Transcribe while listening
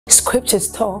Scriptures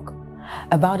talk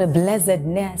about a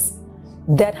blessedness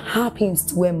that happens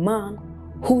to a man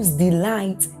whose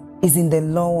delight is in the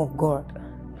law of God.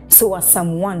 So as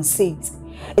Psalm 1 says,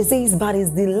 it says, but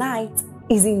his delight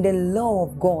is in the law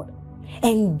of God,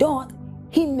 and doth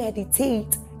he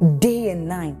meditate day and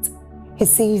night. He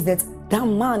says that that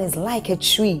man is like a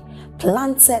tree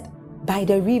planted by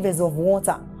the rivers of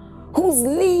water, whose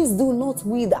leaves do not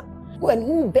wither, and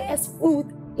who bears fruit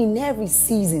in every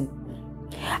season.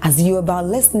 As you're about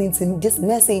listening to this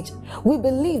message, we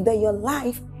believe that your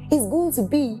life is going to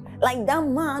be like that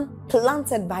man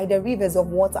planted by the rivers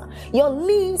of water. Your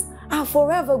leaves are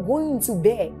forever going to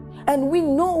bear. And we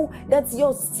know that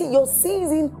your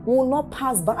season will not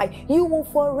pass by. You will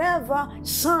forever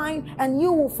shine and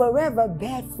you will forever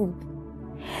bear fruit.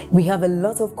 We have a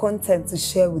lot of content to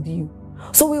share with you.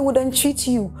 So we would entreat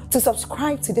you to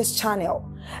subscribe to this channel,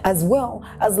 as well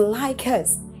as like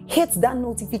us. Hit that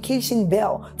notification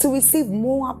bell to receive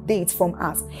more updates from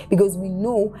us, because we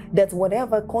know that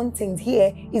whatever content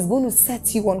here is going to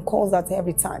set you on course at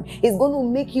every time. It's going to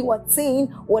make you attain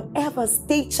whatever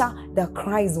stature that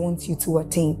Christ wants you to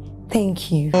attain. Thank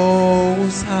you.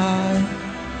 Most High,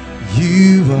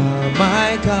 you are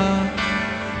my God.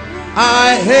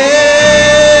 I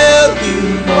hail you,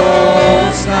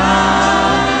 Most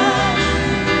High.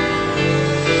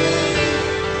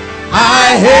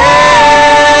 I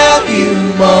hail you,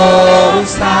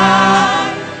 Most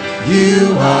High.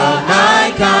 You are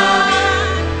my God.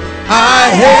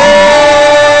 I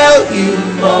hail you,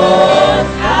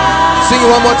 Most High. Sing it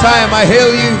one more time. I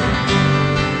hail you.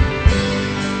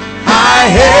 I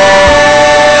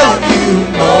hail you,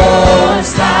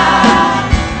 Most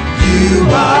High. You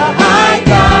are my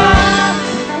God.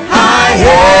 I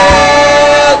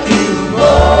hail you,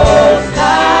 Most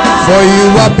High. For you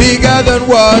are bigger than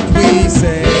what we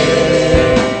say.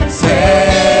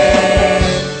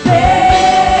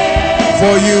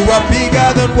 For you are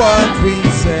bigger than what we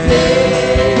say.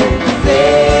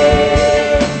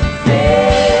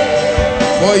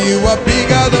 For you are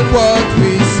bigger than what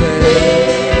we say.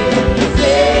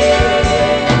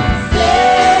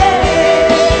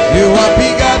 You are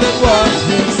bigger than what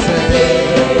we say.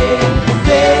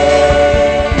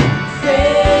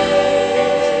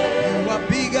 You are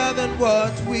bigger than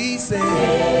what we say.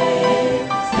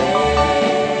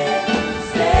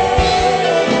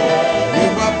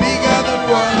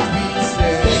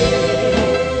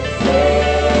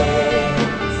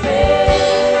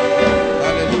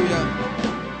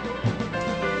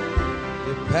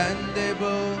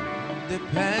 Dependable God,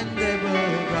 dependable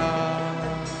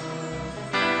God,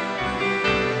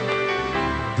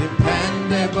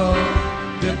 dependable,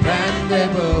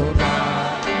 dependable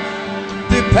God,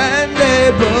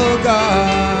 dependable, dependable God,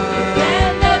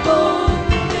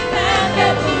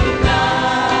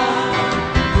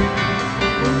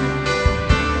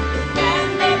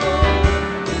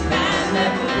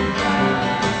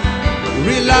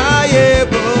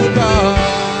 reliable God,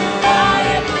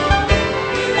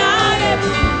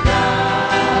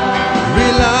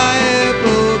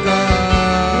 reliable God, reliable God,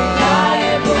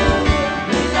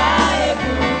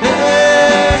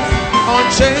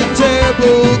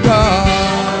 unchangeable God,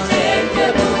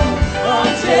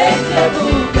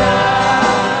 unchangeable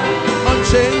God,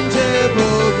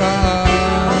 unchangeable God,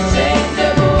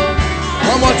 unchangeable.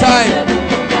 One more time.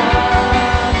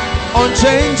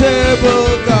 Unchangeable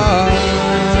God,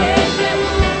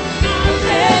 unchangeable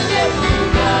God,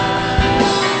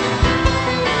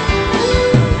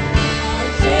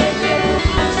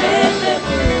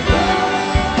 unchangeable God.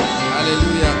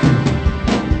 Hallelujah.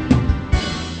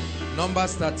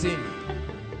 Numbers 13.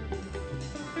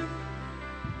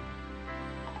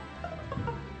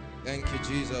 Thank you,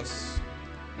 Jesus.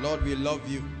 Lord, we love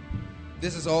you.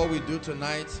 This is all we do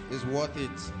tonight is worth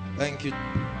it. Thank you.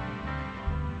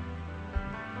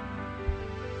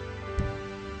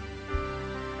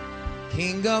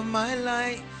 King of my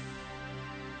life,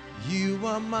 you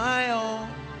are my all,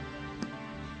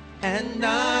 and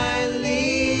I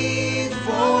live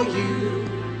for you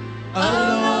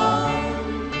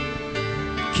alone.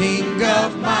 King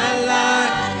of my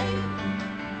life,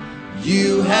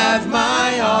 you have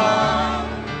my all,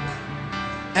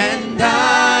 and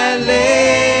I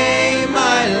lay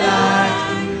my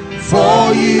life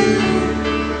for you.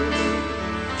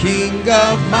 King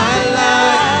of my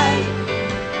life,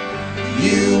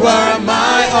 you are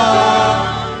my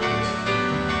all,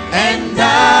 and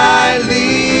I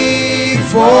live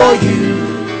for you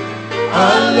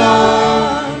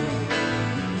alone.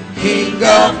 King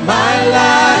of my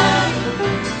life,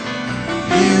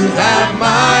 you have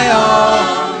my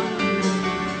all,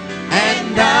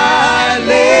 and I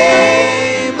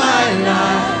lay my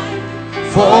life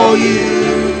for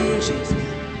you, Jesus.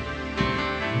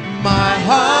 My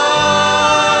heart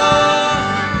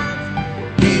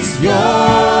is yours,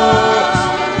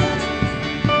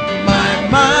 my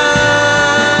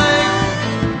mind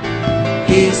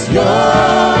is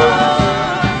yours,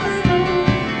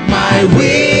 my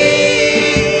will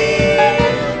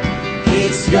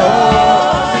is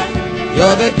yours.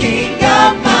 You're the king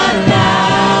of my life.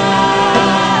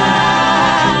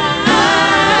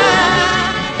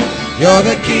 You're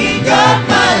the king of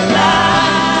my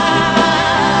life.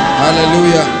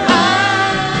 Hallelujah.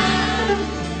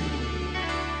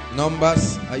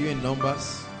 Numbers, are you in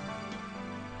Numbers?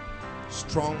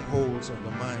 Strongholds of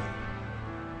the mind.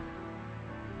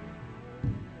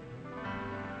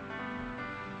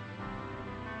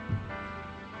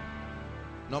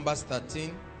 Numbers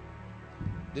 13.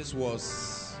 This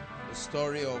was the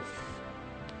story of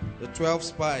the 12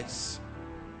 spies.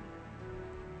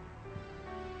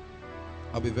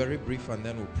 I'll be very brief and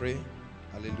then we'll pray.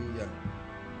 Hallelujah.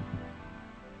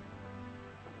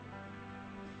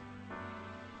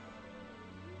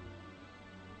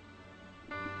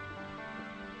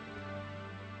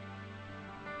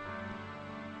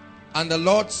 And the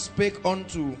Lord spake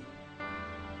unto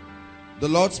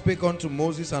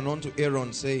Moses and unto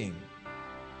Aaron, saying,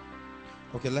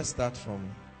 okay, let's start from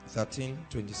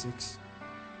 13:26.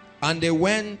 And they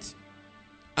went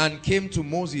and came to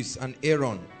Moses and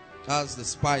Aaron, as the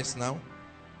spies now,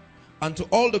 and to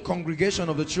all the congregation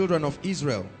of the children of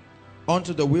Israel,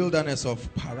 unto the wilderness of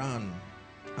Paran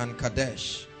and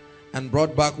Kadesh, and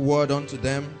brought back word unto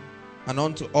them and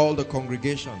unto all the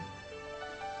congregation,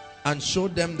 and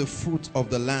showed them the fruit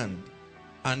of the land.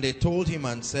 And they told him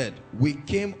and said, we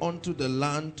came unto the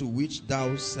land to which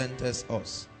thou sentest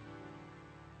us,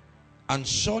 and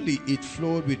surely it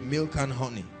flowed with milk and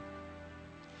honey,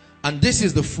 and this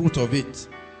is the fruit of it.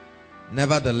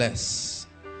 Nevertheless,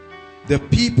 the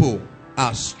people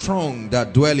are strong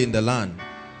that dwell in the land,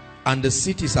 and the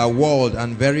cities are walled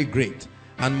and very great.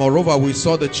 And moreover, we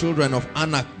saw the children of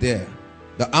Anak there.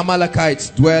 The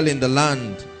Amalekites dwell in the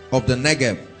land of the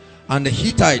Negev, and the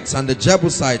Hittites and the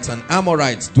Jebusites and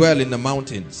Amorites dwell in the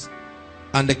mountains,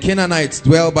 and the Canaanites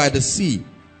dwell by the sea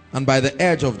and by the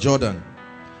edge of Jordan.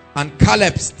 And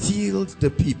Caleb stilled the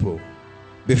people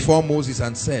before Moses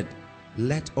and said,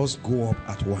 let us go up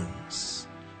at once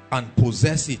and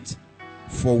possess it,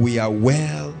 for we are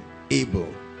well able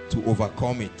to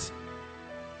overcome it.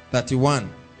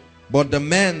 31. But the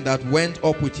men that went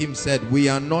up with him said, we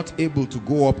are not able to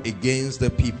go up against the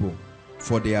people,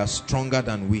 for they are stronger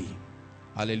than we.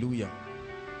 Hallelujah.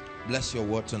 Bless your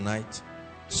word tonight.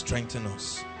 Strengthen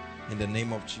us in the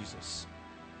name of Jesus.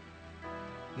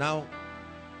 Now,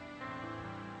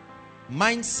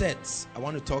 mindsets. I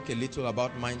want to talk a little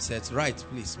about mindsets. Right,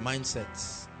 please.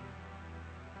 Mindsets.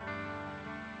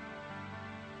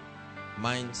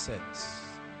 Mindsets.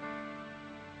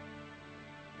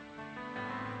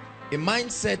 A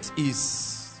mindset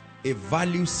is a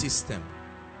value system,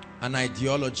 an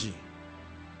ideology.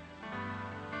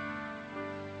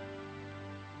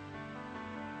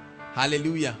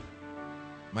 Hallelujah.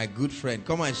 My good friend,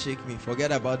 come and shake me.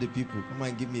 Forget about the people. Come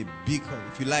and give me a big hug.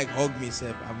 If you like, hug me,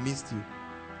 sir. I've missed you.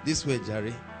 This way,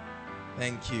 Jerry.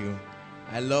 Thank you.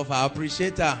 I love her. I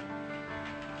appreciate her.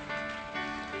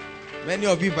 Many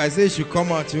of you, if I say you should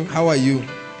come out, how are you?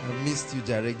 I missed you,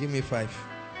 Jerry. Give me 5.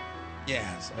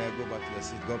 Yes. I'll go back to your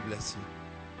seat. God bless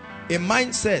you. A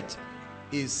mindset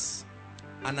is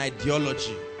an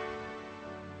ideology.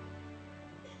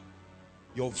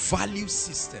 Your value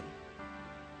system.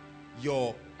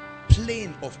 Your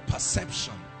plane of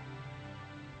perception.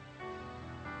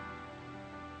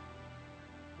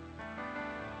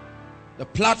 The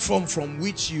platform from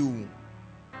which you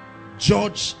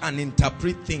judge and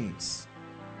interpret things.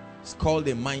 It's called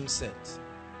a mindset.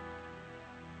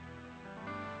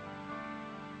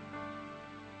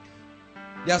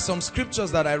 There are some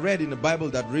scriptures that I read in the Bible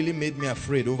that really made me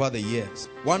afraid over the years.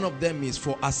 One of them is,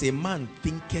 for as a man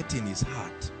thinketh in his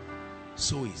heart,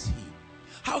 so is he.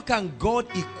 How can God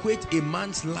equate a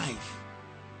man's life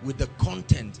with the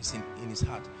content in his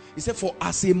heart? He said, for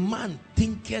as a man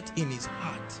thinketh in his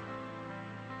heart.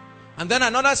 And then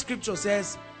another scripture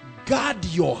says, guard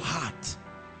your heart.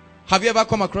 Have you ever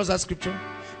come across that scripture?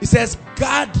 It says,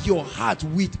 guard your heart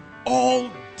with all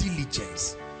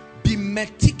diligence. Be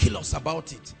meticulous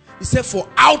about it. He said, for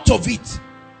out of it.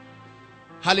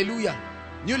 Hallelujah.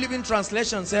 New Living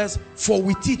Translation says, for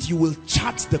with it you will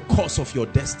chart the course of your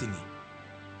destiny.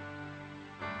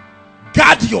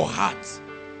 Guard your heart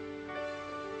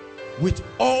with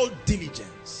all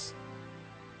diligence.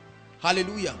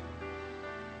 Hallelujah.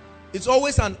 It's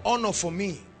always an honor for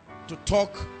me to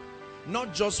talk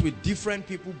not just with different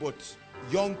people, but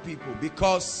young people,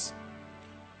 because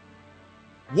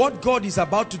what God is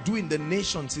about to do in the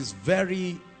nations is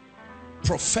very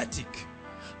prophetic,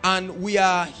 and we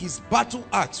are his battle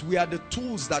axe. We are the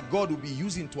tools that God will be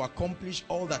using to accomplish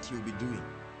all that he will be doing.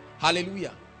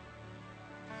 Hallelujah.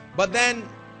 But then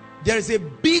there is a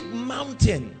big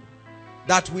mountain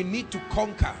that we need to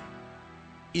conquer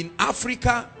in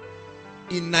Africa,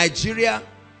 in Nigeria,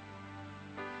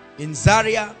 in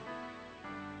Zaria,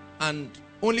 and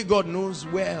only God knows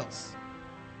where else.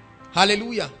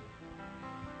 Hallelujah.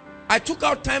 I took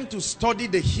out time to study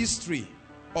the history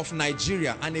of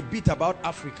Nigeria and a bit about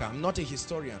Africa. I'm not a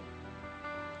historian.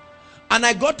 And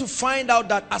I got to find out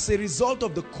that as a result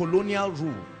of the colonial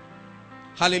rule,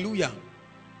 hallelujah,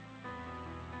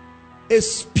 a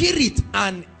spirit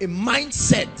and a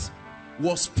mindset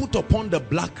was put upon the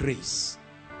black race.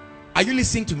 Are you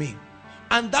listening to me?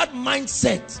 And that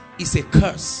mindset is a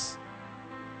curse.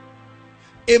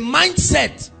 A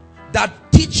mindset that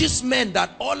teaches men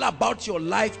that all about your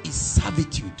life is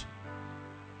servitude.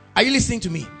 Are you listening to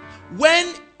me?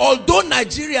 Although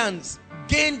Nigerians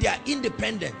gained their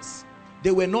independence,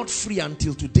 they were not free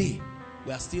until today.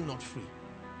 We are still not free.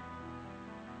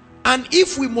 And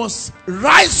if we must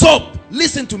rise up,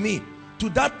 listen to me, to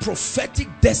that prophetic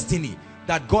destiny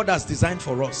that God has designed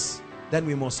for us, then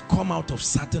we must come out of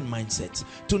certain mindsets.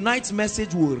 Tonight's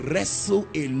message will wrestle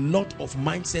a lot of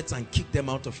mindsets and kick them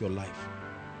out of your life.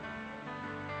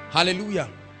 Hallelujah.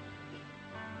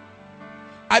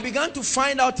 I began to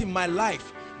find out in my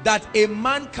life that a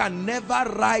man can never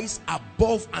rise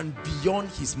above and beyond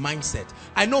his mindset.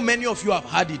 I know many of you have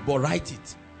heard it, but write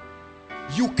it.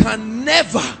 You can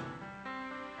never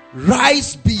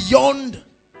rise beyond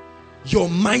your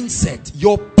mindset,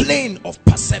 your plane of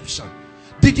perception.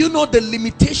 Did you know the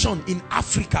limitation in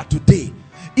Africa today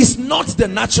is not the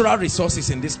natural resources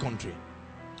in this country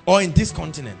or in this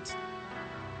continent?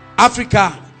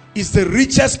 Africa is the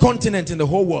richest continent in the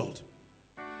whole world.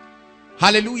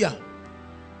 Hallelujah.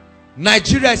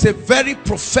 Nigeria is a very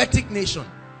prophetic nation.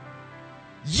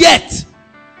 Yet,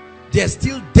 there's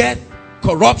still death,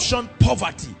 corruption,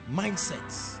 poverty,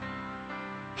 mindsets.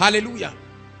 Hallelujah.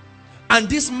 And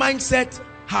this mindset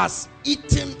has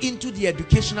eaten into the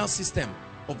educational system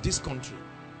of this country.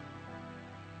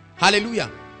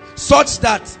 Hallelujah. Such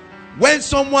that when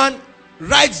someone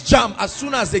writes JAMB, as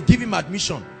soon as they give him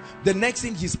admission, the next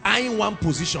thing he's eyeing one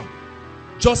position.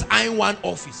 Just eyeing one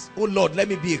office. Oh Lord, let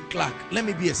me be a clerk. Let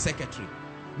me be a secretary.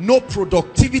 No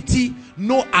productivity,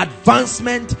 no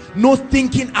advancement, no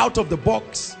thinking out of the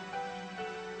box.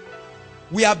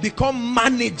 We have become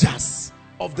managers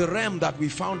of the realm that we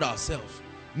found ourselves.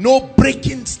 No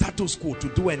breaking status quo to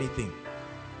do anything.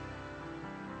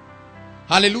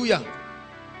 Hallelujah.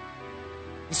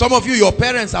 Some of you, your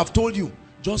parents have told you,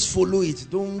 just follow it.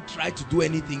 Don't try to do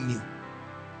anything new.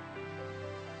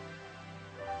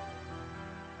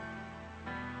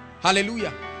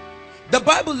 Hallelujah. The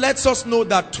Bible lets us know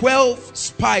that 12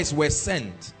 spies were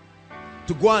sent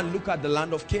to go and look at the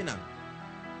land of Canaan.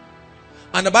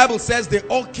 And the Bible says they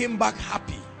all came back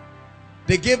happy.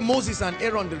 They gave Moses and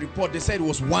Aaron the report. They said it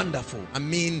was wonderful. I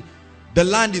mean, the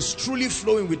land is truly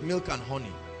flowing with milk and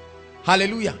honey.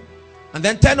 Hallelujah. And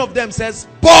then 10 of them says,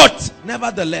 but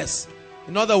nevertheless,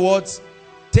 in other words,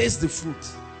 taste the fruit.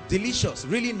 Delicious,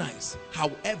 really nice.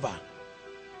 However,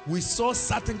 we saw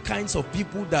certain kinds of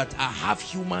people that are half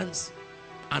humans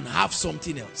and half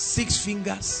something else. 6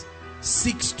 fingers,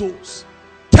 6 toes.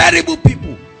 Terrible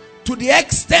people. To the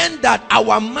extent that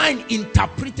our mind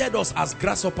interpreted us as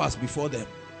grasshoppers before them.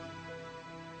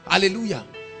 Hallelujah.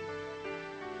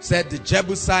 Said the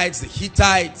Jebusites, the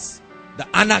Hittites, the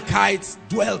Anakites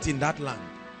dwelt in that land.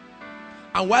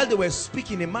 And while they were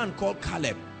speaking, a man called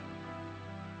Caleb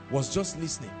was just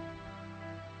listening.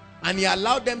 And he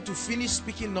allowed them to finish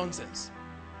speaking nonsense.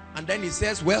 And then he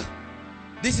says, well,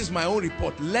 this is my own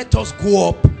report. Let us go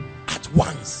up at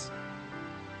once.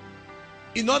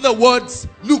 In other words,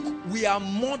 look, we are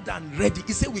more than ready.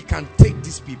 He said we can take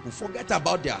these people. Forget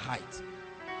about their height.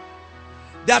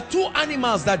 There are 2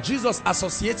 animals that Jesus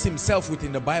associates himself with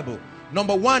in the Bible.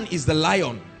 Number 1 is the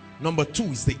lion. Number 2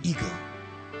 is the eagle.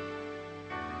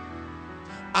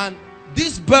 And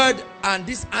this bird and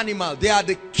this animal, they are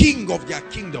the king of their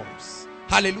kingdoms.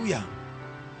 Hallelujah.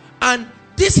 And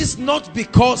this is not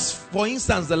because, for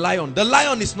instance, the lion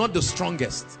is not the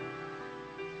strongest.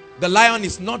 The lion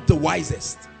is not the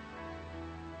wisest.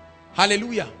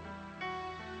 Hallelujah.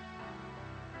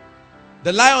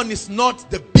 The lion is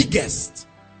not the biggest.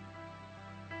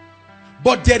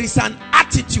 But there is an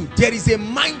attitude, there is a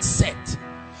mindset.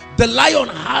 The lion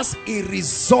has a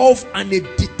resolve and a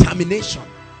determination.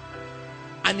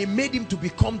 and he made him to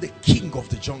become the king of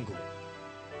the jungle.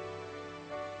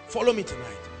 Follow me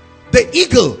tonight. The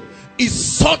eagle is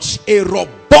such a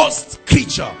robust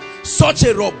creature, such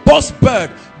a robust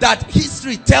bird, that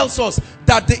history tells us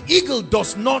that the eagle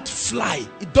does not fly.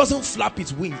 It doesn't flap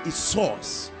its wings, it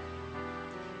soars.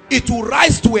 It will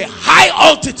rise to a high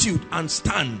altitude and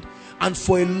stand, and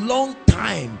for a long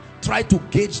time try to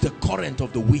gauge the current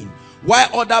of the wind, while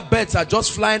other birds are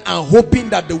just flying and hoping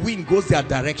that the wind goes their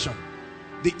direction.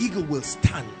 The eagle will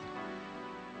stand.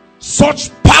 Such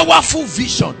powerful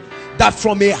vision that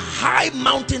from a high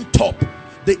mountain top,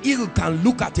 the eagle can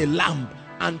look at a lamb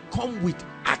and come with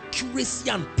accuracy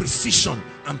and precision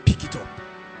and pick it up.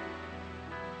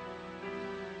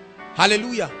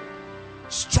 Hallelujah.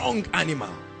 Strong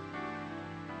animal.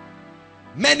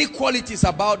 Many qualities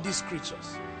about these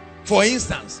creatures. For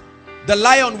instance, the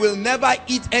lion will never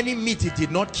eat any meat it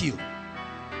did not kill.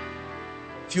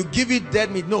 If you give it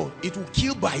dead meat, no, it will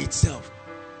kill by itself.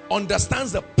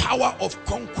 Understands the power of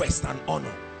conquest and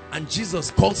honor. And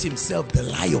Jesus calls himself the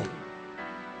lion.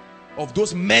 Of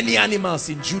those many animals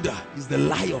in Judah, is the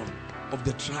lion of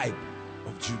the tribe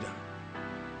of Judah.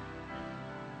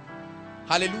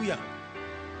 Hallelujah.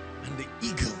 And the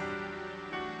eagle.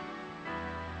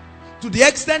 To the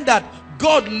extent that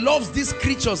God loves these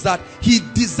creatures, that he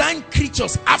designed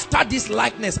creatures after this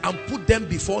likeness and put them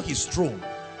before his throne.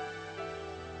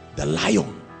 The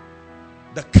lion,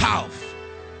 the calf,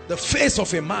 the face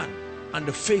of a man, and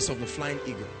the face of the flying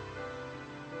eagle.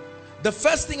 The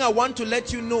first thing I want to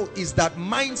let you know is that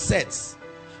mindsets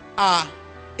are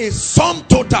a sum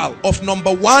total of,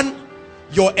 number one,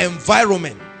 your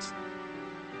environment.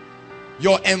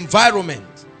 Your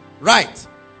environment, right?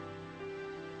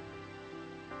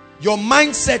 Your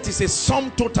mindset is a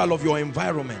sum total of your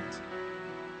environment.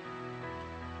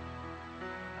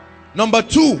 Number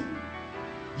two,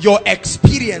 your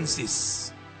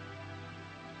experiences.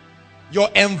 Your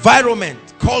environment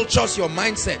cultures your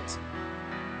mindset.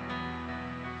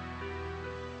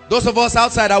 Those of us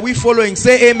outside, are we following?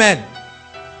 Say amen.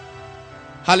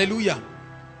 Hallelujah.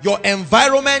 Your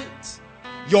environment,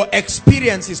 your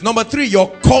experiences. Number three, your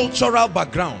cultural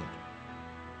background.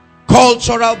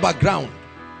 Cultural background.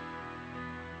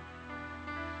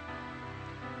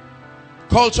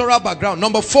 Cultural background.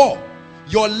 Number four,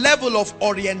 your level of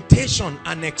orientation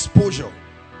and exposure.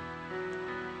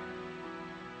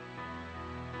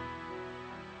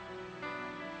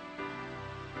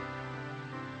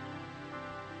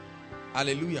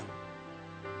 Hallelujah.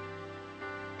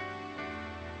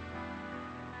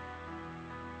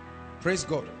 Praise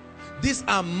God. These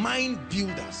are mind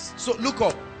builders. So look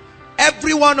up.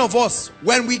 Every one of us,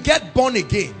 when we get born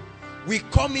again, we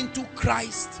come into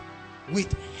Christ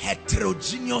with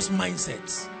heterogeneous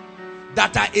mindsets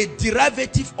that are a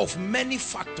derivative of many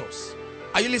factors.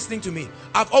 Are you listening to me?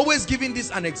 I've always given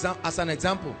this as an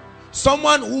example.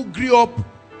 Someone who grew up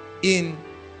in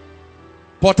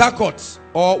Port Harcourt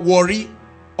or Warri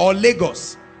or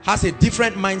Lagos has a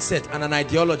different mindset and an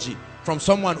ideology from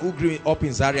someone who grew up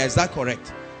in Zaria. Is that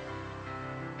correct?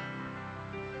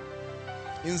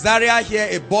 In Zaria here,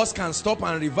 a bus can stop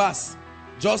and reverse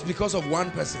just because of one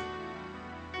person,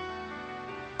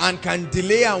 and can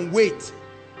delay and wait.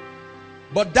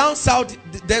 But down south,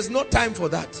 there's no time for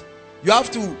that. You have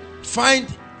to find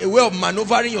a way of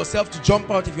maneuvering yourself to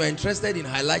jump out if you're interested in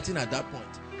highlighting at that point,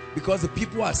 because the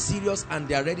people are serious and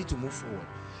they are ready to move forward.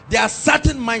 There are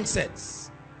certain mindsets.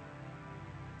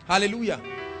 Hallelujah.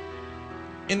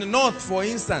 In the north, for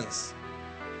instance,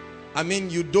 I mean,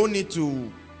 you don't need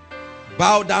to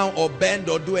bow down or bend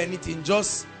or do anything.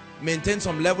 Just maintain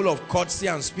some level of courtesy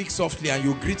and speak softly, and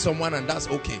you greet someone, and that's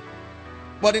okay.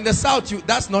 But in the south,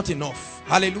 that's not enough.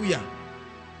 Hallelujah.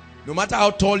 No matter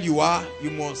how tall you are,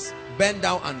 you must bend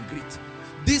down and greet.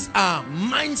 These are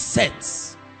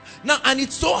mindsets. Now, and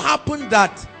it so happened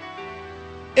that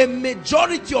a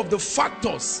majority of the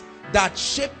factors that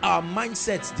shape our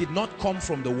mindsets did not come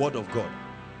from the word of God.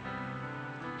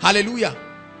 Hallelujah.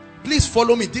 Please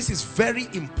follow me. This is very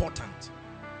important.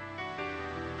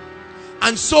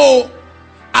 And so,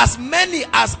 as many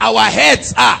as our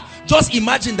heads are, just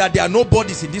imagine that there are no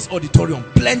bodies in this auditorium.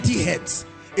 Plenty heads.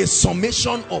 A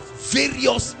summation of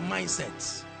various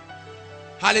mindsets.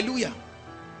 Hallelujah.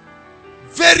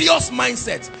 Various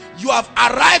mindsets. You have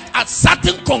arrived at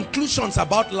certain conclusions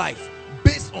about life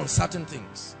based on certain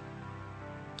things.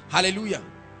 Hallelujah.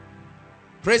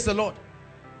 Praise the Lord.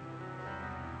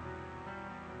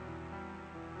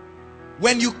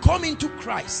 When you come into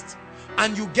Christ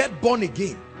and you get born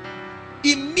again,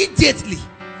 immediately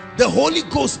the Holy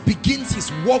Ghost begins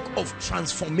his work of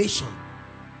transformation.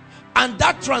 And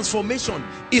that transformation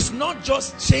is not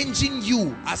just changing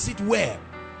you as it were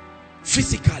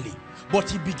physically, but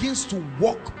he begins to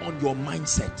work on your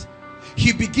mindset.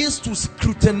 He begins to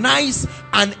scrutinize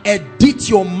and edit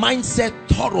your mindset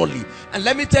thoroughly. And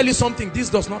let me tell you something, this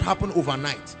does not happen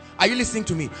overnight. Are you listening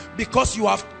to me? Because you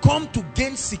have come to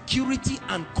gain security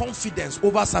and confidence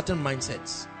over certain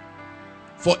mindsets.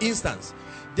 For instance,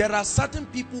 there are certain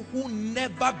people who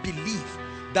never believe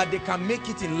that they can make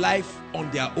it in life on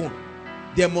their own.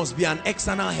 There must be an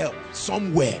external help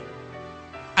somewhere.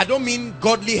 I don't mean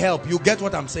godly help. You get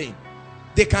what I'm saying?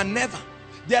 They can never.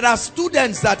 There are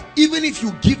students that even if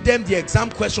you give them the exam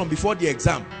question before the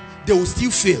exam, they will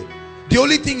still fail. The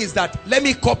only thing is that let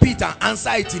me copy it and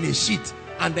answer it in a sheet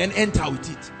and then enter with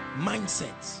it.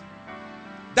 Mindsets.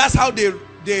 That's how they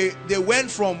went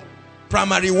from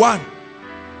primary 1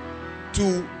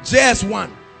 to JS1.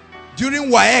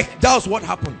 During WAEC, that was what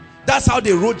happened. That's how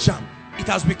they wrote JAM. It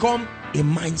has become a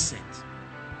mindset.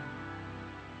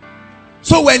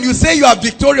 So when you say you are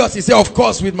victorious, you say, of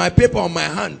course, with my paper on my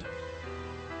hand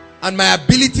and my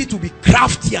ability to be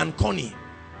crafty and cunning,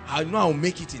 I know I'll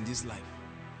make it in this life.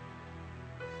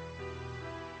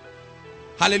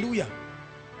 Hallelujah.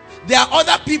 There are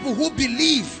other people who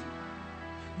believe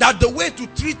that the way to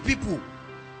treat people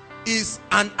is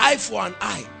an eye for an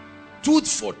eye, tooth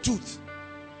for tooth.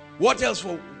 What else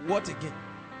for what again?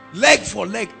 Leg for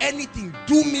leg. Anything.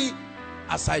 Do me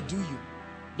as I do you.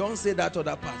 Don't say that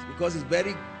other part because it's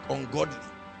very ungodly.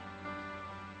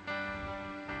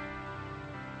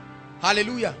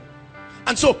 Hallelujah.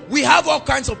 And so we have all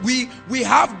kinds of, we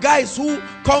have guys who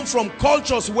come from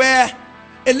cultures where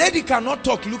a lady cannot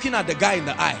talk looking at the guy in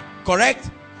the eye. Correct?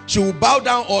 She will bow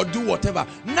down or do whatever.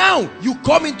 Now you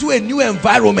come into a new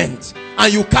environment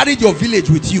and you carried your village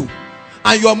with you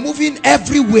and you are moving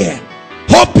everywhere,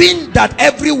 hoping that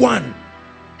everyone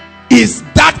is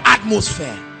that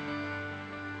atmosphere.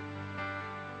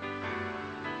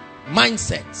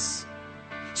 Mindsets.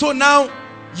 So now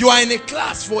you are in a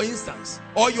class, for instance,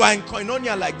 or you are in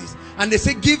koinonia like this, and they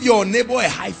say give your neighbor a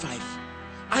high five,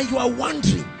 and you are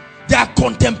wondering, there are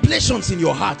contemplations in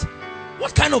your heart.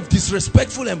 What kind of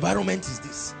disrespectful environment is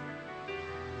this?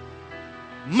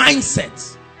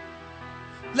 Mindsets.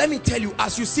 Let me tell you,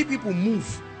 as you see people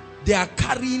move, they are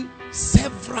carrying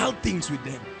several things with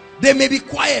them. They may be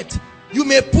quiet, you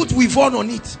may put weave on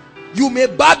it, you may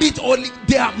barb it, or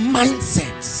they are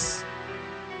mindsets.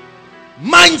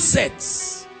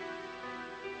 Mindsets.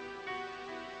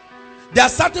 There are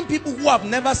certain people who have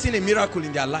never seen a miracle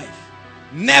in their life.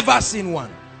 Never seen one.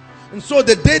 And so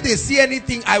the day they see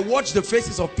anything, I watch the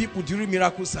faces of people during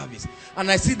miracle service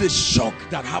and I see the shock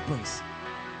that happens.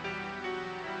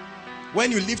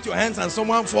 When you lift your hands and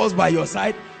someone falls by your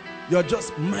side, you're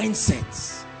just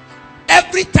mindsets.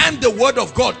 Every time the word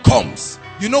of God comes,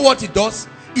 you know what it does?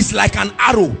 It's like an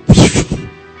arrow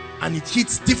and it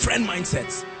hits different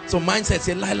mindsets. So mindsets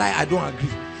say, lie, I don't agree.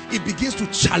 It begins to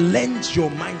challenge your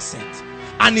mindset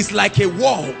and it's like a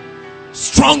wall.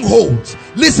 Strongholds.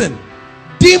 Listen,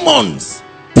 demons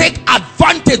take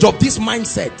advantage of these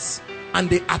mindsets and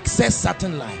they access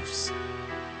certain lives.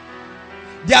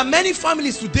 There are many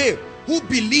families today who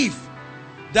believe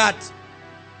that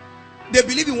they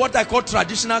believe in what I call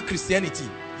traditional Christianity.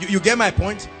 You get my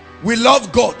point? We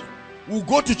love God. We'll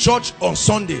go to church on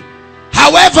Sunday.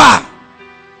 However,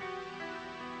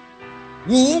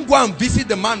 we won't go and visit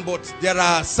the man, but there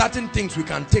are certain things we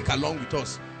can take along with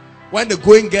us. When the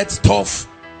going gets tough,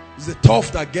 it's the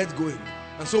tough that gets going.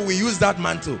 And so we use that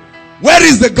mantle. Where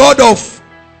is the God of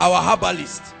our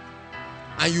herbalist?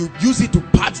 And you use it to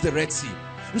part the Red Sea.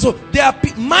 And so there are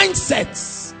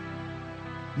mindsets.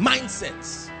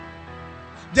 Mindsets.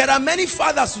 There are many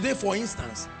fathers today, for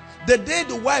instance. The day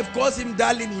the wife calls him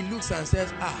darling, he looks and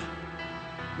says,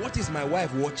 what is my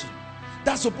wife watching?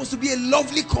 That's supposed to be a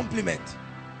lovely compliment.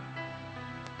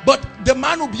 But the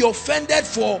man will be offended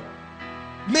for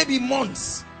maybe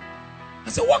months. I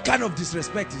say, what kind of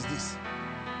disrespect is this?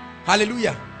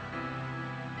 Hallelujah.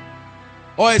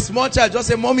 Or a small child just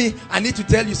say, mommy, I need to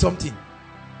tell you something.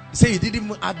 You say, you didn't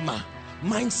even add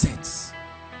mindsets.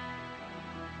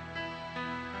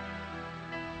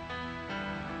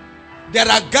 There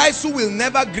are guys who will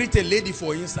never greet a lady,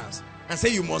 for instance, and say,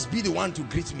 you must be the one to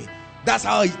greet me. That's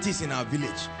how it is in our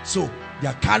village. So they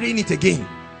are carrying it again.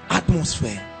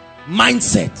 Atmosphere.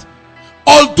 Mindset.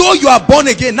 Although you are born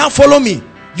again, now follow me.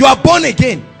 You are born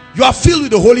again. You are filled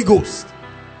with the Holy Ghost.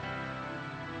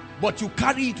 But you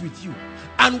carry it with you.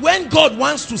 And when God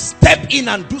wants to step in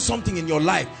and do something in your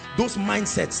life, those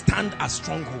mindsets stand as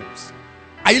strongholds.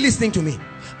 Are you listening to me?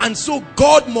 And so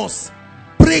God must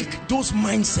break those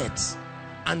mindsets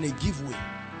and they give way.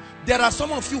 There are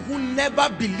some of you who never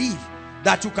believe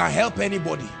that you can help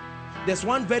anybody. There's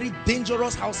one very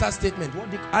dangerous Hausa statement. What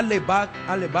alebak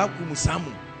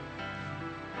kumusamu.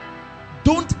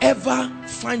 Don't ever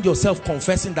find yourself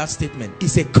confessing that statement.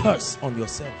 It's a curse on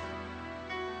yourself.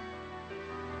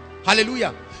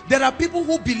 Hallelujah. There are people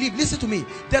who believe, listen to me,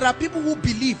 there are people who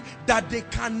believe that they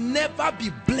can never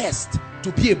be blessed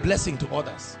to be a blessing to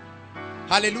others.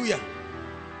 Hallelujah.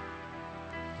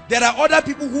 There are other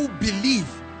people who believe,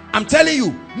 I'm telling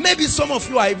you, maybe some of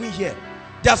you are even here.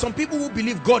 There are some people who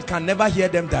believe God can never hear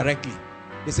them directly.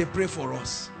 They say, pray for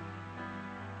us.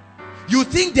 You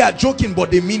think they are joking,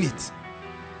 but they mean it.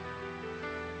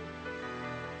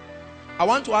 I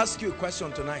want to ask you a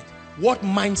question tonight. What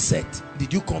mindset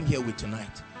did you come here with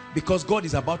tonight? Because God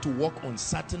is about to work on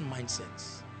certain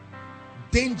mindsets.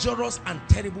 Dangerous and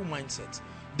terrible mindsets.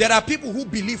 There are people who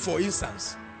believe, for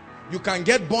instance, you can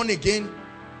get born again,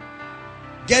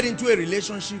 get into a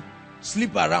relationship,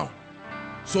 sleep around.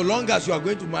 So long as you are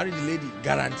going to marry the lady,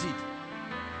 guaranteed.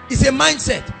 It's a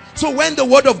mindset. So when the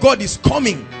word of God is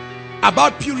coming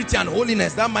about purity and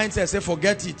holiness, that mindset says,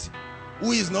 forget it.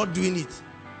 Who is not doing it?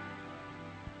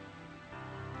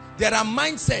 There are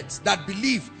mindsets that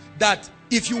believe that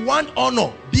if you want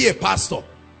honor, be a pastor.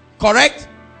 Correct?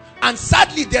 And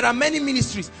sadly, there are many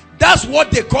ministries. That's what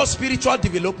they call spiritual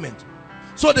development.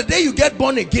 So the day you get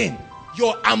born again,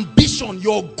 your ambition,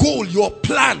 your goal, your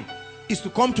plan is to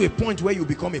come to a point where you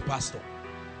become a pastor.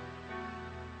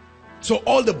 So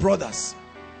all the brothers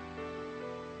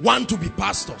want to be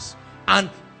pastors. And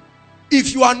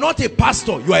if you are not a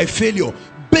pastor, you are a failure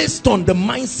based on the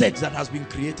mindset that has been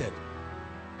created.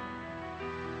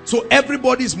 So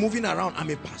everybody is moving around. I'm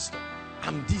a pastor.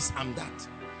 I'm this, I'm that.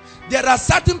 There are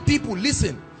certain people,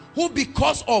 listen, who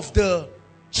because of the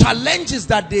challenges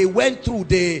that they went through,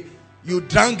 you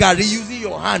drank garri using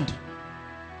your hand.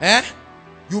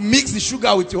 You mix the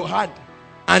sugar with your hand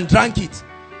and drank it.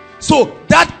 So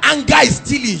that anger is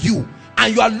still in you.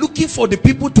 And you are looking for the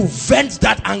people to vent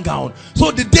that anger on.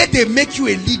 So the day they make you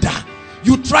a leader,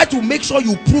 you try to make sure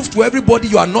you prove to everybody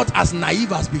you are not as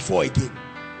naive as before again.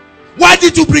 Why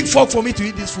did you bring fork for me to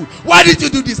eat this food? Why did you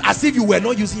do this? As if you were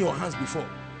not using your hands before.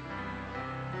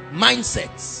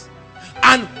 Mindsets.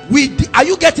 And are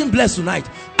you getting blessed tonight?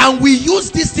 And we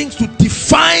use these things to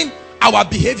define our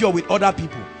behavior with other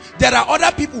people. There are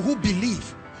other people who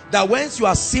believe that once you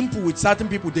are simple with certain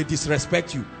people, they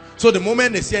disrespect you. So the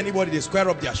moment they see anybody, they square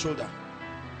up their shoulder.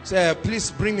 Say,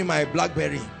 please bring me my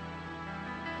BlackBerry.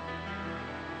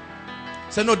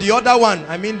 Say, no, the other one,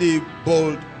 I mean the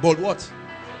bold what?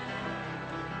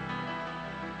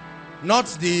 Not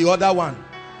the other one.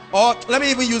 Or let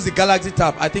me even use the Galaxy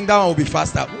Tab. I think that one will be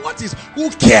faster. Who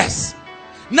cares?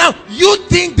 Now you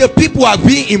think the people are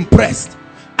being impressed,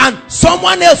 and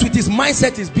someone else with his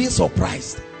mindset is being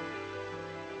surprised.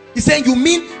 He's saying, you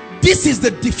mean this is the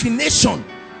definition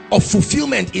of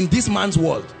fulfillment in this man's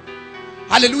world?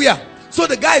 Hallelujah. So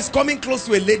the guy is coming close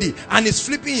to a lady and is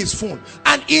flipping his phone,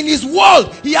 and in his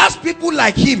world he has people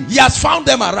like him. He has found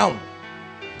them around.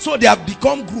 So they have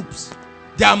become groups.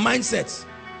 Their mindsets.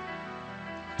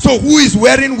 So who is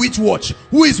wearing which watch?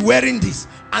 Who is wearing this?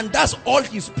 And that's all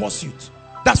his pursuit.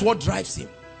 That's what drives him.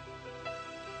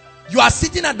 You are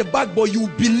sitting at the back, but you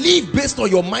believe based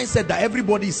on your mindset that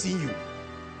everybody is seeing you.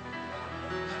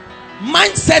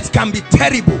 Mindsets can be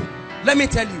terrible. Let me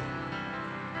tell you.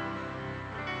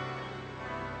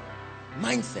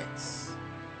 Mindsets.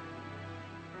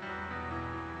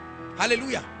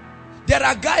 Hallelujah. There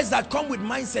are guys that come with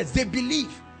mindsets. They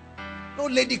believe. No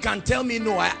lady can tell me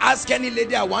no. I ask any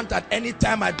lady I want at any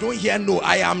time. I don't hear no.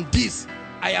 I am this.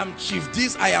 I am chief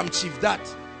this. I am chief that.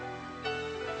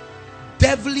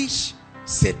 Devilish,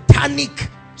 satanic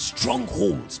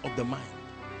strongholds of the mind.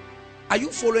 Are you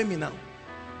following me now?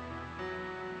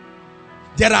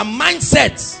 There are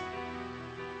mindsets.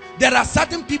 There are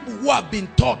certain people who have been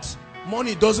taught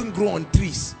money doesn't grow on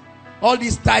trees. All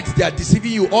these tithes, they are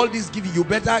deceiving you. All this giving, you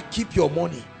better keep your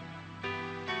money.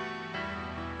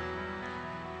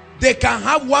 They can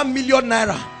have 1 million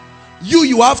naira.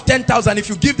 You have 10,000. If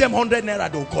you give them 100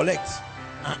 naira, they'll collect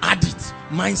and add it.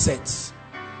 Mindsets.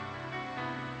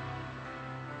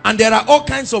 And there are all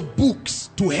kinds of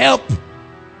books to help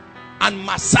and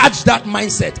massage that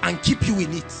mindset and keep you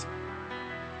in it.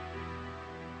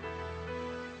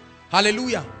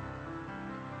 Hallelujah.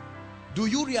 Do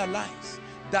you realize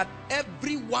that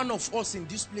every one of us in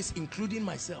this place, including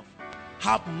myself,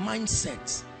 have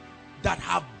mindsets that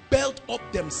have built up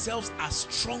themselves as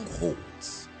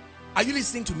strongholds? Are you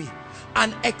listening to me?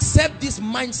 And except these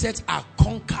mindsets are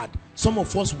conquered, some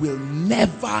of us will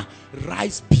never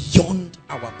rise beyond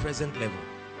our present level.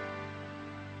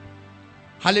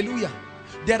 Hallelujah.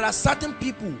 There are certain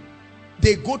people,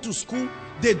 they go to school,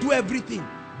 They do everything,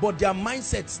 but their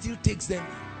mindset still takes them.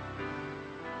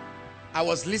 I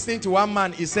was listening to one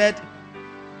man, he said,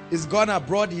 he's gone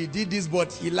abroad, he did this,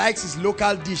 but he likes his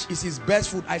local dish, it's his best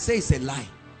food. I say it's a lie.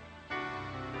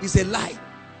 It's a lie.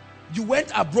 You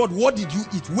went abroad, what did you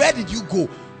eat? Where did you go?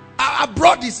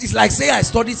 Abroad is like saying I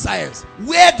studied science.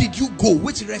 Where did you go?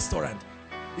 Which restaurant?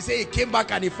 He said he came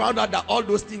back and he found out that all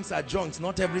those things are junk.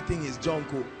 Not everything is junk.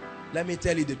 Oh. Let me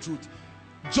tell you the truth.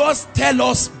 Just tell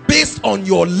us based on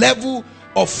your level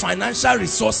of financial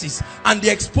resources and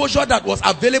the exposure that was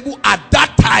available at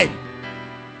that time.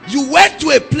 You went to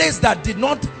a place that did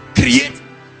not create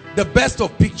the best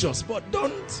of pictures, but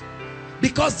don't,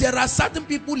 because there are certain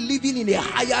people living in a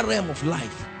higher realm of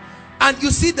life. And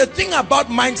you see, the thing about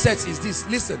mindsets is this.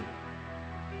 Listen,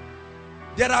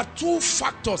 there are two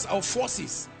factors or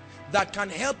forces that can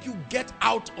help you get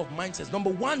out of mindsets. Number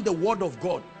one, the word of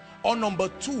God, or number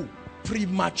two,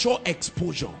 premature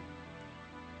exposure.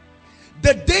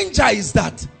 The danger is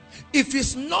that if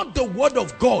it's not the word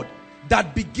of God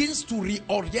that begins to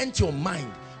reorient your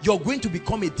mind, you're going to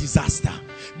become a disaster.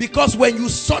 Because when you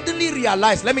suddenly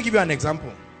realize, let me give you an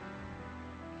example.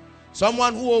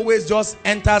 Someone who always just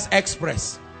enters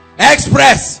express,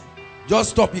 just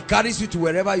stop, he carries you to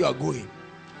wherever you are going.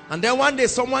 And then one day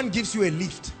someone gives you a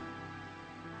lift.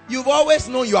 You've always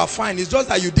known you are fine, it's just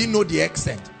that you didn't know the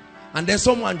extent. And then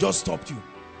someone just stopped you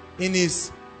in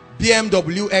his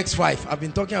BMW X5. I've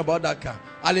been talking about that car.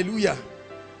 Hallelujah.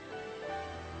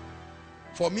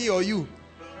 For me or you?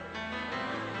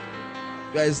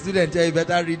 You are a student here, you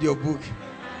better read your book.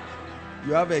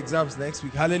 You have exams next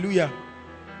week. Hallelujah.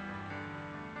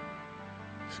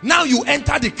 Now you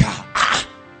enter the car.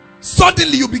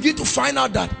 Suddenly you begin to find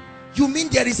out that, you mean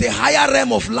there is a higher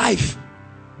realm of life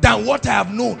than what I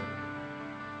have known.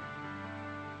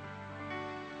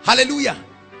 Hallelujah.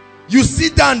 You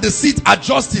sit down, the seat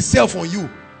adjusts itself on you.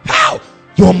 How?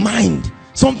 Your mind.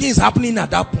 Something is happening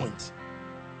at that point.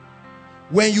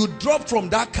 When you drop from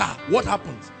that car, what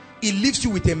happens? It leaves you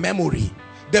with a memory.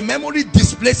 The memory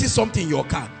displaces something in your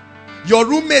car. Your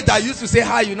roommate that used to say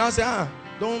hi, you now say,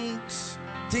 don't.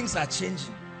 Things are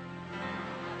changing.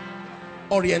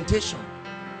 Orientation.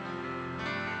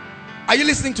 Are you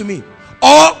listening to me?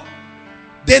 Or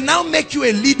they now make you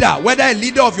a leader, whether a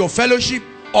leader of your fellowship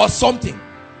or something,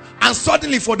 and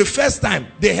suddenly for the first time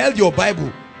they held your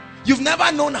Bible. You've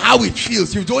never known how it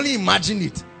feels, you've only imagined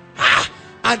it.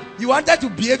 And you wanted to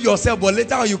behave yourself, but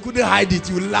later on you couldn't hide it.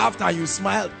 You laughed and you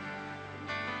smiled.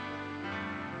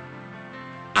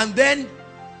 And then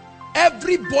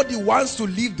everybody wants to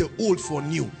leave the old for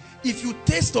new. If you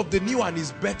taste of the new and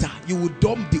is better, you will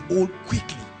dump the old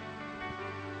quickly.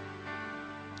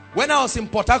 When I was in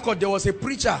Port Harcourt, there was a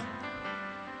preacher,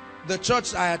 the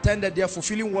church I attended there,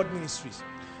 Fulfilling Word Ministries,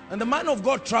 and the man of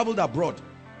God traveled abroad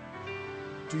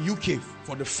to UK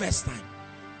for the first time.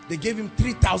 They gave him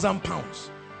 £3,000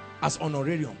 as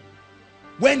honorarium.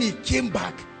 When he came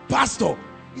back, pastor,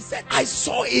 he said, I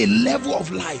saw a level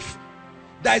of life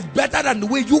that is better than the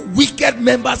way you wicked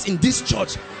members in this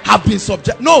church have been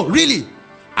subject. No, really.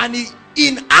 And he,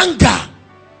 in anger,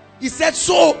 he said,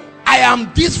 so I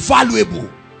am this valuable,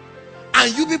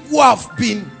 and you people who have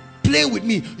been playing with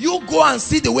me, you go and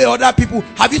see the way other people.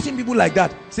 Have you seen people like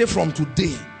that? Say, from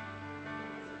today,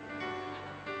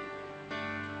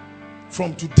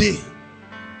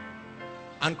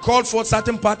 and called for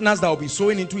certain partners that will be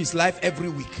sowing into his life every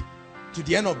week to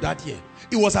the end of that year.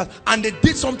 It was and they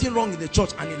did something wrong in the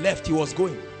church and he left. He was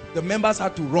going. The members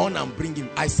had to run and bring him.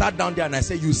 I sat down there and I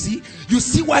said, you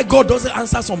see why God doesn't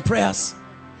answer some prayers?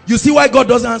 You see why God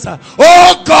doesn't answer?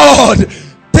 Oh God,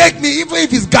 take me, even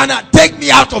if it's Ghana, take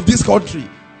me out of this country.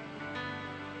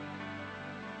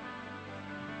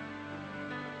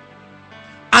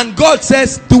 And God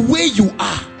says, the way you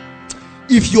are,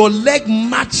 if your leg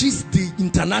matches the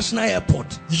international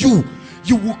airport, you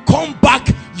will come back.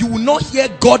 You will not hear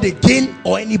God again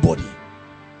or anybody.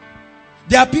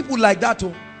 There are people like that.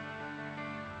 Oh,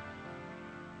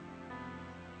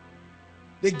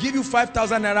 they give you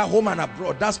 5,000 naira home and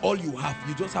abroad. That's all you have.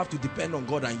 You just have to depend on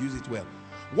God and use it well.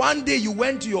 One day you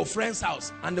went to your friend's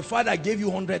house and the father gave you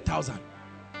 100,000.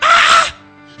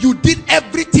 You did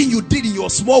everything you did in your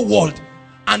small world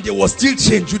and there was still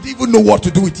change. You didn't even know what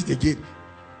to do with it again.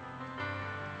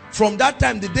 From that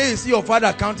time, the day you see your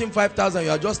father counting 5,000, you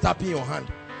are just tapping your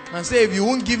hand and say, if you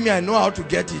won't give me, I know how to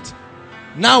get it.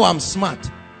 Now I'm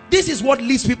smart. This is what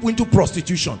leads people into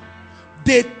prostitution.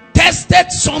 They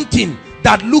tested something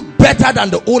that looked better than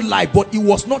the old life, but it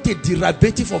was not a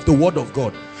derivative of the word of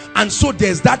God. And so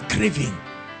there's that craving.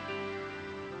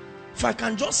 If I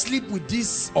can just sleep with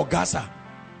this Augusta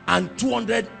and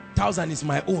 200,000 is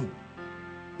my own,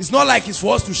 It's not like it's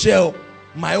for us to share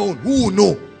my own. Who will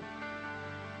know?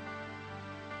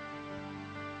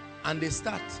 And they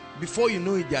start. Before you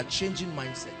know it, they are changing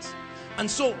mindsets. And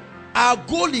so our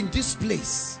goal in this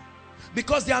place,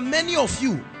 because there are many of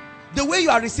you, the way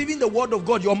you are receiving the word of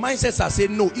God, your mindsets are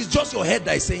saying no. It's just your head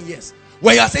that is saying yes.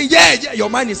 When you are saying yeah, yeah, your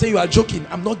mind is saying you are joking.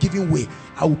 I'm not giving way.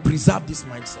 I will preserve this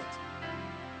mindset.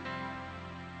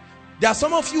 There are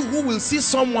some of you who will see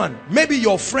someone, maybe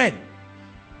your friend,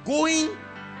 going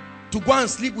to go and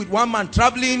sleep with one man,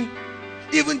 traveling,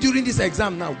 even during this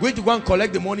exam now, going to go and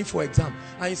collect the money for exam.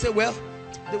 And you say, well,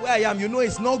 the way I am, you know,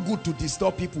 it's not good to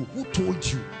disturb people. Who told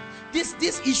you?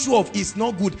 This issue of it's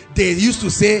not good, they used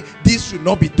to say this should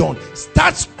not be done.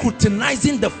 Start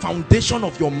scrutinizing the foundation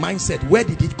of your mindset. Where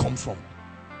did it come from?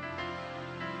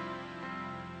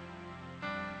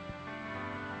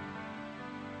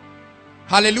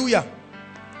 Hallelujah.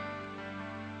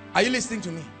 Are you listening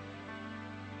to me?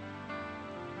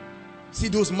 See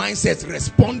those mindsets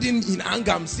responding in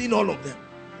anger. I'm seeing all of them.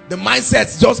 The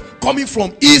mindsets just coming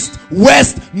from east,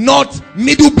 west, north,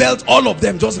 middle belt, all of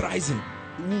them just rising.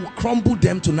 We will crumble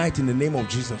them tonight in the name of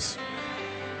Jesus.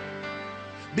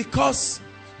 Because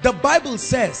the Bible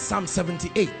says, Psalm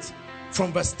 78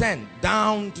 from verse 10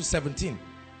 down to 17,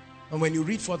 and when you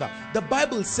read further, the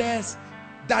Bible says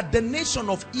that the nation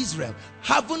of Israel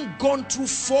haven't gone through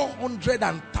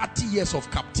 430 years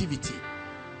of captivity.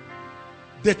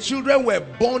 The children were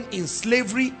born in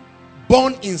slavery,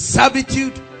 born in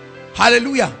servitude.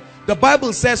 Hallelujah. The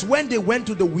Bible says when they went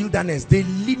to the wilderness, they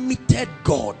limited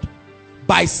God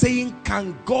by saying,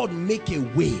 can God make a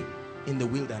way in the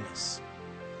wilderness?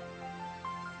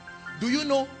 Do you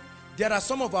know there are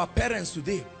some of our parents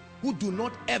today who do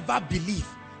not ever believe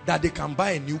that they can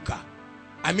buy a new car?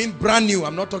 I mean brand new.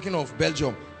 I'm not talking of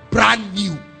Belgium. Brand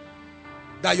new.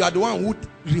 That you are the one who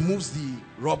removes the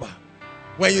rubber.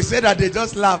 When you say that, they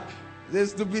just laugh.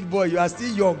 This stupid boy, you are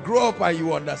still young. Grow up and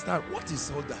you understand. What is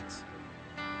all that?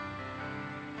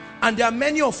 And there are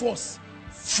many of us,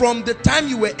 from the time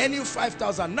you were earning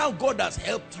 5,000, now God has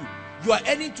helped you. You are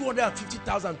earning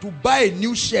 250,000 to buy a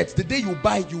new shirt. The day you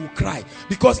buy it, you will cry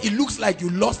because it looks like you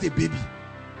lost a baby.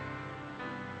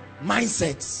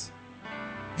 Mindsets.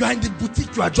 You are in the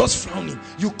boutique, you are just frowning.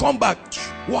 You come back,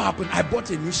 what happened? I bought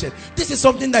a new shirt. This is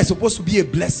something that is supposed to be a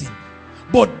blessing.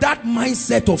 But that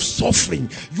mindset of suffering,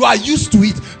 you are used to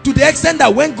it to the extent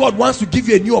that when God wants to give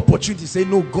you a new opportunity, say,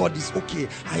 no, God is okay.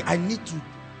 I need to.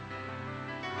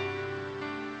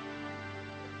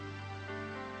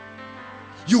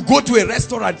 You go to a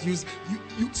restaurant,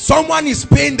 someone is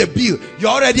paying the bill.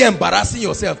 You're already embarrassing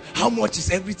yourself. How much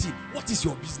is everything? What is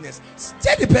your business?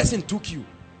 Tell the person took you.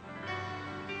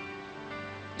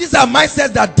 These are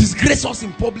mindsets that disgrace us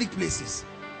in public places.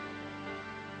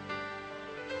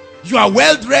 You are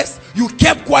well dressed, you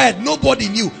kept quiet, nobody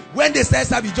knew. When they say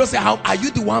something, you just say, how are you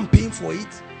the one paying for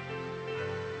it?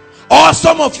 Or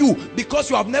some of you, because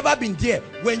you have never been there,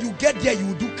 when you get there, you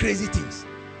will do crazy things.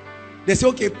 They say,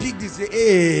 okay, pick this. Say,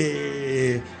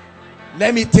 hey,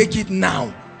 let me take it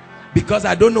now because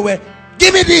I don't know where.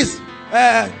 Give me this.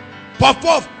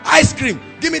 Puff, ice cream.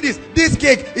 Give me this. This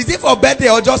cake. Is it for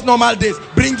birthday or just normal days?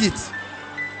 Bring it.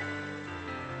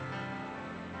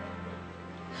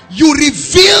 You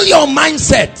reveal your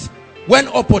mindset when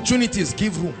opportunities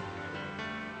give room.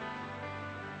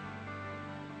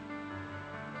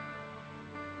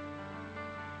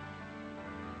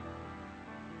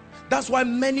 That's why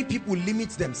many people limit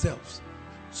themselves.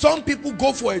 Some people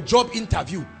go for a job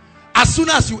interview. As soon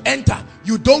as you enter,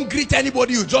 you don't greet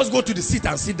anybody. You just go to the seat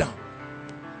and sit down.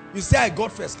 You say, I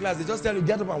got first class. They just tell you,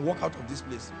 get up and walk out of this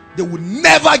place. They will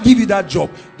never give you that job.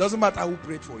 Doesn't matter who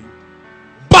prayed for you.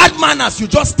 Bad manners, you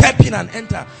just step in and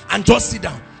enter and just sit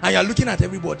down. And you're looking at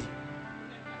everybody.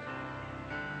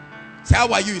 Say,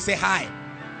 how are you? You say, hi.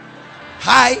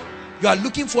 Hi. You are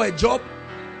looking for a job.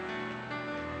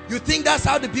 You think that's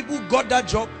how the people got that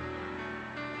job?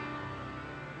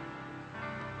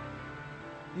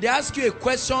 They ask you a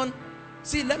question.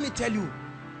 See, let me tell you,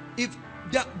 if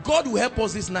God will help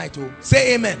us this night, oh,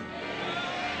 say amen.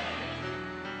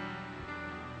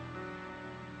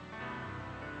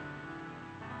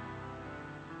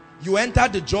 You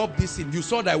entered the job, this thing, you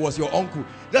saw that it was your uncle.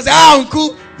 Just say, ah,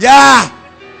 uncle, yeah,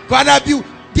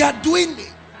 they are doing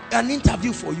an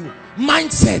interview for you.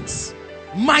 Mindsets.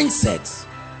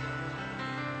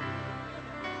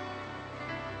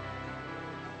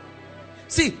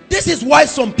 See, this is why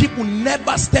some people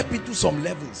never step into some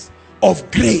levels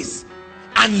of grace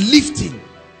and lifting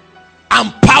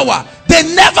and power. They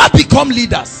never become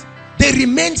leaders. They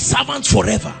remain servants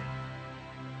forever.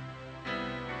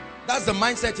 That's the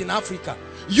mindset in Africa.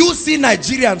 You see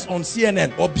Nigerians on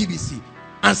CNN or BBC.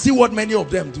 and see what many of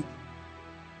them do.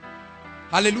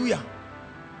 Hallelujah.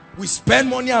 We spend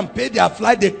money and pay their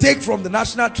flight. They take from the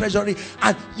national treasury,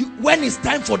 and when it's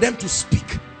time for them to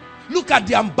speak, look at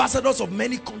the ambassadors of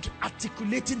many countries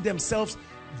articulating themselves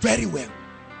very well.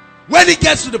 When it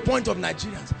gets to the point of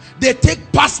Nigerians, they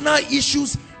take personal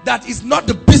issues that is not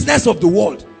the business of the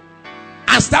world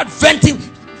and start venting.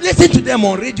 Listen to them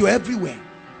on radio everywhere.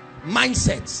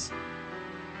 Mindsets.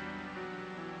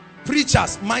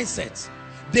 Preachers, mindsets.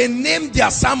 They name their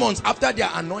sermons after their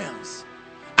annoyance.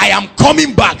 I am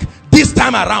coming back this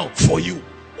time around for you.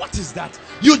 What is that?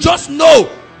 You just know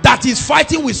that he's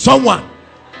fighting with someone.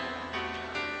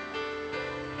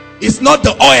 It's not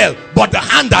the oil, but the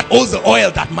hand that holds the oil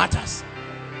that matters.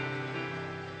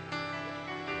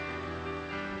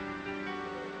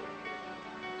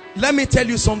 Let me tell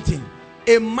you something.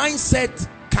 A mindset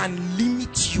can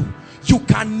limit you. You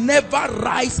can never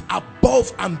rise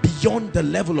above and beyond the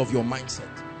level of your mindset.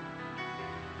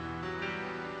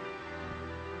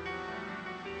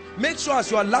 Make sure as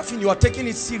you are laughing, you are taking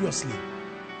it seriously.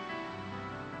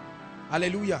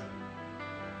 Hallelujah.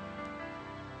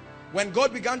 When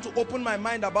God began to open my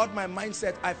mind about my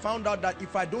mindset, I found out that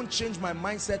if I don't change my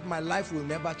mindset, my life will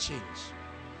never change.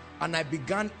 And I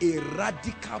began a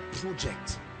radical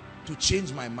project to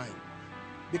change my mind.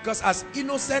 Because as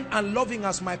innocent and loving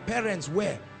as my parents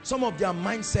were, some of their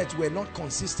mindsets were not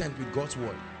consistent with God's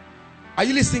word. Are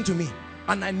you listening to me?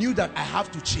 And I knew that I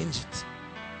have to change it.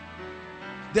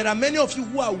 There are many of you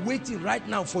who are waiting right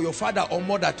now for your father or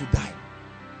mother to die.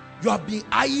 You have been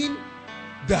eyeing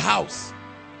the house.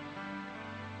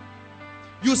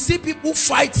 You see people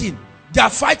fighting. They are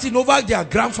fighting over their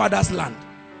grandfather's land.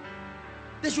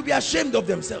 They should be ashamed of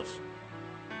themselves.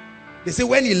 They say,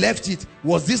 when he left it,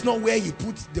 was this not where he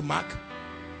put the mark?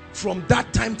 From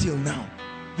that time till now,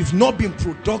 you've not been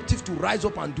productive to rise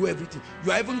up and do everything.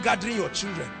 You are even gathering your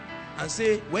children and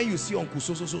say, when you see Uncle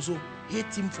so,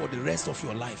 hate him for the rest of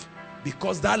your life,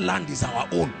 because that land is our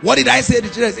own. What did I say? The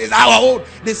children say, it's our own.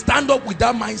 They stand up with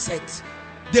that mindset.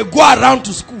 They go around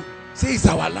to school, say it's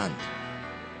our land.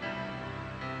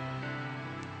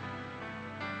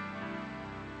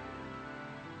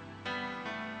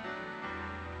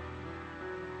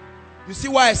 You see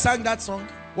why I sang that song?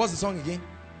 What's the song again?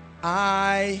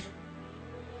 I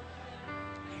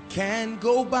can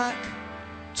go back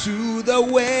to the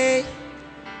way.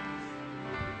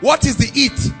 What is the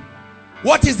it?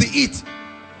 What is the it?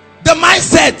 The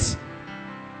mindset.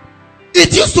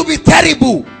 It used to be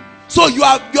terrible. So you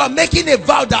are making a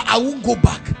vow that I won't go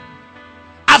back.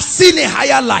 I've seen a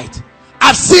higher light.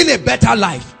 I've seen a better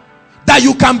life. That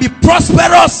you can be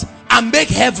prosperous and make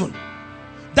heaven.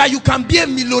 That you can be a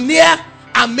millionaire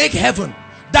and make heaven.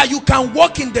 That you can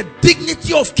walk in the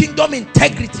dignity of kingdom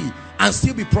integrity and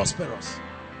still be prosperous.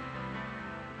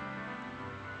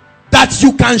 That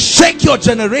you can shake your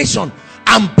generation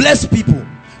and bless people.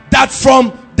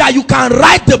 That you can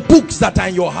write the books that are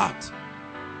in your heart.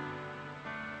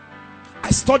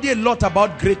 I study a lot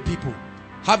about great people.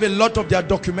 Have a lot of their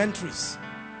documentaries.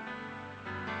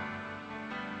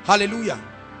 Hallelujah.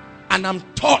 And I'm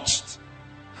touched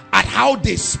at how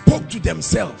they spoke to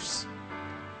themselves.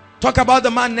 Talk about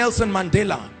the man Nelson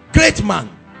Mandela. Great man.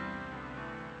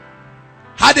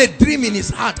 Had a dream in his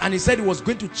heart, and he said he was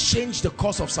going to change the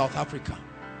course of South Africa.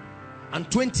 And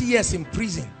 20 years in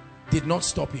prison did not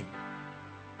stop him.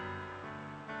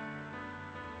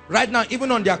 Right now,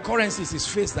 even on their currencies, his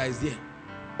face that is there.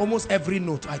 Almost every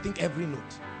note. I think every note.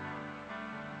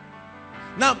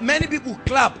 Now, many people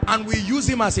clap and we use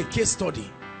him as a case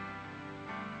study.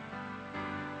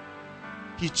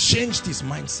 He changed his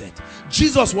mindset.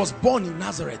 Jesus was born in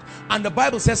Nazareth, and the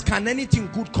Bible says, can anything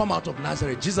good come out of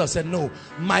Nazareth? Jesus said, no,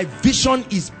 my vision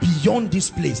is beyond this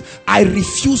place. I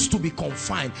refuse to be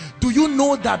confined. Do you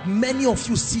know that many of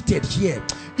you seated here,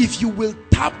 if you will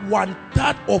tap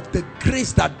 1/3 of the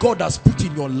grace that God has put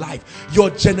in your life, your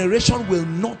generation will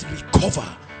not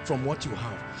recover from what you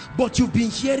have. But you've been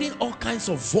hearing all kinds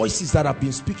of voices that have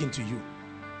been speaking to you.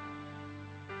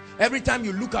 Every time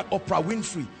you look at Oprah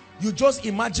Winfrey, you just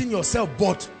imagine yourself,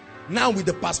 but now with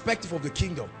the perspective of the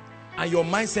kingdom, and your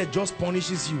mindset just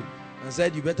punishes you and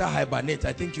said, you better hibernate.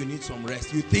 I think you need some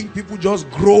rest. You think people just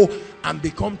grow and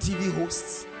become TV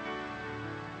hosts?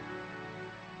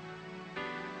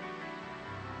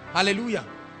 Hallelujah.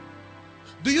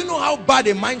 Do you know how bad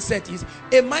a mindset is?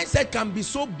 A mindset can be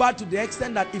so bad to the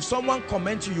extent that if someone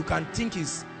comments you, you can think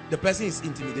the person is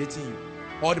intimidating you,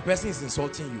 or the person is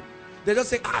insulting you. They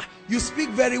just say, you speak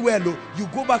very well. Though. You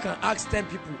go back and ask 10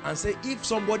 people and say, if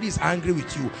somebody is angry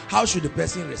with you, how should the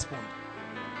person respond?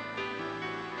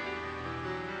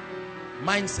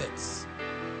 Mindsets.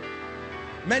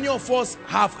 Many of us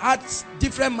have had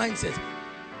different mindsets.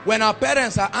 When our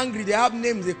parents are angry, they have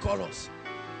names they call us.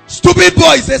 Stupid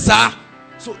boy, say sir.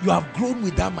 So you have grown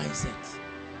with that mindset.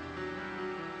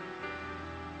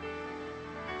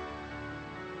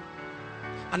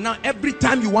 And now every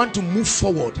time you want to move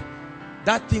forward,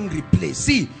 that thing replays.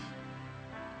 See,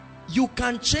 you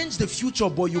can change the future,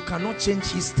 but you cannot change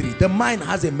history. The mind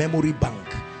has a memory bank.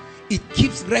 It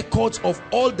keeps records of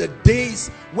all the days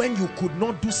when you could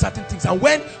not do certain things. And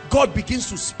when God begins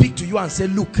to speak to you and say,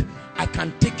 look, I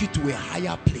can take you to a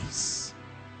higher place.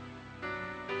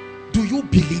 Do you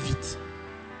believe it?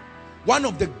 One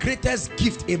of the greatest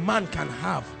gifts a man can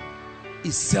have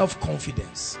is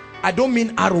self-confidence. I don't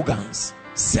mean arrogance,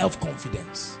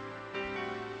 self-confidence.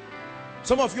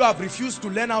 Some of you have refused to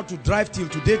learn how to drive till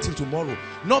today, till tomorrow.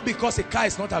 Not because a car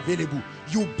is not available.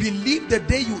 You believe the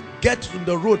day you get on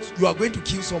the road, you are going to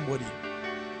kill somebody.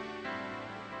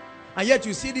 And yet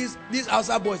you see these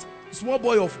outside boys, small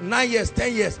boy of 9 years,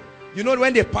 10 years. You know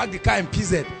when they park the car in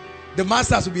PZ, the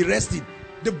masters will be resting.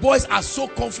 The boys are so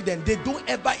confident, they don't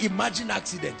ever imagine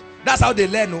accident. That's how they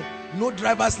learn. No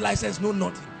driver's license, no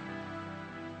nothing.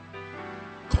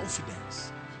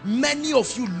 Confidence. Many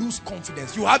of you lose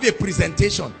confidence. You have a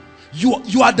presentation. You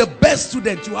are the best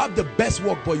student. You have the best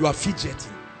work, but you are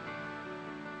fidgeting.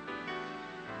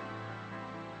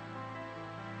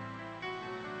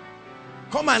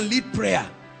 Come and lead prayer.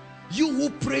 You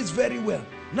who prays very well.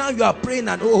 Now you are praying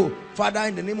and, oh, Father,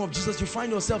 in the name of Jesus, you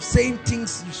find yourself saying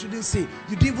things you shouldn't say.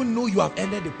 You didn't even know you have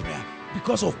ended the prayer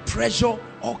because of pressure,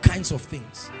 all kinds of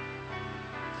things.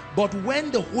 But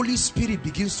when the Holy Spirit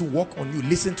begins to work on you,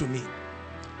 listen to me.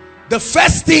 The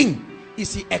first thing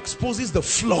is he exposes the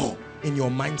flaw in your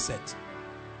mindset.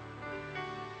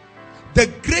 The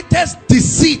greatest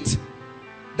deceit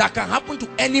that can happen to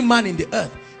any man in the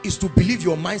earth is to believe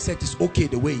your mindset is okay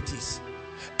the way it is.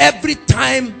 Every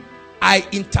time I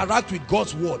interact with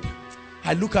God's word,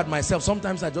 I look at myself.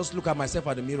 Sometimes I just look at myself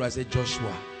at the mirror. I say,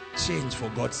 Joshua, change for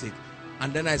God's sake.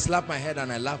 And then I slap my head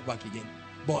and I laugh back again.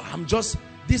 But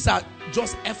these are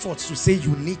just efforts to say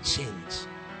you need change.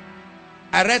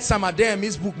 I read Sam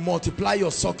Adeyemi's book, Multiply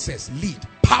Your Success. Lead.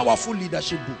 Powerful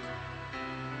leadership book.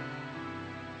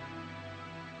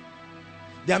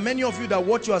 There are many of you that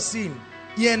what you are seeing,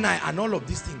 ENI and all of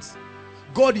these things,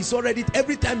 God is already,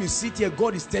 every time you sit here,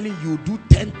 God is telling you do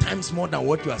 10 times more than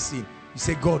what you are seeing. You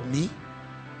say, God, me?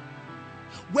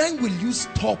 When will you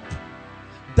stop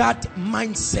that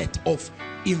mindset of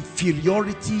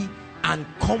inferiority and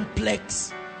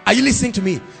complex? Are you listening to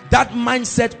me? That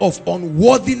mindset of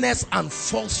unworthiness and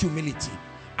false humility,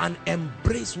 and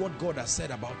embrace what God has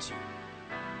said about you.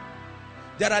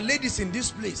 There are ladies in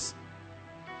this place.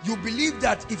 You believe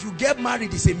that if you get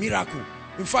married, it's a miracle.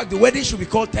 In fact, the wedding should be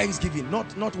called Thanksgiving,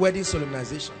 not wedding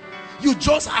solemnization. You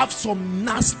just have some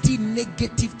nasty,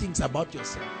 negative things about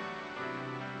yourself.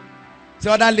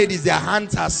 So other ladies, their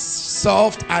hands are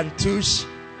soft and tush,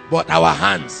 but our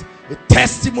hands, a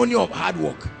testimony of hard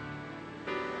work.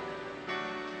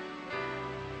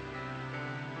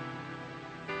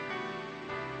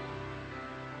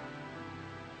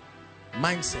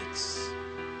 Mindsets.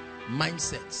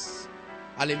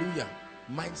 Hallelujah.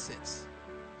 Mindsets.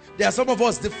 There are some of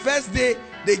us, the first day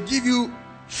they give you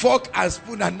fork and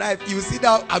spoon and knife, you sit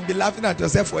down and be laughing at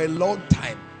yourself for a long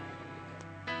time.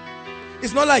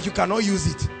 It's not like you cannot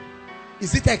use it.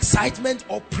 Is it excitement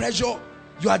or pressure?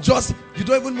 You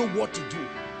don't even know what to do.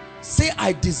 Say,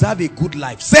 I deserve a good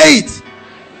life. Say it.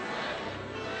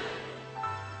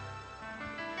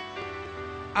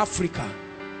 Africa.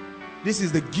 This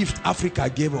is the gift Africa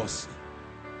gave us.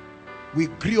 We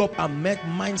grew up and met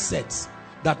mindsets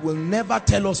that will never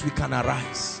tell us we can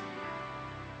arise.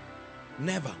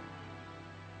 Never.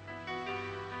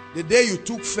 The day you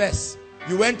took first,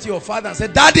 you went to your father and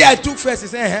said, Daddy, I took first. He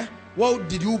said, what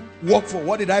did you work for?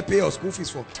 What did I pay your school fees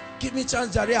for? Give me a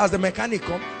chance, Jare, as the mechanic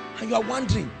come. And you are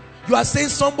wondering. You are saying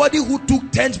somebody who took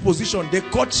 10th position, they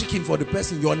caught chicken for the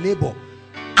person, your neighbor.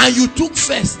 And you took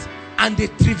first. And they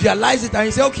trivialize it and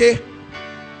you say, okay,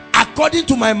 according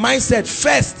to my mindset,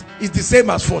 first is the same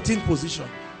as 14th position.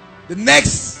 The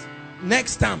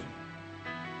next time,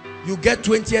 you get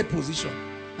 20th position.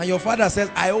 And your father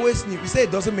says, I always knew. You say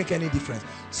it doesn't make any difference.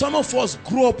 Some of us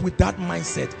grew up with that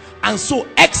mindset. And so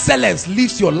excellence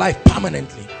lives your life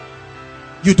permanently.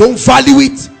 You don't value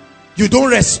it. You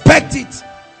don't respect it.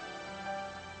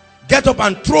 Get up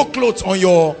and throw clothes on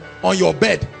your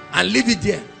bed and leave it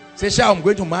there. Say, Sha, I'm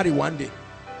going to marry one day.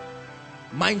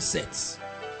 Mindsets.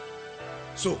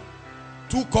 So,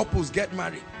 2 couples get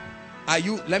married.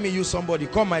 Let me use somebody.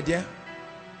 Come, my dear.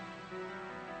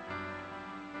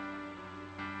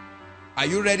 Are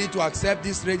you ready to accept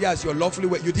this lady as your lawfully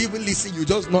wife? You didn't even listen, you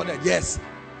just nodded yes.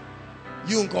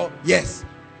 You uncle, yes.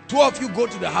 Two of you go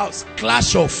to the house,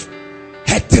 clash of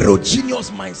heterogeneous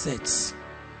mindsets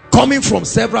coming from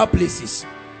several places.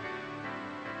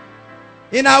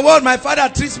 In our world, my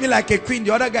father treats me like a queen.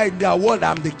 The other guy in their world,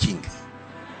 I'm the king.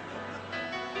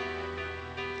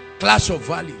 Clash of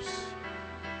values.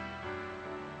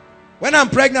 When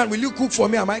I'm pregnant, will you cook for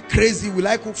me? Am I crazy? Will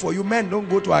I cook for you? Men don't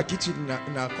go to our kitchen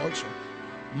in our culture.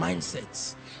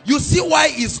 Mindsets. You see why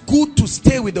it's good to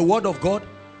stay with the word of God?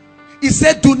 He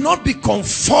said, do not be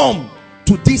conformed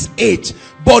to this age,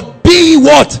 but be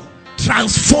what?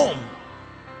 Transform.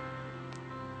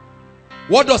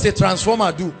 What does a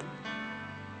transformer do?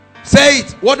 Say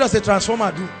it. What does a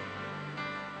transformer do?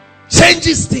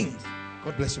 Changes things.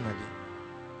 God bless you, my dear.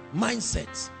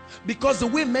 Mindsets. Because the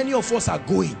way many of us are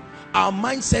going, our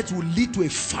mindset will lead to a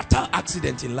fatal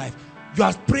accident in life. You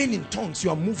are praying in tongues, you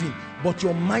are moving, but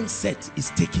your mindset is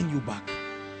taking you back.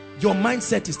 Your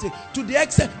mindset is to the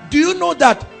extent. Do you know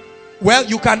that? Well,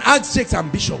 you can ask Jakes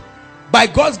and Bishop. By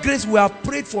God's grace, we have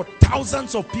prayed for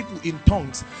thousands of people in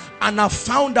tongues and have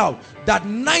found out that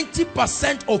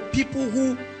 90% of people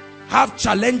who have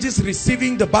challenges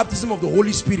receiving the baptism of the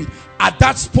Holy Spirit at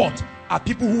that spot are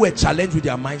people who were challenged with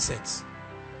their mindsets.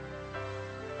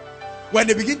 When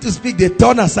they begin to speak, they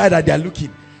turn aside and they are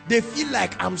looking. They feel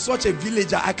like, I'm such a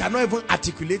villager, I cannot even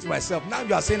articulate myself. Now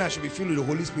you are saying I should be filled with the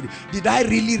Holy Spirit. Did I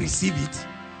really receive it?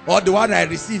 Or the one I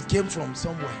received came from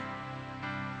somewhere?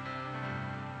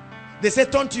 They say,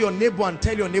 turn to your neighbor and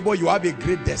tell your neighbor you have a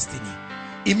great destiny.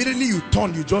 Immediately you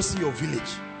turn, you just see your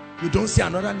village. You don't see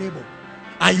another neighbor.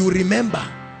 And you remember,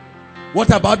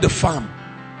 what about the farm?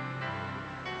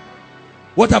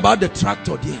 What about the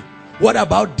tractor there? What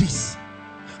about this?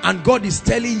 And God is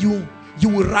telling you, you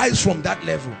will rise from that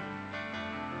level.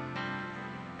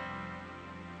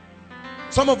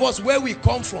 Some of us, where we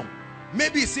come from,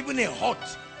 maybe it's even a hut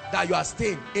that you are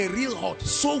staying, a real hut.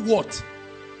 So what?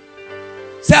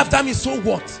 Say after me, so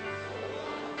what?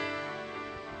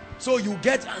 So you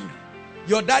get angry.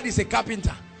 Your dad is a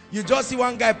carpenter. You just see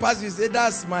one guy pass, you say,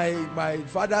 that's my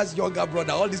father's younger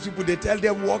brother. All these people, they tell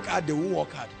them work hard, they won't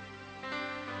work hard.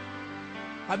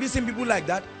 Have you seen people like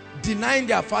that? Denying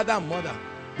their father and mother.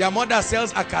 Their mother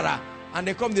sells akara and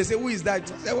they come, they say, who is that?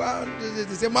 They say, well, they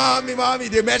say, mommy.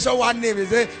 They mention one name. They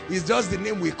say, it's just the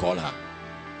name we call her.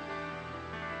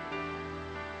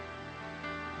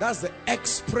 That's the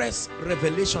express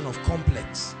revelation of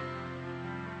complex.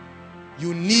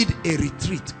 You need a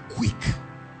retreat quick.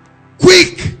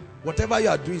 Quick! Whatever you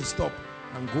are doing, stop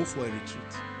and go for a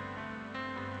retreat.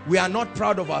 We are not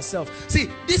proud of ourselves. See,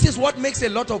 this is what makes a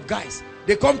lot of guys.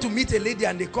 They come to meet a lady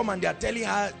and they come and they are telling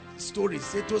her stories.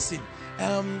 Say, Tosin,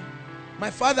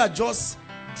 my father just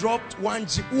dropped 1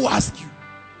 Jeep. Who asked you?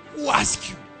 Who asked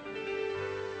you?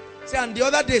 Say, and the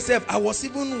other day, Seth, I was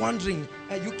even wondering,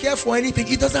 you care for anything?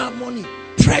 He doesn't have money.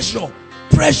 Pressure.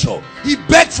 Pressure. He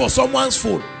begged for someone's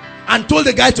phone and told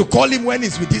the guy to call him when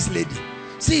he's with this lady.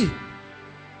 See,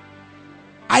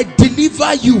 I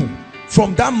deliver you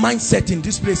from that mindset in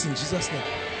this place in Jesus' name.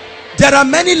 There are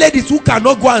many ladies who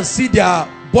cannot go and see their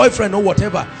boyfriend or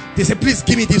whatever. They say, please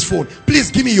give me this phone. Please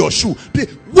give me your shoe.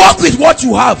 Please work with what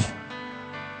you have.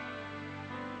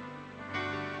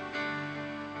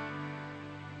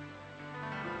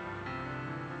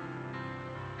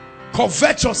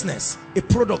 Covetousness, a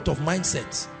product of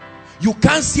mindset. You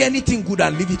can't see anything good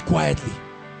and leave it quietly.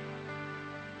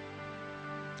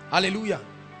 Hallelujah.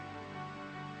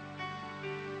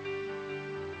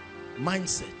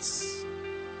 Mindsets.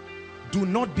 Do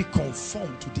not be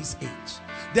conformed to this age.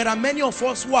 There are many of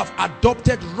us who have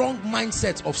adopted wrong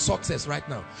mindsets of success right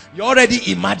now. You're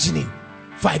already imagining,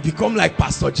 if I become like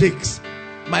Pastor Jakes,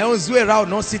 my own Zuera will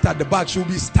not sit at the back. She'll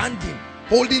be standing,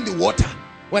 holding the water.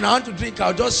 When I want to drink,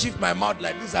 I'll just shift my mouth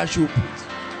like this and she'll put.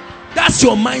 That's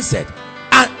your mindset.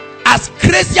 And as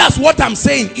crazy as what I'm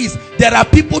saying is, there are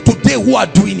people today who are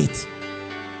doing it.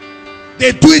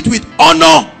 They do it with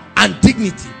honor and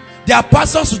dignity. There are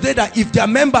pastors today that if their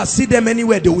members see them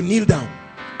anywhere, they will kneel down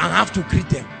and have to greet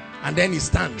them. And then he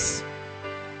stands.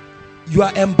 You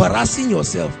are embarrassing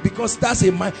yourself because that's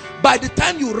a mind. By the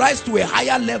time you rise to a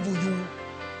higher level, you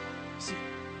see.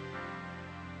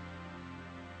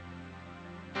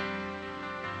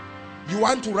 You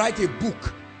want to write a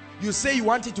book. You say you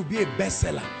want it to be a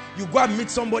bestseller. You go and meet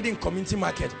somebody in community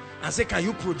market and say, can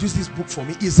you produce this book for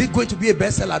me? Is it going to be a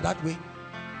bestseller that way?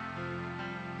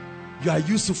 You are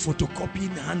used to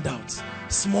photocopying handouts,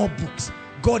 small books.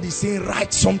 God is saying,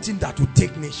 write something that will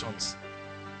take nations.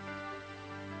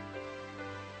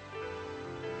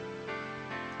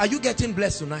 Are you getting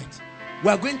blessed tonight?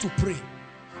 We are going to pray.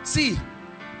 See,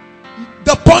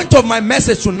 The point of my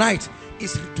message tonight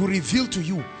is to reveal to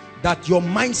you that your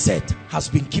mindset has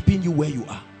been keeping you where you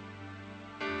are.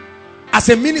 As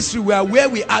a ministry, we are where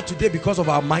we are today because of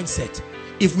our mindset.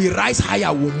 If we rise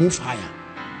higher, we'll move higher.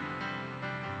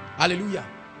 Hallelujah.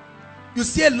 You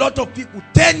see a lot of people,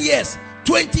 10 years,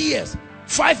 20 years,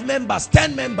 5 members,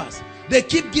 10 members. They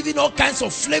keep giving all kinds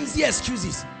of flimsy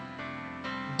excuses.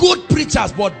 Good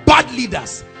preachers, but bad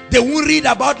leaders. They won't read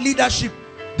about leadership.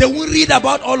 They won't read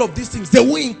about all of these things. They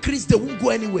won't increase. They won't go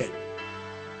anywhere.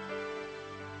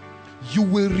 You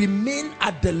will remain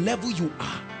at the level you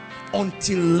are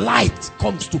until light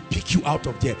comes to pick you out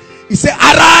of there. He said,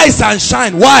 arise and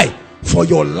shine. Why? For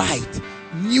your light,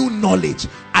 new knowledge.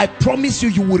 I promise you,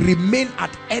 you will remain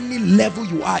at any level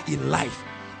you are in life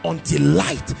until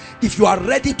light. If you are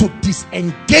ready to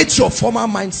disengage your former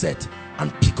mindset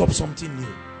and pick up something new,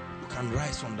 you can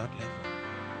rise from that level.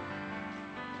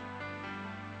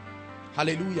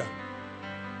 Hallelujah.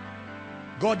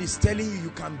 God is telling you, you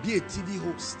can be a TV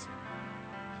host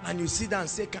and you sit down and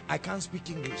say, I can't speak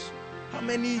English. How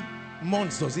many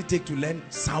months does it take to learn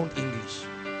sound English?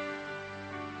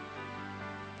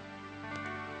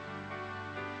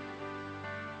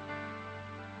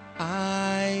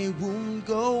 I won't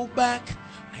go back.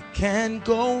 I can't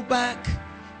go back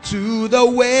to the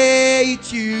way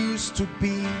it used to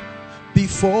be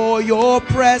before your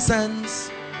presence.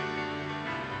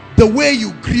 The way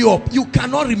you grew up, you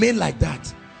cannot remain like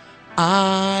that.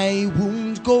 I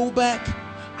won't go back.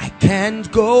 I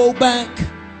can't go back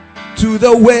to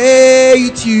the way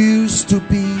it used to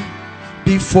be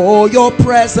before your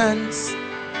presence.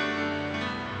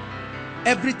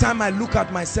 Every time I look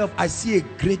at myself, I see a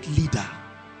great leader.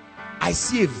 I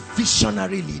see a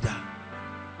visionary leader.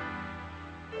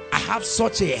 I have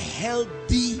such a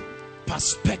healthy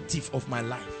perspective of my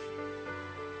life.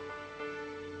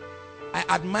 I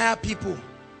admire people,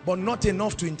 but not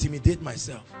enough to intimidate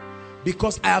myself,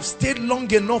 because I have stayed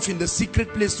long enough in the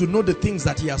secret place to know the things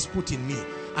that he has put in me,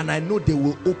 and I know they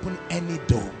will open any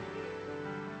door.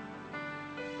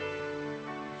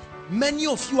 Many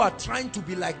of you are trying to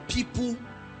be like people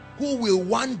who will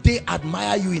one day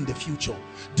admire you in the future.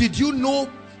 Did you know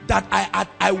that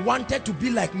I wanted to be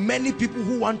like many people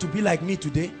who want to be like me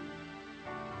today?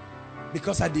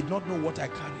 Because I did not know what I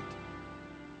carried.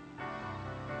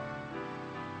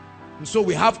 And so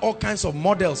we have all kinds of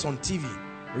models on TV.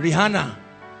 Rihanna.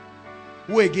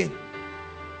 Who again?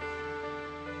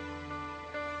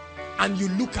 And you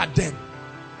look at them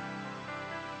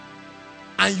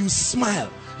and you smile.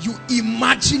 You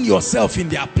imagine yourself in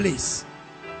their place.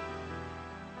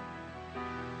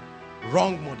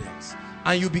 Wrong models.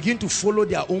 And you begin to follow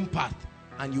their own path,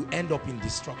 and you end up in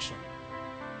destruction.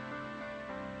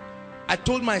 I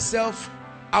told myself,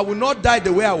 I will not die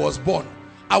the way I was born.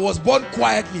 I was born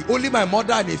quietly, only my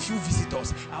mother and a few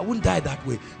visitors. I wouldn't die that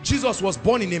way. Jesus was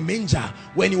born in a manger.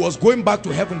 When he was going back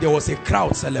to heaven, there was a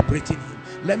crowd celebrating him.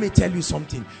 Let me tell you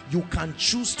something. You can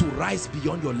choose to rise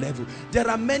beyond your level. There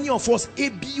are many of us,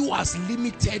 ABU has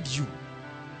limited you.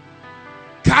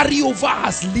 Carryover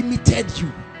has limited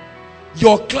you.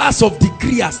 Your class of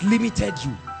degree has limited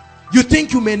you. You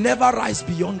think you may never rise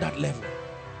beyond that level.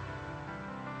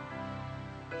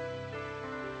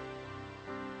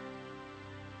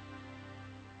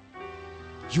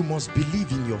 You must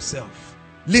believe in yourself.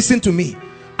 Listen to me.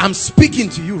 I'm speaking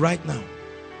to you right now.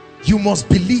 You must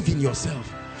believe in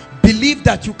yourself. Believe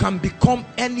that you can become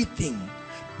anything.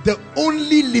 The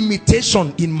only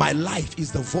limitation in my life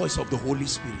is the voice of the Holy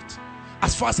Spirit.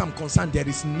 As far as I'm concerned, there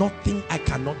is nothing I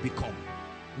cannot become.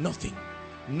 Nothing.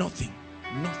 Nothing.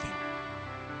 Nothing.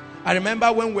 I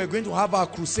remember when we were going to have our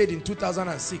crusade in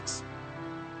 2006.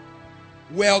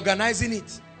 We're organizing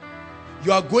it.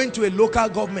 You are going to a local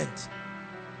government.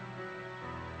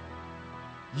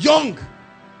 Young,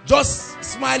 just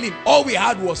smiling. All we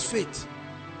had was faith.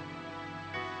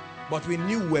 But we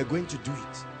knew we were going to do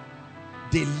it.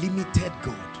 They limited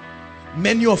God.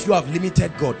 Many of you have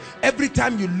limited God. Every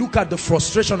time you look at the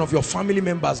frustration of your family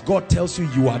members, God tells you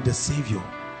you are the Savior.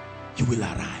 You will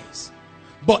arise.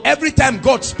 But every time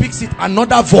God speaks it,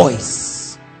 another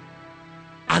voice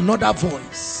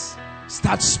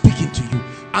starts speaking to you.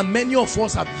 And many of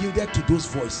us have yielded to those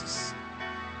voices.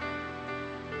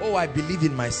 Oh, I believe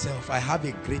in myself. I have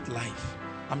a great life.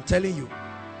 I'm telling you.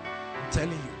 I'm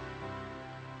telling you.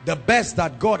 The best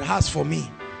that God has for me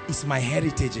is my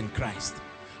heritage in Christ.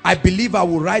 I believe I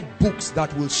will write books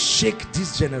that will shake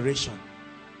this generation.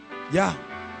 Yeah,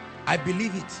 I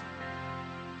believe it.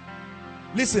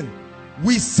 Listen,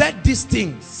 we said these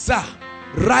things, sir,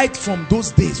 right from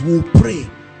those days. We'll pray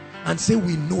and say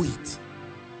we know it,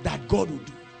 that God will do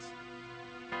it.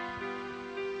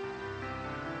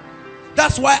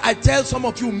 That's why I tell some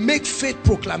of you, make faith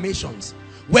proclamations.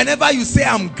 Whenever you say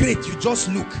I'm great, you just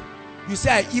look. You say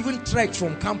I even trekked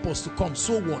from campus to come.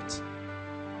 So what?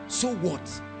 So what?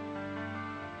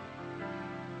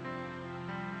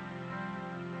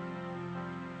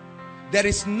 There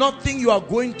is nothing you are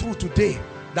going through today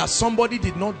that somebody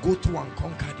did not go through and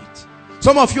conquered it.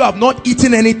 Some of you have not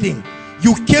eaten anything.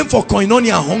 You came for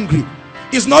koinonia hungry.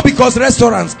 It's not because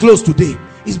restaurants closed today.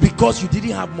 It's because you didn't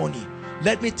have money.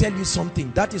 Let me tell you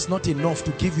something. That is not enough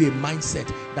to give you a mindset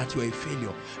that you're a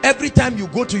failure. Every time you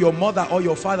go to your mother or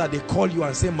your father, they call you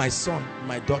and say, my son,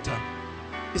 my daughter.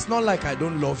 It's not like I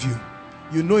don't love you.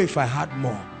 You know, if I had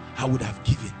more, I would have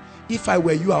given. If I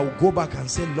were you, I would go back and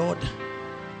say, Lord,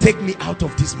 take me out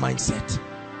of this mindset.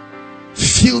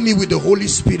 Fill me with the Holy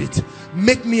Spirit.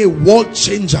 Make me a world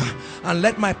changer. And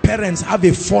let my parents have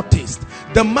a foretaste.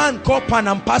 The man called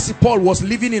Panampasi Paul was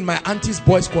living in my auntie's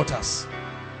boys' quarters.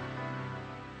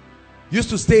 Used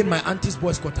to stay in my auntie's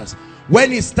boys' quarters.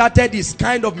 When he started his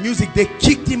kind of music, they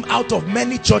kicked him out of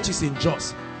many churches in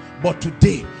Jos. But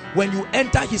today, when you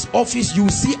enter his office, you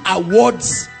see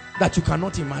awards that you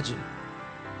cannot imagine.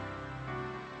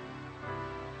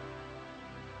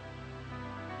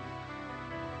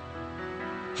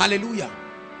 Hallelujah.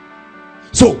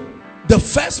 So the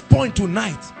first point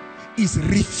tonight is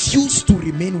refuse to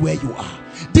remain where you are.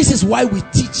 This is why we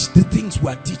teach the things we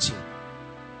are teaching.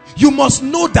 You must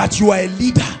know that you are a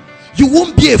leader. You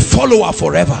won't be a follower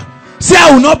forever. Say,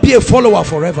 I will not be a follower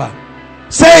forever.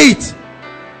 Say it.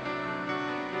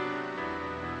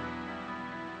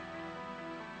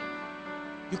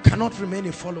 You cannot remain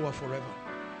a follower forever.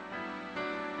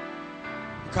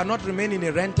 You cannot remain in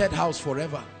a rented house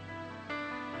forever.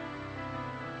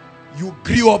 You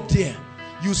grew up there.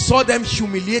 You saw them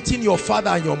humiliating your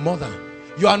father and your mother.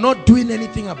 You are not doing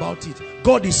anything about it.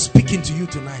 God is speaking to you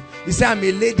tonight. He said, I'm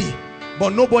a lady,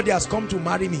 but nobody has come to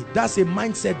marry me. That's a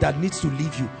mindset that needs to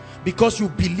leave you, because you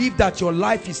believe that your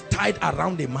life is tied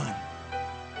around a man.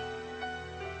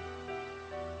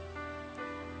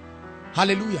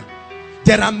 Hallelujah.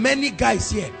 There are many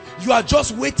guys here. You are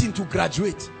just waiting to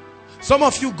graduate. Some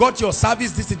of you got your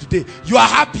service this today. You are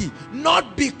happy,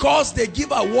 not because they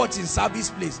give awards in service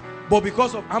place, but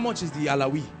because of how much is the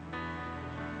alawi?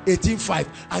 18.5,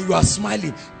 and you are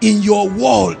smiling. In your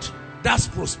world, that's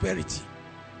prosperity.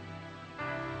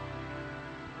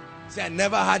 Say, I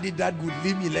never had it that good.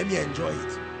 Leave me, let me enjoy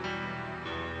it.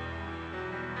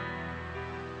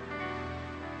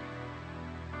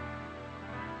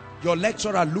 Your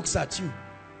lecturer looks at you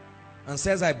and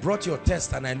says, I brought your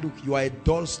test, and I look, you are a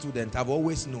dull student. I've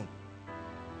always known.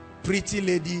 Pretty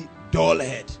lady, dull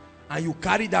head. And you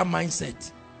carry that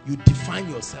mindset. You define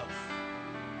yourself.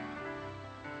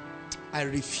 I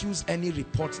refuse any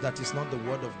report that is not the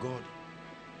word of God.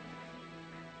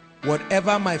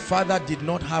 Whatever my father did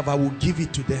not have, I will give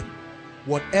it to them.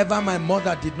 Whatever my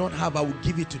mother did not have, I will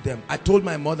give it to them. I told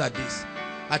my mother this.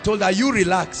 I told her, you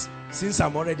relax. Since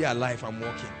I'm already alive, I'm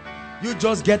walking. You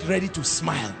just get ready to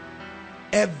smile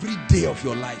every day of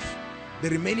your life. The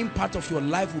remaining part of your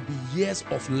life will be years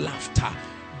of laughter.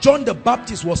 John the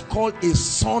Baptist was called a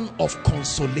son of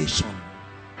consolation.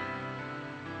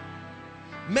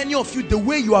 Many of you, the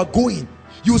way you are going,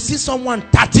 you see someone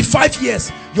 35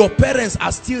 years, your parents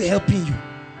are still helping you.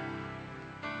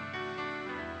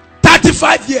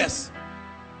 35 years.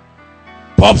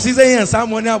 Pops is saying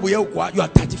someone you are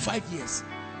 35 years.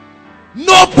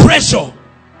 No pressure.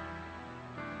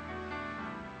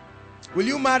 Will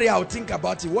you marry? I'll think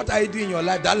about it. What are you doing in your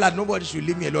life? That lad, nobody should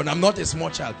leave me alone. I'm not a small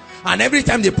child. And every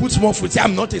time they put small food, say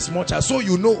I'm not a small child. So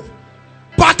you know.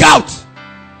 Back out.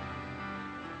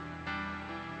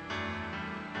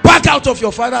 Back out of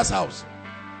your father's house.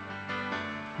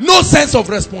 No sense of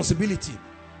responsibility.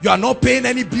 You are not paying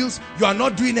any bills. You are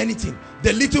not doing anything.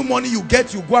 The little money you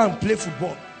get, you go and play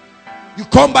football. You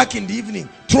come back in the evening,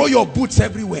 throw your boots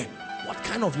everywhere. What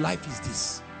kind of life is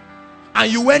this?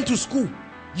 And you went to school.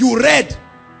 You read,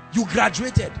 you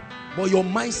graduated, but your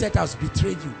mindset has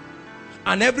betrayed you.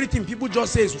 And everything, people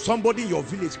just say, somebody in your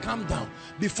village, calm down.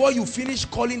 Before you finish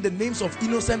calling the names of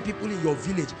innocent people in your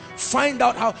village, find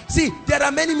out how. See, there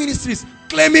are many ministries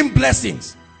claiming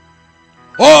blessings.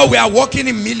 Oh, we are working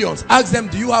in millions. Ask them,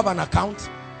 do you have an account?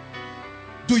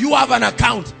 Do you have an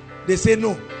account? They say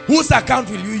no. Whose account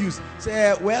will you use?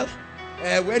 Say, well,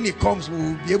 when it comes, we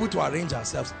will be able to arrange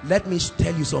ourselves. Let me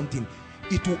tell you something.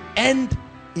 It will end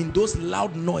in those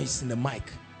loud noise in the mic.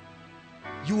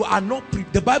 You are not,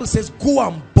 the Bible says, go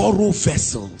and borrow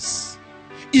vessels.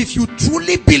 If you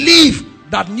truly believe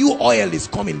that new oil is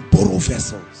coming, borrow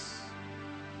vessels.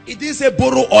 It didn't say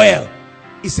borrow oil.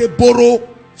 It said borrow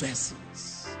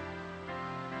vessels.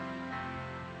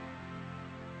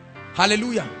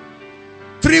 Hallelujah.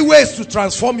 3 ways to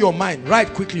transform your mind.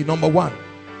 Write quickly. Number 1.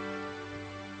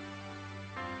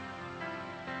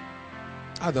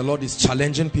 The Lord is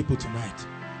challenging people tonight.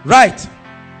 Right.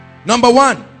 Number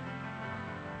 1.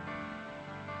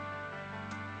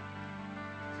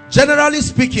 Generally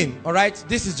speaking, all right,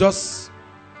 this is just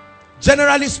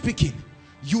generally speaking,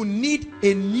 you need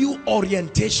a new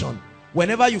orientation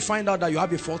whenever you find out that you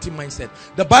have a faulty mindset.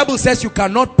 The Bible says you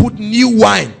cannot put new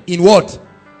wine in what?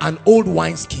 An old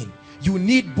wineskin. You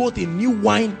need both a new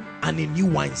wine and a new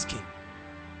wineskin.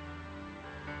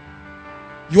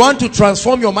 You want to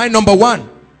transform your mind. Number 1,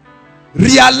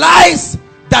 realize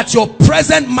that your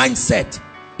present mindset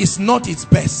is not its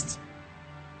best.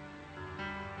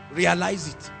 Realize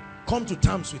it. Come to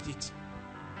terms with it.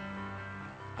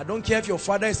 I don't care if your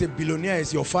father is a billionaire.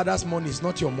 It's your father's money. It's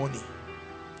not your money.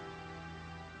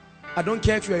 I don't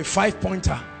care if you're a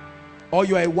 5-pointer or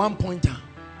you're a 1-pointer.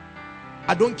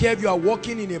 I don't care if you are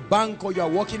working in a bank or you are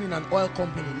working in an oil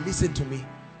company. Listen to me.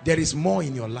 There is more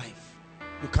in your life.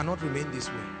 You cannot remain this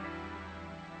way.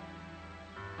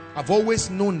 I've always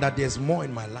known that there's more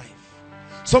in my life.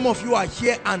 Some of you are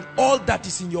here and all that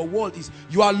is in your world is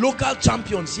you are local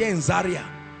champions here in Zaria.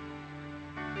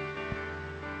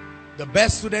 The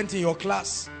best student in your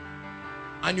class.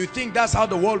 And you think that's how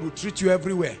the world will treat you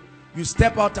everywhere. You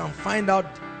step out and find out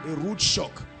a rude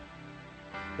shock.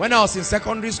 When I was in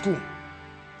secondary school,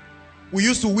 we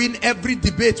used to win every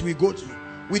debate we go to.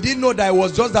 We didn't know that it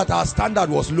was just that our standard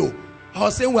was low. I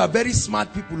was saying we are very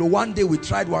smart people. One day we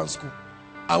tried one school.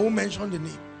 I won't mention the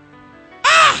name.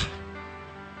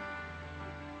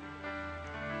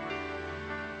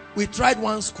 We tried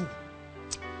one school.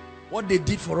 What they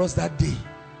did for us that day.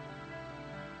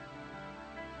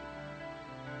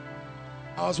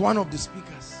 I was one of the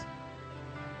speakers.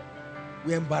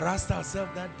 We embarrassed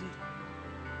ourselves that day.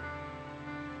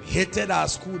 We hated our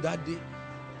school that day.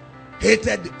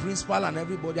 Hated the principal and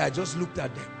everybody. I just looked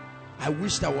at them. I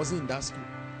wished I wasn't in that school.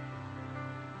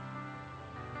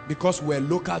 Because we're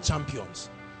local champions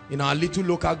in our little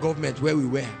local government where we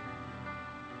were.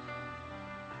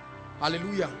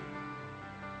 Hallelujah.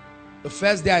 The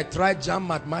first day I tried JAM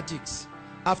mathematics.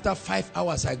 After 5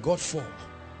 hours I got 4.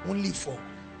 Only 4.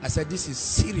 I said, this is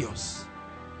serious.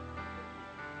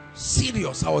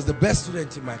 Serious. I was the best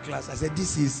student in my class. I said,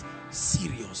 this is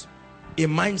serious. A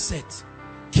mindset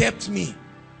kept me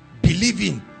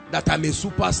believing that I'm a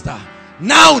superstar.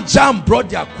 Now JAM brought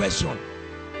their question.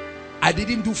 I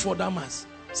didn't do further maths.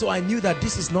 So I knew that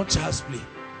this is not child's play.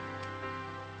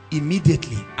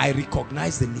 Immediately, I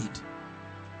recognized the need.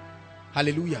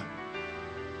 Hallelujah.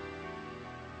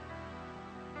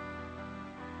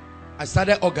 I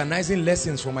started organizing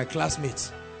lessons for my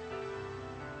classmates.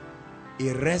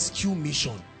 A rescue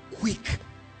mission, quick.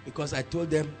 Because I told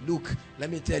them, look,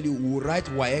 let me tell you, we'll write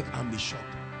WAEC and be shocked.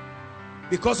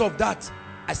 Because of that,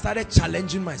 I started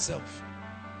challenging myself.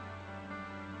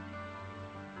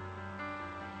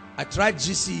 I tried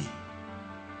GC.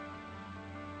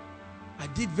 I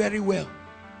did very well.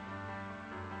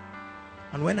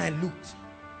 And when I looked,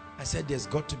 I said, there's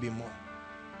got to be more.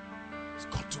 There's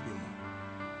got to be more.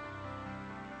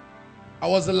 I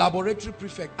was a laboratory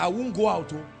prefect. I won't go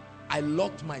out. I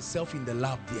locked myself in the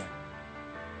lab there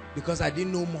because I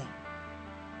didn't know more.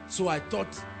 So I thought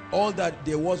all that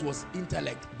there was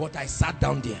intellect, but I sat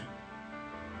down there.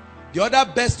 The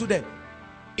other best student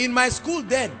in my school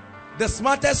then, the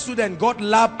smartest student got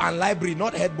lab and library,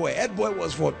 not head boy. Head boy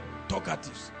was for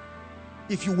talkatives.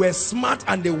 If you were smart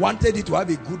and they wanted it to have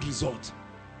a good result,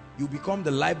 you become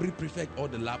the library prefect or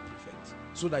the lab prefect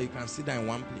so that you can sit down in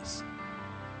one place.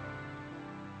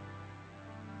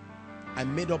 I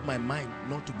made up my mind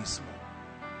not to be small.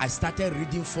 I started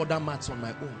reading further maths on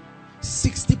my own.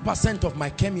 60% of my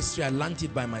chemistry, I learned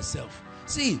it by myself.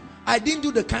 See, I didn't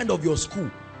do the kind of your school.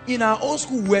 In our own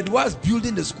school, we was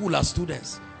building the school as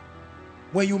students.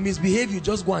 When you misbehave, you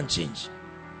just go and change.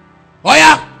 Oh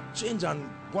yeah, change and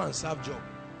go and serve job.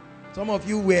 Some of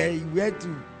you were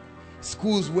to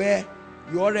schools where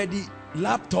you already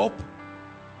laptop.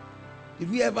 Did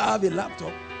we ever have a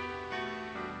laptop?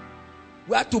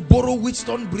 We had to borrow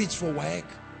Wheatstone Bridge for WAEC.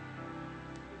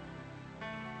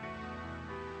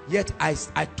 Yet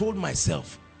I told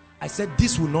myself, I said,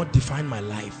 this will not define my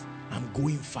life. I'm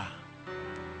going far.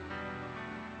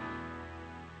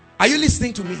 Are you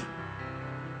listening to me?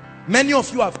 Many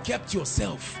of you have kept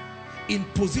yourself in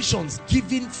positions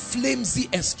giving flimsy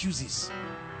excuses.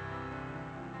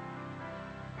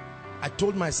 I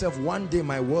told myself one day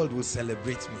my world will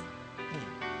celebrate me.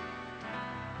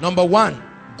 Number 1,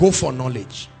 go for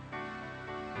knowledge.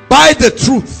 Buy the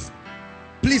truth.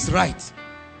 Please write.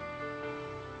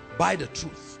 Buy the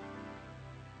truth.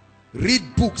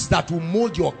 Read books that will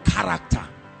mold your character.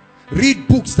 Read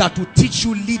books that will teach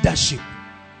you leadership.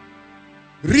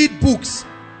 Read books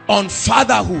on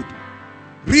fatherhood.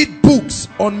 Read books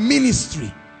on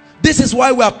ministry. This is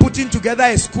why we are putting together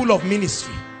a school of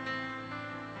ministry.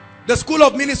 The school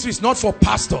of ministry is not for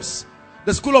pastors.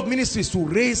 The school of ministry is to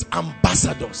raise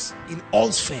ambassadors in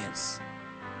all spheres.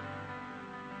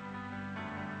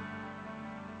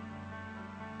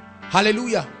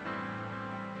 Hallelujah.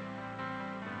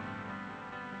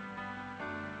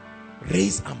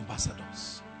 Raise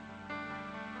ambassadors.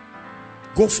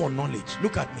 Go for knowledge.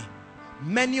 Look at me.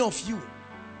 Many of you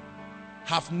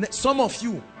have, some of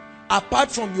you,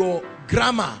 apart from your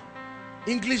grammar,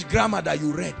 English grammar that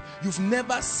you read, you've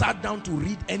never sat down to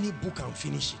read any book and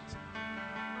finish it.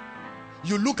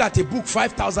 You look at a book,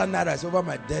 5,000 naira is over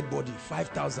my dead body.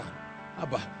 5,000.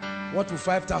 What will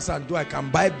 5,000 do? I can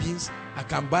buy beans, I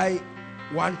can buy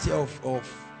 1 tier of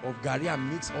gari and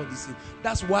mix all this in.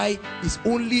 That's why it's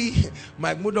only,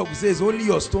 my mother will say, it's only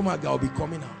your stomach that will be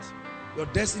coming out. Your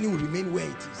destiny will remain where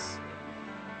it is,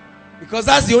 because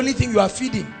that's the only thing you are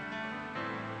feeding.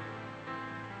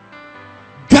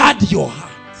 Guard your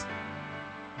heart.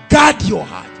 Guard your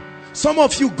heart. Some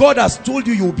of you, God has told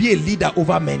you you'll be a leader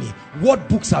over many. What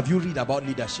books have you read about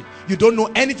leadership? You don't know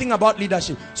anything about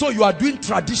leadership, so you are doing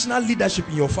traditional leadership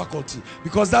in your faculty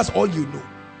because that's all you know.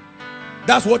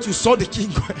 That's what you saw the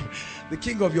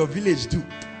king of your village do.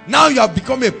 Now you have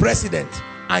become a president,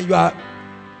 and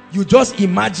you just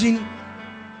imagine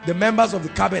the members of the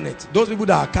cabinet, those people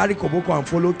that carry koboko and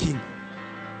follow king,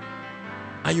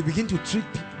 and you begin to treat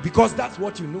people because that's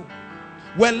what you know.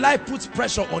 When life puts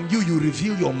pressure on you, you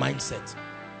reveal your mindset.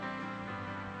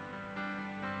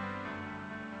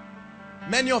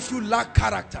 Many of you lack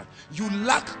character. You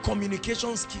lack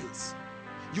communication skills.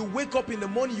 You wake up in the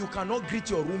morning, you cannot greet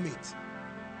your roommate.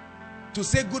 To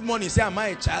say good morning, say, am I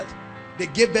a child? They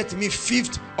gave birth to me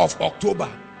 5th of October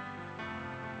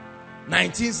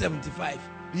 1975.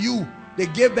 They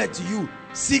gave birth to you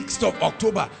 6th of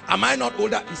October. Am I not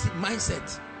older? You see,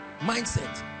 mindset.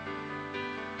 Mindset.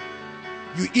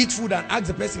 You eat food and ask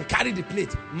the person, carry the plate.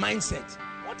 Mindset.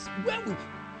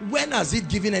 When has it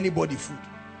given anybody food?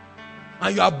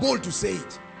 And you are bold to say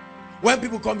it. When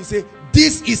people come and say,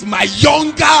 this is my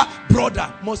younger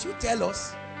brother, must you tell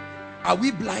us? Are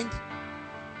we blind?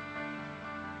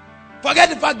 Forget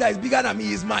the fact that he's bigger than me.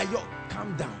 He's my young.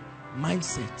 Calm down.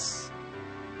 Mindsets.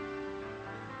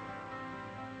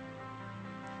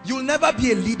 You'll never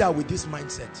be a leader with this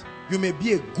mindset. You may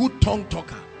be a good tongue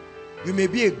talker. You may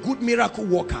be a good miracle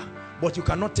worker, but you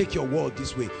cannot take your world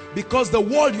this way, because the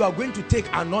world you are going to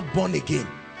take are not born again.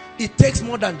 It takes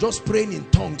more than just praying in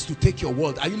tongues to take your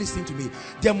world. Are you listening to me?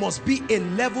 There must be a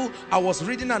level. I was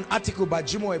reading an article by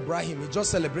Jimo Ibrahim. He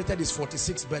just celebrated his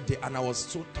 46th birthday, and I was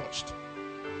so touched.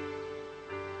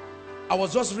 I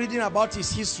was just reading about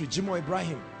his history. Jimo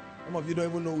Ibrahim. Some of you don't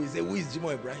even know who he is. Who is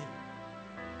Jimo Ibrahim?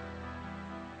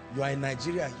 You are in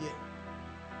Nigeria here.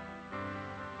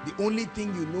 The only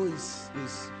thing you know is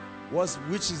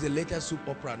which is the latest soap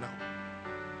opera now.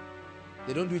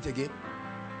 They don't do it again.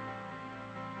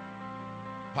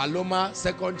 Paloma,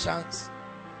 Second Chance.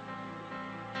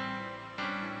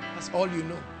 That's all you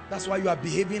know. That's why you are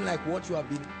behaving like what you have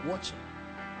been watching.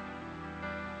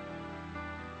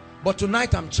 But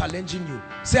tonight I'm challenging you.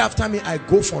 Say after me, I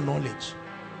go for knowledge.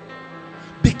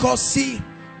 Because see,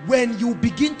 when you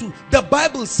begin to, the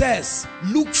Bible says,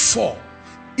 Luke 4,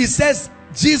 it says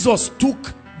Jesus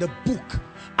took the book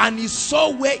and he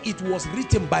saw where it was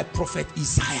written by prophet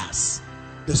Isaiah.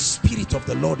 The Spirit of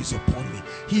the Lord is upon me.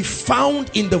 He found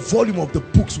in the volume of the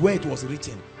books where it was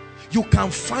written. You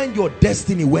can find your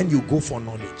destiny when you go for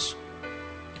knowledge.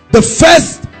 The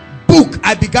first book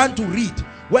I began to read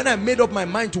when I made up my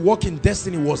mind to walk in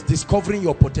destiny was Discovering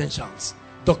Your Potentials.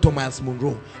 Dr. Miles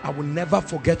Monroe. I will never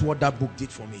forget what that book did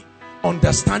for me.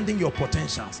 Understanding your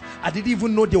potentials. I didn't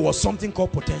even know there was something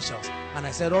called potentials. And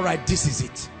I said, all right, this is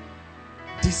it.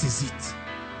 This is it.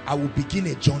 I will begin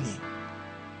a journey.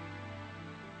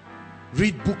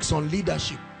 Read books on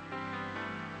leadership.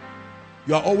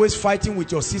 You are always fighting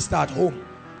with your sister at home.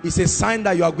 It's a sign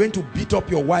that you are going to beat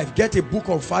up your wife. Get a book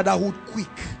on fatherhood quick.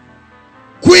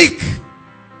 Quick!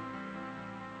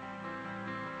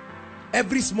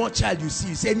 Every small child you see,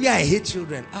 you say, me, I hate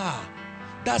children.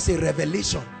 That's a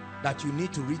revelation that you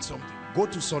need to read something. Go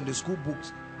to Sunday school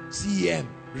books, CEM,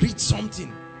 read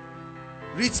something.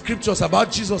 Read scriptures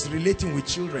about Jesus relating with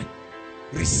children.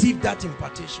 Receive that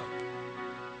impartation.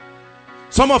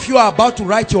 Some of you are about to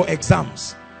write your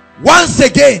exams. Once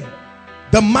again,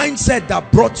 the mindset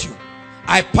that brought you.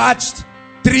 I patched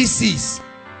 3 C's,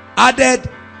 added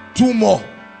 2 more.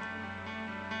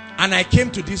 And I came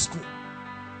to this school.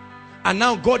 And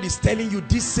now God is telling you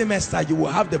this semester you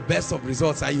will have the best of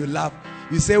results, and you laugh.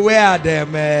 You say, where are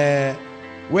them?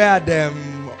 Where are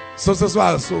them? So.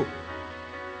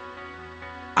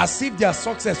 As if their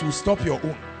success will stop your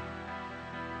own.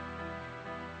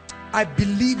 I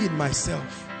believe in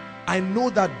myself. I know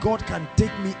that God can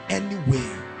take me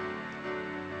anywhere.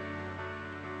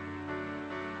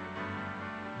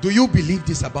 Do you believe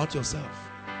this about yourself?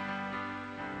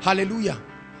 Hallelujah.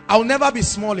 I'll never be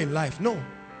small in life. No,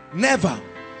 never.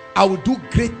 I will do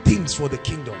great things for the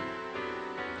kingdom.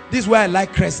 This is why I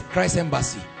like Christ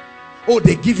Embassy. Oh,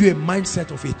 they give you a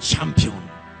mindset of a champion.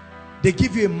 They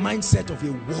give you a mindset of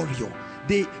a warrior.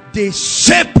 They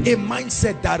shape a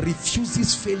mindset that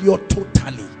refuses failure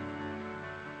totally.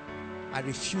 I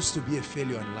refuse to be a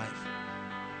failure in life.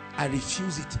 I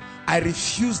refuse it. I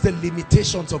refuse the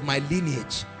limitations of my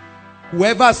lineage.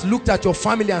 Whoever has looked at your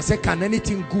family and said, can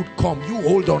anything good come? You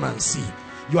hold on and see.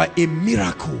 You are a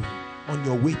miracle on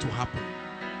your way to happen.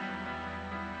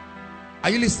 Are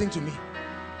you listening to me?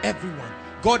 Everyone.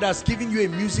 God has given you a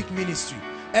music ministry.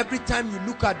 Every time you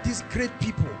look at these great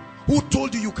people, who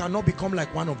told you you cannot become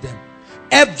like one of them?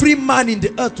 Every man in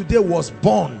the earth today was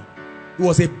born. He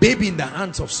was a baby in the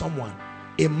hands of someone.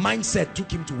 A mindset took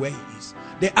him to where he is.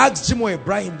 They asked Jimo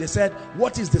Ibrahim, they said,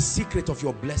 what is the secret of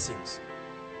your blessings?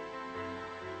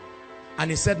 And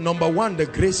he said, number one, the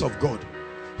grace of God.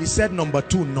 He said, number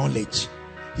two, knowledge.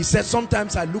 He said,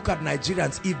 sometimes I look at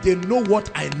Nigerians, if they know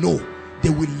what I know, they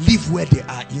will live where they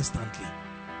are instantly.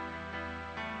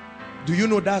 Do you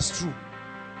know that's true?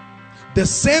 The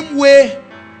same way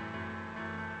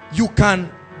you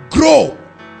can grow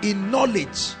in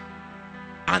knowledge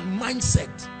and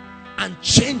mindset and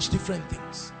change different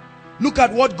things. Look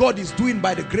at what God is doing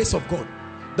by the grace of God.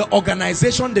 The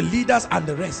organization, the leaders, and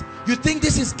the rest. You think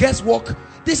this is guesswork?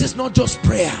 This is not just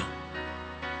prayer.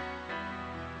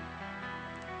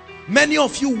 Many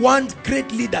of you want great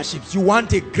leaderships. You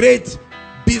want a great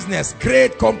business,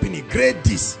 great company, great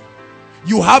this.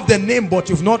 You have the name, but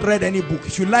you've not read any book.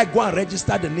 If you like, go and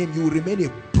register the name. You will remain a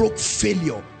broke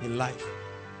failure in life.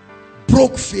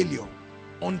 Broke failure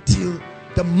until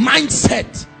the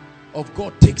mindset of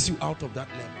God takes you out of that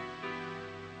level.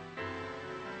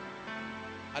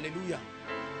 Hallelujah.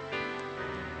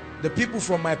 The people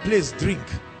from my place drink.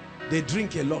 They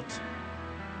drink a lot.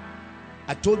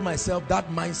 I told myself that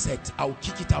mindset, I will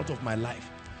kick it out of my life.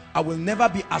 I will never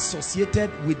be associated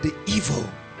with the evil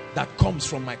that comes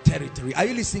from my territory. Are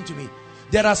you listening to me?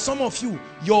 There are some of you,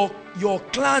 your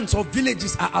clans or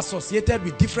villages are associated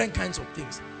with different kinds of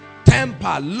things.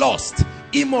 Temper, lust,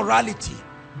 immorality,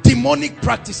 demonic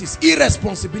practices,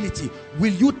 irresponsibility.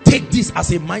 Will you take this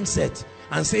as a mindset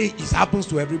and say it happens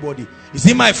to everybody? Is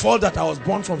it my fault that I was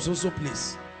born from so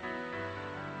place?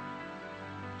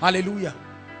 Hallelujah.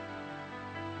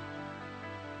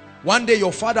 One day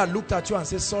your father looked at you and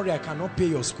said, sorry, I cannot pay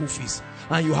your school fees.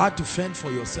 And you had to fend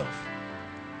for yourself.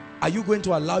 Are you going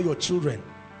to allow your children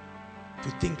to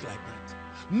think like that?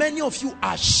 Many of you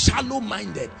are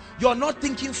shallow-minded. You're not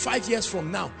thinking 5 years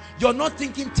from now. You're not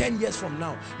thinking 10 years from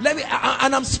now.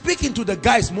 And I'm speaking to the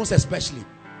guys most especially.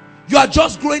 You are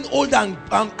just growing old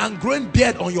and growing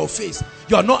beard on your face.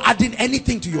 You are not adding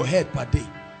anything to your head per day.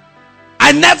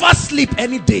 I never sleep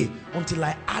any day until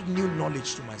I add new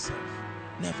knowledge to myself.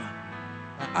 Never.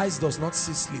 My eyes does not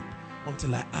see sleep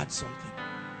until I add something.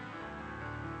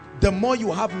 The more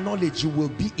you have knowledge, you will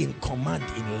be in command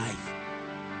in life.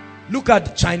 Look at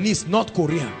the Chinese, North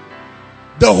Korea.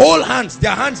 The whole hands,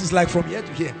 their hands is like from here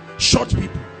to here. Short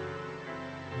people.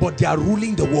 But they are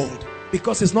ruling the world.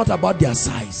 Because it's not about their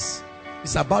size.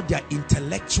 It's about their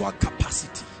intellectual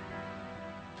capacity.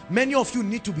 Many of you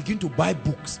need to begin to buy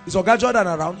books. Is Oga Jordan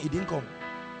around? He didn't come.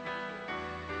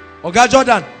 Oga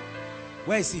Jordan,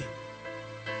 where is he?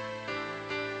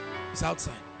 He's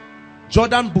outside.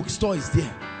 Jordan bookstore is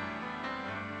there.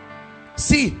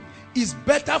 See, it's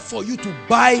better for you to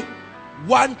buy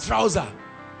one trouser,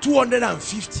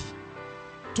 250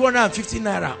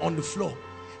 naira on the floor.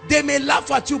 They may laugh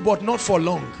at you, but not for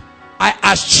long. I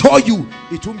assure you,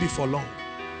 it won't be for long.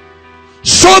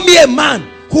 Show me a man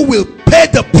who will pay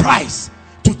the price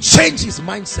to change his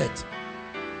mindset.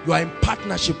 You are in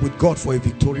partnership with God for a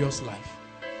victorious life.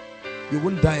 You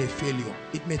won't die a failure.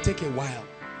 It may take a while.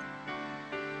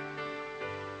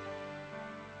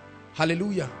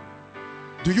 Hallelujah.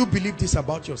 Do you believe this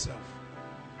about yourself?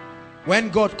 When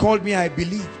God called me, I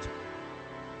believed.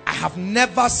 I have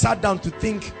never sat down to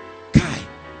think, Kai,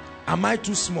 am I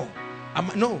too small?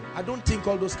 No, I don't think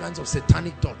all those kinds of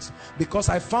satanic thoughts. Because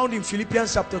I found in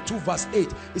Philippians chapter 2 verse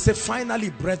 8, it said,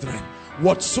 finally, brethren,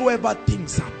 whatsoever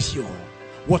things are pure,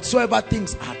 whatsoever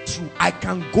things are true. I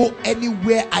can go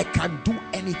anywhere. I can do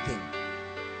anything.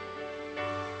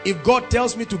 If God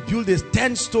tells me to build a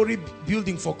 10-story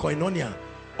building for Koinonia,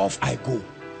 off I go.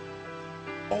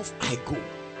 Off I go.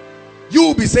 You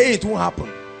will be saying it won't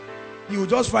happen. You will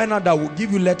just find out that we'll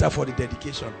give you letter for the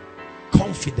dedication.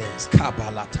 Confidence.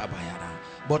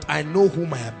 But I know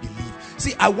whom I have believed.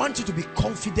 See, I want you to be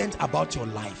confident about your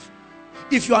life.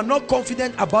 If you are not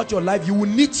confident about your life, you will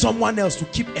need someone else to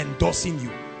keep endorsing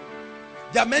you.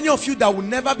 There are many of you that will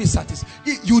never be satisfied.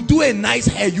 You do a nice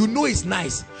hair, you know it's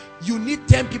nice. You need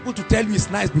 10 people to tell you it's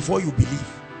nice before you believe.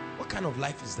 What kind of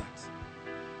life is that?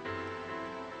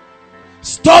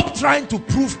 Stop trying to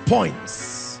prove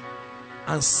points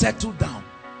and settle down.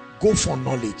 Go for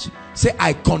knowledge. Say,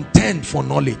 I contend for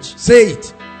knowledge. Say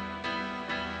it.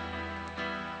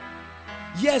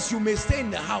 Yes, you may stay in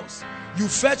the house. You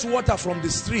fetch water from the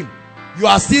stream. You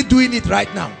are still doing it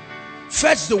right now.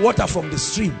 Fetch the water from the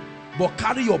stream, but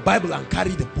carry your Bible and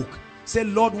carry the book. Say,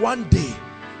 Lord, one day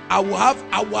I will have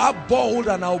boreholes,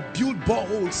 and I'll build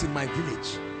boreholes in my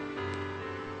village.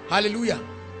 Hallelujah.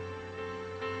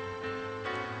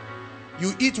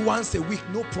 You eat once a week,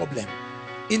 no problem.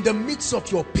 In the midst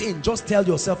of your pain, just tell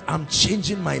yourself, I'm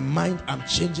changing my mind, I'm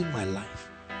changing my life.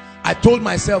 I told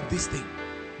myself this thing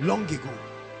long ago.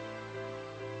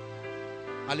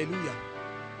 Hallelujah.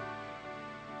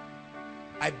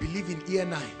 I believe in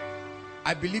E&I.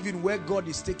 I believe in where God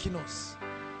is taking us.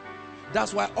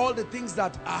 That's why all the things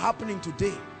that are happening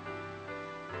today,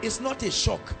 it's not a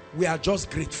shock. We are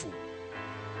just grateful.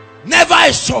 Never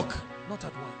a shock. Not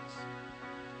at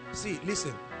once. See,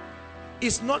 listen.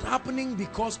 It's not happening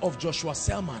because of Joshua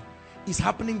Selman. It's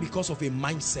happening because of a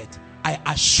mindset. I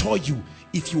assure you,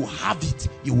 if you have it,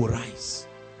 you will rise.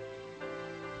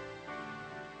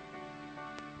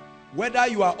 Whether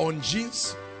you are on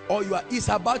jeans or you are, it's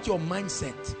about your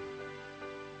mindset.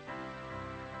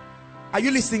 Are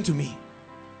you listening to me?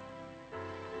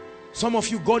 Some of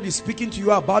you, God is speaking to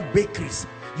you about bakeries.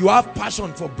 You have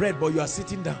passion for bread, but you are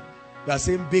sitting down. You are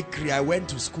saying, bakery, I went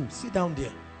to school. Sit down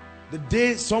there. The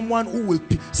day someone who will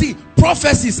see,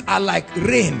 prophecies are like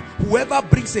rain. Whoever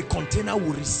brings a container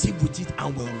will receive with it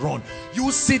and will run.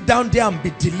 You sit down there and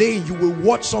be delaying. You will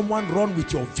watch someone run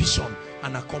with your vision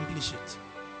and accomplish it.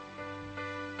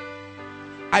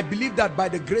 I believe that by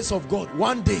the grace of God,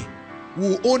 one day we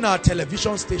will own our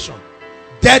television station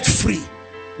debt free.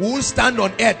 We won't stand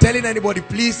on air telling anybody,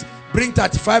 please bring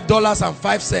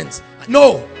 $35.05.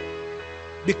 No,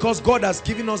 because God has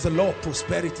given us the law of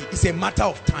prosperity. It's a matter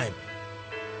of time.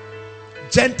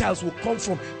 Gentiles will come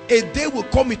from, a day will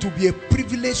come, it will be a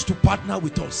privilege to partner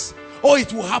with us. Oh,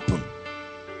 it will happen.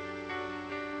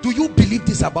 Do you believe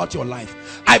this about your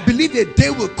life? I believe a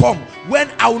day will come when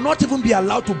I will not even be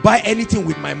allowed to buy anything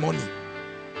with my money,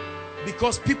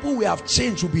 because people we have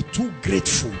changed will be too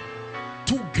grateful.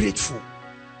 Too grateful.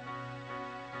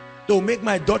 They'll make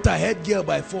my daughter head girl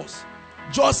by force,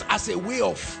 just as a way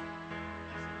of,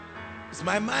 it's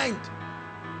my mind.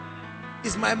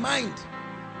 It's my mind.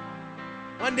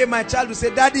 One day my child will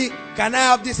say, Daddy, can I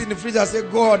have this in the fridge? I say,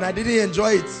 go on, I didn't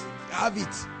enjoy it. Have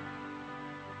it.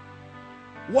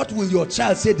 What will your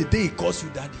child say the day he calls you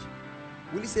daddy?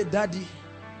 Will he say, Daddy,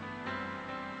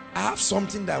 I have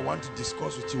something that I want to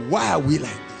discuss with you. Why are we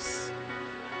like this?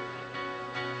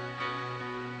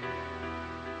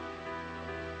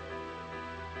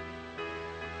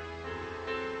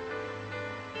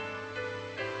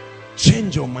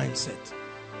 Change your mindset.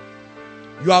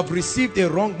 You have received a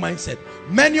wrong mindset.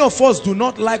 Many of us do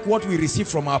not like what we receive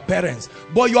from our parents,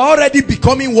 but you are already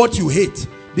becoming what you hate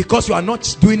because you are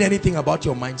not doing anything about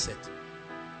your mindset.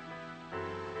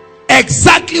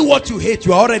 Exactly what you hate,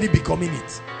 you are already becoming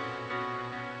it.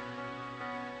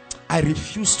 I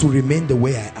refuse to remain the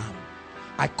way I am.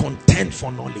 I contend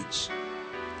for knowledge.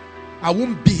 I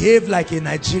won't behave like a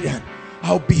Nigerian.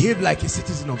 I'll behave like a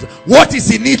citizen of the... What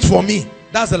is in it for me?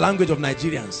 That's the language of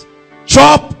Nigerians.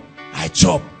 Chop, I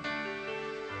chop.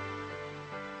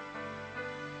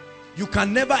 You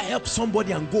can never help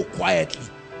somebody and go quietly.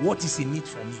 What is in it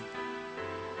for me?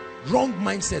 Wrong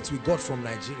mindsets we got from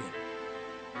Nigeria.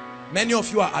 Many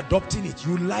of you are adopting it.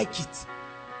 You like it.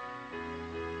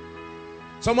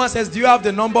 Someone says, do you have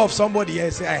the number of somebody here?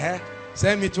 Say, I have.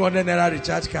 Send me 200 naira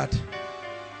recharge card.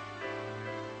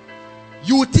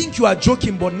 You think you are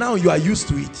joking, but now you are used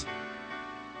to it.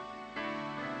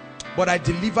 But I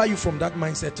deliver you from that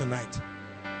mindset tonight.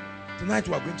 Tonight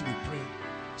we are going to be praying.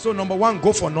 So number one,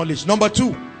 go for knowledge. Number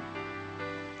two,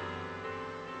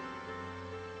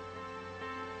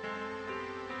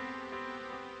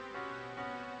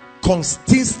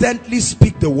 consistently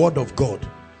speak the word of God.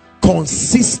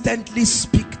 Consistently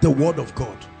speak the word of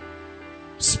God.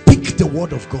 Speak the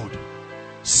word of God.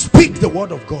 Speak the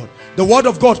word of God. The word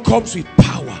of God comes with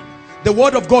power. The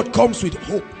word of God comes with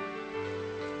hope.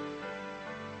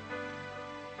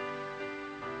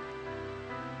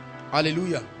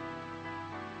 Hallelujah.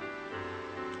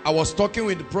 I was talking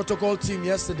with the protocol team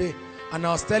yesterday, and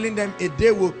I was telling them a day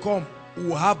will come, we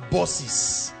will have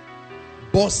bosses.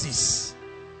 Bosses.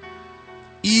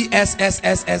 E-S-S-S-S-S-S-S-S.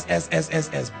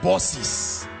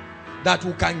 Bosses. That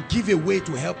we can give away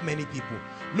to help many people.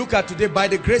 Look at today, by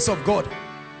the grace of God,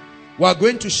 we are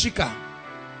going to Shika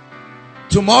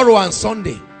tomorrow and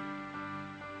Sunday.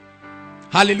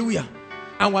 Hallelujah.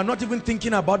 And we're not even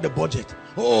thinking about the budget.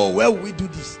 Oh, where will we do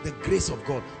this? The grace of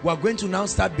God. We are going to now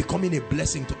start becoming a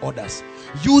blessing to others.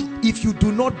 If you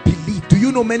do not believe, do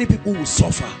you know many people will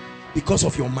suffer because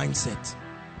of your mindset?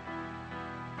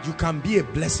 You can be a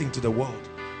blessing to the world.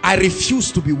 I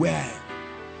refuse to be where I am.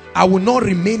 I will not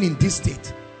remain in this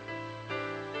state.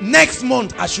 Next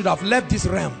month, I should have left this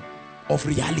realm of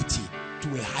reality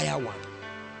to a higher one.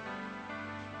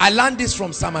 I learned this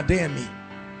from Samadeyemi.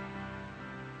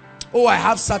 Oh, I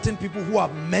have certain people who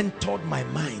have mentored my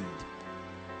mind.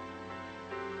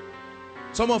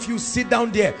 Some of you sit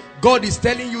down there. God is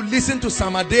telling you, listen to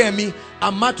Samadeyemi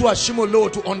and Matu Ashimolo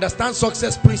to understand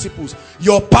success principles.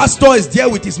 Your pastor is there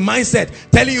with his mindset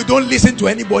telling you don't listen to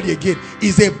anybody again.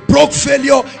 He's a broke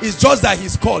failure. It's just that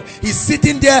he's called. He's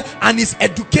sitting there and he's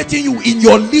educating you in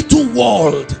your little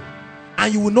world.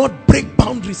 And you will not break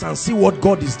boundaries and see what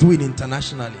God is doing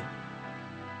internationally.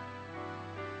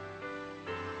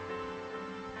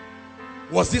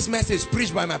 Was this message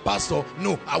preached by my pastor?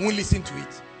 No, I won't listen to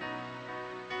it.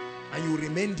 And you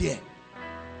remain there.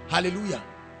 Hallelujah.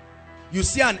 You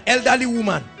see an elderly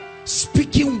woman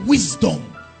speaking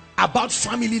wisdom about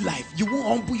family life. You won't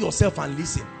humble yourself and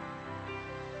listen.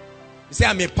 You say,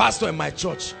 I'm a pastor in my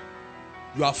church.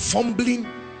 You are fumbling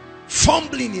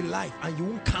in life, and you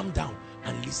won't calm down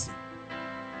and listen.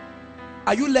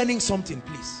 Are you learning something,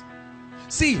 please?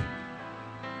 See,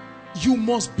 you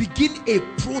must begin a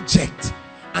project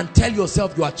and tell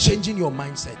yourself you are changing your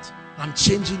mindset. I'm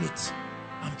changing it.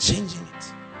 I'm changing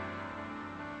it.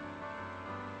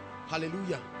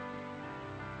 Hallelujah.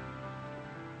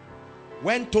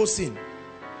 When Tosin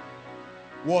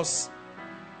was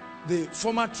the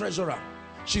former treasurer,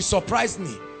 she surprised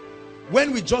me.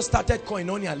 When we just started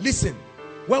Koinonia, listen,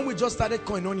 when we just started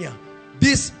Koinonia,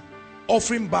 these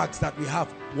offering bags that we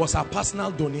have was her personal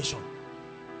donation.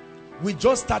 We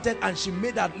just started and she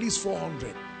made at least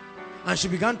 400. And she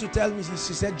began to tell me, she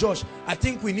said, Josh, I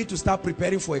think we need to start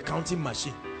preparing for a counting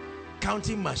machine.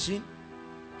 Counting machine?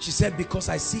 She said, because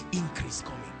I see increase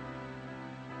coming.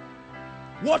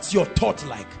 What's your thought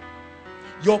like?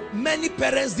 Many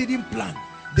parents didn't plan.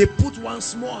 They put one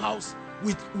small house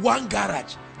with one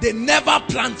garage. They never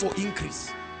planned for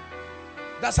increase.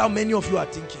 That's how many of you are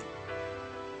thinking.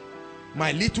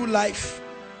 My little life,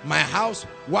 my house,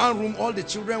 one room, all the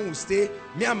children will stay.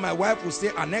 Me and my wife will stay.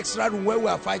 An extra room where we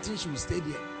are fighting, she will stay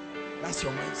there. That's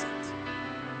your mindset.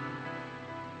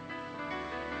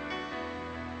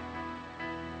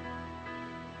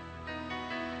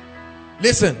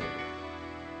 Listen.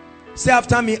 Say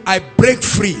after me, I break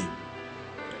free.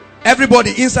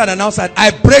 Everybody inside and outside,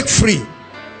 I break free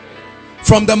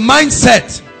from the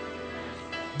mindset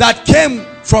that came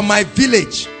from my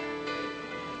village,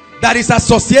 that is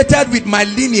associated with my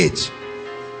lineage.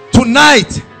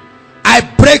 Tonight, I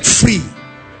break free.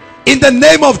 In the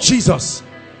name of Jesus,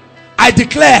 I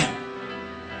declare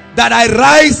that I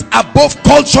rise above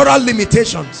cultural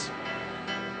limitations.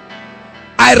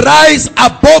 I rise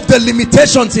above the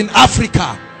limitations in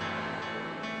Africa.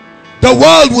 The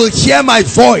world will hear my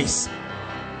voice.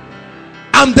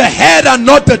 I'm the head and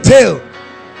not the tail.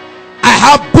 I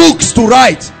have books to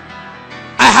write.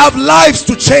 I have lives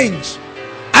to change.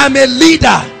 I'm a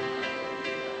leader.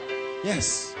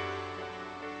 Yes.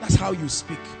 That's how you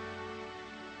speak.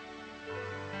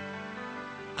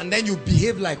 And then you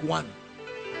behave like one.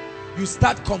 You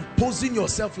start composing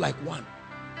yourself like one.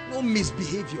 No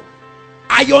misbehavior.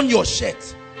 Iron your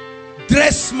shirt.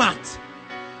 Dress smart.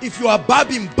 If you are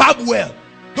babbing, bab well.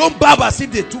 Don't bab as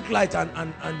if they took light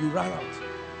and you ran out.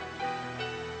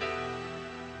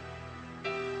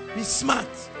 Be smart.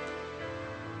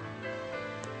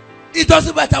 It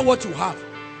doesn't matter what you have.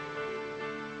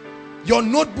 Your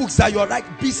notebooks that you're like,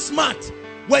 be smart.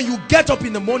 When you get up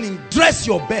in the morning, dress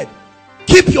your bed.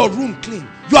 Keep your room clean.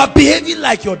 You are behaving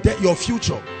like your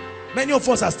future. Many of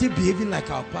us are still behaving like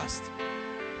our past.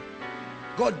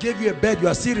 God gave you a bed. You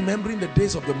are still remembering the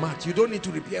days of the mat. You don't need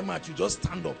to repair mat. You just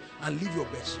stand up and leave your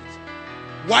bed sheet.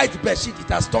 White bed sheet, it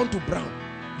has turned to brown.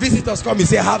 Visitors come and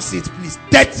say, have seats please.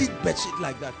 Dirty bed sheet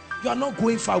like that. You are not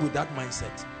going far with that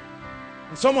mindset.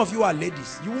 And some of you are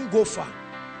ladies, you won't go far.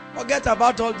 Forget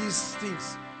about all these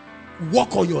things.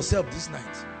 Work on yourself this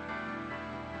night.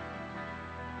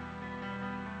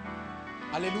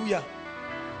 Hallelujah.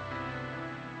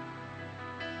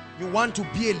 You want to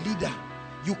be a leader.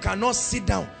 You cannot sit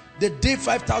down. The day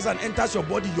 5,000 enters your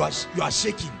body, you are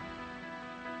shaking.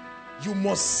 You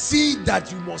must see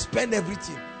that you must spend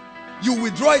everything. You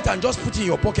withdraw it and just put it in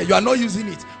your pocket. You are not using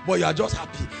it, but you are just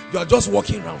happy. You are just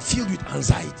walking around filled with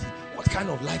anxiety. What kind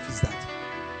of life is that?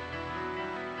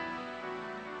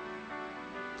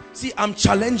 See, I'm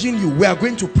challenging you. We are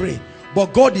going to pray,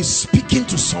 but God is speaking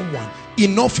to someone.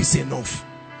 Enough is enough.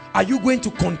 Are you going to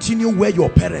continue where your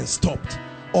parents stopped,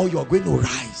 or you are going to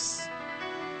rise?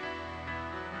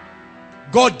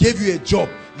 God gave you a job.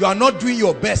 You are not doing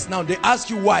your best now. They ask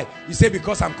you why. You say,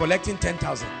 because I'm collecting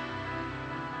 10,000.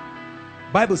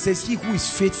 Bible says, he who is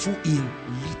faithful in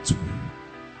little.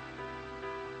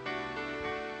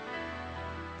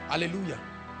 Hallelujah.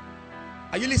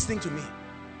 Are you listening to me?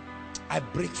 I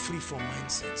break free from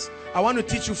mindsets. I want to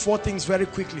teach you 4 things very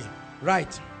quickly.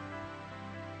 Right.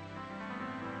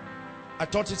 I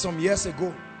taught it some years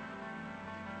ago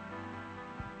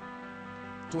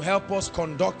to help us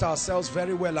conduct ourselves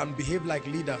very well and behave like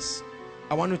leaders.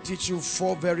 I want to teach you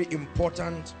 4 very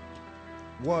important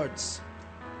words.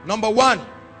 Number 1,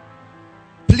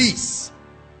 please.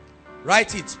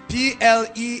 Write it.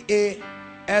 P-L-E-A-S-E.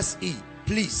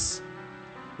 Please.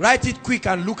 Write it quick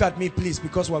and look at me, please,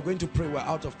 because we're going to pray. We're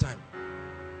out of time.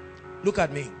 Look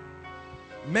at me.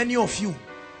 Many of you,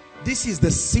 this is the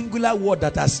singular word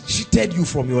that has cheated you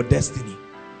from your destiny.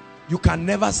 You can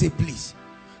never say please.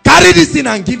 Carry this thing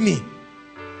and give me.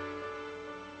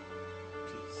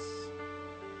 Please.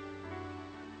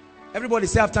 Everybody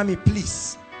say after me,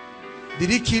 please. Did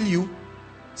he kill you?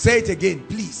 Say it again,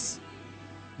 please.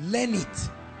 Learn it.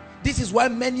 This is why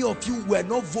many of you were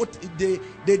not voted. They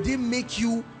didn't make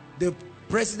you the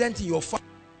president in your family.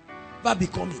 Never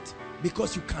become it,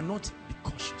 because you cannot be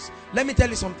cautious. Let me tell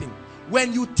you something.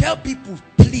 When you tell people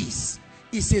please,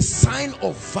 it's a sign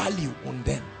of value on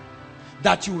them,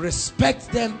 that you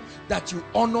respect them, that you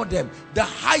honor them. The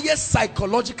highest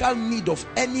psychological need of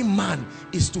any man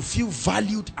is to feel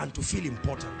valued and to feel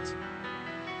important.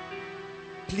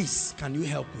 Please, can you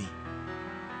help me?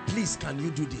 Please, can you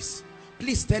do this?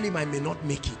 Please tell him I may not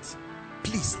make it.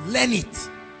 Please, learn it.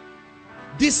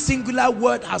 This singular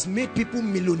word has made people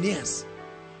millionaires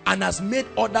and has made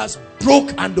others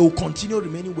broke, and they will continue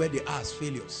remaining where they are as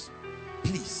failures.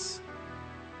 Please.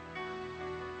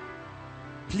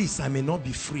 Please, I may not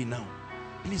be free now.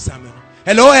 Please, I may not.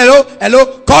 Hello, hello,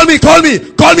 hello. Call me, call me,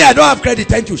 call me. I don't have credit.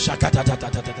 Thank you.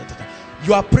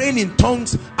 You are praying in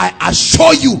tongues. I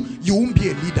assure you, you won't be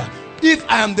a leader. If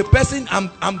I am the person,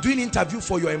 I'm doing interview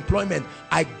for your employment,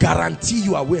 I guarantee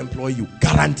you I will employ you.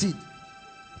 Guaranteed.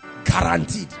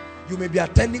 Guaranteed. You may be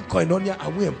attending Koinonia, I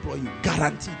will employ you.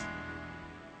 Guaranteed.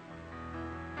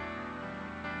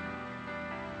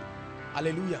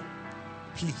 Hallelujah.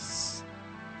 Please.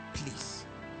 Please.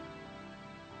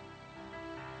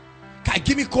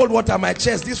 Give me cold water, my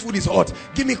chest. This food is hot.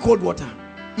 Give me cold water.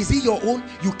 Is it your own?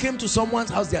 You came to someone's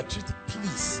house, they are treated.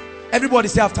 Please. Everybody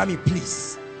say after me,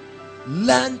 please.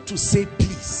 Learn to say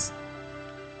please.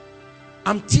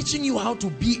 I'm teaching you how to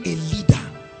be a leader.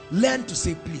 Learn to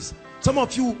say please. Some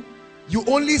of you, you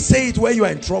only say it when you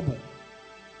are in trouble.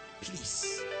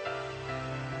 Please.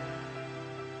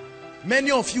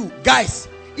 Many of you, guys,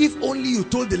 if only you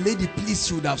told the lady please,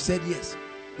 she would have said yes.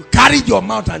 You carried your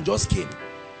mouth and just came.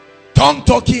 Tongue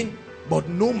talking, but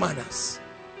no manners.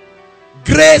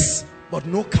 Grace, but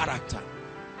no character.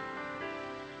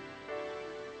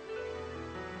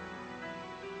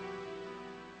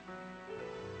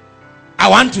 I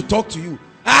want to talk to you.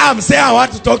 I'm saying I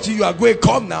want to talk to you. You are going,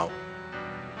 come now.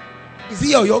 Is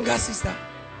he your younger sister?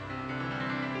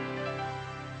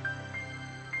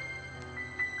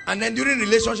 And then during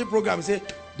relationship program, you say,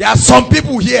 there are some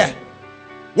people here.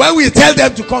 When we tell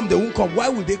them to come, they won't come. Why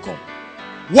would they come?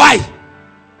 Why?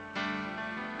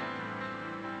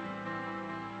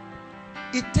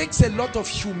 It takes a lot of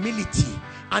humility,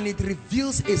 and it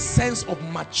reveals a sense of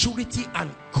maturity and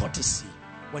courtesy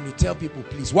when you tell people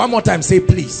please. One more time, say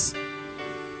please.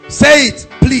 Say it,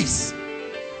 please.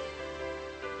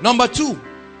 Number 2,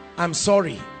 I'm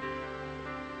sorry.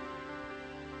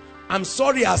 I'm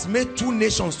sorry has made 2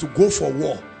 nations to go for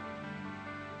war.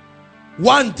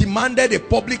 One demanded a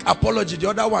public apology. The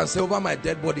other one said, over my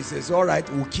dead body, says, all right,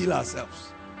 we'll kill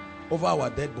ourselves over our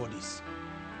dead bodies.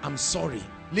 I'm sorry.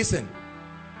 Listen,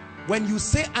 when you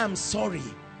say I'm sorry,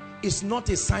 it's not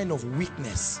a sign of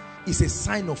weakness. It's a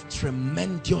sign of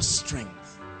tremendous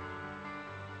strength.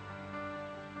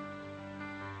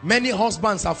 Many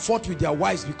husbands have fought with their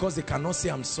wives because they cannot say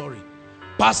I'm sorry.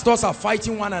 Pastors are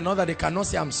fighting one another, they cannot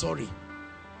say I'm sorry.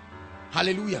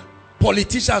 Hallelujah.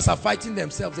 Politicians are fighting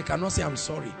themselves, they cannot say I'm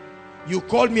sorry. You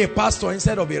called me a pastor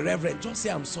instead of a reverend, just say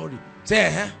I'm sorry.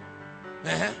 Say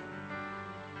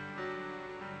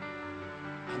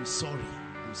I'm sorry,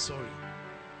 I'm sorry.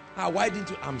 Why didn't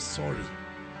you? I'm sorry.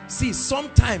 See,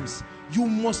 sometimes you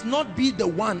must not be the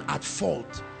one at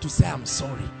fault to say I'm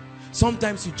sorry.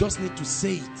 Sometimes you just need to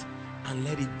say it and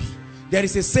let it be. There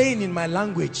is a saying in my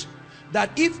language that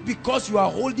if because you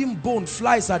are holding bone,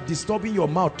 flies are disturbing your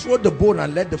mouth, throw the bone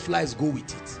and let the flies go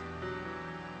with it.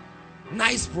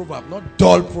 Nice proverb, not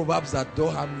dull proverbs that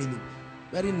don't have meaning.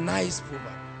 Very nice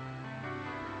proverb.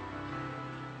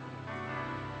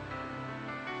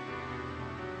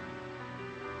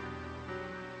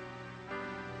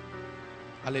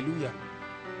 Hallelujah.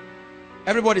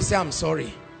 Everybody say I'm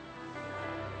sorry.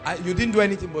 You didn't do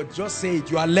anything, but just say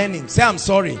it. You are learning. Say I'm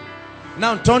sorry.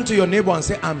 Now turn to your neighbor and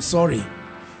say I'm sorry.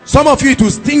 Some of you, it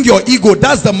will sting your ego.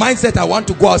 That's the mindset I want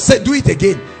to go out. Say, do it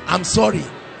again. I'm sorry.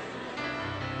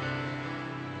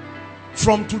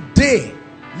 From today,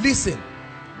 listen.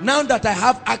 Now that I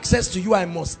have access to you, I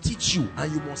must teach you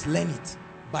and you must learn it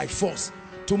by force.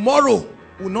 Tomorrow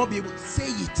will not be able to say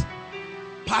it.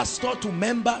 Pastor to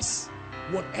members,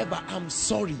 whatever, I'm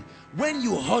sorry. When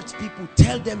you hurt people,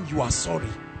 tell them you are sorry.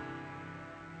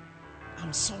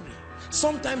 I'm sorry.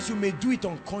 Sometimes you may do it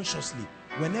unconsciously.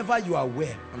 Whenever you are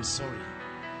aware, I'm sorry.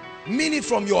 Mean it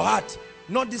from your heart.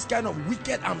 Not this kind of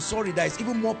wicked I'm sorry that is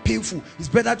even more painful. It's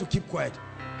better to keep quiet.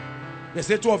 They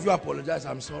say two of you apologize,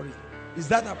 I'm sorry. Is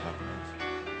that a problem?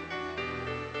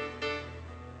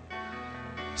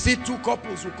 See two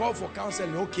couples who call for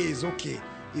counseling. Okay, it's okay.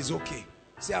 It's okay.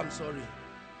 Say I'm sorry.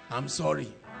 I'm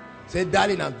sorry. Say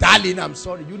darling, I'm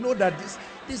sorry. You know that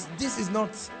this is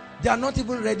not, they are not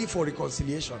even ready for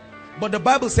reconciliation. But the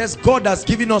Bible says God has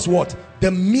given us what?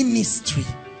 The ministry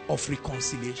of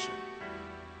reconciliation.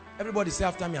 Everybody say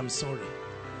after me, I'm sorry.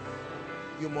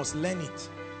 You must learn it.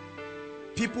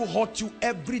 People hurt you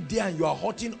every day and you are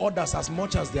hurting others as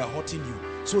much as they are hurting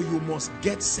you. So you must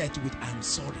get set with I'm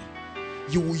sorry.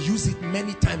 You will use it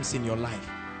many times in your life.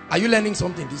 Are you learning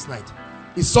something this night?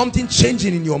 Is something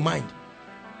changing in your mind?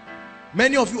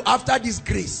 Many of you, after this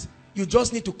grace, you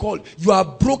just need to call. You are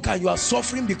broken, you are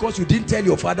suffering because you didn't tell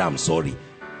your father I'm sorry.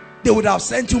 They would have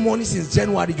sent you money since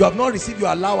January. You have not received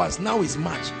your allowance. Now it's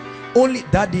March. Only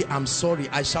that day, I'm sorry.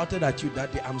 I shouted at you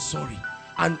that day, I'm sorry.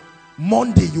 And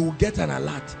Monday you will get an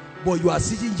alert, but you are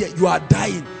sitting here, you are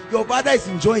dying. Your father is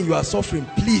enjoying, you are suffering.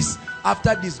 Please,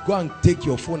 after this, go and take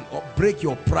your phone or break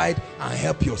your pride and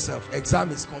help yourself.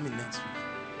 Exam is coming next week.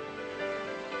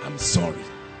 I'm sorry.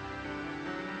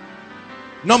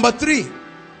 Number 3,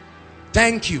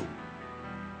 thank you.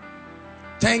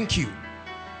 Thank you.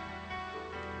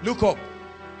 Look up.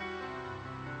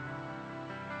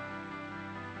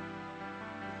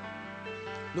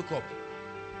 Look up.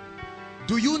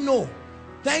 Do you know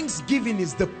thanksgiving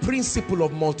is the principle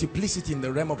of multiplicity in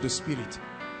the realm of the spirit?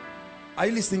 Are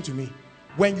you listening to me?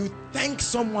 When you thank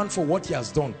someone for what he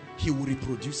has done, he will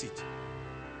reproduce it.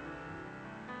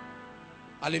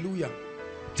 Hallelujah.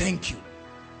 Thank you.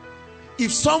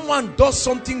 If someone does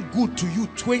something good to you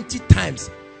 20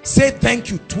 times, say thank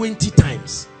you 20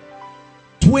 times.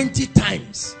 20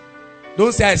 times.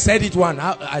 Don't say I said it one.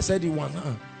 I said it one.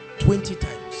 20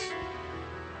 times.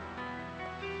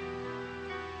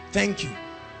 Thank you.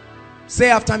 Say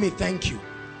after me, thank you.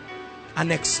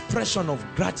 An expression of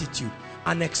gratitude.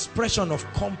 An expression of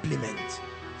compliment.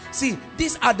 See,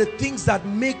 these are the things that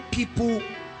make people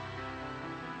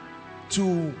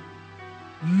to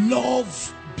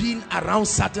love being around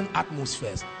certain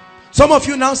atmospheres. Some of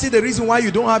you now see the reason why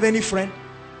you don't have any friend.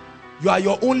 You are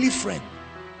your only friend.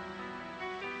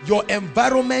 Your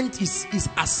environment is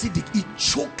acidic. It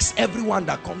chokes everyone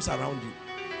that comes around you.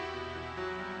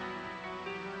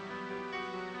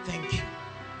 Thank you.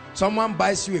 Someone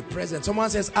buys you a present. Someone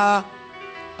says,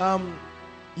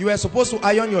 you were supposed to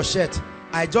iron your shirt.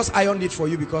 I just ironed it for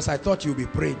you because I thought you'll be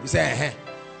praying. You say,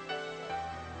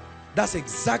 That's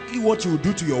exactly what you will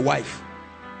do to your wife.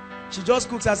 She just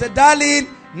cooks. I said, darling,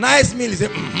 nice meal. He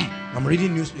said, I'm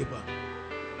reading newspaper.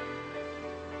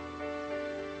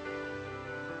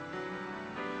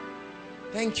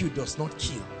 Thank you does not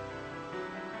kill.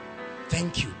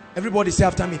 Thank you. Everybody say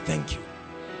after me, thank you.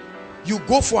 You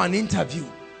go for an interview.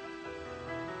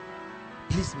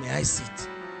 Please, may I sit?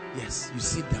 Yes, you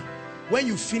sit down. When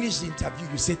you finish the interview,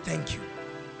 you say thank you.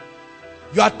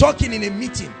 You are talking in a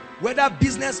meeting, whether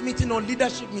business meeting or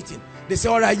leadership meeting. They say,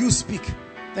 all right, you speak.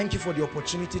 Thank you for the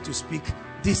opportunity to speak.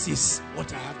 This is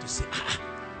what I have to say.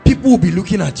 People people will be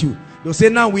looking at you. They'll say,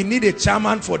 now we need a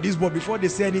chairman for this, but before they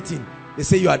say anything, they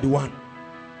say you are the one.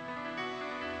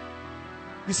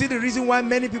 You see the reason why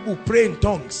many people pray in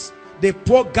tongues. They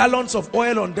pour gallons of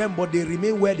oil on them, but they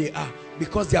remain where they are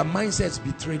because their mindsets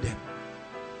betray them.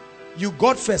 You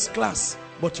got first class,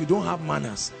 but you don't have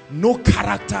manners, no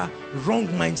character, wrong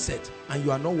mindset, and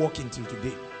you are not working till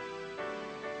today.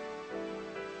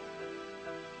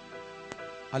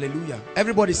 Hallelujah.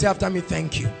 Everybody say after me,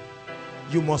 thank you.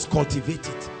 You must cultivate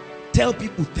it. Tell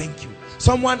people thank you.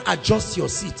 Someone adjust your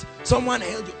seat. Someone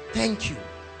held you. Thank you.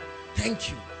 Thank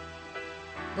you.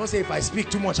 Don't say if I speak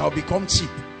too much, I'll become cheap.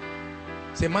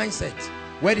 Say mindset.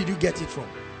 Where did you get it from?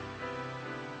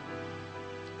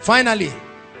 Finally,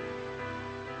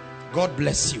 God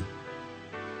bless you.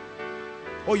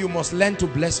 Oh, you must learn to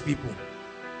bless people.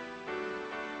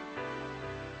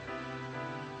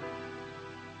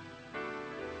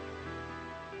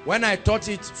 When I taught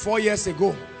it 4 years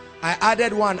ago, I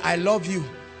added one, I love you.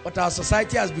 But our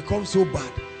society has become so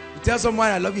bad. You tell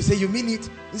someone I love you, say you mean it.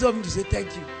 Instead of him to say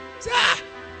thank you. Say,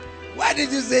 why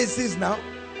did you say sis now?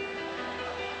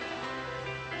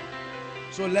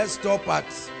 So let's stop at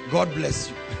God bless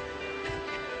you.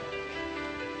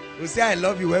 You say I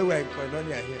love you when we're in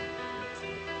Koinonia here.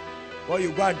 Or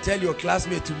you go and tell your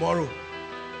classmate tomorrow.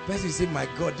 Person will say, my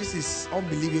God, this is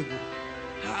unbelievable.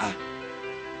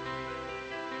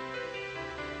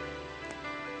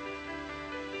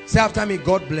 Say after me,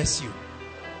 God bless you.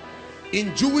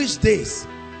 In Jewish days,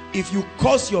 if you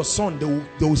curse your son,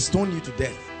 they will stone you to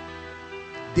death.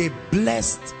 They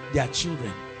blessed their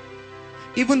children.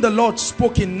 Even the Lord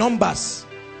spoke in Numbers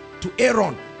to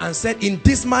Aaron and said, in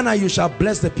this manner you shall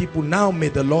bless the people. Now may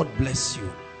the Lord bless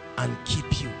you and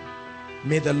keep you.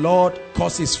 May the Lord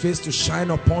cause his face to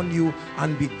shine upon you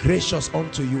and be gracious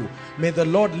unto you. May the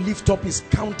Lord lift up his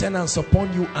countenance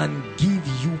upon you and give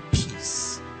you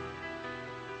peace.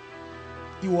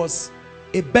 It was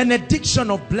a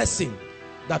benediction of blessing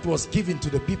that was given to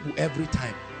the people every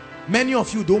time. Many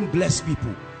of you don't bless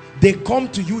people. They come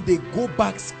to you, they go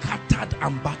back scattered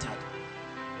and battered.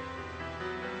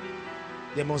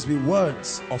 There must be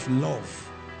words of love.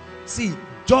 See,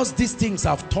 just these things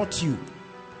I've taught you,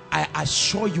 I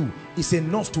assure you, is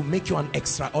enough to make you an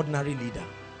extraordinary leader.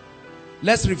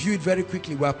 Let's review it very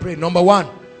quickly. We are praying. Number one.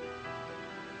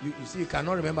 You see, you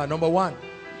cannot remember. Number one.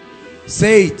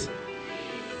 Say it.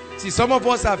 See, some of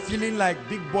us are feeling like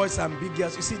big boys and big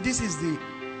girls. You see, this is the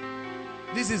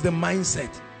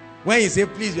mindset. When you say,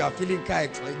 please, you are feeling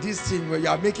kind, like this thing where you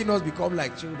are making us become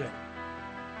like children.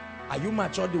 Are you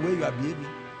mature the way you are behaving?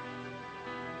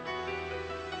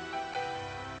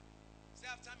 Say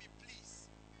after me, please.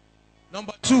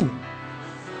 Number two.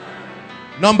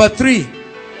 Number three.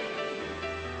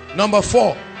 Number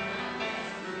four.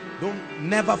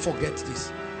 Never forget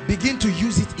this. Begin to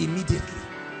use it immediately.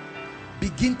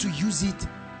 Begin to use it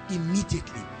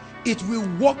immediately. It will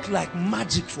work like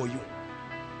magic for you.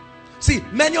 See,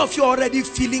 many of you are already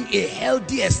feeling a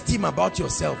healthy esteem about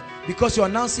yourself because you're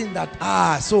now saying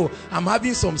that, so I'm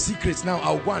having some secrets now,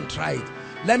 I'll go and try it.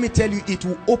 Let me tell you, it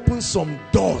will open some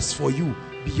doors for you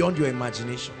beyond your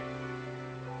imagination.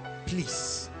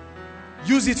 Please,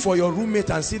 use it for your roommate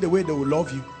and see the way they will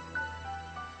love you.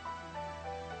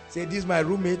 Say, this is my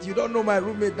roommate. You don't know my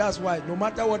roommate, that's why. No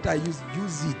matter what I use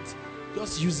it.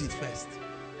 Just use it first.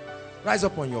 Rise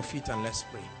up on your feet and let's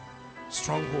pray.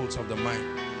 Strongholds of the mind.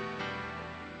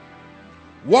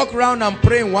 Walk around and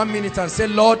pray in 1 minute and say,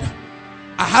 Lord,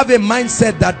 I have a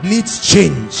mindset that needs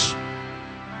change.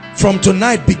 From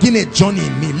tonight, begin a journey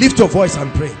in me. Lift your voice and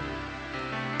pray.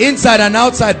 Inside and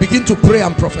outside, begin to pray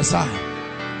and prophesy.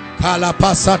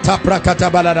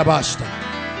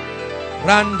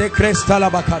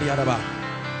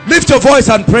 Lift your voice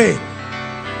and pray.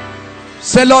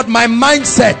 Say, Lord, my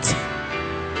mindset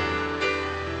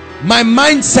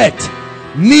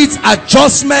needs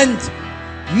adjustment,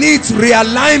 needs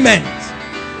realignment.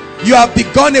 You have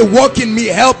begun a work in me.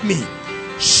 Help me.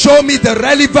 Show me the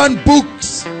relevant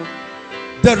books,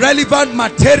 the relevant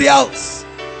materials,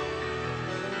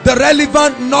 the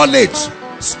relevant knowledge,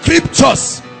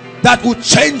 scriptures that will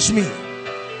change me.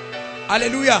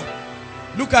 Hallelujah.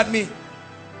 Look at me.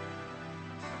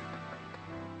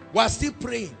 We are still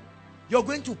praying. You're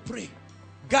going to pray.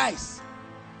 Guys,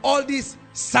 all this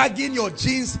sagging your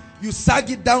jeans, you sag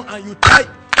it down and you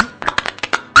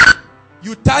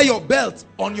tie your belt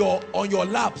on your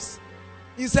laps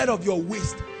instead of your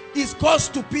waist. It's called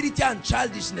stupidity and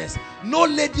childishness. No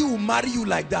lady will marry you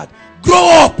like that. Grow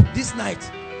up this night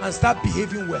and start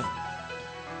behaving well.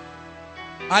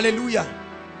 Hallelujah.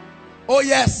 Oh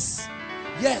yes.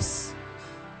 Yes.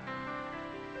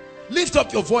 Lift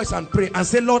up your voice and pray and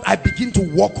say, Lord, I begin to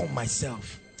work on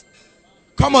myself.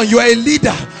 Come on, you are a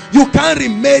leader. You can't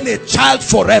remain a child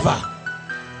forever.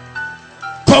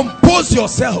 Compose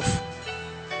yourself.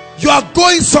 You are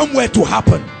going somewhere to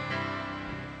happen.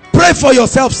 Pray for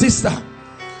yourself, sister.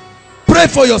 Pray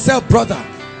for yourself, brother.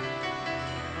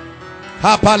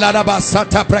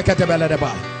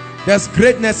 There's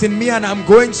greatness in me and I'm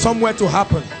going somewhere to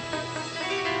happen.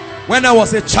 When I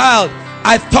was a child,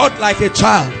 I thought like a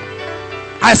child.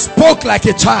 I spoke like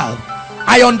a child.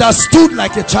 I understood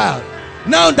like a child.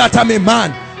 Now that I'm a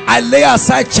man, I lay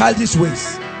aside childish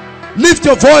ways. Lift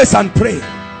your voice and pray.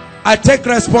 I take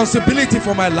responsibility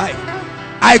for my life.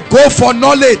 I go for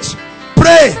knowledge.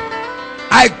 Pray.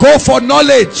 I go for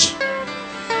knowledge.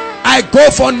 I go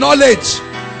for knowledge.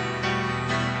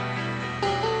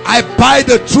 I buy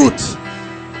the truth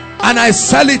and I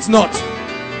sell it not.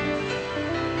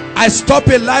 I stop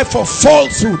a life of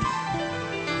falsehood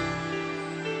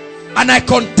and I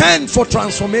contend for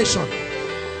transformation.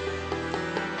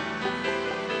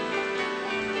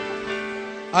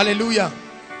 Hallelujah.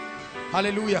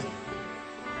 Hallelujah.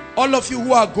 All of you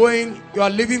who are going, you are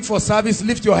leaving for service,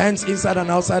 lift your hands inside and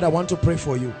outside. I want to pray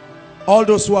for you. All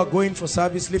those who are going for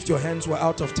service, lift your hands. We're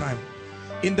out of time.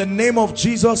 In the name of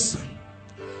Jesus,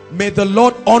 may the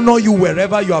Lord honor you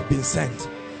wherever you have been sent.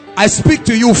 I speak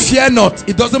to you, fear not.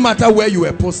 It doesn't matter where you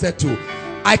were posted to.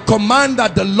 I command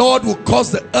that the Lord will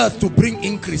cause the earth to bring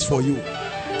increase for you.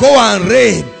 Go and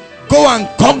reign. Go and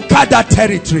conquer that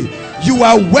territory. You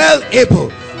are well able.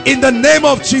 In the name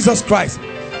of Jesus Christ,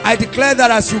 I declare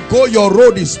that as you go, your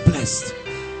road is blessed.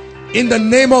 In the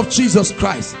name of Jesus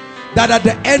Christ, that at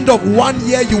the end of 1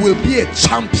 year you will be a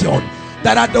champion.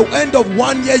 That at the end of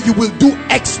 1 year you will do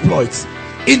exploits.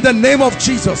 In the name of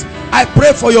Jesus, I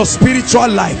pray for your spiritual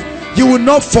life. You will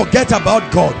not forget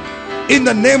about God. In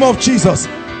the name of Jesus,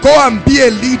 go and be a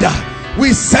leader.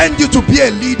 We send you to be a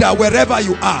leader wherever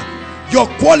you are. Your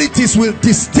qualities will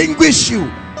distinguish you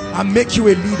and make you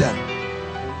a leader.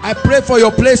 I pray for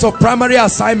your place of primary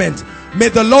assignment. May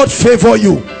the Lord favor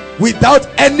you without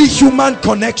any human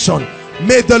connection.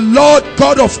 May the Lord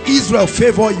God of Israel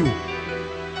favor you.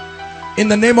 In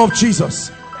the name of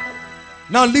Jesus.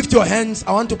 Now lift your hands.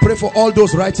 I want to pray for all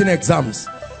those writing exams,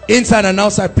 inside and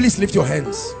outside. Please lift your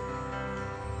hands.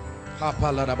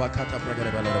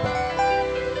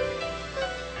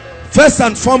 First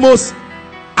and foremost,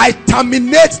 I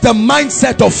terminate the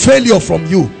mindset of failure from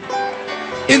you.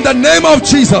 In the name of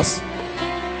Jesus,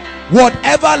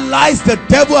 whatever lies the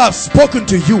devil has spoken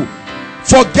to you,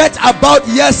 forget about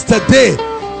yesterday.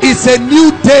 It's a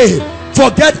new day.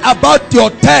 Forget about your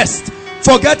test.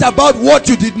 Forget about what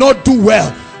you did not do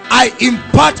well. I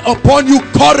impart upon you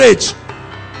courage.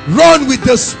 Run with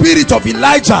the spirit of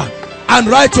Elijah and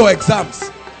write your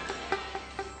exams.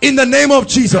 In the name of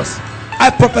Jesus, I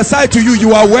prophesy to you,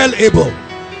 you are well able.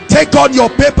 Take on your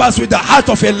papers with the heart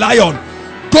of a lion.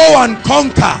 Go and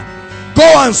conquer. Go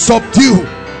and subdue.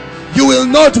 You will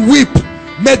not weep.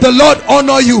 May the Lord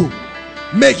honor you.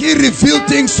 May he reveal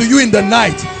things to you in the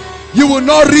night. You will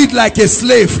not read like a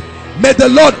slave. May the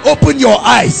Lord open your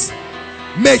eyes.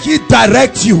 May he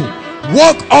direct you.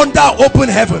 Walk under open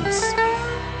heavens.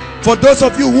 For those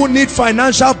of you who need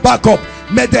financial backup,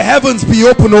 may the heavens be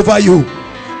open over you.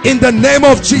 In the name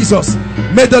of Jesus,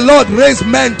 may the Lord raise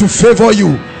men to favor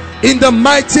you. In the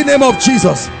mighty name of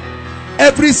Jesus,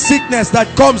 every sickness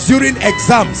that comes during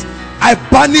exams, I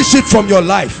banish it from your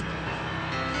life.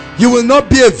 You will not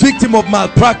be a victim of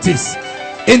malpractice.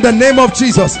 In the name of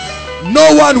Jesus,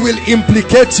 no one will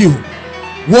implicate you.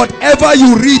 Whatever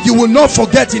you read, you will not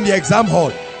forget in the exam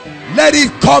hall. Let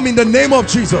it come in the name of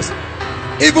Jesus.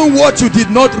 Even what you did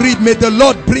not read, may the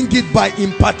Lord bring it by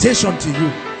impartation to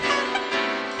you.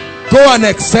 Go and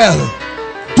excel.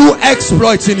 Do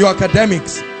exploits in your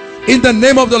academics. In the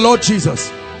name of the Lord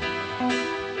Jesus.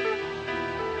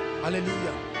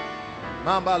 Hallelujah.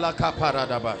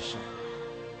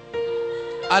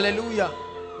 Hallelujah.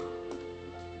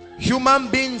 Human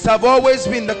beings have always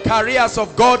been the carriers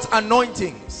of God's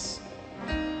anointings,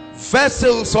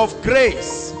 vessels of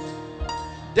grace.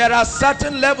 There are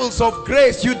certain levels of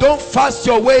grace. You don't fast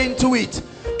your way into it.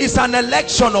 It's an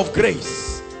election of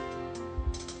grace.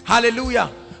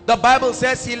 Hallelujah. The Bible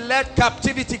says he led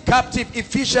captivity captive.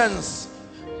 Ephesians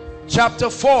chapter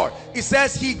 4, it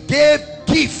says he gave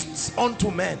gifts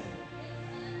unto men.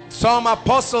 Some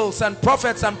apostles and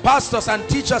prophets and pastors and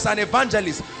teachers and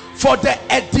evangelists, for the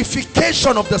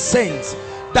edification of the saints,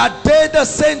 that they, the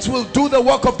saints, will do the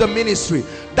work of the ministry,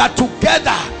 that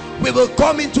together we will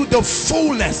come into the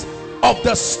fullness of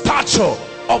the stature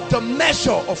of the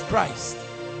measure of Christ.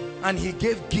 And he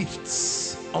gave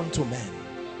gifts unto men.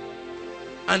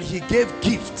 and he gave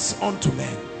gifts unto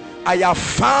men. I have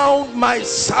found my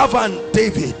servant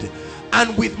David,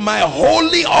 and with my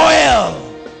holy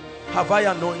oil have I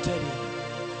anointed him.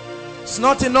 It's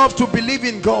not enough to believe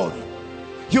in God.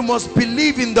 You must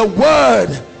believe in the word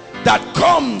that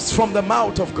comes from the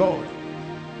mouth of God.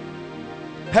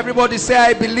 Everybody say,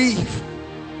 I believe.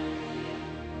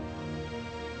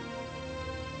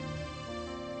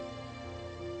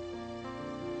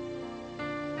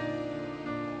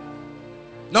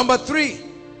 Number 3,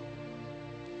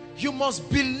 you must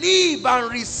believe and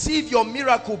receive your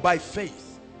miracle by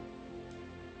faith.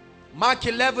 Mark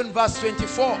 11 verse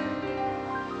 24.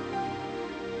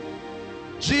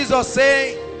 Jesus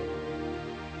saying,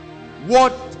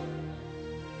 what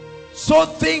so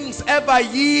things ever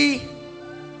ye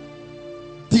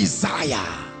desire,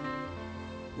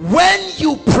 when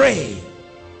you pray,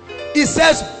 it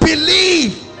says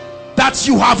believe that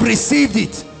you have received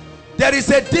it. There is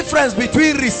a difference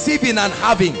between receiving and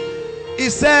having.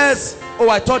 It says, oh,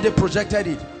 I thought they projected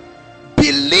it.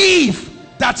 Believe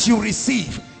that you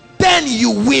receive, then you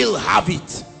will have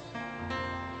it.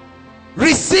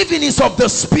 Receiving is of the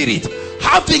spirit,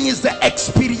 having is the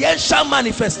experiential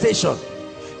manifestation.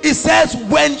 It says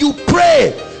when you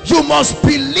pray, you must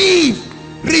believe,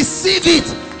 receive it,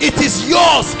 it is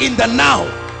yours in the now.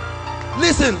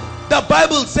 Listen, the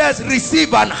Bible says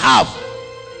receive and have.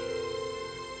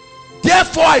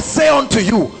 Therefore I say unto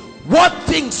you, what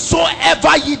things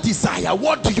soever ye desire.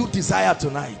 What do you desire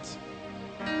tonight?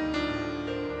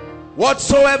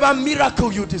 Whatsoever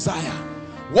miracle you desire,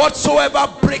 whatsoever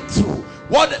breakthrough,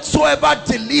 whatsoever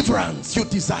deliverance you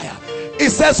desire, it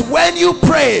says when you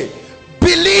pray,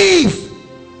 believe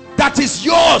that is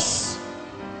yours.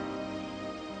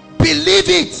 Believe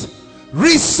it,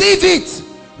 receive it.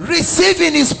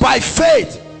 Receiving is by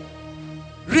faith.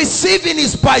 Receiving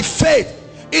is by faith.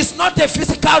 It's not a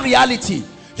physical reality.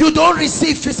 You don't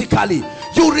receive physically,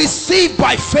 you receive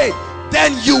by faith,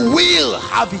 then you will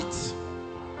have it.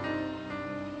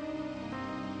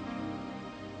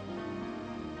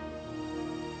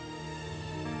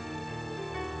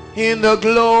 In the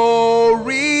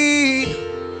glory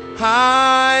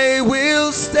I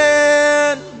will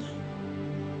stand,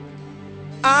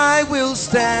 I will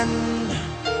stand,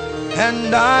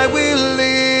 and I will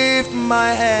lift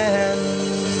my hands.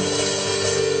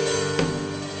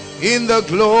 In the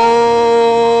glory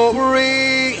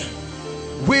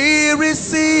we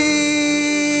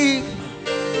receive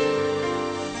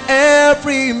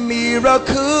every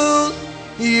miracle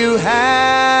you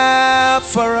have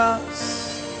for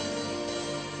us.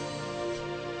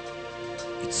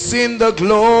 It's in the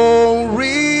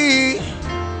glory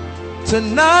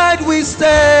tonight we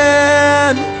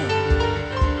stand.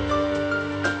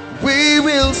 We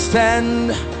will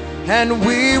stand and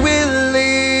we will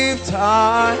lift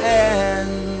our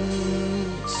hands.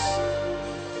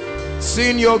 It's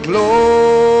in your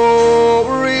glory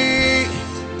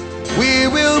we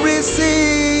will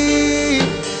receive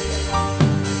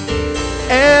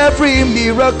every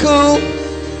miracle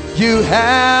you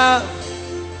have.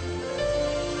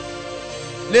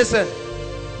 Listen,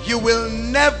 you will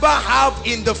never have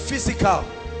in the physical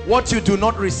what you do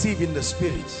not receive in the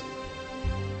spirit.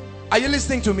 Are you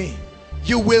listening to me?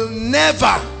 You will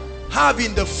never have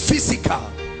in the physical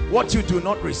what you do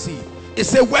not receive. It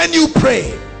said when you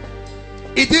pray,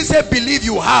 it didn't say believe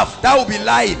you have. That will be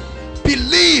lying.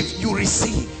 Believe you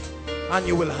receive and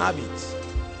you will have it.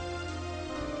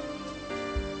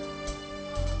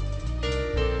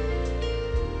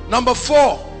 Number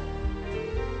 4,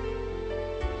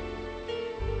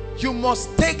 you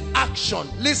must take action.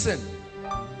 Listen,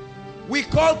 we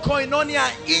call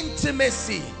koinonia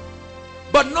intimacy,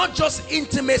 but not just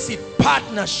intimacy,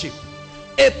 partnership,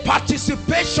 a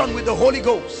participation with the Holy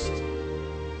Ghost.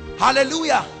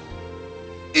 Hallelujah.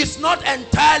 It's not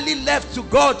entirely left to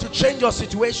God to change your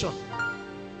situation.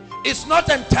 It's not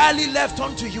entirely left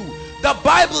unto you. The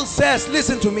Bible says,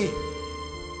 listen to me,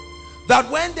 that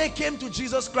when they came to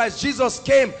Jesus Christ, Jesus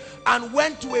came and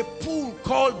went to a pool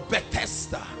called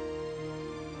Bethesda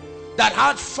that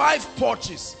had 5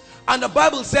 porches. And the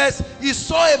Bible says he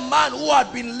saw a man who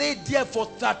had been laid there for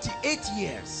 38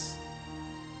 years.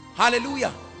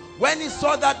 Hallelujah. When he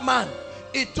saw that man,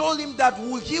 he told him that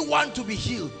would he want to be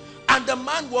healed. And the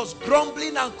man was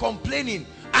grumbling and complaining,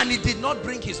 and he did not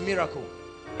bring his miracle.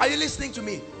 Are you listening to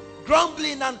me?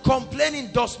 Grumbling and complaining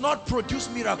does not produce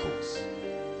miracles.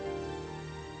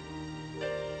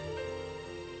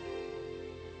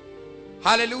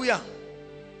 Hallelujah.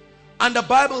 And the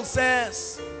Bible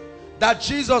says that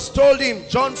Jesus told him,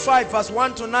 John 5 verse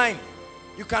 1 to 9,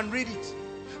 you can read it.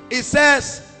 It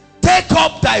says, take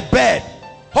up thy bed,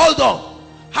 hold on,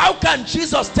 How can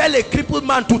Jesus tell a crippled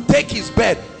man to take his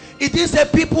bed? It is the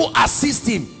people assist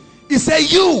him. He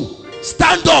said, you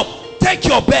stand up, take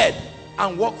your bed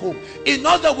and walk home. In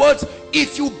other words,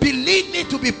 if you believe me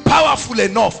to be powerful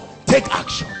enough, take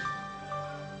action.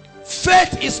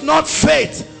 Faith is not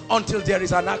faith until there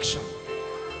is an action.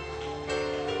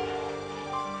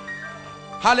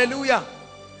 Hallelujah.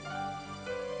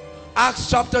 Acts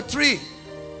chapter 3.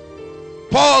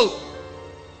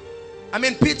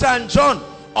 Peter and John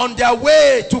on their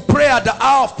way to prayer, the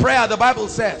hour of prayer, the Bible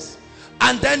says.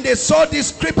 And then they saw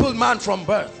this crippled man from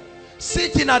birth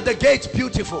sitting at the gate,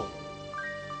 beautiful.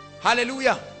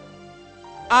 Hallelujah.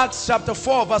 Acts chapter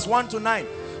 4 verse 1 to 9.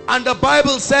 And the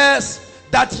Bible says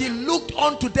that he looked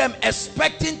unto them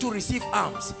expecting to receive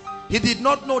alms. He did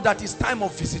not know that his time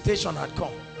of visitation had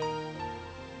come.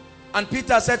 And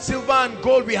Peter said, silver and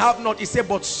gold we have not. He said,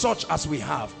 but such as we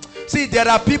have. See, there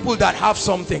are people that have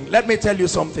something. Let me tell you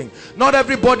something. Not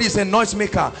everybody is a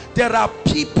noisemaker. There are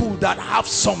people that have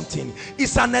something.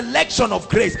 It's an election of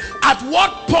grace. At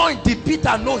what point did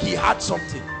Peter know he had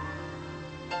something?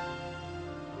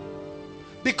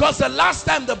 Because the last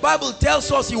time the Bible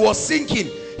tells us he was sinking,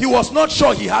 he was not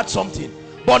sure he had something.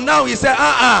 But now he said,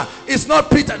 it's not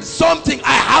Peter, it's something.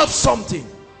 I have something.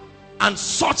 And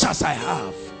such as I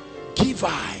have, give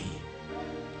I.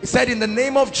 He said, in the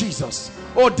name of Jesus.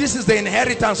 Oh, this is the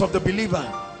inheritance of the believer.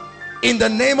 In the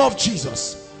name of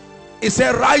Jesus. He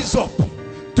said, rise up.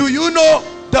 Do you know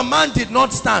the man did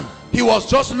not stand? He was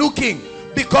just looking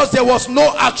because there was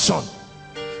no action.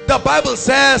 The Bible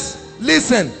says,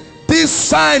 listen, this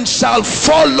sign shall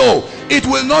follow. It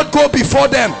will not go before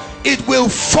them. It will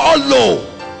follow.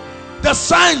 The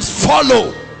signs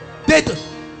follow.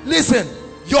 Listen,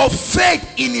 your faith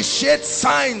initiates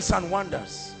signs and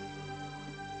wonders.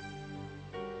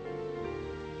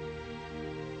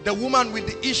 The woman with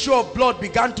the issue of blood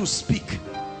began to speak.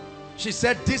 She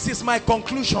said, this is my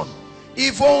conclusion.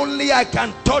 If only I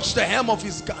can touch the hem of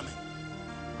his garment.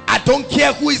 I don't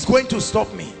care who is going to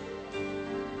stop me.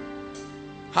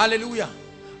 Hallelujah.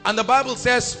 And the Bible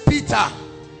says Peter,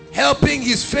 helping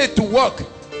his faith to work,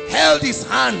 held his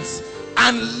hands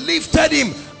and lifted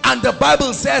him. And the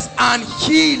Bible says, and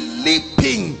he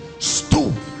leaping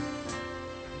stood.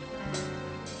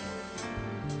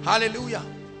 Hallelujah.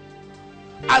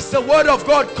 As the word of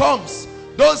God comes,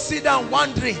 don't sit down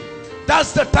wondering.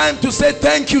 That's the time to say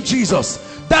thank you, Jesus.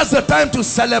 That's the time to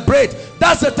celebrate.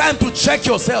 That's the time to check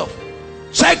yourself.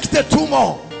 Check the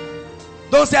tumor.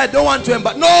 Don't say I don't want to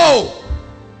embarrass. No.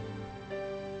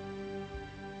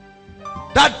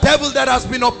 That devil that has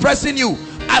been oppressing you,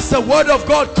 as the word of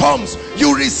God comes,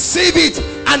 you receive it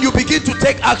and you begin to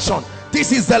take action.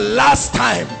 This is the last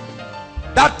time.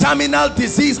 That terminal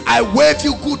disease, I wave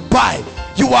you goodbye.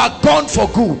 You are gone for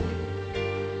good.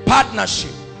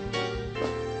 Partnership.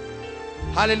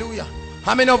 Hallelujah.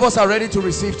 How many of us are ready to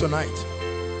receive tonight?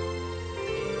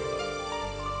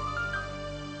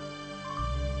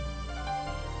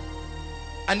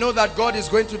 I know that God is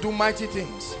going to do mighty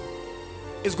things.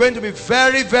 It's going to be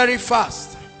very, very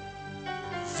fast.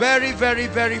 Very, very,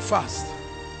 very fast.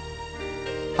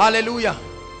 Hallelujah.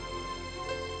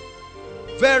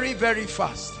 Very, very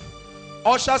fast.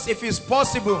 Ushers, if it's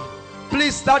possible,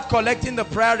 please start collecting the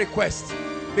prayer requests,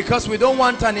 because we don't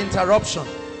want an interruption.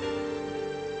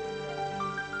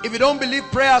 If you don't believe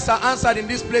prayers are answered in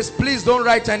this place, please don't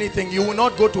write anything. You will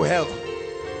not go to hell.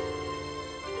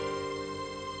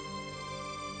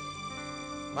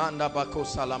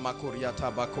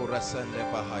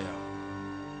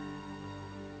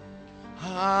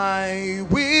 I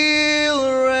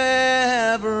will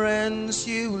reverence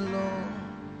you, Lord.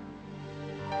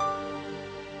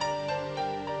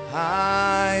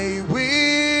 I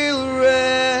will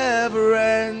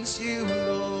reverence you,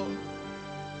 Lord.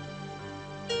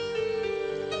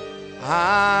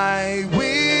 I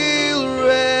will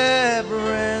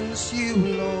reverence you,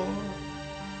 Lord.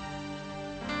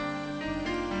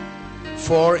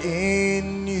 For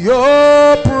in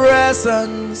your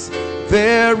presence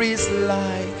there is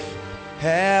life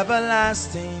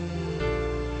everlasting.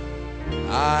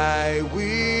 I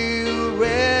will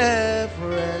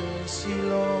reverence you,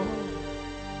 Lord.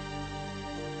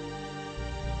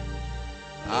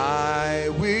 I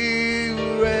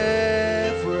will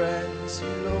reverence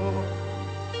you, Lord.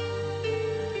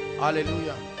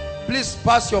 Hallelujah. Please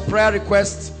pass your prayer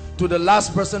requests to the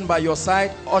last person by your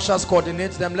side. Ushers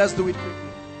coordinate them. Let's do it quickly.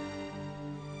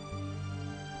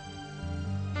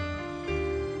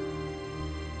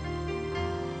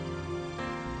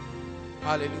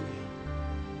 Hallelujah.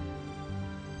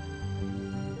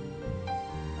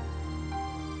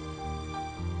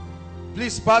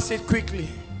 Please pass it quickly.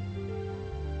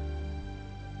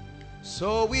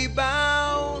 So we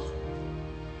bow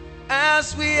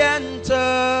as we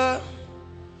enter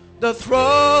the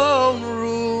throne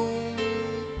room.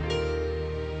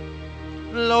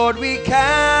 Lord, we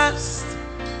cast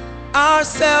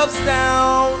ourselves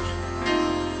down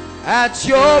at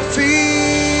your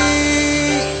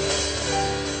feet.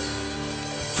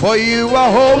 For you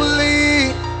are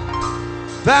holy,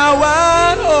 thou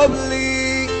art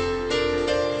holy.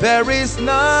 There is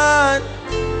none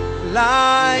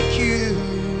like you.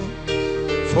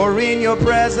 For in your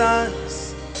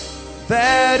presence,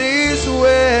 that is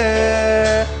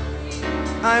where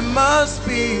I must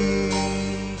be.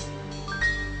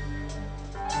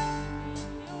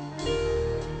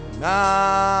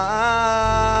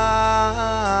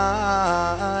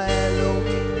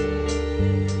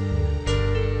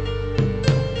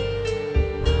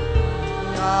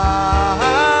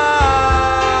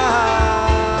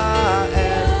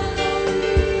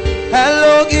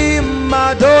 Elohim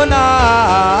Madonna,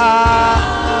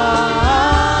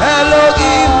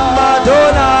 Elohim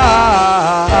Madonna,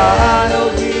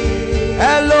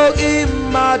 Elohim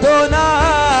Madonna,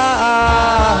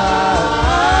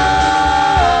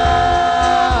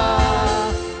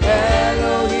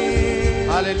 Elohim.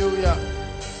 Hallelujah.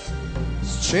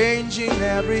 It's changing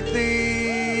everything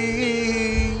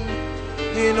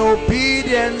in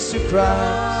obedience to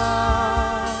Christ.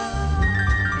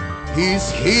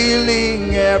 He's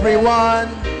healing everyone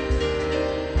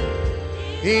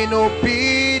in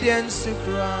obedience to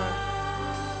Christ.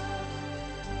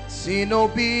 In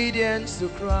obedience to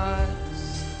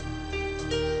Christ.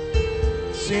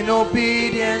 In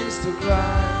obedience to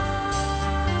Christ.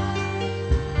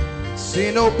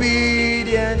 In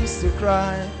obedience to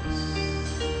Christ.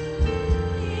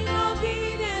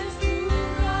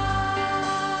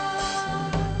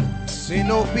 In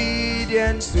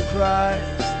obedience to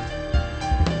Christ.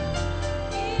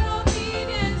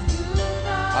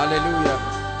 Hallelujah.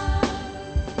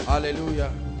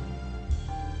 Hallelujah.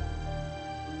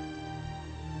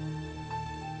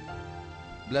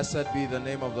 Blessed be the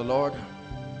name of the Lord,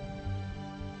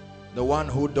 the one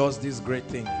who does these great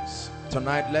things.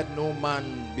 Tonight, let no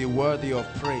man be worthy of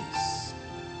praise.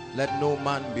 Let no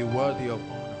man be worthy of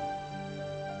honor.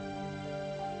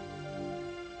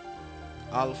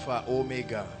 Alpha,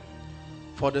 Omega.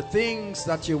 For the things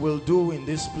that you will do in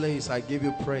this place, I give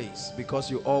you praise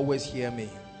because you always hear me.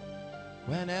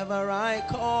 Whenever I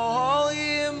call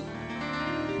him,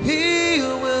 he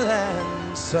will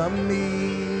answer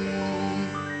me.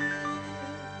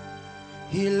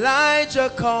 Elijah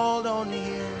called on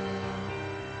him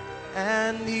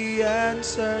and he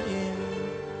answered him.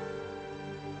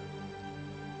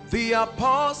 The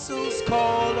apostles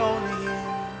called on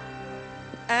him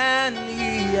and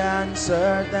he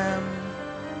answered them.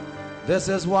 This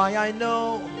is why I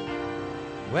know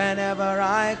whenever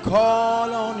I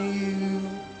call on you,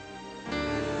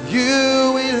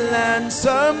 you will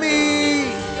answer me.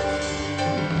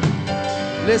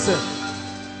 Listen,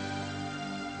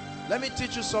 let me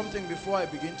teach you something before I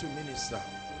begin to minister.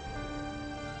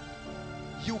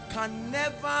 You can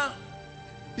never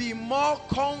be more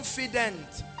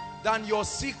confident than your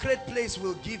secret place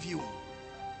will give you.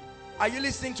 Are you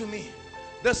listening to me?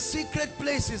 The secret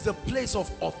place is the place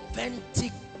of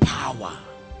authentic power.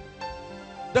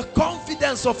 The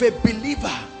confidence of a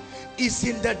believer is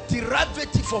in the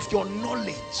derivative of your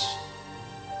knowledge.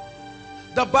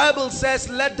 The Bible says,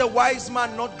 let the wise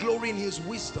man not glory in his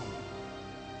wisdom.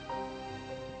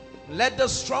 Let the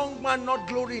strong man not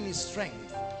glory in his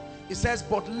strength. It says,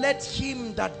 but let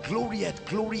him that glorieth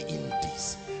glory in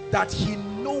this, that he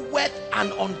knoweth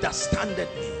and understandeth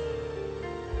me.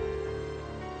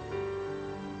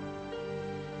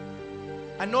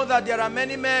 I know that there are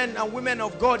many men and women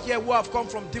of God here who have come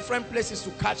from different places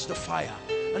to catch the fire.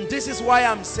 And this is why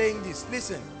I'm saying this.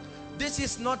 Listen, this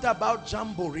is not about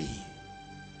jamboree.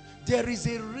 There is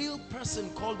a real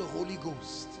person called the Holy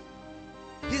Ghost.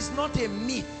 He's not a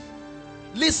myth.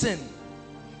 Listen,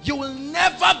 you will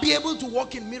never be able to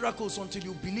walk in miracles until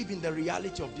you believe in the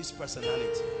reality of this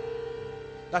personality,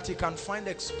 that he can find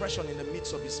expression in the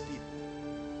midst of his people.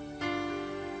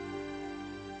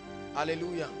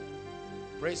 Hallelujah.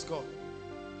 Praise God.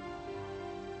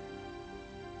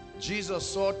 Jesus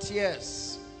saw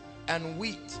tears and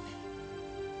wheat,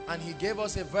 and he gave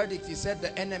us a verdict. He said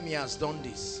the enemy has done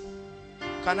this.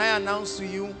 Can I announce to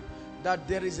you that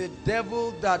there is a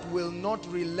devil that will not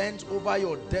relent over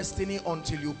your destiny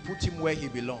until you put him where he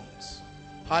belongs?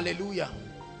 Hallelujah.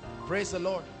 Praise the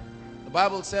Lord. The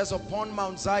Bible says, upon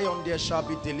Mount Zion there shall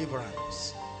be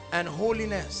deliverance and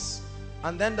holiness,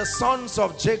 and then the sons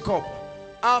of Jacob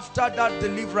after that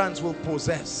deliverance will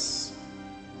possess.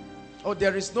 Oh,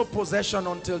 there is no possession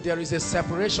until there is a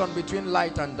separation between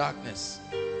light and darkness.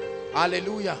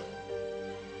 Hallelujah.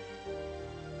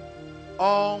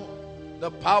 All the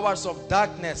powers of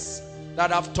darkness that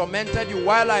have tormented you,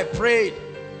 while I prayed,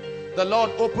 the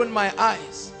Lord opened my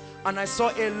eyes and I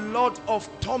saw a lot of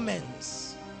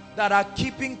torments that are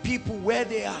keeping people where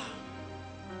they are.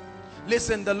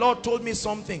 Listen, the Lord told me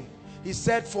something. He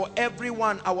said, for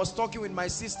everyone, I was talking with my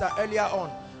sister earlier on,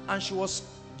 and she was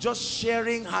just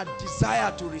sharing her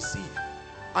desire to receive.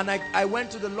 And I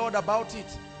went to the Lord about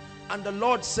it. And the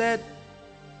Lord said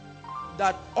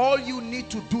that all you need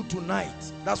to do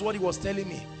tonight, that's what he was telling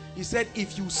me. He said,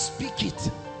 if you speak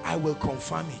it, I will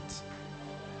confirm it.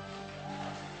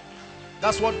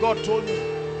 That's what God told me.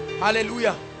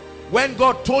 Hallelujah. When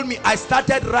God told me, I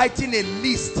started writing a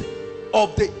list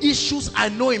of the issues I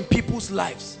know in people's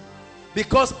lives.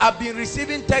 Because I've been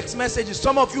receiving text messages.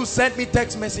 Some of you sent me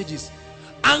text messages,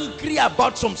 angry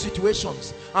about some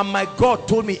situations. And my God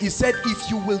told me, he said, if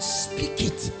you will speak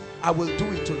it, I will do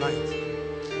it tonight.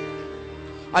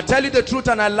 I tell you the truth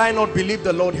and I lie not, believe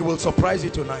the Lord, he will surprise you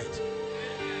tonight.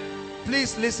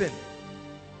 Please listen.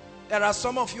 There are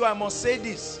some of you, I must say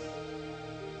this.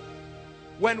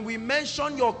 When we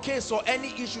mention your case or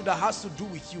any issue that has to do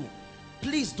with you,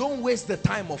 please don't waste the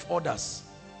time of others.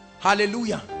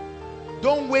 Hallelujah.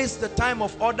 Don't waste the time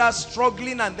of others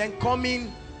struggling and then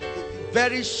coming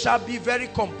very shabby, very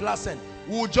complacent.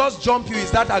 We'll just jump you.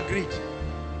 Is that agreed?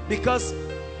 Because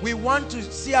we want to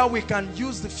see how we can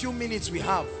use the few minutes we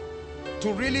have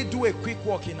to really do a quick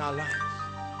walk in our lives.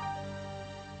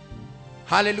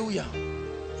 Hallelujah.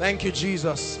 Thank you,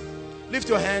 Jesus. Lift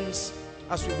your hands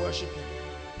as we worship him.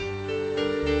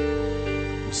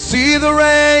 See the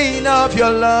rain of your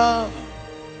love.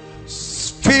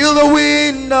 Feel the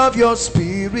wind of your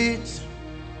spirit.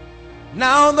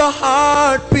 Now the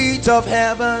heartbeat of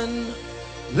heaven.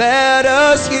 Let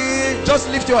us hear. Just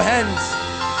lift your hands.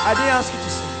 I didn't ask you to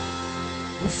sing.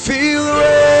 Feel the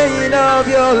rain of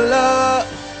your love.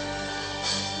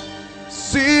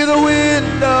 See the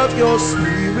wind of your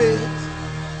spirit.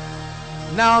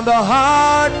 Now the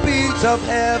heartbeat of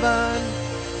heaven.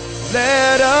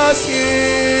 Let us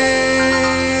hear.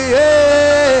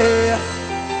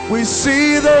 We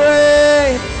see the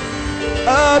rain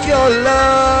of your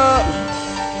love.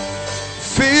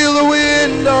 Feel the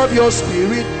wind of your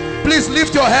spirit. Please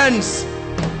lift your hands.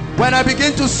 When I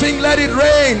begin to sing, let it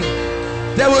rain.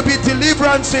 There will be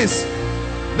deliverances.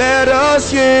 Let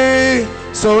us hear.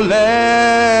 So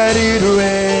let it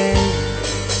rain.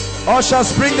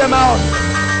 Ushers, bring them out.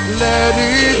 Let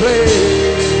it rain.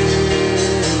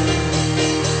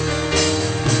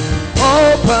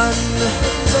 Open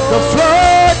the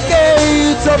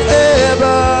floodgates of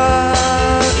heaven.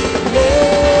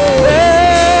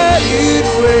 Let it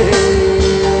rain.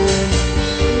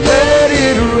 Let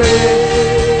it rain.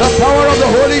 The power of the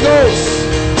Holy Ghost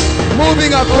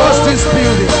moving across this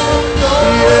building.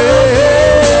 Yeah.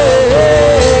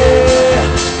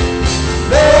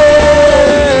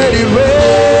 Let it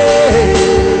rain.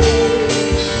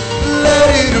 Let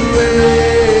it rain.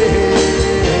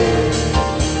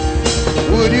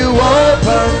 Would you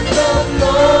open the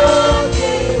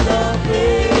floodgates of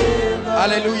heaven?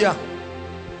 Hallelujah.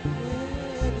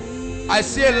 I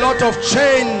see a lot of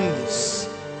chains,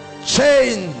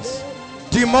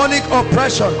 demonic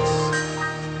oppressions.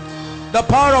 The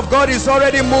power of God is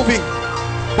already moving,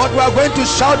 but we are going to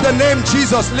shout the name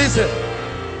Jesus. Listen,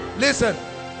 listen.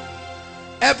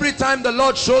 Every time the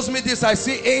Lord shows me this, I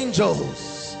see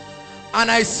angels,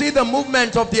 and I see the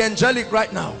movement of the angelic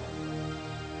right now.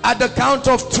 At the count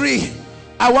of 3,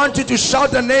 I want you to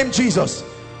shout the name Jesus.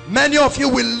 Many of you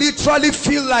will literally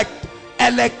feel like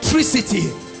electricity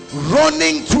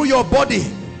running through your body,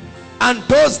 and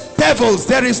those devils,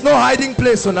 there is no hiding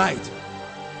place tonight.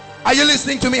 Are you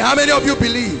listening to me? How many of you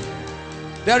believe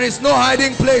there is no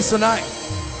hiding place tonight?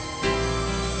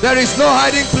 There is no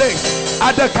hiding place.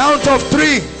 At the count of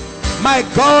 3, my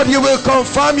God, you will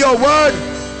confirm your word.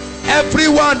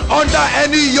 Everyone under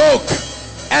any yoke,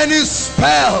 any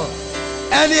spell,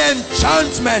 any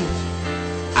enchantment,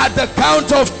 at the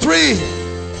count of 3,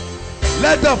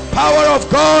 let the power of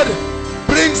God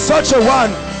bring such a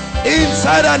one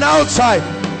inside and outside.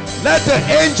 Let the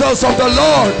angels of the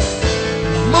Lord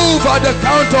move at the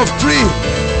count of 3.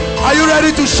 Are you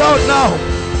ready to shout now?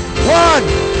 1,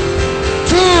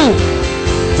 2,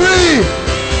 3.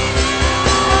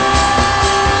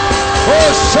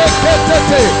 Oh, shake it.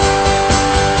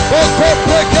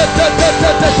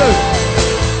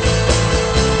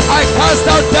 I cast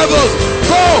out devils.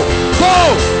 Go,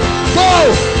 go,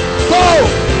 go, go,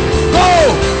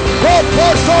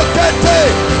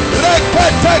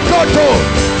 go.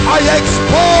 I I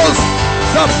expose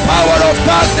the power of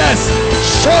darkness.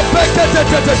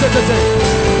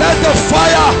 Let the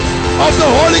fire of the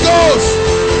Holy Ghost,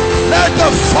 let the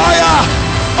fire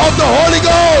of the Holy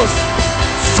Ghost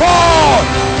fall.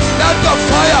 Let the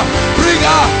fire bring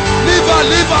her, leave her.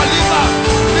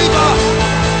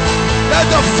 Let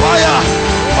the fire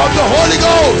of the Holy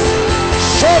Ghost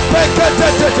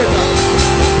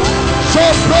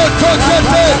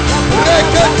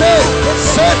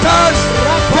Satan,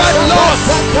 get lost.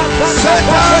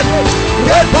 Satan,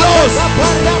 get lost.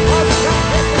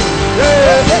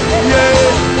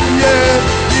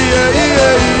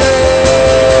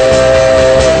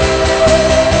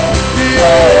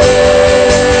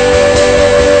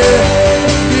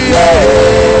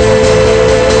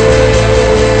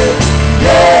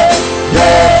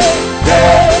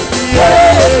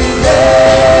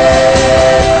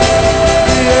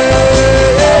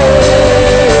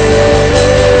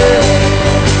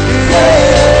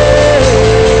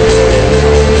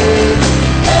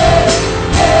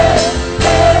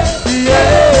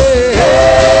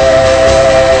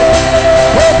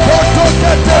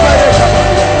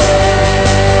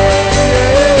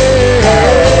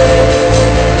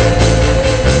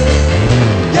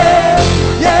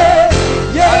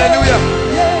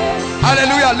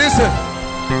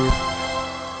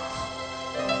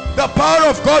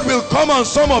 God will come on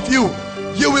some of you.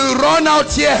 You will run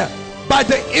out here by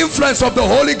the influence of the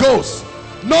Holy Ghost.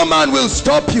 No man will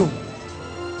stop you.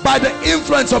 By the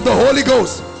influence of the Holy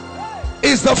Ghost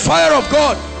is the fire of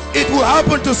God. It will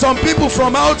happen to some people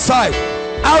from outside.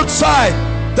 Outside,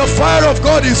 the fire of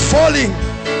God is falling,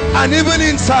 and even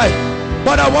inside.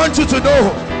 But I want you to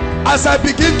know, as I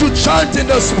begin to chant in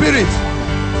the spirit,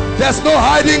 there's no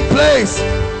hiding place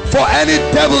for any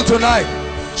devil tonight.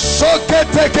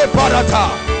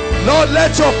 Lord,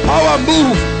 let your power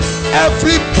move.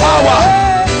 Every power,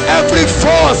 every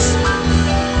force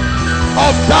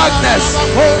of darkness,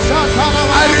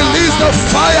 I release the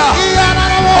fire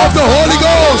of the Holy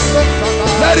Ghost.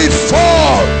 Let it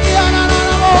fall.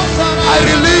 I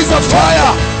release the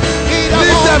fire.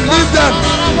 Leave them, leave them,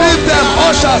 leave them,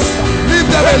 ushers, leave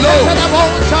them alone.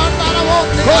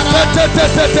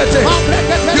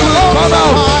 You will come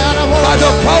out by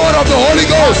the power of the Holy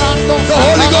Ghost. The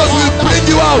Holy Ghost will bring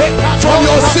you out from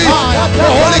your seat. The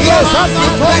Holy Ghost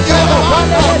will bring you out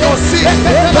from your seat.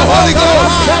 The Holy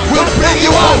Ghost will bring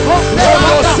you out from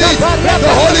your seat.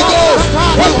 The Holy Ghost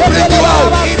will bring you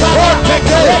out.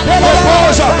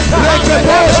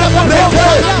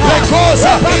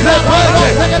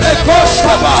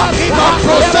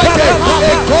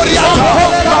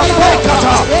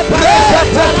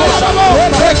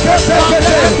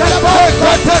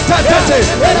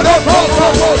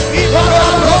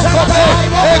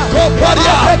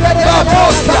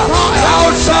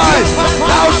 Outside,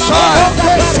 outside,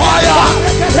 fire,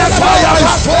 fire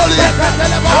is falling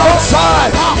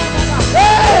outside.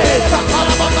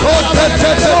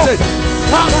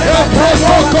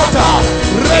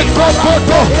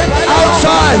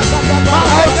 Outside,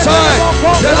 outside,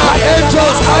 there are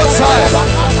angels outside.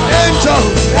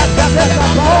 Angels.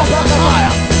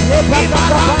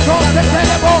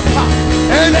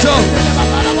 Angels.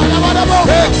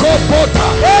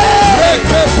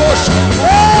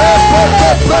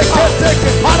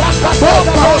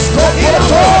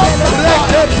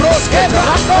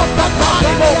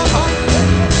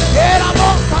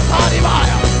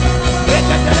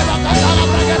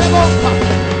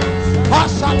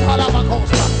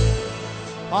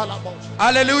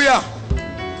 Hallelujah.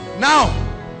 Now,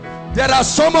 there are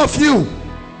some of you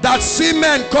that see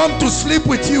men come to sleep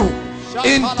with you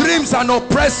in dreams and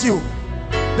oppress you.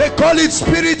 They call it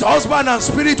spirit husband and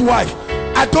spirit wife.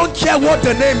 I don't care what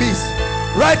the name is.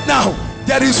 Right now,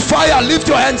 there is fire. Lift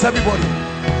your hands, everybody.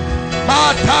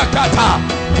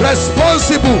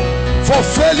 Responsible for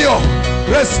failure,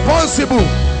 responsible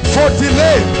for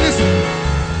delay.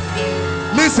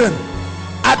 Listen.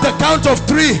 At the count of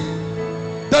 3,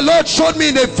 the Lord showed me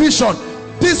in a vision.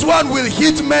 This one will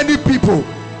hit many people.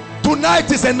 Tonight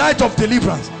is a night of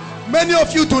deliverance. Many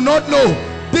of you do not know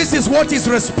this is what is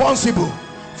responsible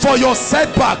for your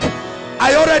setback.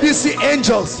 I already see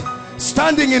angels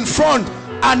standing in front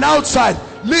and outside.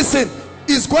 Listen,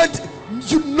 it's going to,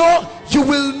 you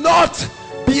will not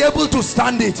be able to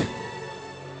stand it.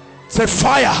 It's a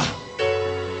fire.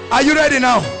 Are you ready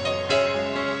now?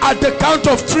 At the count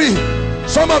of 3,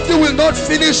 some of you will not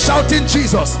finish shouting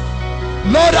Jesus.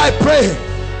 Lord, I pray.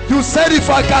 You said if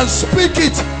I can speak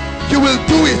it, you will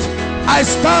do it. I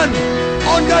stand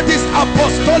under this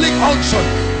apostolic unction.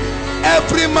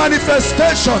 Every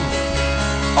manifestation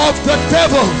of the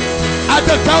devil, at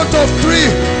the count of 3,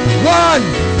 1,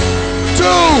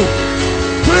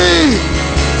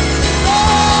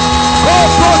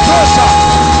 Tosha.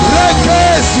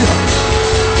 Rekesi.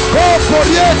 Go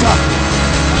Porieta.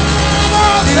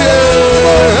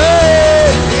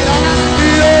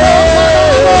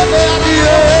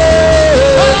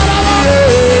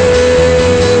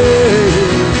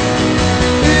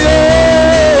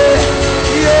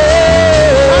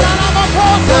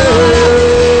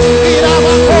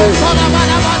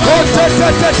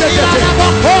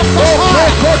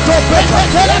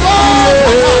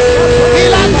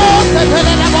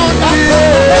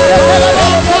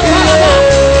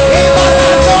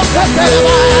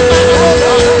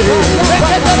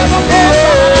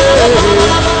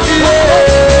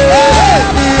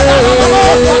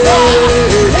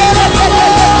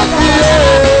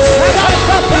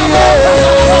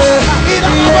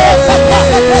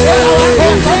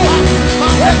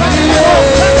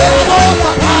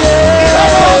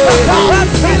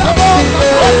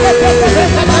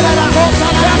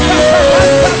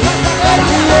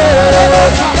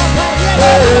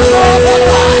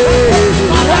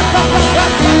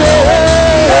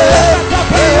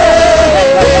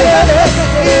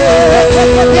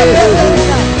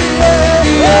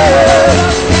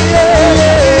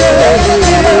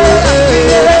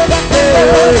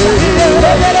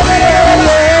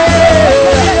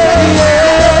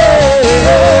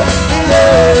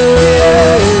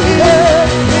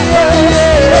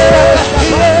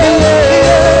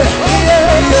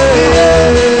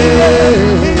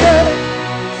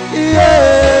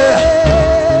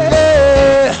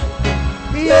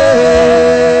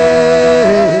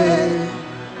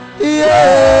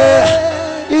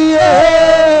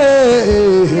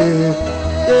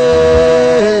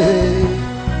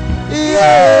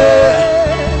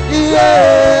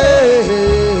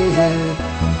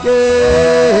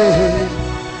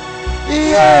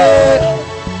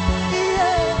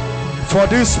 For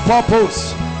this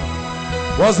purpose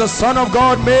was the Son of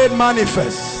God made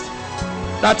manifest,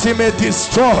 that he may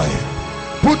destroy,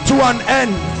 put to an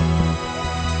end.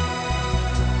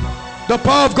 The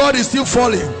power of God is still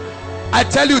falling. I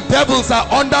tell you, devils are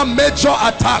under major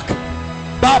attack.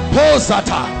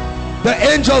 Baposata. The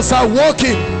angels are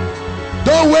walking.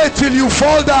 Don't wait till you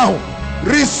fall down.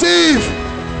 Receive.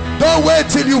 Don't wait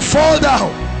till you fall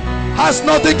down. Has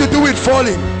nothing to do with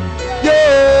falling.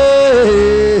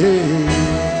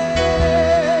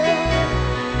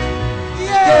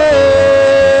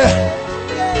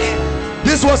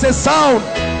 This was a sound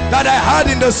that I had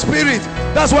in the spirit.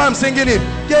 That's why I'm singing it.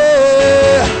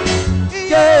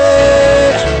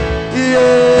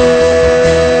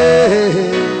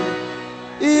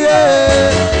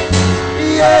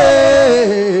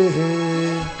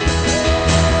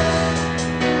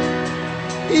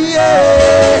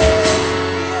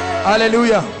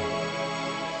 Hallelujah.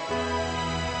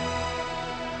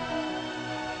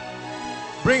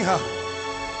 Bring her.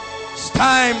 It's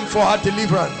time for her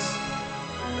deliverance.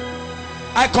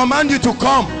 I command you to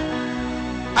come.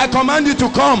 I command you to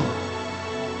come.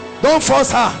 Don't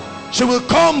force her. She will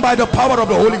come by the power of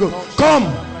the Holy Ghost.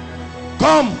 Come.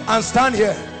 Come and stand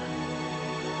here.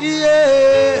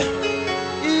 Yeah.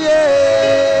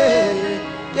 Yeah.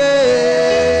 Yeah.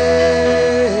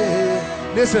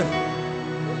 Listen.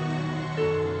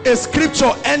 A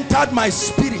scripture entered my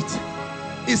spirit.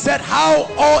 It said, how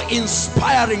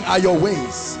awe-inspiring are your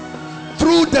ways.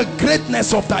 Through the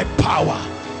greatness of thy power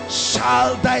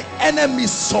shall thy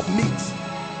enemies submit.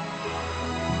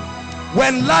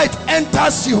 When light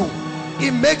enters you,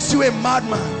 it makes you a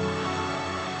madman.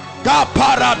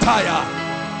 Gaparataya.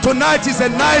 Tonight is a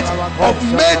night of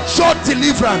major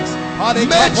deliverance.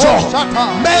 Major.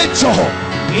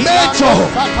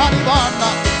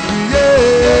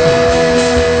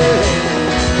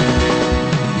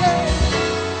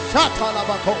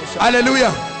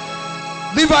 Hallelujah.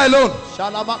 Leave her alone.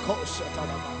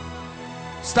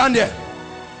 Stand there.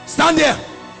 Stand there.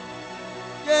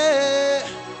 Yeah.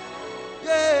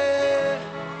 Yeah.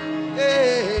 Yeah.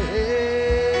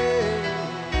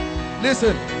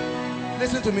 Listen.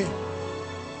 Listen to me.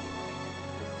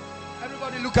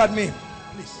 Everybody look at me,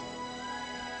 please.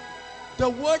 The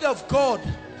word of God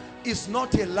is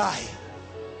not a lie.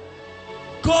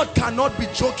 God cannot be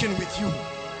joking with you.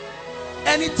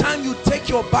 Anytime you take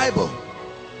your Bible,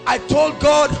 I told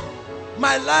God,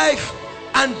 my life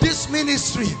and this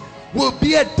ministry will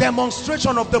be a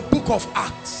demonstration of the book of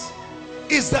Acts.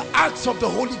 It's the Acts of the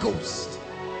Holy Ghost.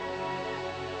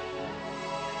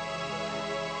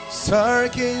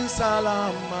 Sarkin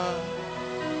Salama,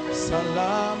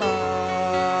 Salama.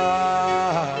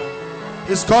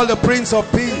 It's called the Prince of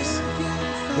Peace.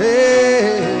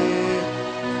 Hey,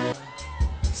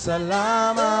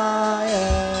 Salama,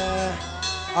 yeah.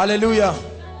 Hallelujah.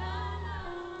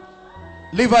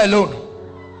 Leave her alone.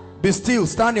 Be still.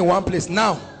 Stand in one place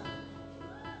now.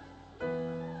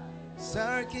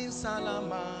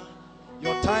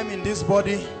 Your time in this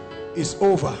body is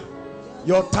over.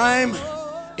 Your time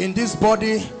in this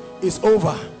body is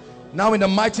over. Now in the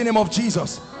mighty name of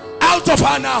Jesus, out of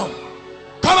her now.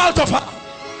 Come out of her.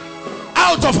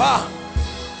 Out of her.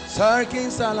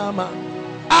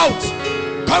 Out.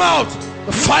 Come out.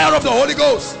 The fire of the Holy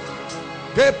Ghost.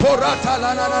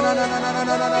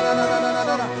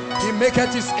 He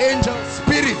maketh his angels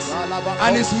spirits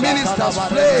and his ministers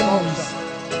flames.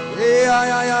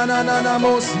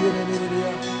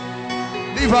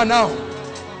 Leave her now.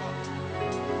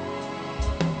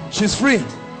 She's free.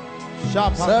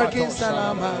 Salama,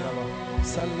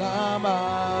 salama,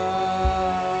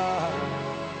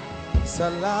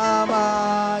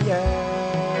 salama,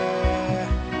 yeah,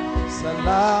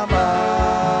 salama,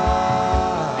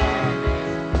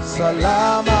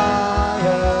 salama,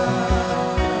 yeah,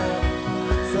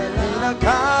 salina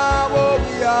kawo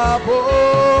biabo,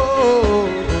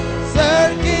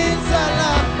 serkin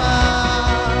salama,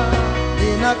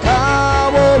 ina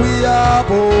kawo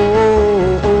biabo.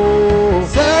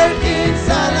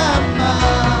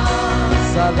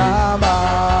 Salama,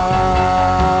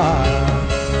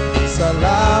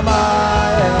 salama,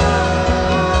 yeah.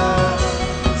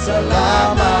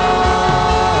 Salama,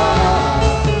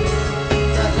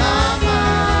 salama.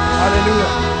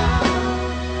 Hallelujah.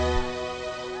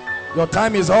 Your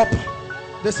time is up.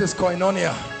 This is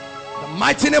koinonia. The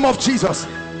mighty name of Jesus.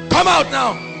 Come out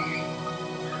now.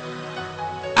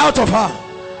 Out of her.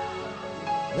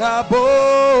 Yeah,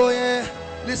 boy, yeah.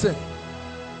 Listen.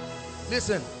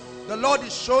 Listen. The Lord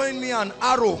is showing me an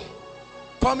arrow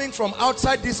coming from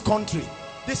outside this country.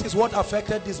 This is what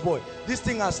affected this boy. This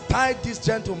thing has tied this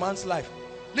gentleman's life.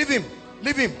 Leave him.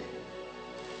 Leave him.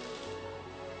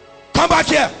 Come back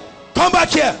here. Come back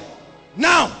here.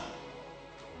 Now.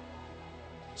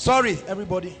 Sorry,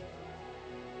 everybody.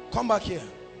 Come back here.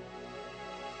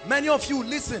 Many of you,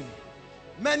 listen.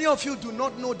 Many of you do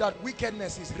not know that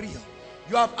wickedness is real.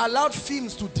 You have allowed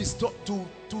films to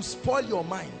spoil your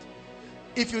mind.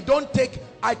 If you don't take,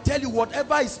 I tell you,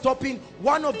 whatever is stopping,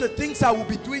 one of the things I will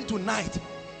be doing tonight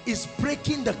is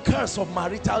breaking the curse of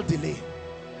marital delay.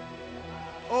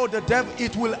 Oh, the devil,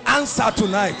 it will answer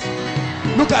tonight.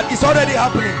 Look at, it's already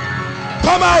happening.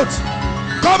 Come out.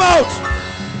 Come out.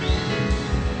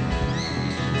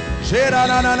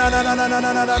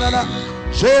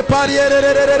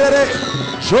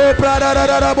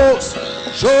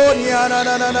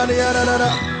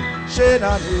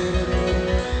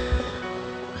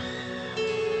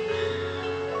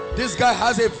 This guy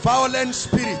has a violent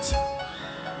spirit.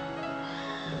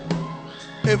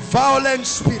 A violent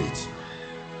spirit.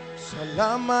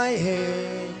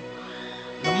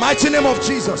 The mighty name of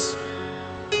Jesus.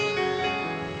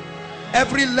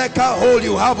 Every leper hole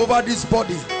you have over this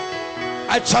body,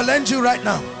 I challenge you right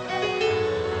now.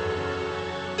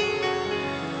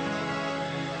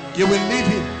 You will leave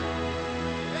him.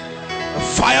 The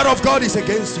fire of God is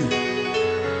against you.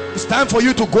 It's time for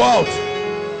you to go out.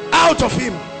 Out of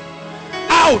him.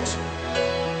 Out.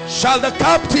 Shall the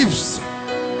captives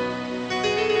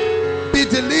be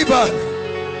delivered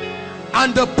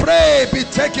and the prey be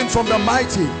taken from the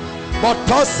mighty? But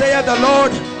thus saith the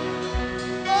Lord,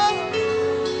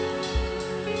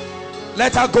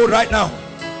 let her go right now.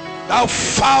 Thou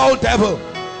foul devil,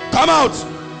 come out.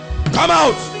 Come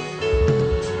out.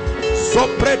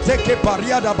 Sopreteke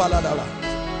pariada baladala.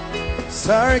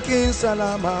 Sarkin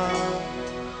salama.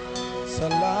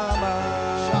 Salama.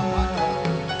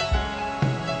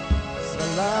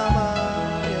 Salama.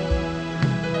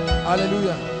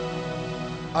 Hallelujah.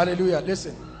 Hallelujah.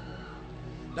 Listen.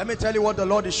 Let me tell you what the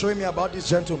Lord is showing me about this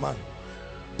gentleman.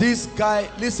 This guy,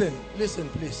 listen,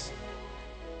 please.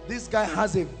 This guy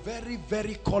has a very,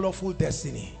 very colorful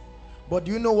destiny. But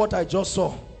do you know what I just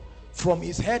saw? From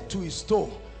his head to his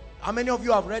toe. How many of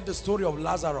you have read the story of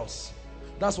Lazarus?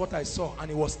 That's what I saw.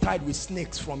 And he was tied with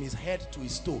snakes from his head to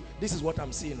his toe. This is what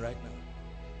I'm seeing right now.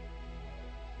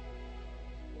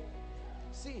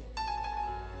 See,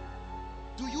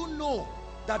 do you know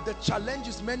that the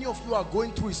challenges many of you are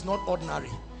going through is not ordinary?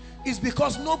 It's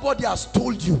because nobody has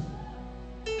told you.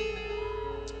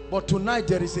 But tonight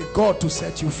there is a God to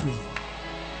set you free.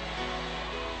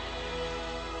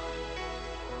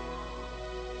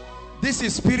 This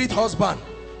is spirit husband.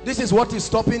 This is what is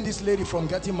stopping this lady from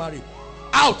getting married.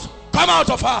 Out. Come out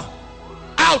of her.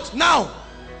 Out now.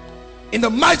 In the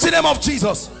mighty name of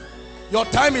Jesus. Your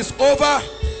time is over.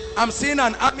 I'm seeing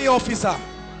an army officer.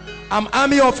 I'm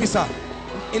army officer.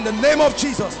 In the name of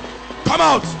Jesus. Come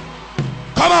out.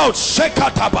 Come out.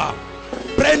 Shekataba.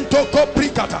 Brentoko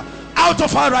prikata. Out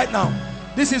of her right now.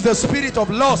 This is the spirit of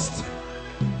lust.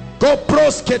 Go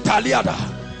pros ketaliada.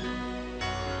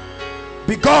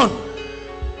 Be gone.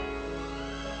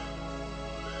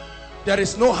 There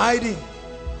is no hiding.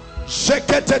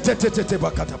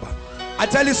 I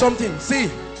tell you something. See,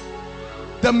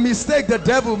 the mistake the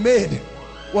devil made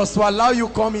was to allow you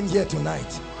come in here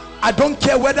tonight. I don't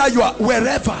care whether you are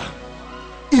wherever.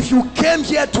 If you came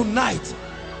here tonight,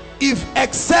 if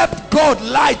except God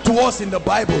lied to us in the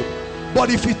Bible, but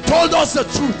if he told us the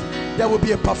truth, there will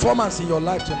be a performance in your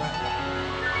life tonight.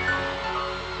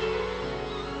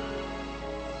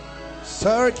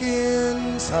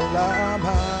 Sarkin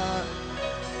Salama.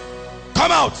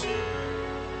 Come out.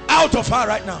 Out of her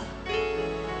right now.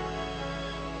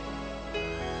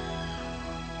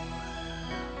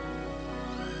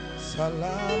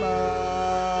 Salama.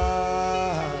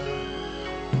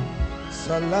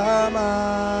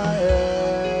 Salama.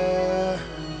 Yeah.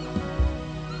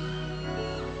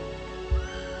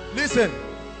 Listen,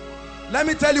 let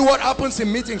me tell you what happens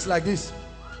in meetings like this.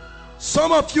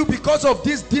 Some of you, because of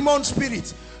this demon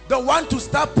spirit, they want to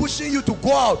start pushing you to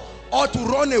go out or to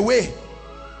run away.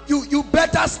 You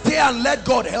better stay and let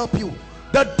God help you.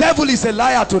 The devil is a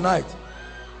liar tonight.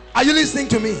 Are you listening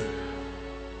to me?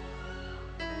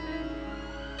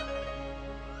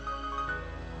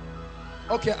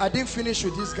 Okay, I didn't finish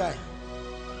with this guy.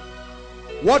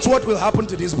 Watch what will happen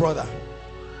to this brother.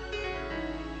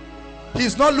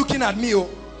 He's not looking at me. Oh,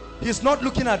 he's not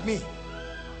looking at me.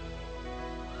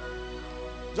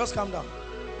 Just calm down.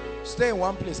 Stay in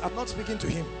one place. I'm not speaking to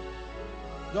him.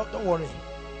 Don't worry.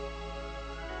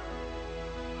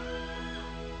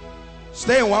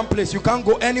 Stay in one place. You can't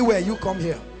go anywhere. You come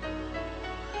here.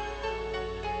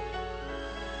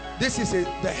 This is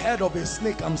the head of a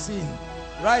snake I'm seeing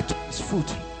right to his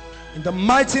foot. In the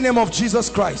mighty name of Jesus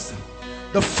Christ,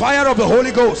 the fire of the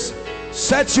Holy Ghost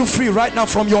sets you free right now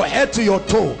from your head to your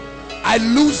toe. I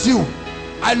lose you.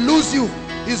 I lose you.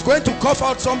 He's going to cough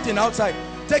out something outside.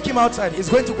 Take him outside. He's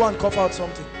going to go and cough out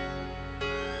something.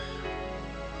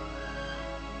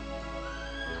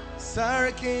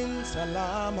 Sarkin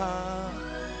Salama.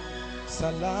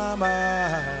 Salama.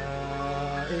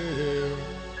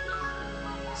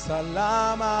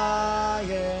 Salama.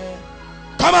 Yeah.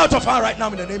 Come out of her right now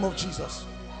in the name of Jesus.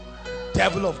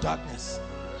 Devil of darkness.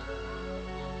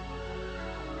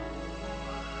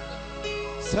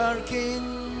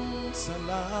 Sarkin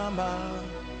Salama.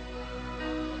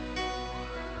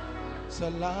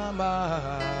 Salama.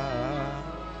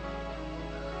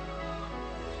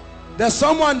 There's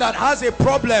someone that has a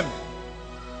problem,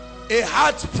 a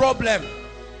heart problem.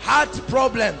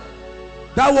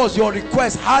 That was your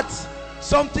request. Heart,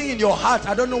 something in your heart.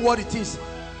 I don't know what it is.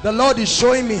 The Lord is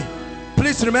showing me.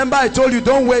 Please remember, I told you,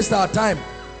 don't waste our time.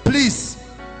 Please.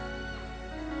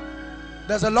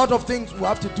 There's a lot of things we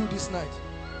have to do this night.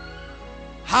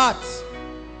 Heart.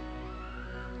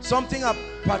 Something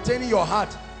pertaining your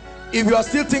heart. If you are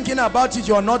still thinking about it,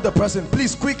 you are not the person.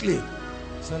 Please, quickly.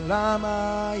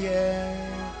 Salama, yeah.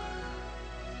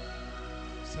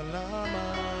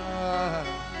 Salama.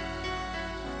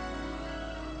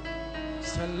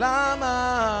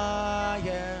 Salama,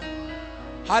 yeah.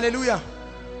 Hallelujah.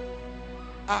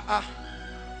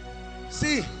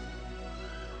 See,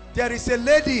 there is a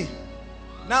lady.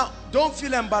 Now, don't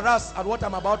feel embarrassed at what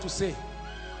I'm about to say.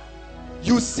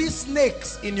 You see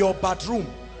snakes in your bathroom,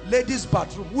 ladies'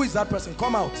 bathroom. Who is that person?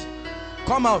 Come out.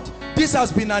 Come out. This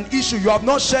has been an issue. You have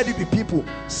not shared it with people.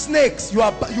 Snakes,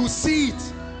 you see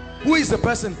it. Who is the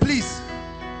person? Please.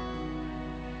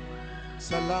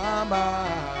 Salama.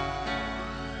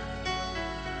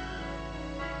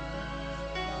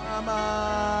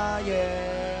 Salama,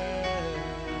 yeah.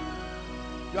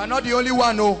 You are not the only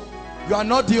one. No, you are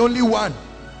not the only one.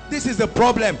 This is the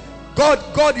problem.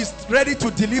 God is ready to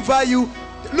deliver you.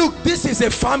 Look, this is a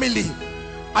family.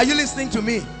 Are you listening to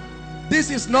me?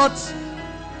 This is not,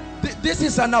 this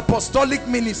is an apostolic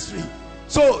ministry.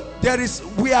 So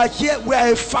we are here, we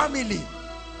are a family.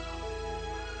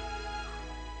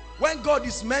 When God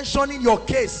is mentioning your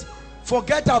case,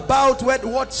 forget about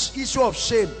what issue of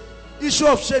shame. Issue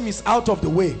of shame is out of the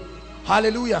way.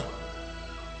 Hallelujah.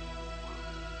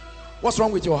 What's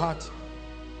wrong with your heart?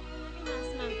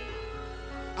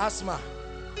 Asthma.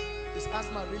 Is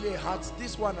asthma really a heart?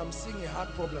 This one, I'm seeing a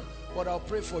heart problem. But I'll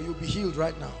pray for you. Be healed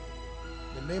right now.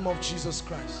 In the name of Jesus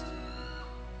Christ.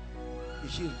 Be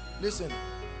healed. Listen,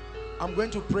 I'm going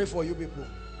to pray for you people.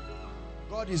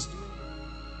 God is doing.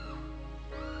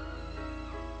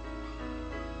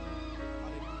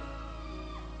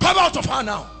 Come out of her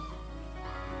now.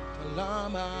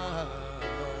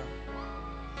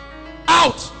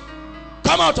 Out.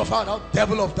 Come out of her now,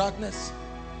 devil of darkness.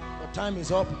 The Time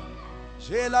is up.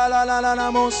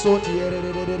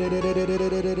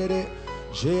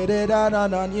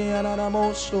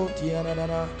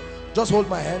 Just hold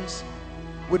my hands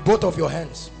with both of your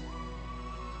hands.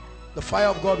 The fire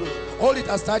of God will hold it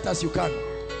as tight as you can.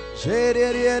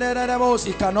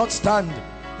 It cannot stand.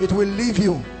 It will leave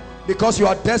you because you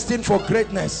are destined for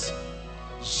greatness.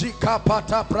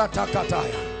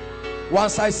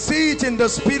 Once I see it in the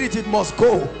spirit, it must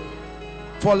go.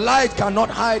 For light cannot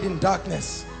hide in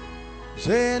darkness.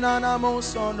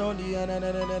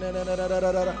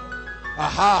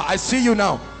 Aha, I see you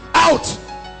now. Out.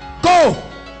 Go.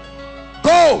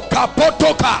 Go.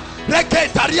 Kapotoka.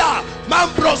 Reketaria.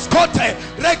 Mambroskote.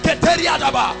 Reketeria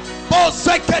daba.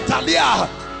 Boseketalia.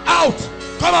 Out.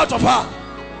 Come out of her.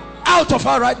 Out of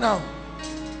her right now.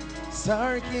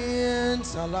 Sarkin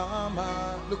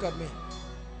Salama. Look at me.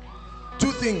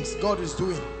 Two things God is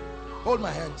doing. Hold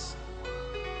my hands.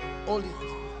 Hold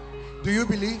it. Do you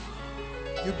believe?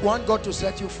 You want God to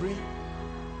set you free?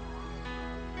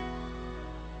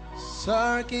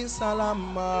 Sarkin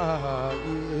Salama.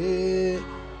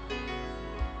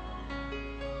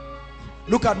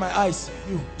 Look at my eyes.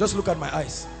 You just look at my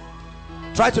eyes.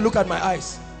 Try to look at my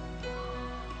eyes.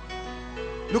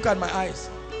 Look at my eyes.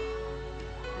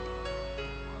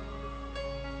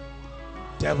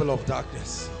 Devil of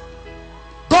darkness.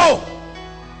 Go!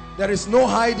 There is no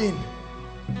hiding.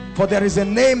 For there is a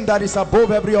name that is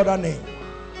above every other name.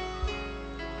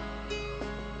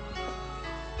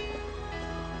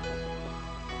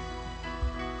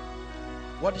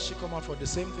 What did she come out for? The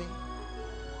same thing?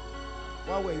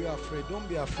 Why were you afraid? Don't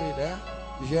be afraid, eh?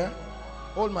 You hear?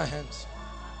 Hold my hands.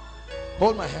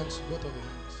 Hold my hands, both of your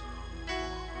hands.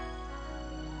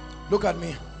 Look at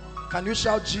me. Can you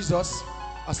shout Jesus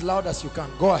as loud as you can?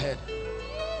 Go ahead.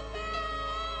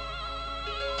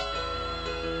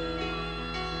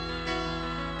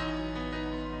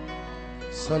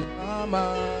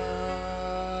 Salama.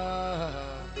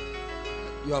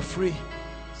 You are free.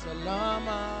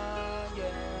 Salama.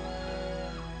 Yeah.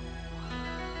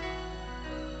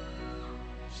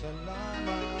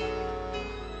 Salama.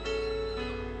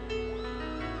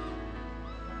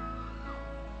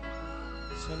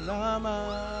 Salama.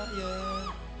 Yeah.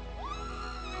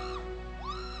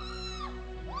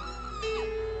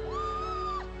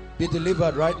 Be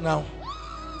delivered right now.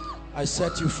 I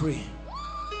set you free.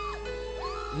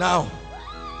 Now.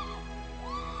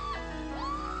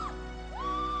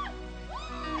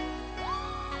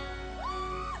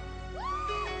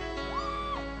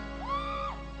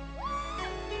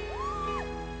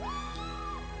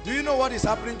 Do you know what is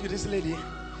happening to this lady?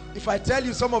 If I tell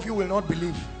you, some of you will not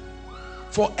believe.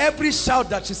 For every shout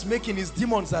that she's making is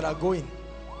demons that are going.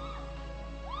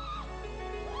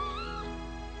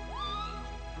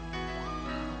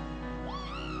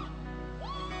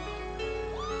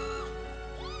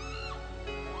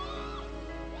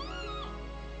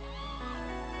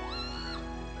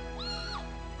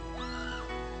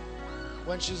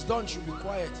 When she's done, she'll be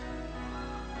quiet.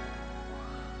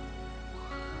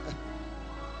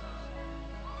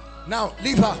 Now,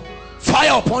 leave her.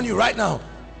 Fire upon you right now.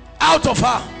 Out of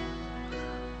her.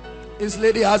 This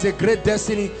lady has a great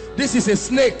destiny. This is a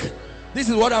snake. This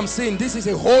is what I'm saying. This is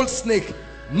a whole snake.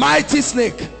 Mighty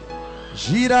snake.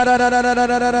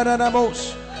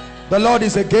 The Lord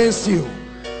is against you.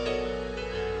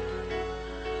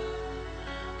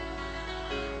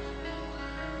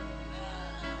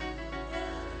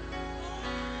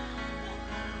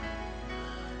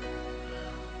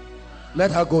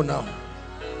 Let her go now.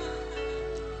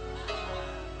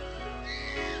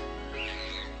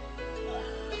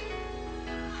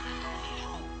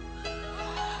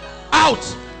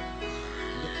 Out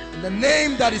in the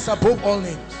name that is above all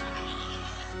names.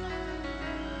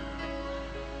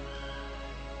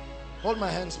 Hold my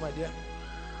hands, my dear.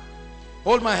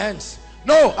 Hold my hands.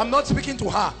 No, I'm not speaking to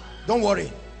her. Don't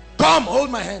worry. Come, hold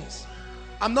my hands.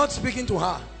 I'm not speaking to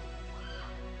her.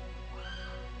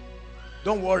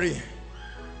 Don't worry.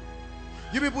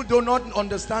 You people do not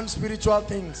understand spiritual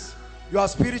things. You are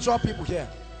spiritual people here.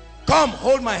 Come,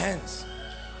 hold my hands.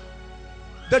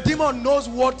 The demon knows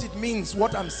what it means,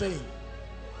 what I'm saying.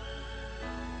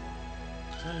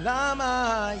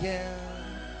 Salama, yeah.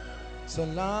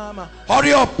 Salama.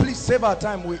 Hurry up, please save our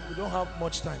time. We don't have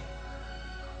much time.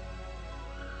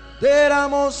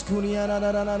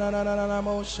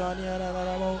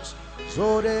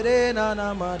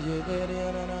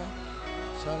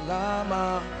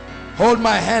 Salama. Hold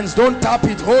my hands. Don't tap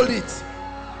it. Hold it.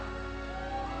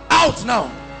 Out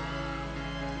now.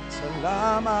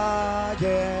 Salama.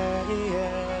 Yeah,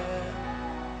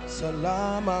 yeah.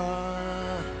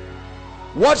 Salama.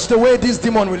 Watch the way this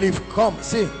demon will leave. Come,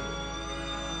 see.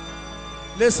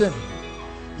 Listen,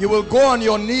 you will go on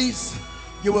your knees,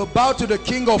 you will bow to the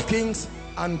King of Kings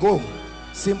and go.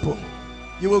 Simple.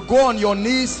 You will go on your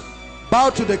knees, bow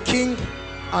to the King,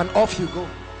 and off you go.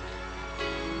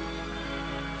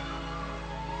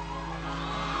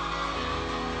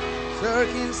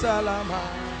 King Salama,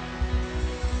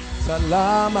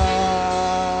 Salama,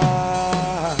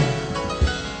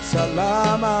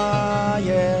 Salama,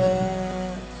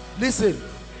 yeah. Listen,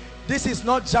 this is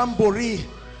not jamboree.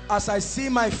 As I see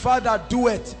my father do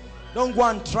it, don't go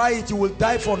and try it. You will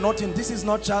die for nothing. This is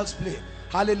not child's play.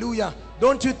 Hallelujah.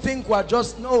 Don't you think we're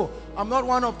just, no, I'm not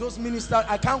one of those ministers.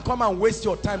 I can't come and waste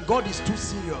your time. God is too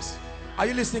serious. Are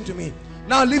you listening to me?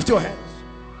 Now lift your hands.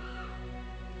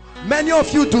 Many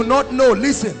of you do not know.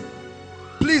 Listen,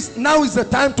 please, now is the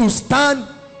time to stand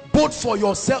both for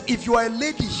yourself. If you are a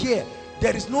lady here,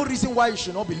 there is no reason why you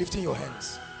should not be lifting your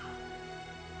hands.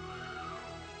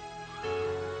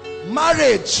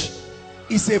 Marriage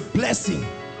is a blessing.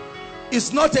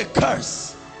 It's not a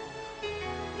curse.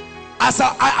 As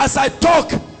I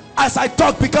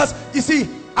talk, because you see,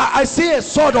 I see a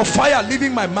sword of fire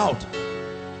leaving my mouth.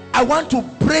 I want to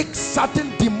break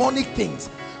certain demonic things.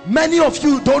 Many of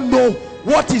you don't know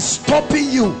what is stopping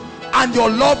you and your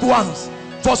loved ones.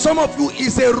 For some of you,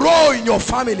 it's a row in your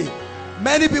family.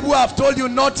 Many people have told you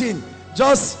nothing.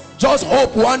 Just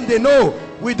hope one day. No,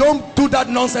 we don't do that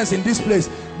nonsense in this place.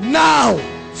 Now,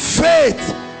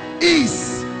 faith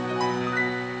is.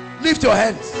 Lift your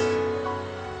hands.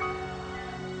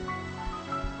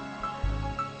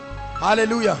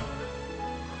 Hallelujah.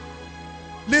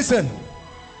 Listen.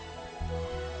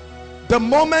 The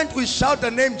moment we shout the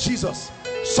name Jesus,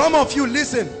 some of you,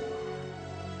 listen,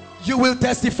 you will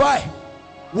testify.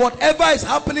 Whatever is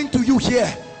happening to you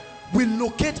here will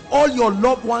locate all your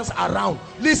loved ones around.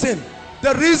 Listen,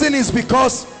 the reason is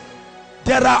because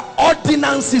there are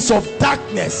ordinances of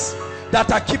darkness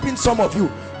that are keeping some of you.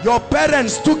 Your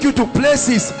parents took you to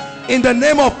places in the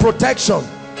name of protection,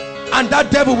 and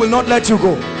that devil will not let you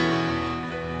go.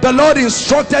 The Lord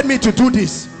instructed me to do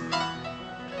this.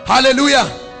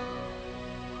 Hallelujah.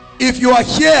 If you are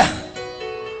here,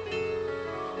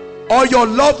 or your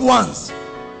loved ones,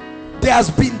 there has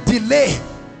been delay.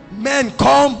 Men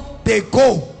come, they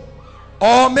go.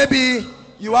 Or maybe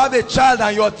you have a child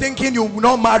and you're thinking you will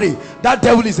not marry. That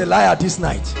devil is a liar this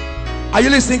night. Are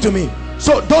you listening to me?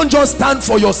 So don't just stand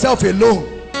for yourself alone.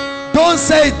 Don't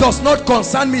say it does not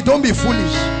concern me. Don't be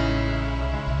foolish.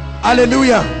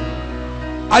 Hallelujah.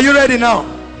 Are you ready now?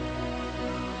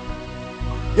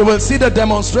 You will see the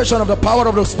demonstration of the power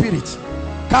of the Spirit.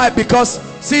 Because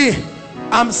see,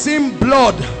 I'm seeing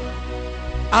blood.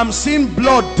 I'm seeing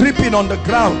blood dripping on the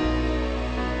ground.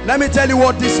 Let me tell you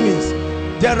what this means.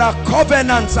 There are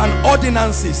covenants and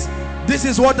ordinances. This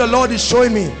is what the Lord is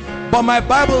showing me. But my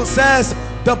Bible says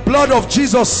the blood of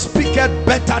Jesus speaketh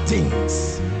better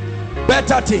things.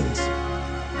 Better things.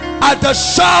 At the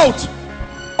shout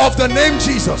of the name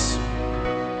Jesus,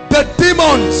 the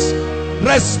demons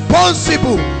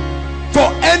responsible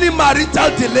for any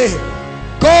marital delay,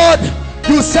 God,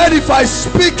 you said if I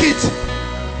speak it,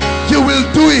 you will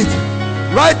do it.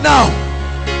 Right now,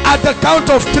 at the count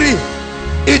of 3,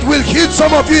 it will hit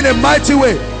some of you in a mighty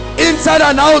way, inside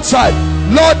and outside.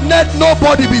 Lord, let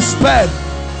nobody be spared.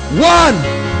 1,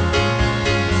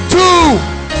 2,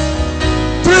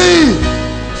 3.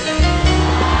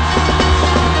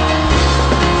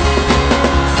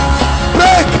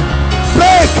 Break,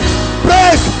 break,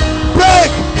 break, break,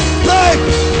 break,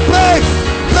 break,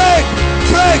 break,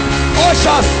 break.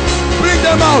 Ushers, bring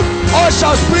them out.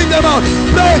 Ushers, bring them out.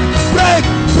 Break, break,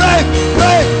 break,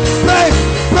 break, break,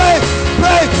 break,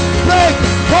 break, break.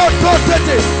 God protect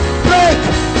it. Break,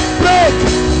 break,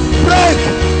 break,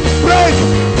 break.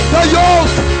 The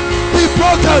yoke be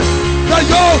broken. The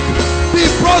yoke be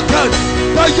broken.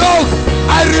 The yoke.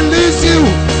 I release you.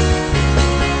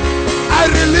 I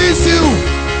release you.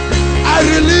 I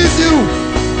release you.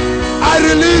 I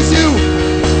release you.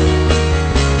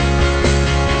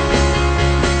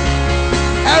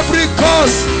 Every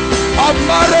cause of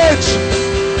marriage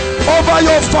over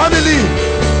your family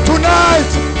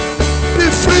tonight, be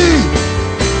free.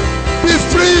 Be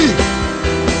free.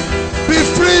 Be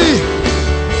free.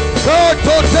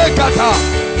 Don't take it.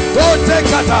 Don't take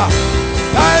it.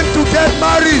 Time to get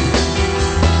married.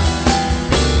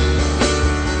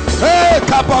 Hey,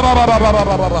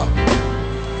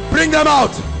 bring them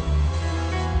out.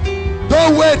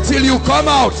 Don't wait till you come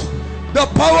out. The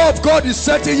power of God is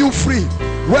setting you free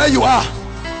where you are.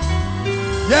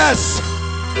 Yes,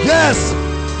 yes,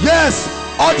 yes.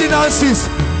 Ordinances.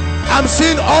 I'm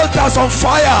seeing altars on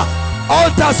fire.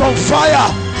 Altars on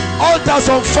fire. Altars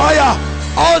on fire.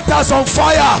 Altars on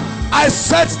fire. I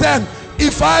set them.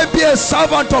 If I be a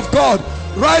servant of God,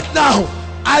 right now,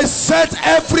 I set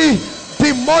every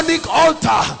demonic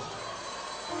altar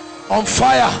on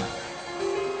fire.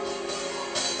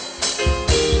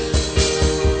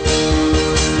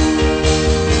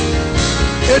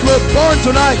 It will burn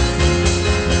tonight.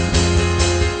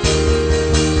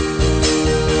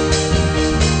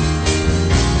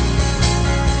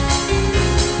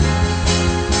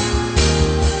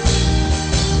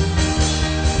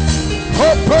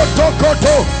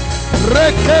 Protocoto,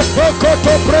 reke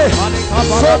pocoto pre,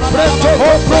 sopreto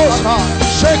hopros,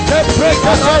 sheke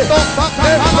prekate,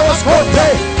 eposcote,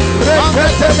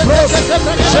 rekete pros,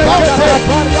 shekete,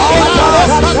 altar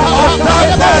of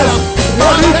darkness,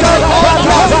 Morika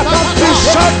pata,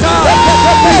 bishata,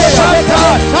 bishata,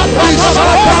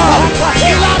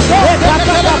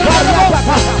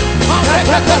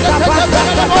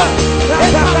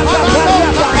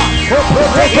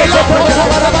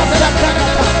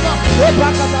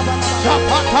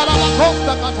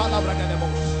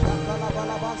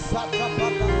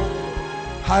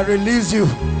 I release you.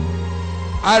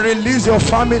 I release your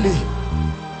family.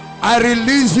 I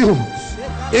release you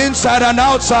inside and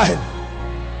outside.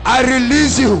 I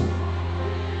release you.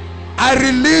 I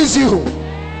release you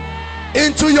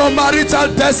into your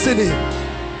marital destiny.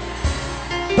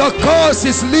 The curse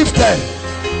is lifted.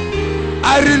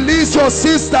 I release your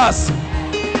sisters.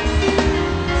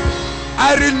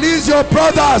 I release your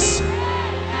brothers.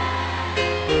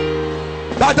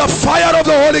 By the fire of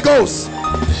the Holy Ghost,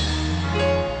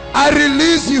 I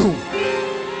release you.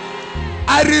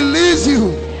 I release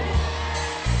you.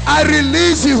 I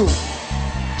release you.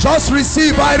 Just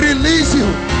receive. I release you.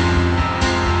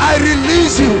 I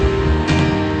release you.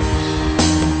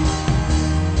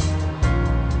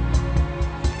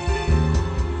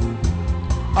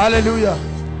 Hallelujah.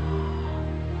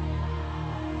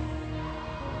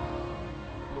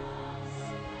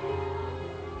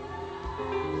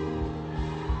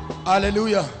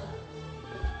 Hallelujah.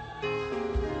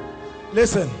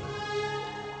 Listen.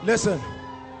 Listen.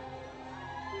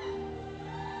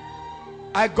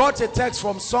 I got a text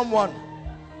from someone.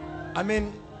 I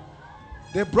mean,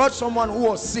 they brought someone who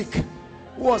was sick.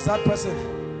 Who was that person?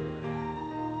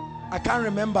 I can't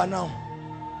remember now.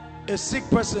 A sick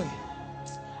person.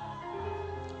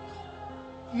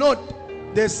 No,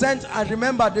 they sent, I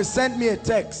remember they sent me a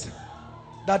text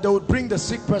that they would bring the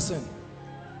sick person.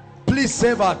 Please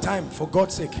save our time, for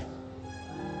God's sake.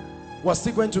 We're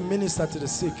still going to minister to the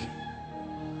sick.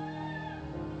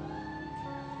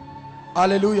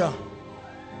 Hallelujah.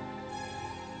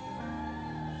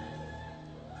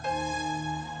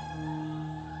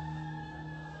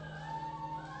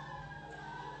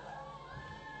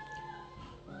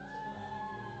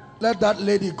 Let that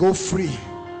lady go free.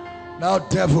 Now,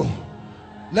 devil,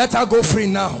 let her go free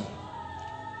now.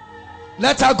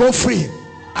 Let her go free.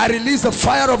 I release the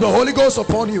fire of the Holy Ghost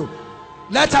upon you.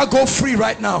 Let her go free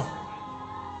right now.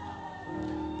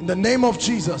 In the name of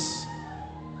Jesus.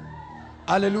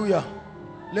 Hallelujah.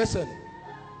 Listen.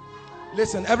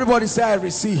 Listen. Everybody say, I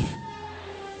receive.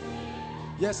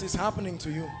 Yes, it's happening to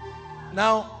you.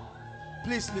 Now,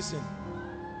 please listen.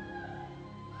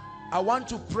 I want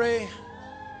to pray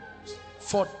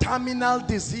for terminal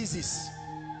diseases.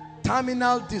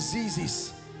 Terminal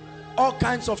diseases. All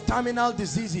kinds of terminal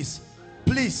diseases.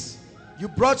 Please, you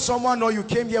brought someone or you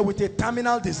came here with a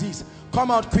terminal disease.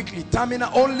 Come out quickly.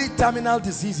 Only terminal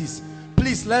diseases.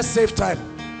 Please, let's save time.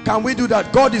 Can we do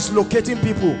that? God is locating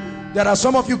people. There are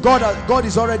some of you, God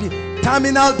is already.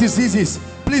 Terminal diseases.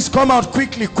 Please come out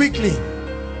quickly, quickly,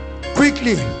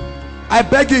 quickly. I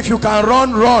beg you, if you can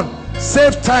run, run.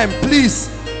 Save time, please,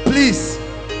 please.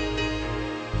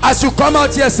 As you come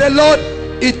out here, say, Lord,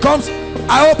 it comes.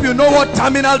 I hope you know what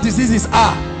terminal diseases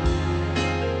are.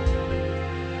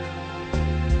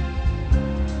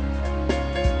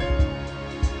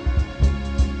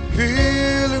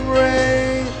 Healing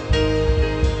rain.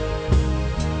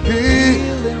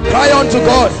 Cry unto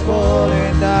God.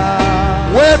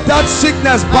 Wave that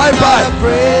sickness bye-bye,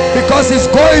 because it's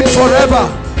going forever.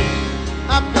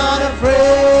 I'm not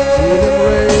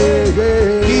afraid.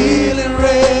 Healing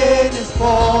rain is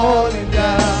falling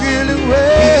down. Healing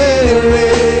rain. Healing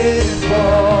rain is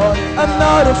falling down. I'm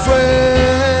not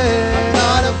afraid. I'm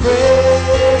not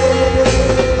afraid.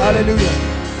 Hallelujah.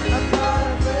 I'm not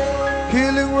afraid.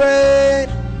 Healing rain.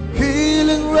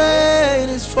 Healing rain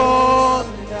is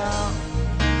falling down.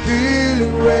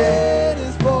 Healing rain Rain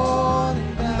is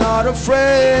falling down. not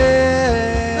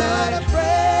afraid. Not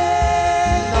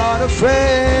afraid. Not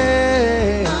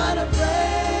afraid. Not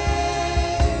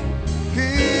afraid.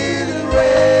 Healing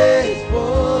rain.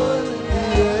 Falling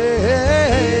down. Rain.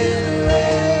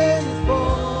 Rain is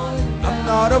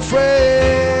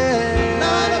afraid.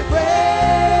 Not afraid.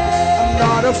 I'm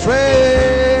not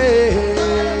afraid.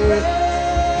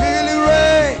 Healing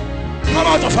rain. Come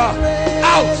out of her.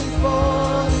 Out.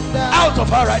 Out of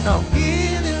her right now.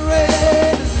 Healing rain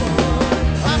is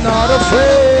falling. I'm not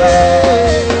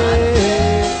afraid.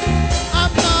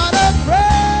 I'm not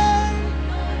afraid.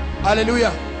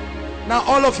 Hallelujah. Now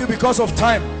all of you, because of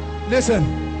time,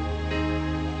 listen.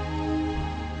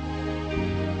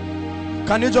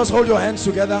 Can you just hold your hands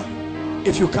together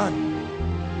if you can?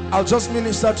 I'll just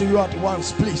minister to you at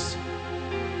once, please.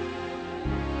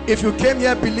 If you came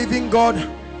here believing God,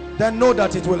 then know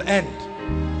that it will end.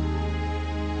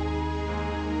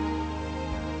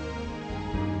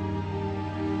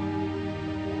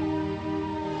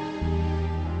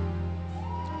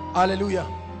 Hallelujah.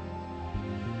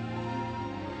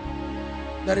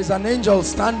 There is an angel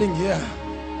standing here,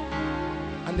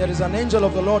 and there is an angel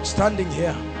of the Lord standing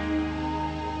here.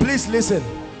 Please listen.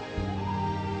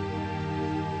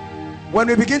 When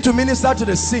we begin to minister to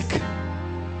the sick,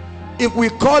 if we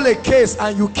call a case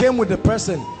and you came with the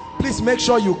person, please make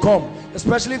sure you come,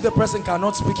 especially if the person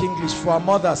cannot speak English, for our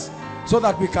mothers, so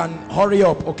that we can hurry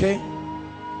up, okay?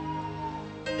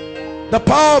 The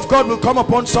power of God will come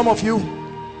upon some of you,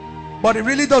 but it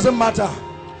really doesn't matter.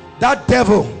 That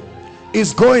devil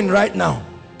is going right now.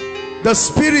 The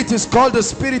spirit is called the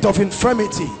spirit of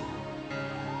infirmity.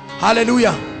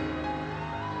 Hallelujah.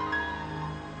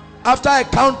 After I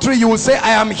count 3, you will say,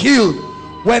 I am healed.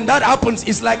 When that happens,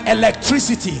 it's like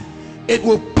electricity. It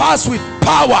will pass with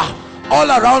power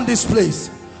all around this place.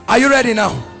 Are you ready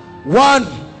now? 1,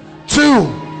 2,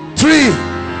 3.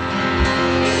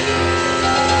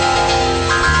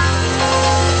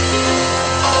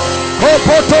 Go,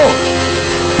 Poto.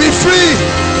 Be free.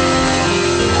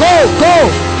 Go, go,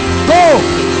 go,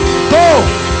 go.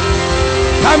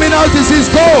 Coming out disease.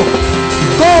 Go,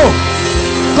 go,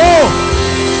 go,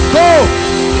 go,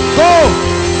 go,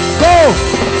 go.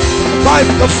 By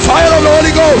the fire of the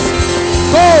Holy Ghost.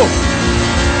 Go,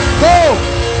 go,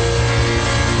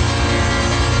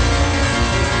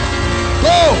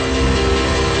 go.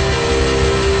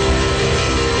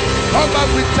 Come back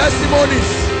with testimonies.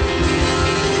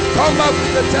 Come back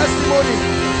with the testimony.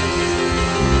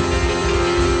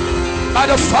 By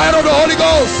the fire of the Holy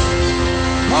Ghost.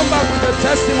 Come back with the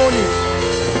testimony.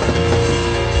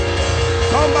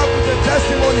 Come back with the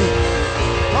testimony.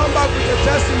 Come back with the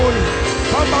testimony.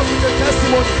 Come back with the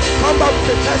testimony. Come back with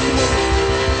the testimony.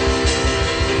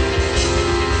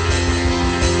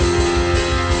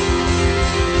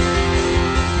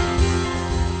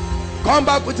 Come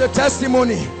back with the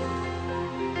testimony.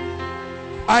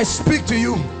 I speak to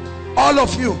you, all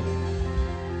of you.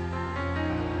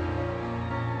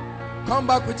 Come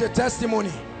back with your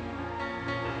testimony.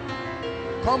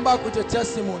 Come back with your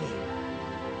testimony.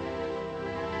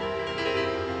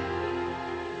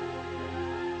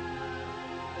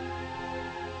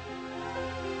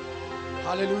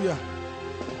 Hallelujah.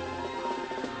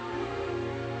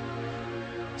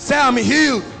 Say, I'm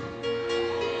healed.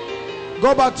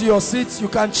 Go back to your seats. You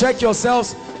can check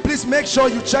yourselves. Please make sure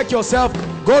you check yourself.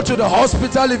 Go to the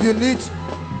hospital if you need.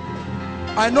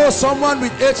 I know someone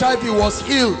with HIV was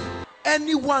healed.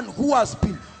 Anyone who has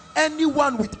been,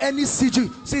 anyone with any CG,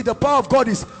 see, the power of God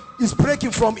is breaking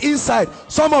from inside.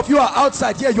 Some of you are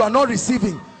outside here, you are not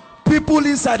receiving. People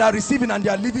inside are receiving and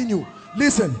they are leaving you.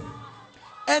 Listen,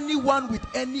 anyone with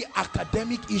any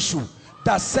academic issue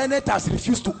that Senate has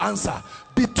refused to answer,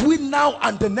 between now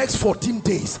and the next 14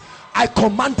 days, I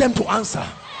command them to answer.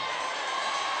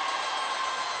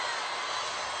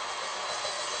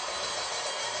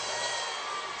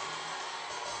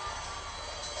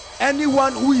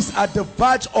 Anyone who is at the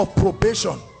verge of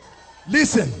probation,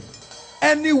 listen,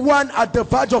 anyone at the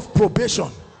verge of probation,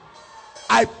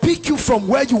 I pick you from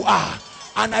where you are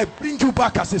and I bring you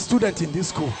back as a student in this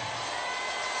school.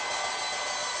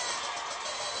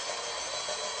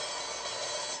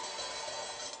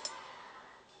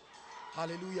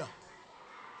 Hallelujah.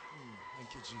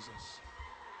 Thank you, Jesus.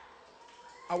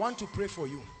 I want to pray for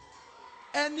you.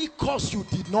 Any course you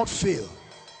did not fail,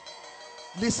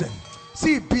 listen.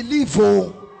 See, believe,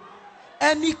 oh,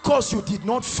 any course you did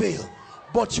not fail,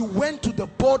 but you went to the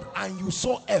board and you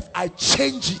saw F, I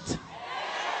change it.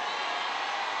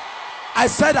 I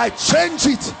said I change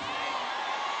it.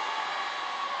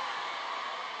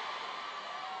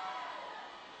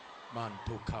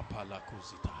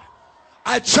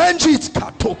 I change it.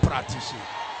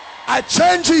 I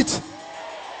change it.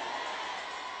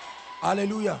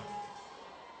 Hallelujah.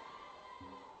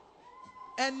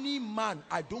 Any man,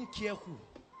 I don't care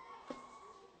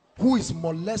who is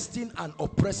molesting and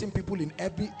oppressing people in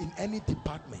any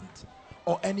department,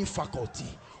 or any faculty,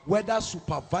 whether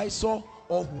supervisor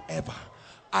or whoever,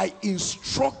 I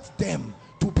instruct them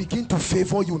to begin to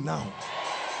favor you now.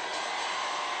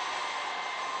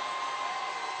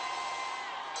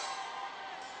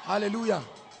 Hallelujah.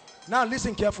 Now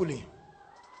listen carefully.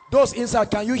 Those inside,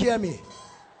 can you hear me?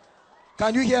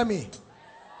 Can you hear me?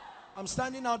 I'm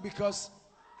standing out because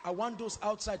I want those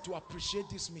outside to appreciate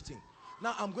this meeting.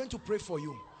 Now I'm going to pray for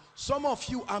you. Some of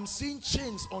you, I'm seeing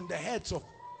chains on the heads of,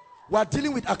 we're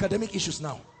dealing with academic issues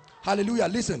now. Hallelujah.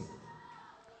 Listen,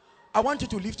 I want you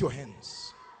to lift your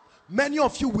hands. Many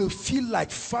of you will feel like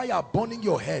fire burning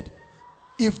your head.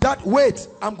 If that, wait,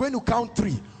 I'm going to count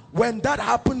 3. When that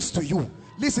happens to you,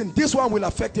 listen, this one will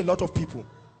affect a lot of people.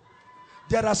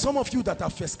 There are some of you that are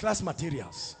first class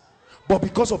materials, but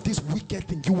because of this wicked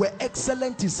thing, you were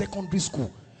excellent in secondary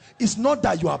school. It's not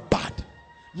that you are bad.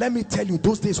 Let me tell you,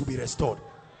 those days will be restored.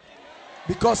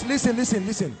 Because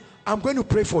listen, I'm going to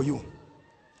pray for you.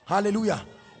 Hallelujah.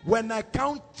 When I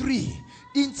count 3,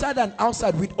 inside and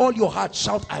outside, with all your heart,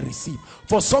 shout, I receive.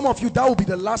 For some of you, that will be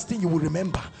the last thing you will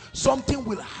remember. Something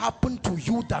will happen to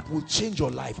you that will change your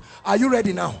life. Are you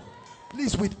ready now?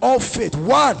 Please, with all faith.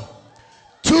 1,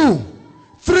 2,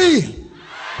 3.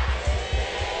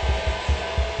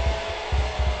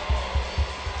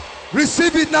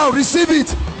 Receive it now. Receive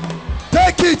it.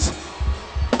 Take it.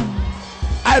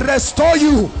 I restore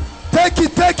you. Take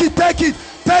it, take it, take it.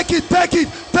 Take it, take it,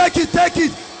 take it, take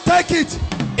it, take it.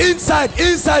 Inside,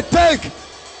 inside, take.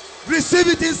 Receive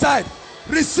it inside.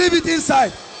 Receive it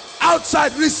inside.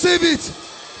 Outside, receive it.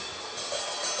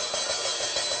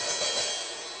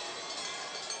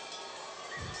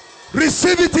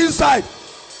 Receive it inside.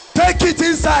 Take it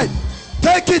inside.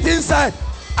 Take it inside.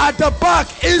 At the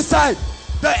back, inside.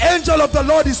 The angel of the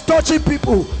Lord is touching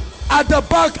people. At the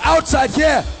back, outside,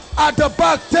 here. At the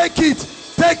back, take it.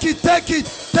 Take it, take it,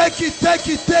 take it, take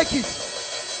it, take it.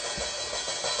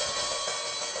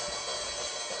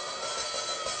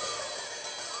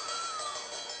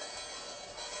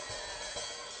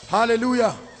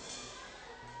 Hallelujah.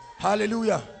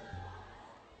 Hallelujah.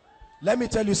 Let me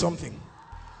tell you something.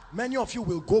 Many of you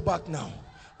will go back now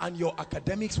and your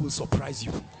academics will surprise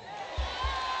you.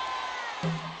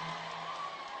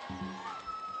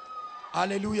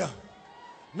 Hallelujah.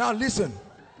 Now listen.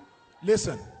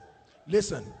 Listen.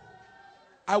 Listen.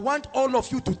 I want all of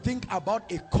you to think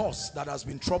about a cause that has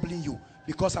been troubling you,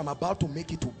 because I'm about to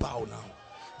make it to bow now.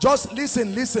 Just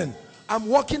listen, listen. I'm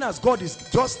walking as God is.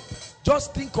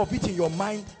 Just think of it in your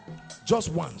mind just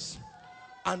once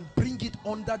and bring it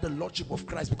under the lordship of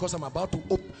Christ, because I'm about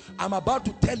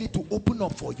to tell it to open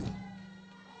up for you.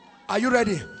 Are you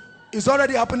ready? It's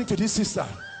already happening to this sister.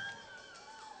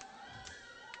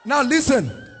 Now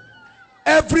listen.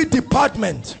 Every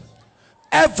department,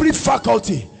 every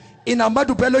faculty in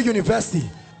Ahmadu Bello University,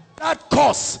 that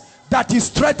course that is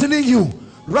threatening you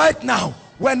right now,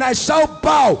 when I shout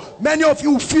bow, many of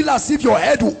you feel as if your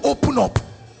head will open up.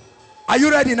 Are you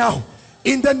ready now?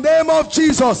 In the name of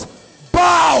Jesus,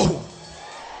 bow,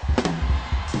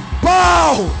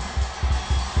 bow,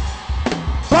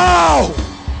 bow.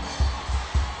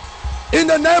 In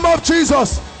the name of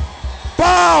Jesus,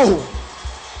 bow,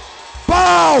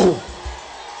 bow.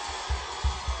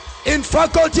 In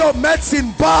faculty of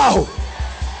medicine, bow.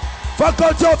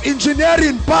 Faculty of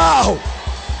engineering, bow.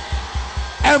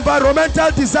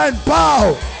 Environmental design,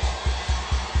 bow.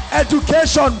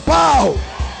 Education, bow.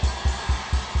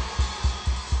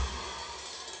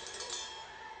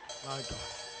 My God.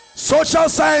 Social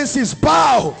sciences,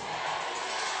 bow.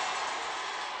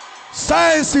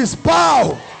 Sciences,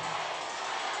 bow.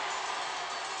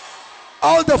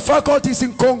 All the faculties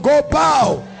in Congo,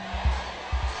 bow.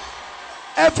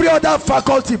 Every other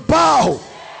faculty, bow.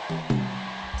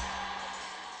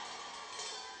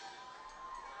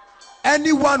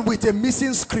 Anyone with a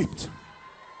missing script,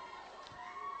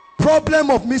 problem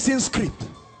of missing script,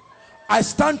 I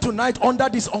stand tonight under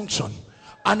this unction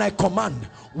and I command,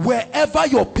 wherever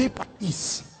your paper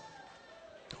is,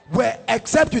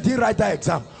 except you didn't write that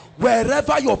exam,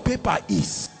 wherever your paper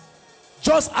is,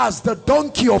 just as the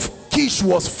donkey of Kish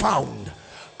was found,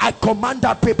 I command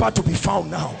that paper to be found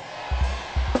now.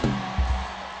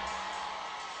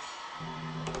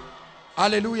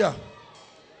 Hallelujah.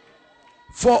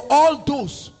 For all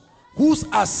those whose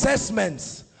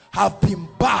assessments have been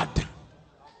bad,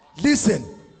 listen,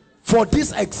 for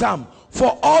this exam,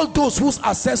 for all those whose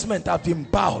assessment have been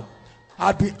bad,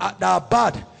 that are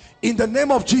bad, in the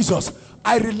name of Jesus,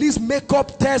 I release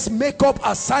makeup test, makeup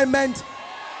assignment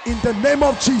in the name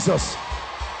of Jesus.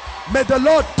 May the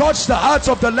Lord touch the hearts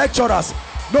of the lecturers,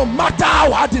 no matter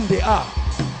how hardened they are.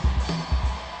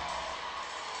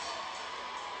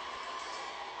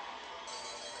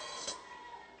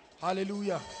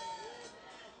 Hallelujah.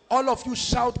 All of you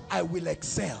shout, I will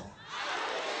excel.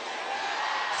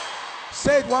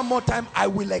 Say it one more time, I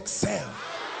will excel.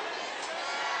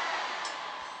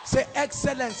 Say,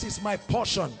 excellence is my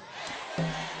portion.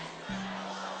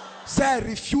 Say, I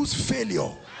refuse failure.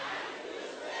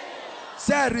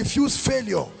 Say, I refuse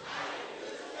failure.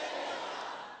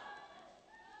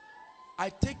 I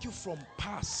take you from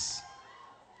pass,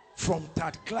 from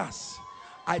third class.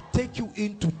 I take you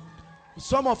into,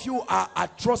 some of you are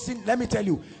trusting. Let me tell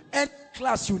you, any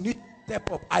class you need to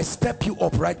step up, I step you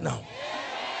up right now.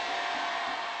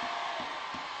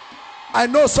 I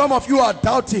know some of you are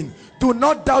doubting. Do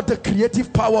not doubt the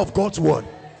creative power of God's word.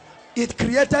 It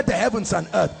created the heavens and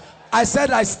earth. I said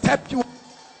I step you up,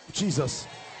 Jesus.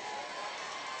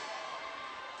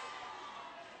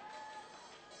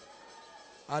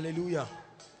 Hallelujah.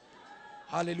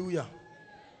 Hallelujah.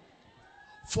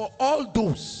 For all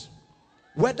those,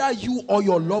 whether you or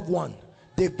your loved one,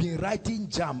 they've been writing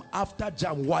jam after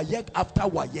jam, wayek after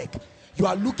wayek. You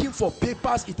are looking for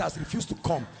papers, it has refused to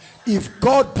come. If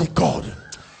God be God,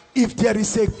 if there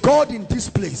is a God in this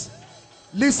place,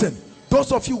 listen,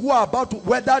 those of you who are about to,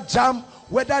 whether jam,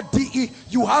 whether DE,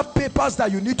 you have papers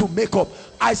that you need to make up.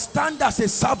 I stand as a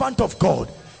servant of God.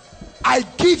 I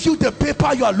give you the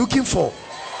paper you are looking for.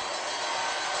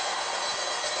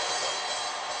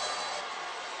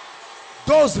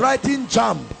 Those writing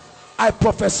jam, I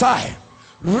prophesy,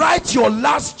 write your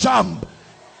last jam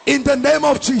in the name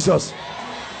of Jesus.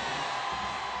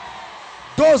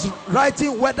 Those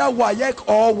writing whether WAEC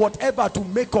or whatever to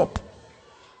make up.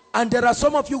 And there are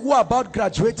some of you who are about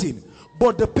graduating,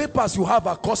 but the papers you have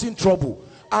are causing trouble.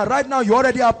 And right now you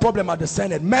already have a problem at the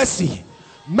Senate. Mercy,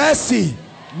 mercy,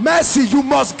 mercy. You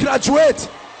must graduate.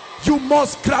 You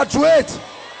must graduate.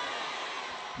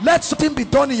 Let something be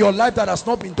done in your life that has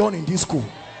not been done in this school.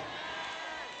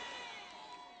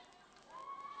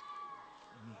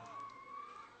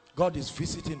 God is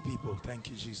visiting people. Thank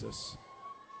you, Jesus.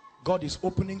 God is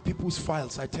opening people's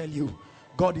files. I tell you,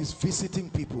 God is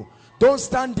visiting people. Don't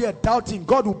stand there doubting.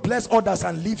 God will bless others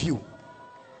and leave you.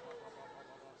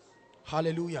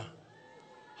 Hallelujah.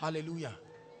 Hallelujah.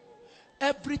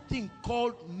 Everything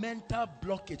called mental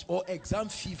blockage or exam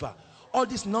fever, all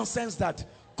this nonsense that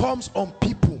comes on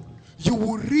people, you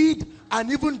will read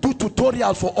and even do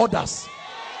tutorial for others.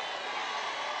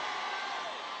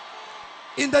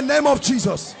 In the name of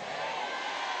Jesus.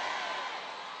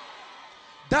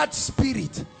 That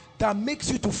spirit that makes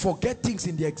you to forget things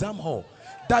in the exam hall,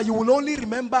 that you will only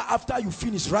remember after you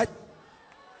finish, right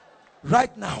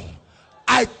now,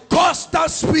 I curse that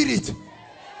spirit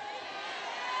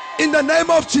in the name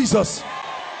of Jesus.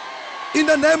 In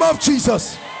the name of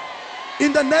Jesus.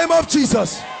 In the name of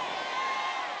Jesus.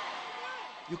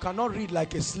 You cannot read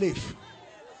like a slave.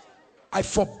 I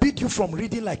forbid you from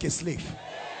reading like a slave.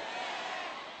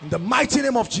 In the mighty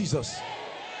name of Jesus.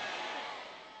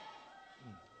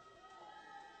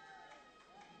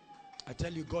 I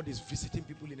tell you, God is visiting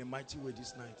people in a mighty way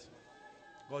this night.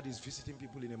 God is visiting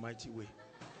people in a mighty way.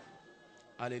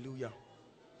 Hallelujah.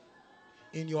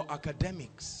 In your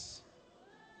academics,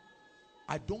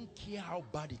 I don't care how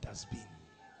bad it has been.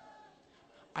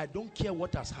 I don't care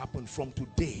what has happened. From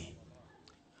today,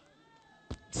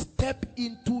 step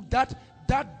into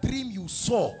that dream you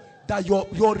saw, that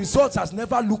your results has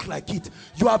never looked like it.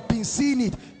 You have been seeing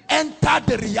it. Enter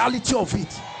the reality of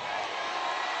it.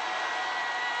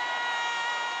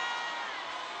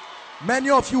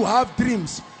 Many of you have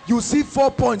dreams. You see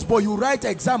 4 points, but you write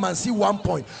exam and see 1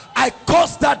 point. I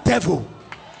curse that devil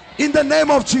in the name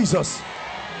of Jesus.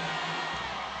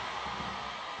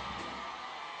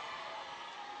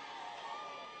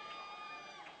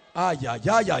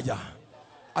 Yeah.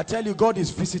 I tell you, God is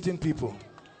visiting people.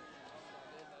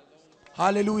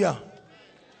 Hallelujah.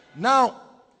 Now,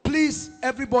 please,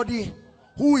 everybody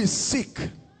who is sick,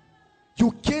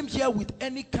 you came here with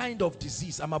any kind of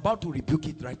disease, I'm about to rebuke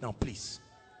it right now, please.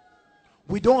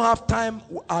 We don't have time.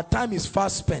 Our time is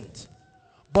fast spent.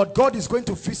 But God is going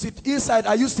to visit inside.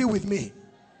 Are you still with me?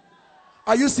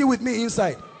 Are you still with me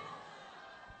inside?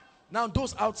 Now,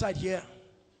 those outside here,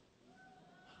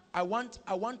 I want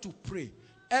to pray.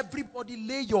 Everybody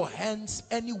lay your hands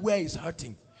anywhere is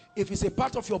hurting. If it's a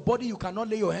part of your body you cannot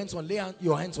lay your hands on, lay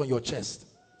your hands on your chest.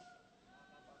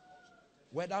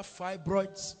 Whether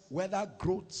fibroids, whether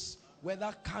growths,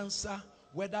 whether cancer,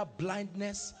 whether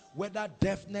blindness, whether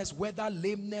deafness, whether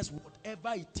lameness,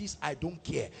 whatever it is, I don't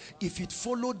care. If it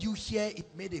followed you here, it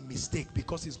made a mistake,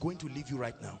 because it's going to leave you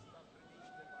right now.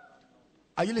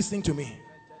 Are you listening to me?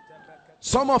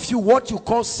 Some of you, what you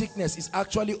call sickness is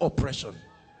actually oppression.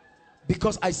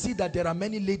 Because I see that there are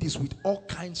many ladies with all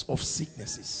kinds of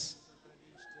sicknesses.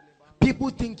 People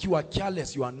think you are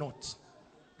careless. You are not.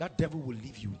 That devil will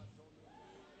leave you.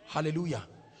 Hallelujah.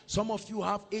 Some of you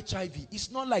have HIV.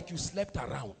 It's not like you slept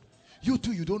around. You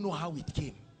too, you don't know how it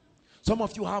came. Some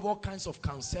of you have all kinds of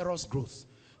cancerous growth.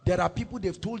 There are people,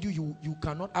 they've told you, you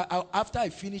cannot. After I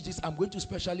finish this, I'm going to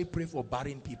specially pray for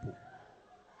barren people.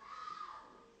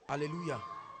 Hallelujah.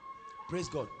 Praise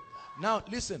God. Now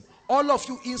listen, all of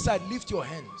you inside, lift your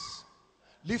hands.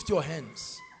 Lift your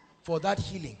hands for that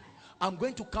healing. I'm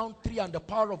going to count 3 and the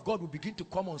power of God will begin to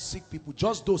come on sick people.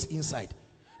 Just those inside.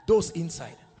 Those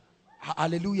inside.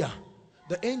 Hallelujah.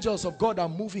 The angels of God are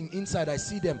moving inside. I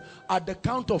see them. At the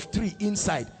count of 3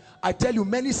 inside, I tell you,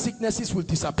 many sicknesses will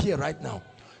disappear right now.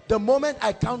 The moment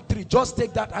I count 3, just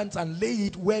take that hand and lay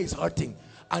it where it's hurting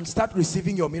and start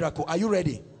receiving your miracle. Are you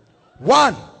ready?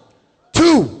 1,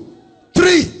 2,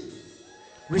 3.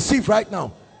 Receive right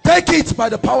now. Take it by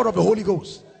the power of the Holy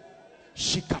Ghost.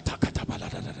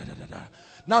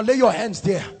 Now lay your hands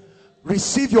there.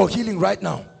 Receive your healing right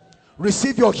now.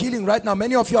 Receive your healing right now.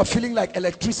 Many of you are feeling like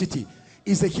electricity.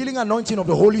 It's the healing anointing of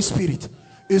the Holy Spirit.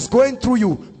 It's going through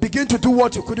you. Begin to do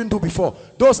what you couldn't do before.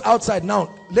 Those outside now,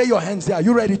 lay your hands there. Are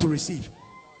you ready to receive?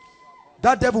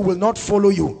 That devil will not follow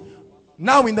you.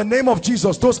 Now in the name of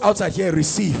Jesus, those outside here,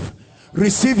 receive.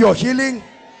 Receive your healing.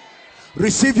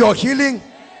 Receive your healing.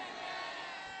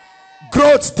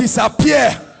 Growths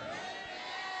disappear.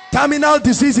 Terminal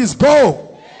diseases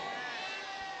go.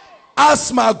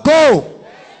 Asthma go.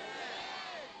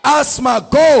 Asthma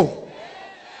go.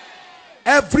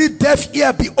 Every deaf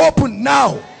ear be open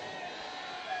now.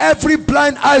 Every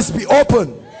blind eyes be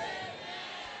open.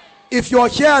 If you're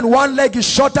here and one leg is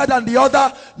shorter than the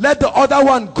other, let the other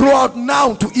one grow out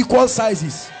now to equal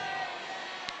sizes.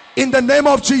 In the name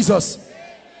of Jesus.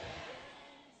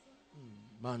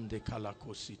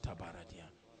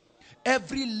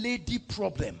 Every lady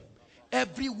problem,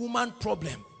 every woman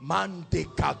problem,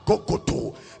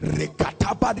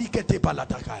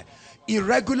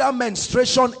 irregular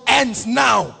menstruation ends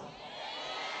now.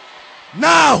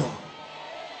 Now.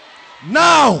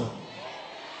 Now.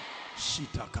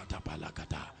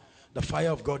 The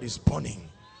fire of God is burning.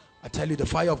 I tell you, the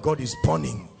fire of God is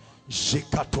burning.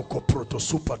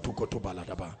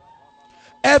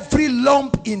 Every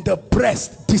lump in the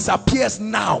breast disappears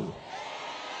now.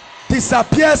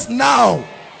 Disappears now.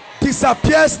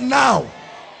 Disappears now.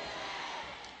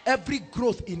 Every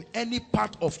growth in any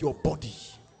part of your body,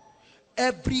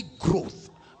 every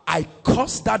growth, I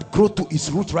curse that growth to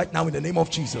its root right now in the name of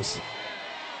Jesus.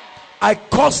 I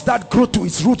curse that growth to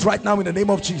its root right now in the name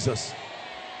of Jesus.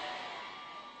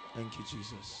 Thank you,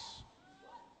 Jesus.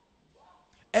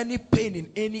 Any pain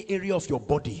in any area of your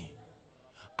body,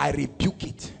 I rebuke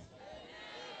it.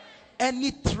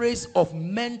 Any trace of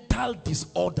mental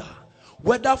disorder,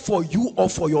 whether for you or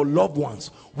for your loved ones,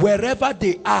 wherever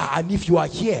they are, and if you are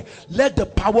here, let the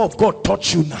power of God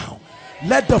touch you now.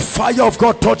 Let the fire of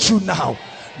God touch you now.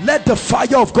 Let the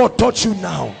fire of God touch you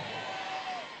now.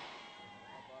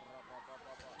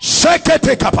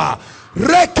 Shekete kapa,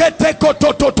 rekete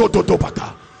kototototo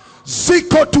baka,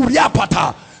 ziko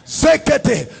turiapata,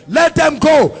 zekete. Let them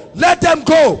go. Let them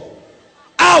go.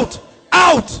 Out,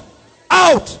 out,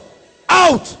 out,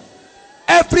 out.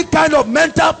 Every kind of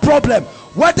mental problem,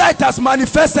 whether it has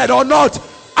manifested or not,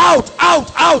 out,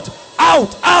 out, out,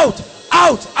 out, out,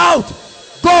 out, out.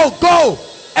 Go, go.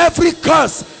 Every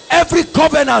curse, every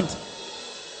covenant.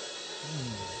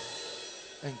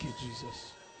 Thank you,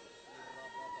 Jesus.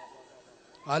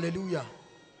 Hallelujah.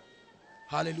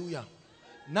 Hallelujah.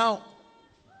 Now,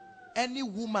 any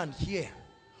woman here,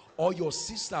 or your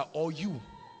sister, or you,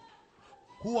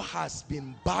 who has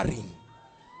been barren,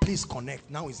 please connect.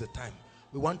 Now is the time.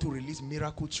 We want to release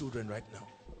miracle children right now.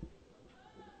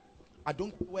 I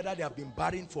don't know whether they have been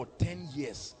barren for 10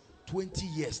 years, 20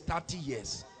 years, 30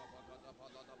 years.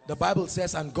 The Bible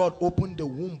says, and God opened the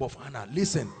womb of Hannah.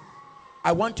 Listen,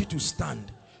 I want you to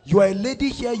stand. You are a lady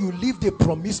here, you lived a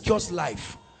promiscuous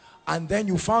life, and then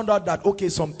you found out that, okay,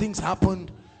 some things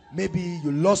happened. Maybe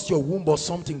you lost your womb or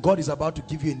something. God is about to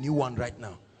give you a new one right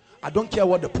now. I don't care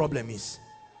what the problem is.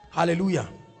 Hallelujah.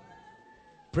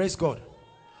 Praise God.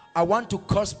 I want to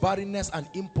curse barrenness and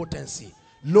impotency,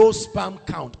 low sperm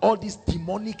count, all this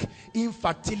demonic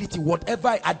infertility,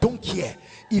 whatever. I don't care.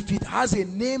 If it has a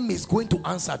name, it's going to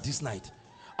answer this night.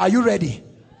 Are you ready?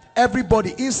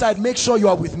 Everybody inside, make sure you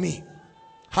are with me.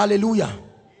 Hallelujah.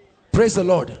 Praise the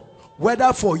Lord.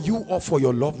 Whether for you or for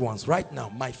your loved ones, right now,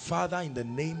 my Father, in the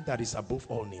name that is above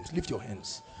all names, lift your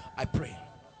hands. I pray.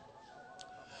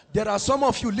 There are some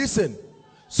of you, listen,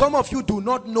 some of you do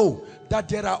not know that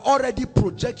there are already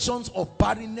projections of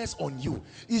barrenness on you.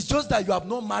 It's just that you have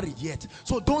not married yet.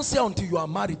 So don't say until you are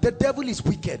married. The devil is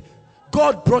wicked.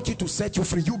 God brought you to set you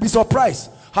free. You'll be surprised.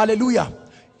 Hallelujah.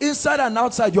 Inside and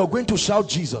outside, you're going to shout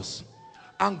Jesus.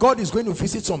 And God is going to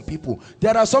visit some people.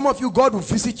 There are some of you, God will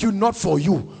visit you not for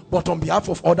you, but on behalf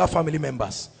of other family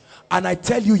members. And I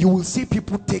tell you, you will see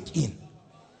people take in.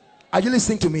 Are you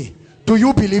listening to me? Do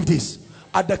you believe this?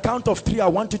 At the count of 3, I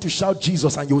want you to shout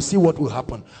Jesus and you'll see what will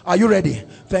happen. Are you ready?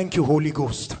 Thank you, Holy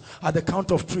Ghost. At the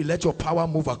count of 3, let your power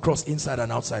move across inside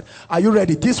and outside. Are you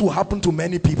ready? This will happen to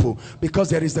many people because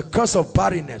there is the curse of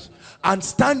barrenness. And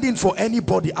standing for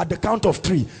anybody at the count of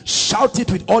 3, shout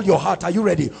it with all your heart. Are you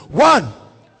ready? 1,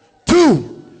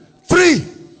 2, 3.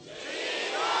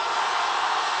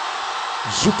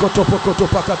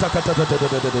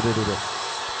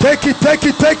 Take it, take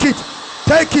it, take it.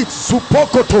 Take it.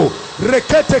 Supokoto.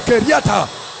 Rekete keriata.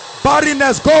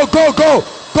 Barrenness. Go, go, go.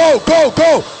 Go, go,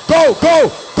 go. Go,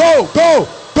 go, go, go,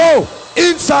 go.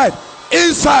 Inside.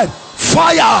 Inside.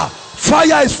 Fire.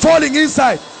 Fire is falling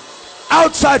inside.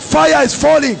 Outside, fire is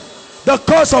falling. The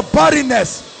cause of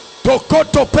barrenness.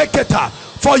 Tokoto peketa.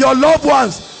 For your loved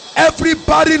ones. Every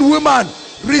barren woman.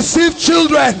 Receive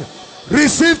children.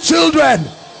 Receive children.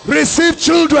 Receive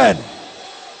children.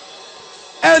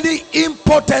 Any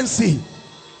impotency,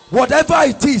 whatever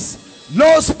it is,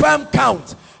 low sperm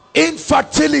count,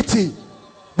 infertility,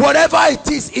 whatever it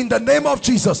is, in the name of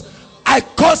Jesus, I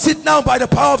curse it now by the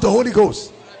power of the Holy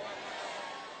Ghost.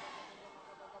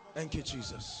 Thank you,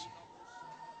 Jesus.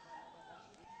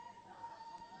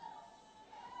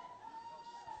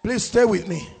 Please stay with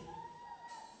me.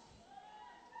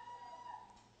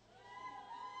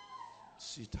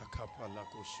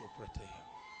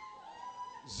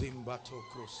 Zimbato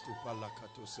krostu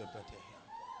palakato sepete.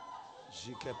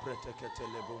 Jike pretekete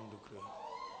lebondukre.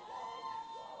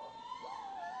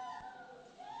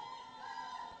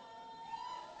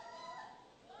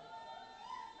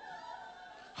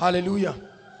 Hallelujah.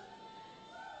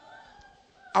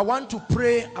 I want to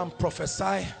pray and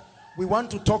prophesy. We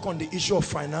want to talk on the issue of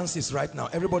finances right now.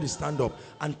 Everybody stand up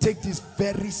and take this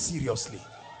very seriously.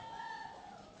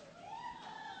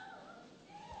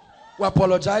 We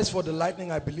apologize for the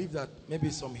lightning. I believe that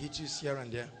maybe some hitches here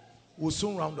and there. We'll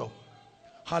soon round up.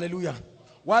 Hallelujah.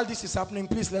 While this is happening,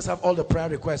 please let's have all the prayer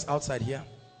requests outside here.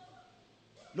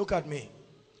 Look at me.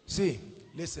 See,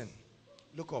 listen,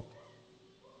 look up.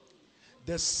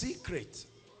 The secret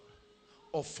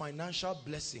of financial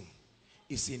blessing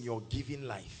is in your giving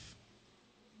life.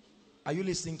 Are you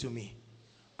listening to me?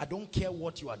 I don't care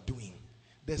what you are doing.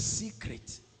 The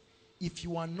secret, if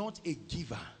you are not a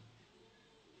giver,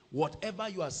 whatever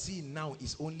you are seeing now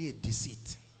is only a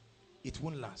deceit. It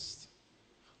won't last.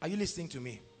 Are you listening to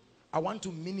me? I want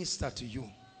to minister to you.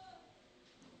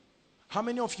 How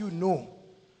many of you know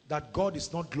that God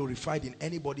is not glorified in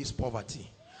anybody's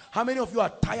poverty? How many of you are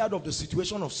tired of the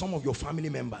situation of some of your family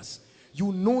members?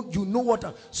 You know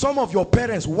what some of your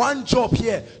parents, one job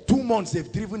here, 2 months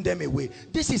they've driven them away.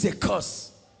 This is a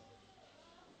curse.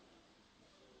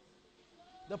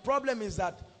 The problem is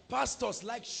that pastors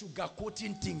like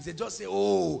sugarcoating things. They just say,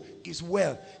 oh, it's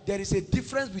well. There is a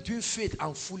difference between faith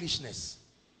and foolishness.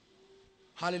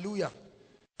 Hallelujah.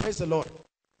 Praise the Lord.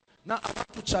 Now I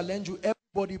want to challenge you.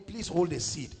 Everybody, please hold a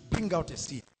seed. Bring out a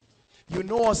seed. You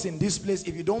know us in this place.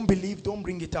 If you don't believe, don't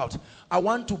bring it out. I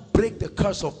want to break the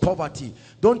curse of poverty.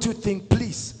 Don't you think,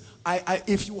 please,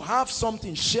 if you have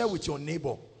something, share with your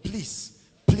neighbor. Please,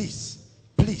 please,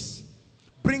 please.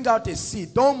 Bring out a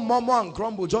seed. Don't murmur and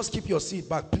grumble. Just keep your seed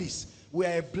back, please. We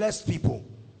are a blessed people.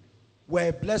 We are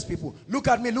a blessed people. Look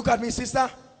at me, sister.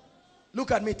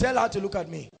 Look at me. Tell her to look at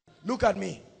me. Look at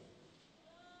me.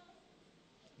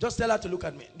 Just tell her to look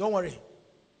at me. Don't worry.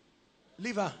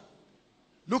 Leave her.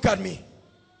 Look at me.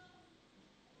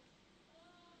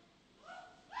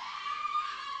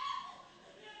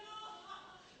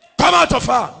 Come out of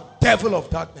her, devil of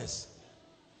darkness.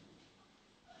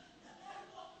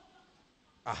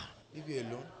 Leave you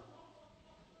alone.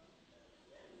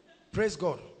 Praise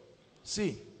God.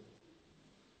 See,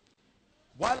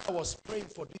 while I was praying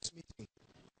for this meeting,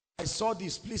 I saw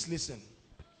this. Please listen.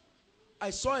 I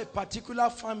saw a particular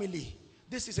family.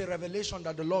 This is a revelation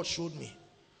that the Lord showed me.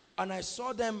 And I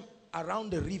saw them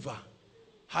around the river.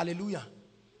 Hallelujah.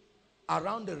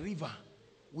 Around the river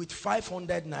with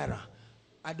 500 naira.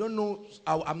 I don't know.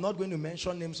 I'm not going to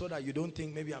mention names so that you don't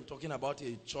think maybe I'm talking about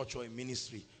a church or a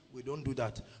ministry. We don't do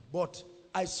that. But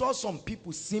I saw some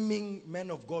people, seeming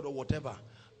men of God or whatever,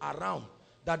 around,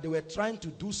 that they were trying to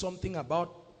do something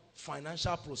about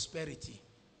financial prosperity.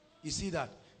 You see that?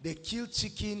 They killed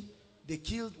chicken, they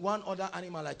killed one other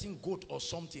animal, I think goat or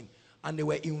something, and they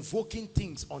were invoking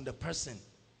things on the person.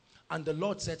 And the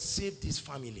Lord said, save this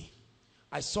family.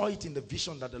 I saw it in the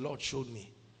vision that the Lord showed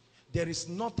me. There is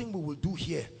nothing we will do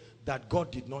here that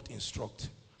God did not instruct.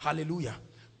 Hallelujah.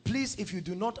 Please, if you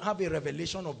do not have a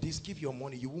revelation of this, give your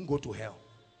money. You won't go to hell.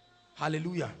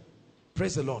 Hallelujah.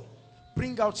 Praise the Lord.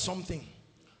 Bring out something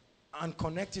and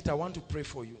connect it. I want to pray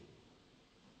for you.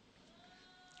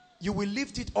 You will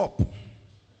lift it up.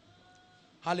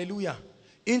 Hallelujah.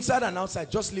 Inside and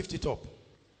outside, just lift it up.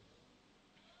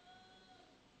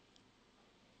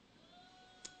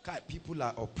 God, people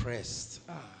are oppressed.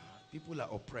 People are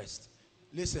oppressed.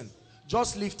 Listen,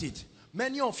 just lift it.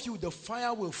 Many of you, the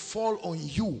fire will fall on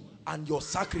you and your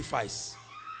sacrifice.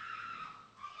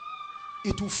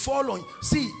 It will fall on.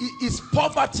 See, it's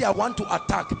poverty I want to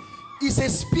attack. It's a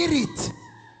spirit.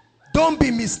 Don't be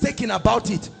mistaken about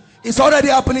it. It's already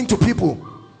happening to people.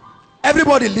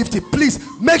 Everybody lift it. Please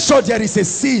make sure there is a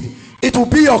seed. It will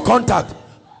be your contact.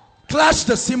 Clash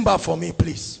the cymbal for me,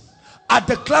 please. At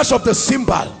the clash of the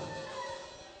cymbal.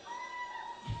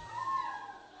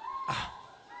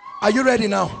 Are you ready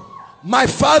now? My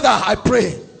Father, I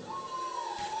pray,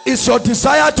 it's your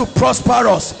desire to prosper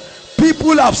us.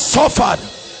 People have suffered.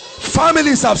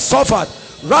 Families have suffered.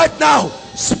 Right now,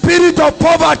 spirit of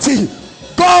poverty,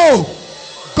 go,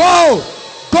 go,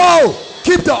 go.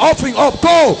 Keep the offering up.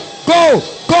 Go, go,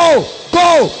 go,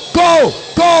 go, go,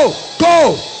 go,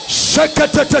 go.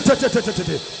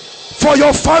 For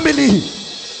your family,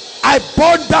 I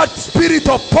burn that spirit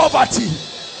of poverty.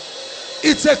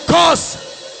 It's a curse.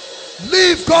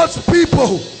 Leave God's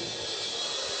people.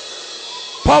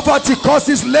 Poverty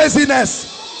causes laziness.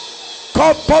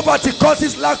 Poverty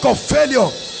causes lack of failure.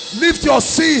 Lift your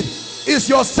seed. Is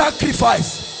your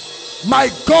sacrifice.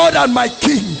 My God and my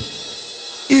King,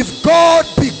 if God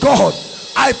be God,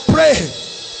 I pray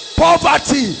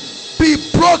poverty be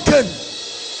broken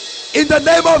in the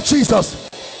name of Jesus.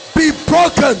 Be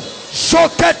broken.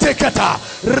 Shoketeketa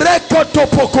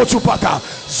rekotopokotupaka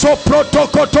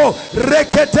soprotokoto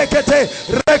reketekete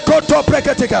rekoto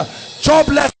preketeka.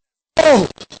 Jobless. Go,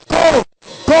 go,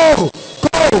 go,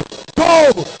 go,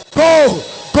 go, go,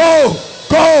 go,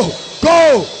 go,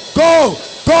 go, go,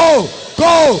 go,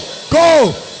 go,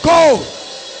 go, go.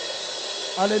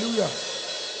 Hallelujah.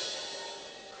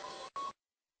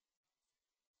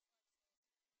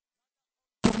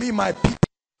 To me, my people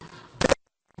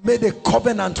made a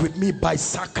covenant with me by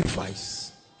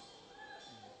sacrifice.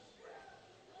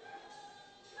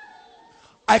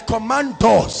 I command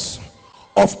doors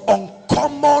of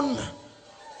uncommon,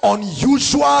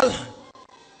 unusual,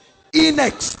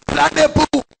 inexplainable,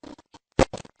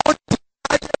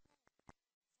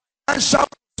 financial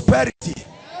prosperity.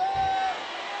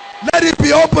 Let it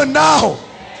be open now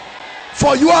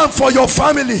for you and for your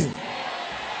family.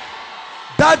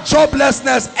 That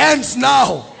joblessness ends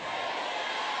now.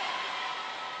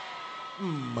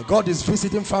 God is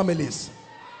visiting families.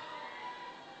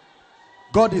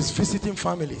 God is visiting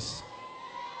families.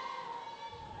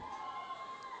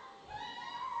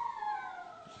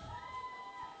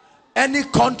 Any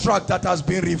contract that has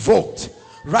been revoked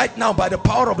right now by the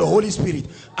power of the Holy Spirit,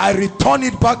 I return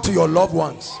it back to your loved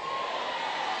ones.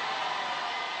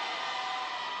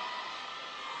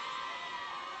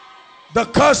 The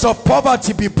curse of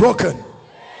poverty be broken.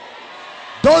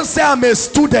 Don't say I'm a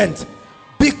student.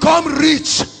 Become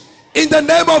rich in the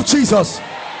name of Jesus.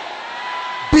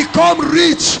 Become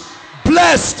rich,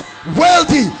 blessed,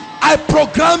 wealthy. I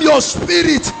program your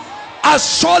spirit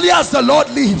as surely as the Lord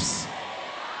lives.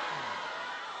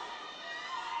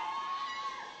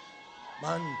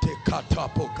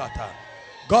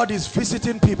 God is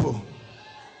visiting people.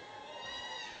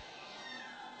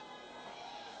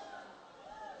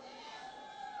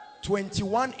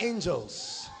 "21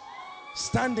 angels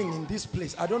standing in this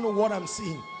place." I don't know what I'm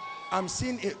seeing. I'm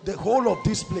seeing the whole of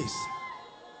this place.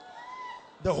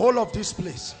 The whole of this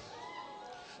place.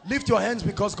 Lift your hands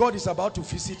because God is about to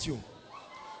visit you.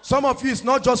 Some of you, it's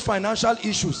not just financial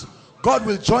issues. God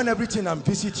will join everything and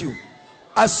visit you.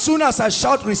 As soon as I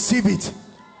shout, receive it.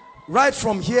 Right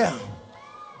from here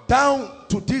down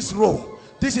to this row,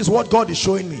 this is what God is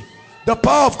showing me. The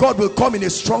power of God will come in a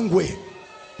strong way.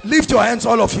 Lift your hands,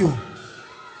 all of you.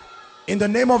 In the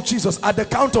name of Jesus, at the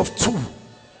count of 2,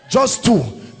 just 2,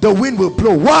 the wind will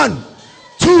blow. 1,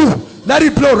 2, let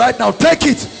it blow right now. Take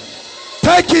it,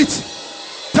 take it,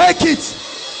 take it,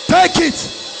 take it,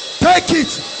 take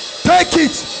it, take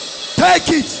it, take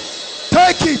it,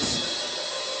 take it.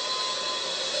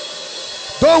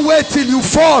 Don't wait till you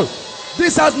fall.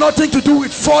 This has nothing to do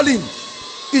with falling.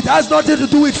 It has nothing to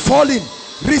do with falling.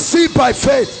 Receive by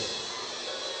faith.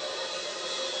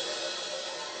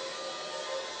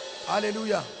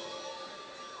 Hallelujah.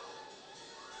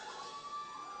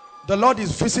 The Lord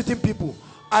is visiting people.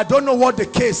 I don't know what the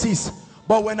case is,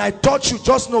 But when I touch you,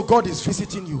 just know God is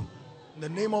visiting you. In the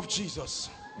name of Jesus.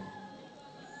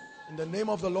 In the name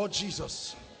of the Lord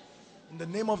Jesus. In the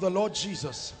name of the Lord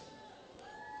Jesus.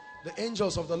 The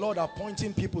angels of the Lord are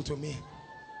pointing people to me.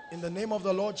 In the name of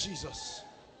the Lord Jesus.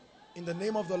 In the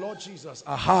name of the Lord Jesus.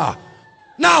 Aha.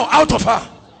 Now out of her.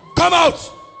 Come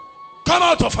out. Come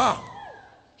out of her.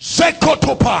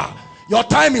 Shekotopa. Your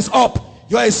time is up.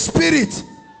 You're a spirit.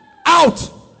 Out.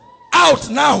 Out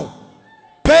now.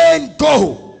 Pain,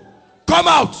 go. Come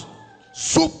out.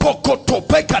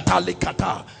 Supokotopekata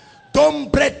likata.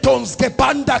 Dombretons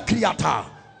gebanda kriata.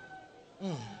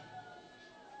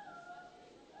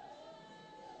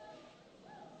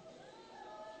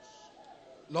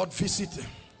 Lord, visit them.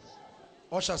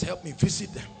 Ushers, help me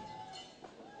visit them.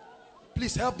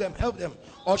 Please help them, help them.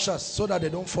 Ushers, so that they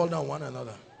don't fall down one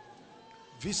another.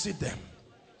 Visit them.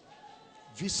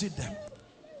 Visit them.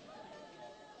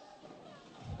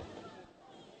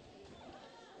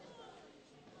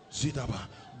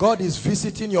 God is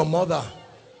visiting your mother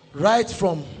right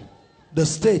from the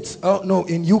States. Oh no,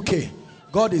 in UK.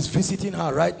 God is visiting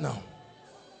her right now.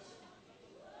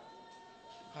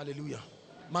 Hallelujah.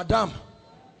 Madam,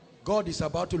 God is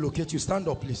about to locate you. Stand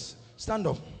up, please. Stand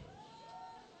up.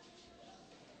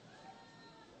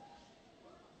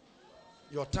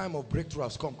 Your time of breakthrough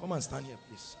has come. Come and stand here,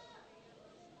 please.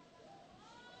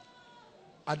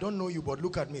 I don't know you, but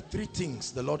look at me. 3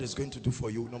 things the Lord is going to do for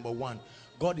you. Number 1,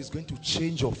 God is going to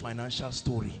change your financial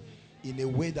story in a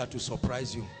way that will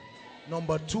surprise you.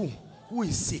 Number 2, who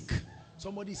is sick?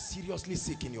 Somebody is seriously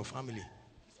sick in your family.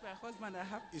 It's my husband I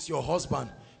have. It's your husband.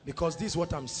 Because this is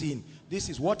what I'm seeing. This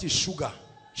is, what is sugar?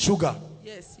 Sugar.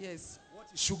 Yes, yes. What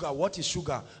is sugar? What is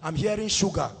sugar? I'm hearing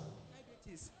sugar.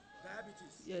 Diabetes.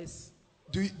 Diabetes. Yes.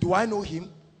 Do I know him?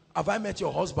 Have I met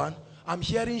your husband? I'm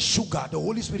hearing sugar. The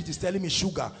Holy Spirit is telling me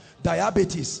sugar.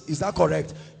 Diabetes. Is that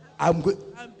correct? I'm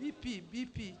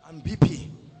BP. I'm BP.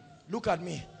 Look at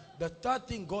me. The 3rd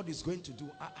thing God is going to do.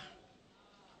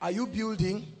 Are you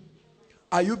building?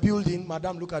 Are you building?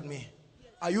 Madam, look at me.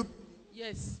 Are you?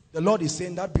 Yes. The Lord is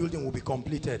saying that building will be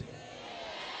completed.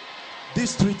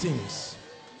 These 3 things.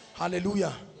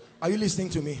 Hallelujah. Are you listening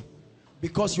to me?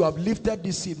 Because you have lifted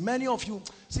this seed. Many of you,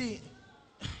 see,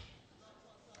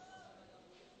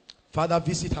 Father,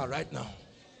 visit her right now.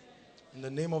 In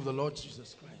the name of the Lord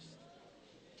Jesus Christ.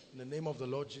 In the name of the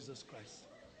Lord Jesus Christ.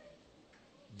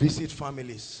 Visit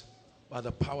families by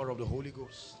the power of the Holy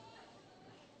Ghost.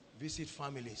 Visit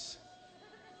families.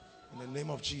 In the name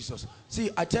of Jesus. See,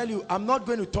 I tell you, I'm not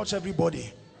going to touch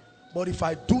everybody. But if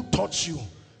I do touch you,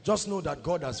 just know that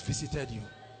God has visited you.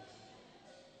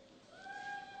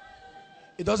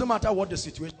 It doesn't matter what the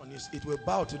situation is. It will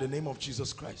bow to the name of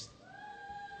Jesus Christ.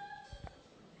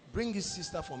 Bring this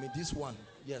sister for me. This one.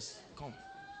 Yes, come.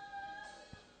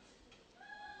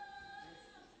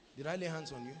 Did I lay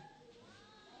hands on you?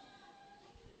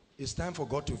 It's time for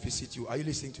God to visit you. Are you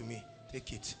listening to me?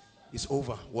 Take it. It's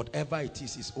over. Whatever it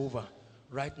is over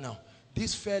right now.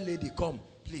 This fair lady, come,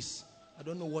 please. I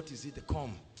don't know what is it.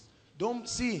 Come. Don't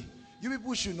see. You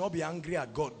people should not be angry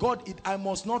at God. God, I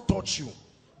must not touch you.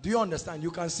 Do you understand?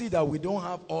 You can see that we don't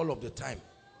have all of the time.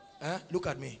 Look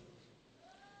at me.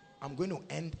 I'm going to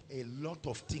end a lot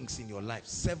of things in your life.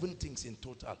 7 things in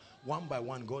total. One by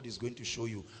one, God is going to show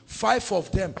you. 5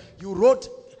 of them. You wrote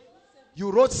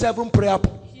 7 prayer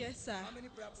points. Yes, sir. How many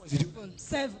prayer points did you?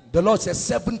 7. The Lord says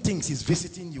 7 things He's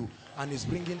visiting you and is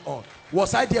bringing on.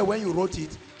 Was I there when you wrote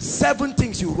it? 7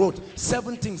 things you wrote.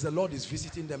 7 things the Lord is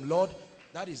visiting them. Lord,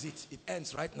 that is it. It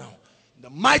ends right now. In the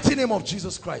mighty name of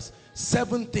Jesus Christ.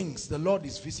 7 things the Lord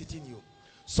is visiting you.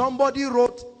 Somebody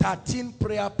wrote 13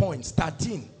 prayer points.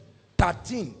 13.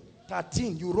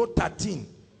 You wrote 13.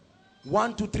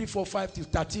 1, 2, 3, 4, 5 till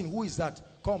 13. Who is that?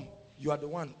 Come. You are the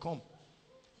one. Come.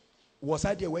 Was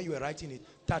I there when you were writing it?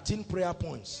 13 prayer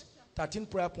points. 13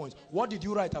 prayer points. What did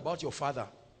you write about your father?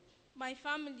 My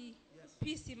family. Yes.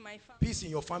 Peace in my family. Peace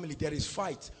in your family. There is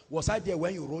fight. Was I there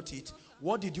when you wrote it?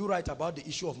 What did you write about the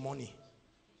issue of money?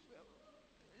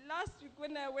 Last week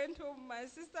when I went home, my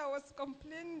sister was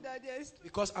complaining that there is...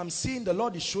 Because I'm seeing the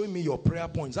Lord is showing me your prayer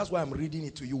points. That's why I'm reading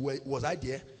it to you. Was I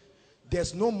there?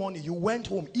 There's no money. You went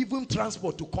home. Even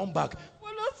transport to come back.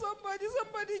 Follow somebody.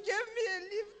 Somebody gave me a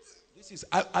lift. This is,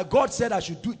 God said I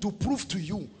should do it to prove to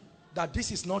you that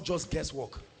this is not just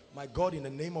guesswork. My God, in the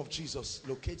name of Jesus,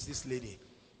 locates this lady.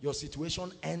 Your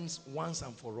situation ends once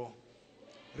and for all.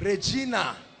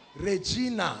 Regina. Who is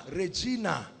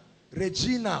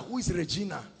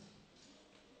Regina?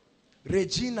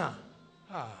 Regina.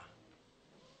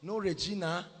 No,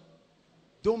 Regina.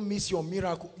 Don't miss your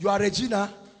miracle. You are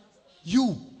Regina?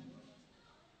 You.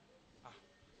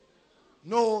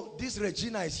 No, this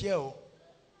Regina is here.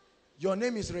 Your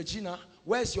name is Regina.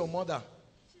 Where's your mother?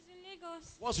 She's in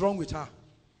Lagos. What's wrong with her? I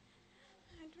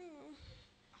don't know.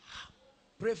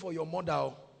 Pray for your mother.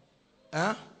 Oh.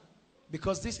 Huh?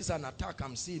 Because this is an attack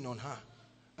I'm seeing on her.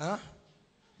 Huh?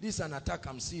 This is an attack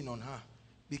I'm seeing on her.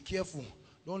 Be careful.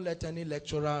 Don't let any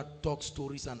lecturer talk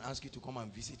stories and ask you to come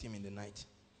and visit him in the night.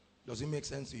 Does it make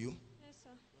sense to you? Yes,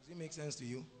 sir. Does it make sense to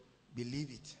you?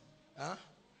 Believe it. Huh?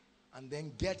 And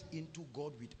then get into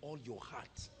God with all your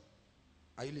heart.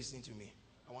 Are you listening to me?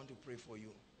 I want to pray for you.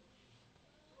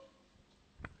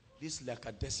 This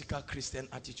lackadaisical Christian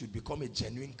attitude, become a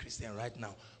genuine Christian right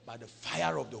now by the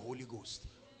fire of the Holy Ghost.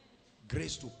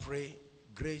 Grace to pray,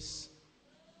 grace.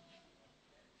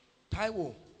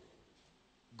 Taiwo,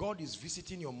 God is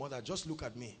visiting your mother. Just look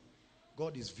at me.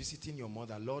 God is visiting your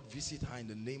mother. Lord, visit her in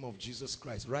the name of Jesus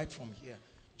Christ. Right from here,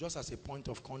 just as a point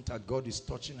of contact, God is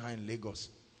touching her in Lagos.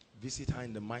 Visit her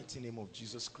in the mighty name of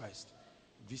Jesus Christ.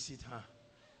 Visit her.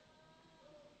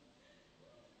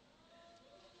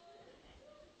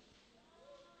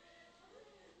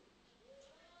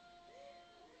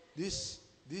 This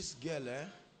girl,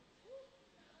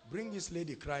 bring this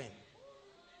lady crying.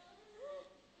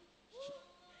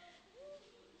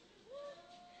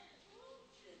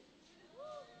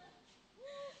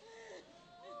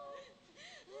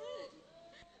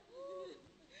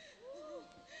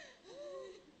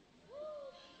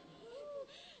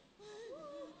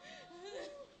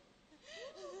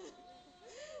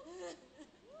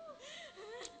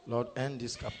 Lord, end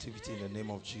this captivity in the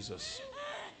name of Jesus.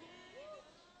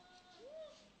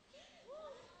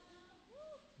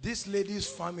 This lady's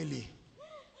family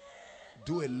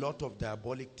do a lot of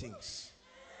diabolic things.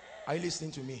 Are you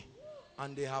listening to me?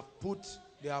 And they have put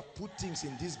things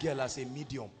in this girl as a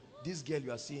medium. This girl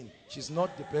you are seeing, she's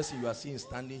not the person you are seeing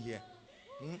standing here.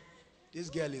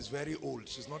 This girl is very old.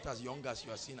 She's not as young as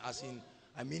you are seeing,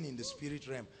 I mean in the spirit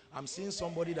realm. I'm seeing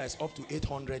somebody that is up to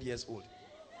 800 years old.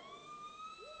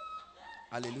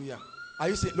 Hallelujah. Are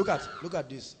you seeing? Look at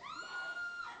this.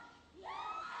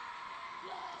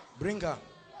 Bring her.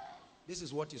 This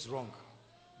is what is wrong.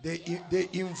 They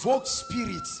invoke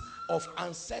spirits of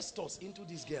ancestors into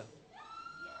this girl.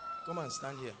 Come and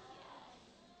stand here.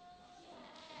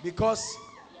 Because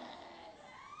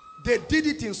they did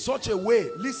it in such a way.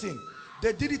 Listen,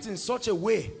 they did it in such a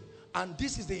way, and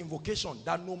this is the invocation,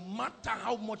 that no matter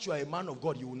how much you are a man of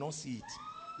God, you will not see it.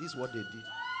 This is what they did.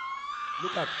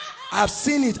 Look at, I've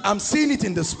seen it. I'm seeing it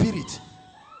in the spirit.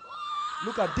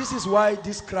 Look at, this is why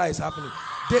this cry is happening.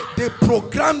 They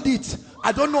programmed it.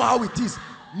 I don't know how it is.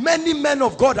 Many men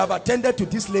of God have attended to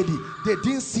this lady. They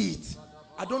didn't see it.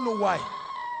 I don't know why.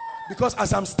 Because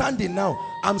as I'm standing now,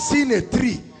 I'm seeing a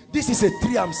tree. This is a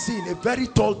tree I'm seeing, a very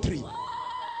tall tree.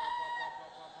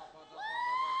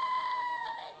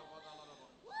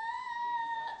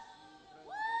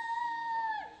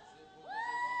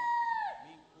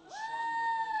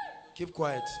 Keep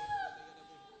quiet.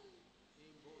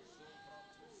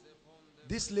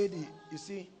 This lady, you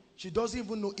see, she doesn't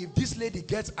even know if this lady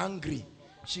gets angry,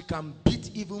 she can beat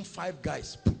even 5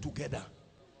 guys put together.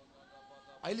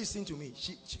 Are you listening to me?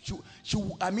 She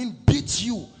I mean, beat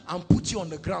you and put you on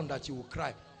the ground that you will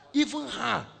cry. Even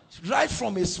her, right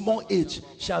from a small age,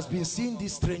 she has been seeing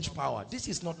this strange power. This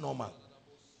is not normal.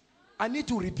 I need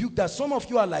to rebuke that. Some of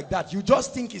you are like that. You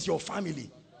just think it's your family.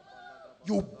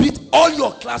 You beat all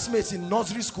your classmates in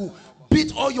nursery school,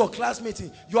 beat all your classmates.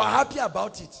 You are happy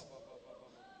about it.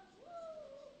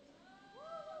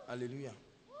 Hallelujah.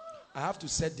 I have to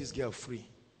set this girl free.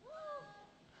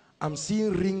 I'm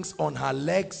seeing rings on her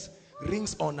legs,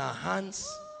 rings on her hands,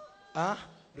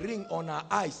 ring on her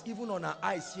eyes, even on her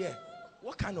eyes here.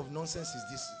 What kind of nonsense is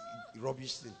this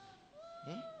rubbish thing?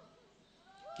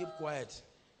 Keep quiet.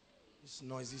 This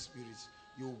noisy spirits.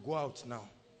 You will go out now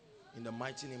in the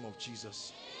mighty name of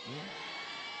Jesus.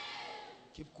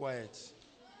 Keep quiet.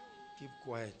 Keep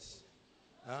quiet.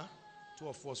 2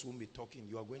 of us won't be talking.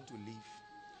 You are going to leave.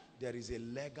 There is a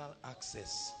legal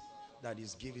access that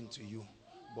is given to you.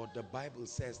 But the Bible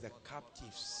says the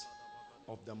captives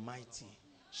of the mighty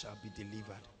shall be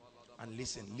delivered. And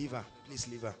listen, leave her. Please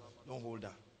leave her. Don't hold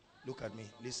her. Look at me.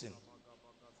 Listen.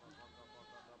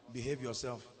 Behave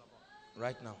yourself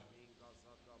right now.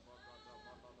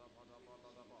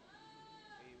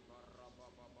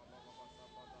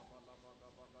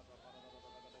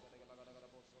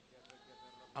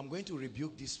 I'm going to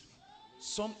rebuke this.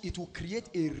 It will create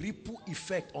a ripple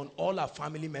effect on all our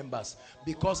family members,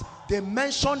 because they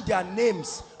mentioned their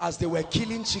names as they were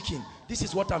killing chicken. This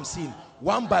is what I'm seeing.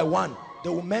 One by one, they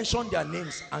will mention their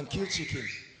names and kill chicken.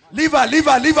 Leave her, leave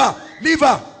her, leave her, leave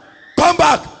her. Come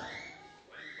back.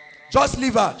 Just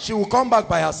leave her. She will come back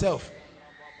by herself.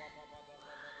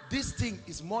 This thing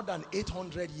is more than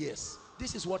 800 years.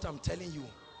 This is what I'm telling you.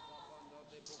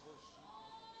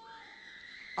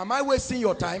 Am I wasting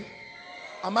your time?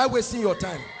 Am I wasting your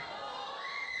time?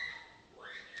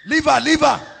 Leave her, leave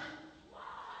her.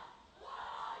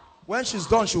 When she's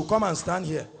done, she'll come and stand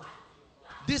here.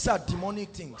 These are demonic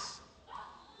things.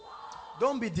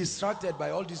 Don't be distracted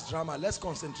by all this drama. Let's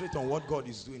concentrate on what God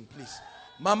is doing, please.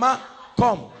 Mama,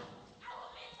 come.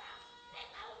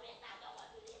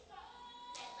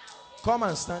 Come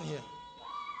and stand here.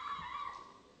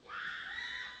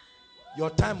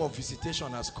 Your time of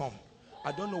visitation has come.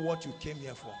 I don't know what you came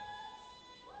here for.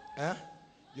 Eh?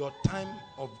 Your time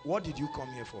of, what did you come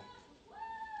here for?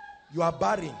 You are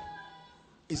barren.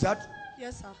 Is that?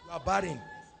 Yes, sir. You are barren.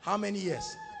 How many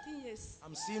years? 13 years.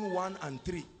 I'm seeing 1 and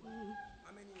 3.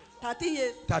 How many years? 13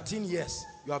 years. 13 years.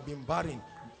 You have been barren.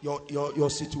 Your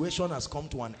situation has come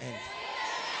to an end.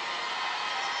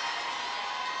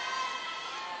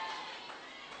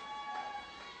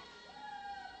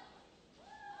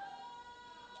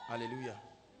 Hallelujah.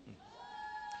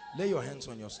 Lay your hands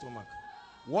on your stomach.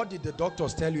 What did the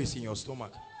doctors tell you is in your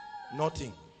stomach?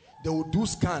 Nothing. They will do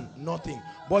scan, nothing.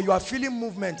 But you are feeling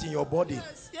movement in your body.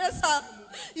 Yes, yes, sir.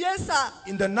 Yes, sir.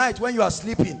 In the night when you are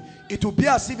sleeping, it will be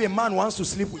as if a man wants to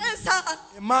sleep with you. Yes, sir.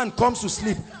 A man comes to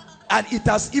sleep, and it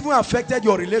has even affected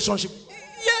your relationship.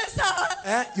 Yes,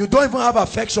 sir. You don't even have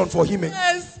affection for him.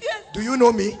 Yes, yes. Do you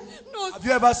know me? No. Have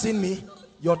you ever seen me?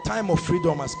 Your time of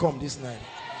freedom has come this night.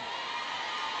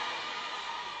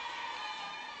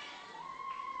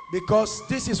 Because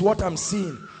this is what I'm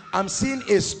seeing. I'm seeing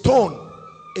a stone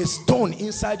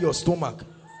inside your stomach.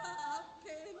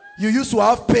 You used to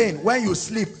have pain when you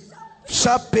sleep.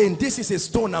 Sharp pain. This is a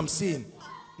stone I'm seeing.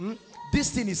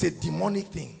 This thing is a demonic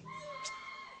thing.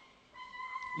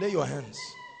 Lay your hands.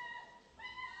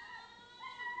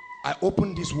 I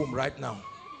open this womb right now.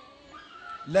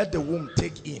 Let the womb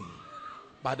take in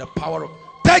by the power of...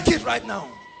 Take it right now.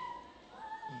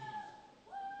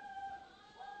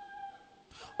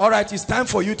 All right, it's time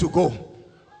for you to go.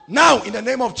 Now, in the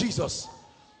name of Jesus,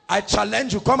 I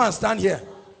challenge you. Come and stand here.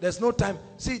 There's no time.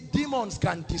 See, demons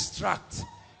can distract.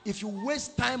 If you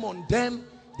waste time on them,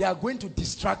 they are going to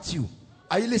distract you.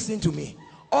 Are you listening to me?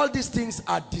 All these things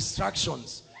are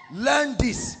distractions. Learn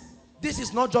this. This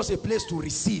is not just a place to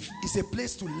receive. It's a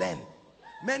place to learn.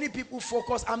 Many people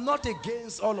focus. I'm not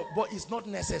against all of, but it's not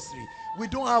necessary. We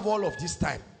don't have all of this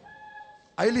time.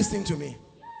 Are you listening to me?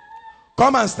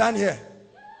 Come and stand here.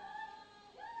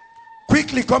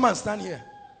 Quickly come and stand here.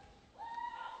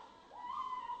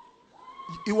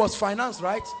 It was finance,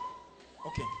 right?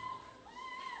 Okay.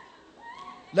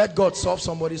 Let God solve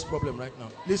somebody's problem right now.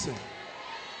 Listen.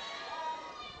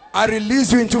 I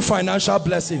release you into financial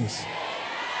blessings.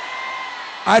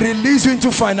 I release you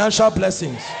into financial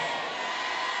blessings.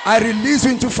 I release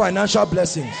you into financial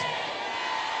blessings.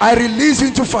 I release you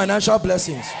into financial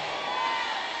blessings.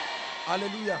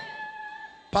 Hallelujah.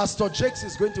 Pastor Jakes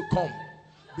is going to come.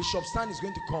 Bishop Stan is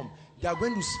going to come. They are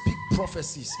going to speak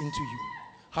prophecies into you.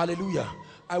 Hallelujah.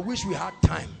 I wish we had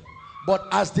time. But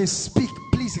as they speak,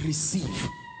 please receive.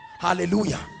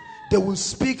 Hallelujah. They will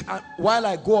speak, and while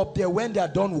I go up there, when they are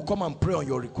done, we'll come and pray on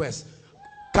your request.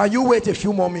 Can you wait a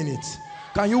few more minutes?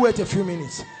 Can you wait a few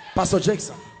minutes? Pastor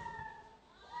Jackson.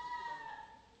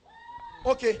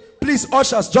 Okay, please,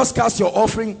 ushers, just cast your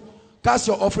offering. Cast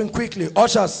your offering quickly.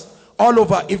 Ushers, all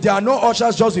over. If there are no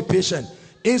ushers, just be patient.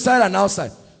 Inside and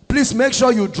outside. Please make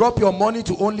sure you drop your money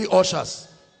to only ushers.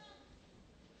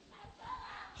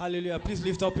 Hallelujah. Please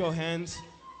lift up your hands.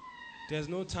 There's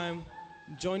no time.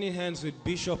 Joining hands with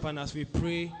Bishop, and as we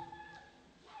pray,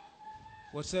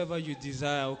 whatever you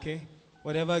desire, okay?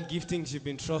 Whatever giftings you've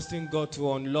been trusting God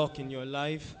to unlock in your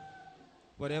life,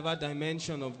 whatever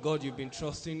dimension of God you've been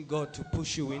trusting God to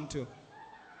push you into,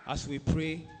 as we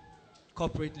pray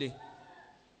corporately,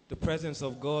 the presence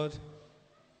of God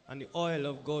and the oil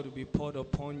of God will be poured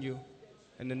upon you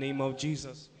in the name of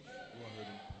Jesus.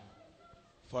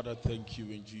 Father, thank you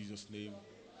in Jesus' name.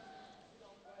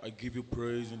 I give you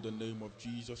praise in the name of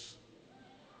Jesus,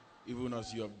 even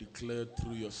as you have declared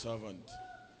through your servant.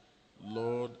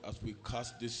 Lord, as we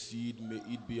cast this seed, may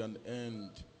it be an end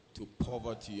to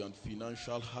poverty and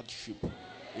financial hardship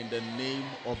in the name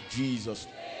of Jesus.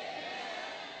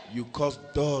 You cause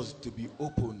doors to be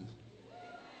opened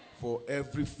for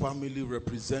every family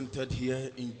represented here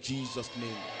in Jesus'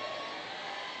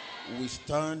 name. We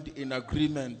stand in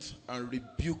agreement and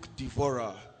rebuke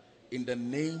devourer in the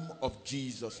name of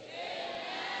Jesus.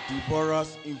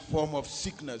 Devourers in form of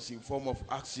sickness, in form of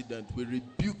accident, we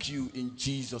rebuke you in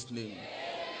Jesus' name.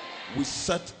 We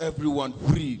set everyone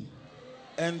free.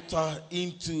 Enter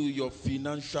into your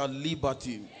financial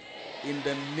liberty in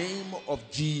the name of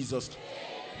Jesus.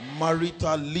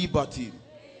 Marital liberty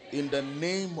in the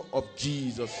name of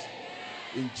Jesus.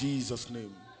 In Jesus'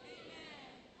 name.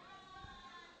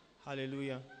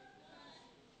 Hallelujah.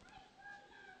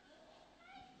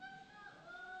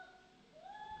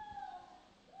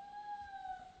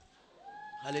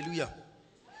 Hallelujah.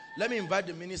 Let me invite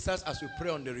the ministers as we pray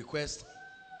on the request.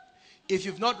 If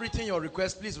you've not written your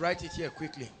request, please write it here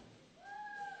quickly.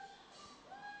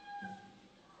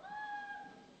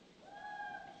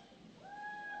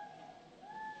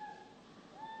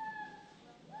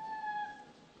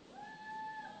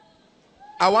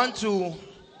 I want to,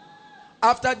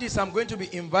 after this, I'm going to be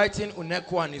inviting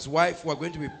Uneko and his wife, who are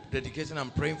going to be dedicating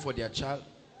and praying for their child.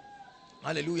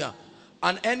 Hallelujah.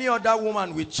 And any other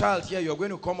woman with child here, you're going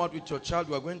to come out with your child.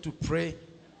 We are going to pray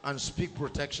and speak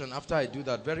protection after I do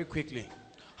that very quickly.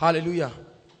 Hallelujah.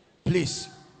 Please,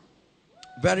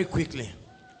 very quickly.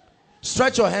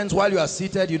 Stretch your hands while you are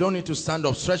seated. You don't need to stand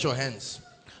up. Stretch your hands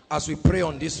as we pray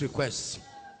on this request.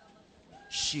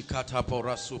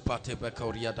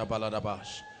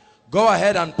 Go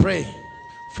ahead and pray.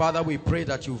 Father, we pray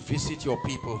that you visit your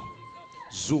people.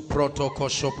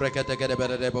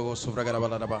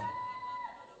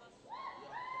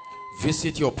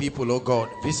 Visit your people, oh God.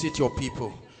 Visit your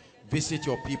people. Visit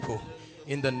your people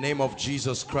in the name of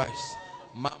Jesus Christ.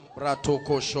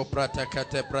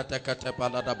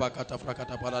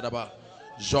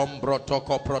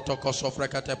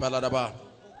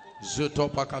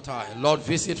 Lord,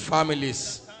 visit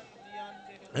families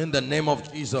in the name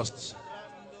of Jesus.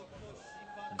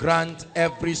 Grant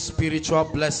every spiritual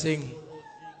blessing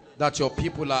that your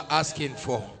people are asking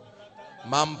for.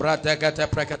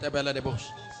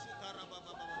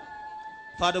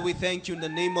 Father, we thank you in the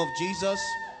name of Jesus.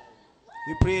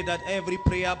 We pray that every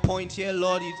prayer point here,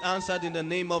 Lord, is answered in the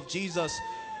name of Jesus.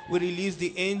 We release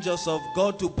the angels of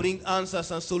God to bring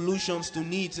answers and solutions to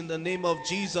needs in the name of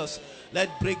Jesus. Let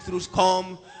breakthroughs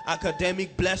come,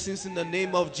 academic blessings in the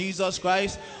name of Jesus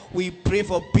Christ. We pray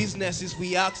for businesses.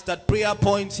 We ask that prayer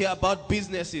points here about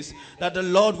businesses, that the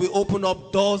Lord will open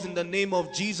up doors in the name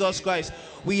of Jesus Christ.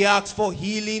 We ask for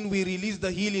healing. We release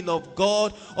the healing of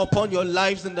God upon your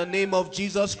lives in the name of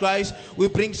Jesus Christ. We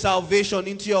bring salvation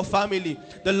into your family.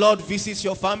 The Lord visits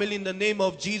your family in the name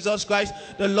of Jesus Christ.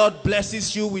 The Lord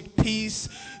blesses you with peace,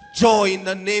 joy in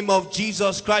the name of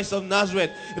Jesus Christ of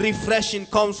Nazareth. Refreshing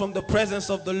comes from the presence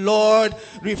of the Lord.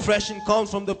 Refreshing comes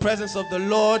from the presence of the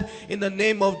Lord in the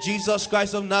name of Jesus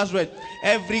Christ of Nazareth.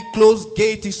 Every closed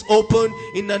gate is open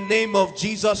in the name of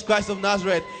Jesus Christ of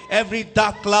Nazareth. Every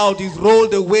dark cloud is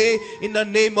rolled away in the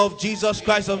name of Jesus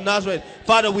Christ of Nazareth.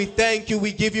 Father, we thank you.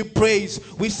 We give you praise.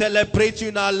 We celebrate you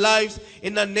in our lives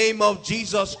in the name of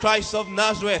Jesus Christ of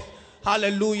Nazareth.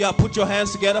 Hallelujah. Put your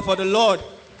hands together for the Lord.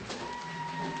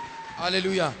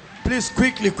 Hallelujah. Please,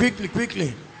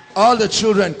 quickly. All the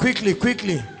children, quickly.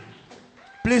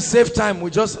 Please save time.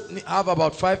 We just have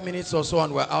about 5 minutes or so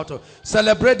and we're out of.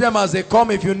 Celebrate them as they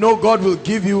come. If you know God will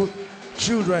give you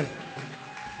children.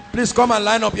 Please come and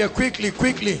line up here quickly.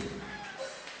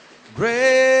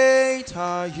 Great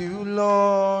are you,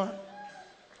 Lord.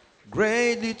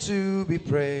 Greatly to be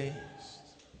praised.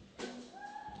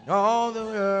 All the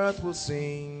earth will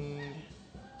sing.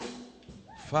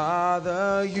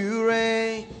 Father, you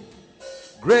reign.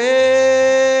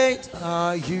 Great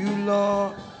are you,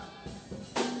 Lord.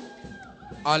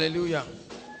 Hallelujah.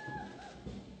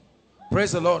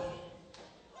 Praise the Lord.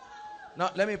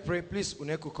 Now let me pray. Please,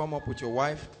 Uneku, come up with your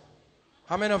wife.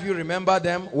 How many of you remember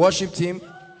them? Worship team.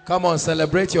 Come on,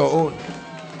 celebrate your own.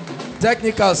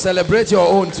 Technical, celebrate your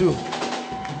own too.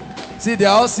 See, they're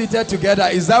all seated together.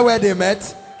 Is that where they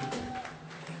met?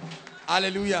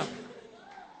 Hallelujah.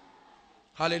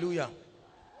 Hallelujah.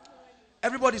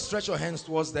 Everybody stretch your hands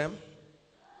towards them.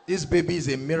 This baby is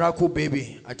a miracle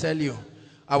baby. I tell you.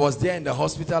 I was there in the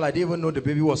hospital. I didn't even know the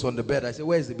baby was on the bed. I said,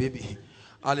 where is the baby?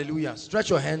 Hallelujah. Stretch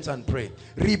your hands and pray.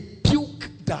 Rebuke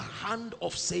the hand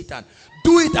of Satan.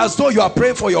 Do it as though you are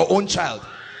praying for your own child.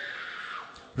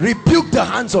 Rebuke the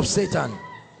hands of Satan.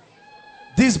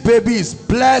 This baby is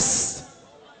blessed,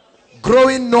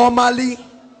 growing normally.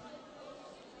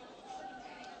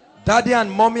 Daddy and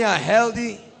mommy are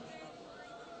healthy.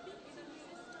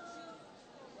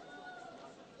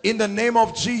 In the name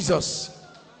of Jesus.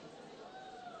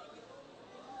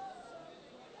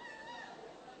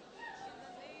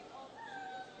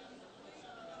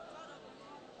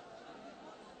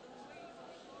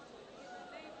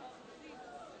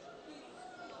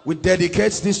 We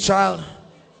dedicate this child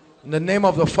in the name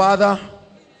of the Father,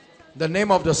 in the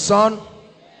name of the Son,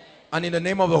 and in the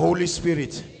name of the Holy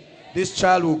Spirit. This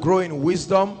child will grow in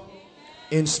wisdom,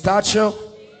 in stature,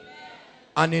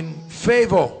 And in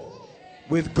favor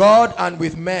with God and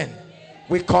with men,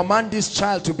 we command this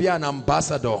child to be an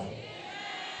ambassador.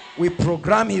 We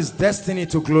program his destiny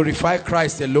to glorify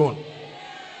Christ alone.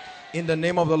 In the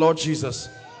name of the Lord Jesus,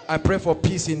 I pray for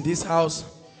peace in this house.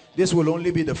 This will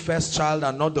only be the first child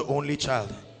and not the only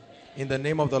child. In the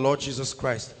name of the Lord Jesus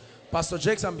Christ. Pastor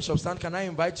Jakes and Bishop Stan, can I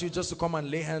invite you just to come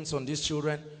and lay hands on these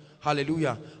children?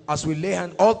 Hallelujah. As we lay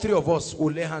hands, all three of us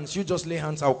will lay hands. You just lay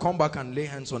hands. I'll come back and lay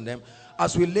hands on them.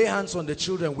 As we lay hands on the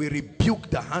children, we rebuke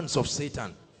the hands of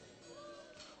Satan.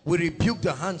 We rebuke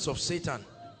the hands of Satan.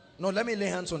 No, let me lay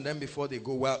hands on them before they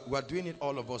go. We're doing it,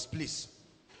 all of us, please.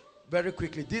 Very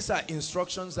quickly. These are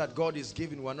instructions that God is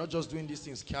giving. We're not just doing these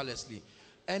things carelessly.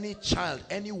 Any child,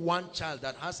 any one child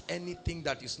that has anything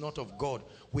that is not of God,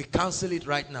 we cancel it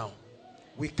right now.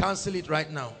 We cancel it right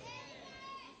now.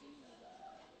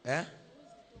 Eh?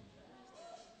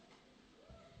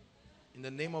 In the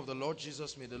name of the Lord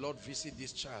Jesus, may the Lord visit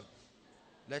this child.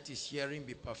 Let his hearing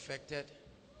be perfected.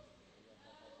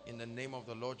 In the name of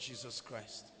the Lord Jesus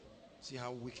Christ. See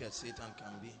how wicked Satan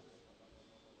can be.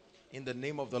 In the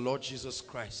name of the Lord Jesus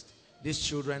Christ. These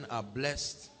children are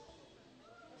blessed.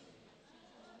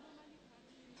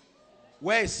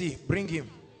 Where is he? Bring him.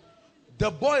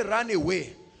 The boy ran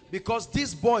away because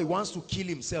this boy wants to kill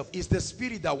himself. It's the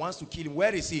spirit that wants to kill him.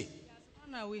 Where is he? He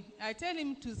has run away. I tell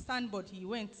him to stand, but he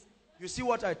went. You see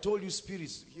what I told you,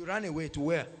 spirits? He ran away to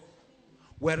where?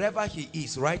 Wherever he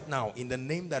is right now, in the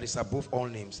name that is above all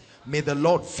names, may the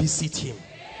Lord visit him.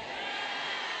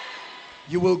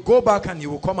 You will go back and you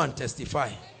will come and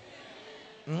testify.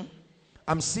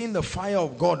 I'm seeing the fire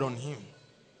of God on him.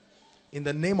 In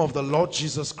the name of the Lord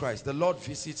Jesus Christ, the Lord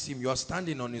visits him. You are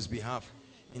standing on his behalf.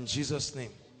 In Jesus'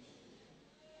 name.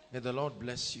 May the Lord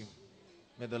bless you.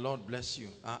 May the Lord bless you.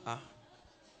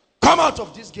 Come out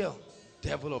of this girl,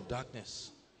 devil of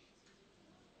darkness.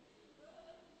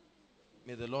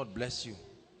 May the Lord bless you.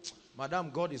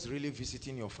 Madam, God is really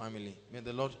visiting your family. May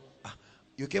the Lord...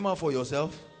 you came out for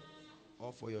yourself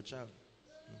or for your child?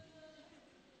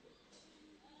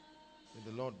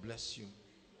 May the Lord bless you.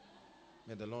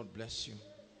 May the Lord bless you.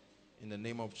 In the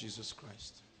name of Jesus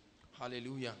Christ.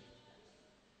 Hallelujah.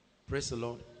 Praise the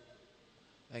Lord.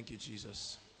 Thank you,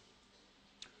 Jesus.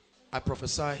 I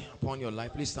prophesy upon your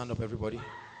life. Please stand up, everybody.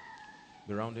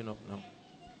 We're rounding up now.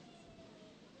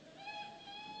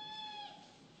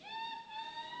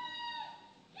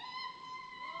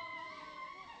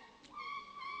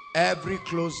 Every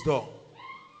closed door,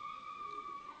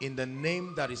 in the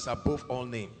name that is above all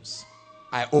names,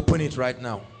 I open it right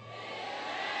now.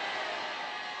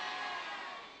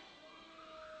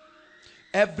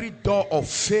 Every door of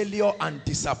failure and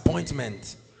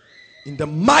disappointment, in the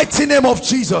mighty name of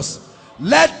Jesus,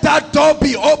 let that door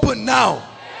be open now.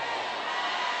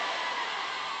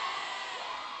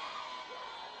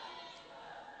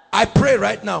 I pray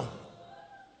right now,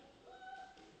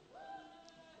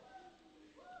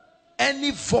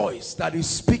 any voice that is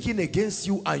speaking against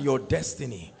you and your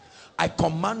destiny, I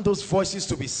command those voices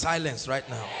to be silenced right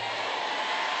now.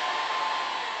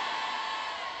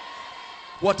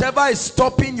 Whatever is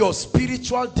stopping your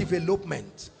spiritual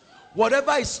development,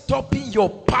 whatever is stopping your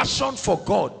passion for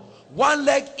God, one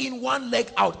leg in, one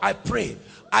leg out, I pray,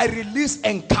 I release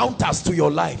encounters to your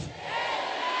life.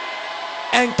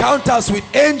 Encounters with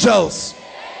angels,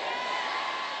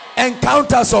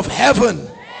 encounters of heaven,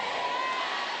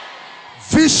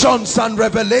 visions and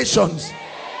revelations,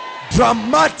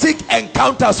 dramatic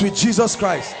encounters with Jesus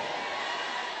Christ.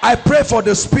 I pray for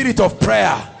the spirit of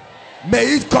prayer. May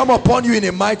it come upon you in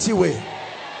a mighty way.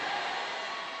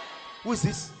 Who is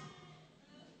this?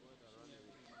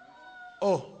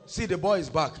 Oh, see, the boy is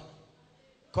back.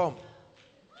 Come.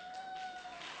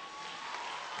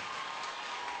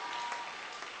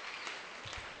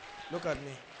 Look at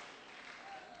me.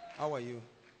 How are you?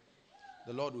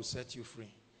 The Lord will set you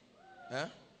free. Eh?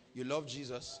 You love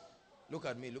Jesus? Look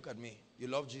at me, look at me. You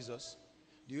love Jesus?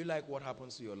 Do you like what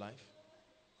happens to your life?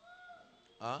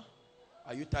 Huh?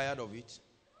 Are you tired of it?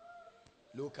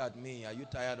 Look at me. Are you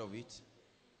tired of it?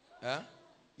 Huh?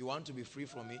 You want to be free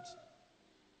from it?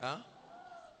 Huh?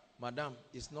 Madam,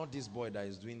 it's not this boy that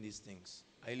is doing these things.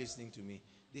 Are you listening to me?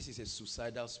 This is a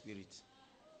suicidal spirit.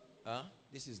 Huh?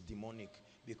 This is demonic.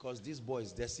 Because this boy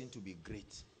is destined to be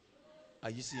great. Are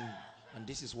you seeing? And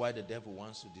this is why the devil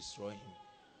wants to destroy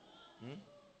him.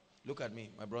 Look at me,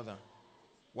 my brother.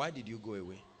 Why did you go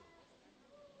away?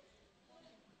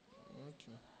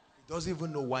 Okay. He doesn't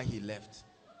even know why he left.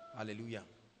 Hallelujah.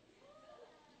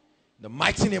 The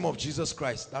mighty name of Jesus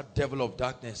Christ, that devil of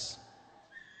darkness,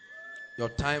 your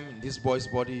time in this boy's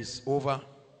body is over.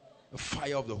 The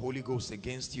fire of the Holy Ghost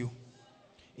against you.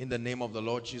 In the name of the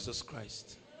Lord Jesus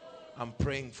Christ. I'm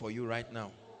praying for you right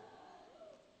now.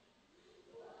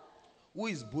 Who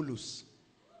is Bulus?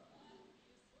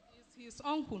 It's his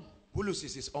uncle. Bulus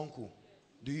is his uncle.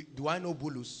 Do I know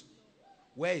Bulus?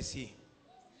 Where is he?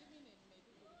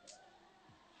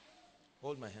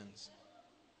 Hold my hands.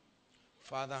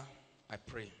 Father, I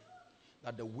pray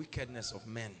that the wickedness of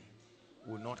men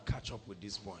will not catch up with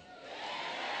this boy.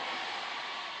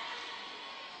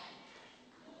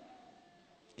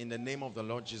 In the name of the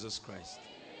Lord Jesus Christ,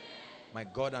 my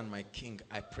God and my King,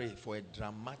 I pray for a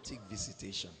dramatic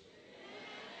visitation.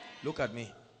 Look at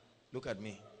me. Look at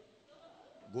me.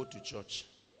 Go to church.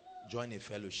 Join a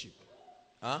fellowship.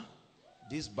 Huh?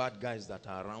 These bad guys that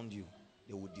are around you,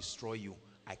 they will destroy you.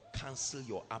 I cancel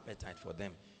your appetite for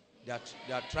them. They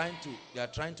are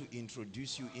trying to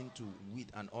introduce you into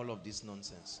weed and all of this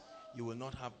nonsense. You will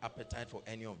not have appetite for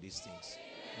any of these things.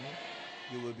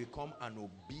 You will become an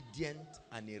obedient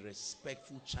and a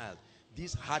respectful child.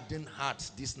 This hardened heart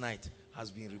this night has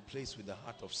been replaced with the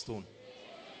heart of stone.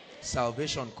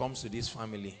 Salvation comes to this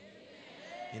family.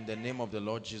 In the name of the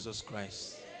Lord Jesus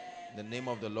Christ. In the name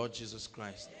of the Lord Jesus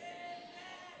Christ.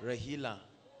 Rahila.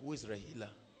 Who is Rahila?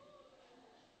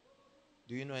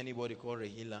 Do you know anybody called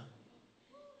Rahila?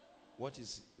 What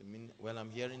is the meaning? Well, I'm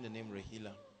hearing the name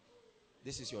Rahila.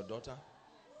 This is your daughter?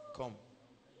 Come.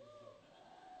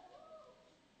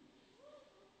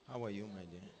 How are you, my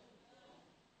dear?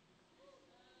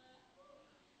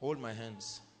 Hold my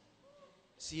hands.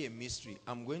 See a mystery.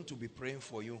 I'm going to be praying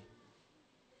for you.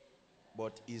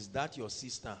 But is that your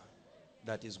sister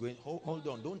that is going? Hold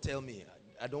on. Don't tell me.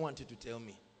 I don't want you to tell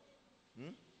me.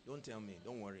 Don't tell me.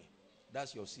 Don't worry.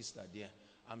 That's your sister, dear.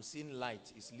 I'm seeing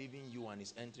light. It's leaving you and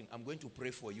it's entering. I'm going to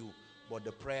pray for you. But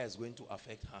the prayer is going to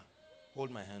affect her.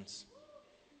 Hold my hands.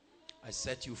 I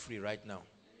set you free right now.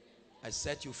 I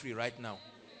set you free right now.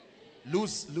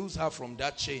 Loose her from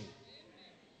that chain.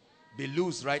 Be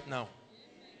loose right now.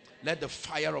 Let the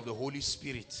fire of the Holy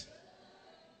Spirit.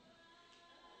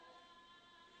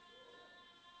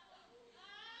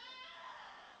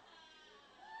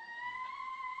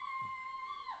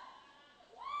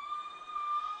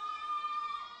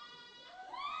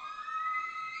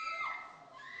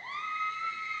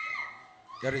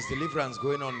 There is deliverance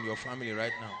going on in your family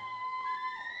right now.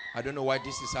 I don't know why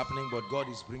this is happening, but God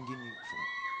is bringing you from.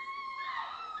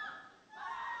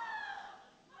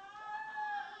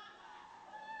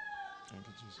 Thank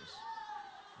you, Jesus.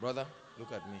 Brother,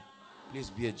 look at me. Please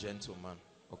be a gentleman,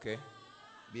 okay?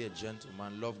 Be a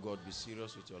gentleman. Love God. Be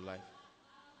serious with your life.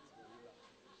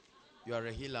 You are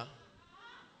a healer.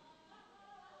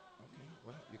 Okay.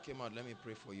 Well, you came out. Let me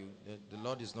pray for you. The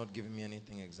Lord is not giving me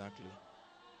anything exactly.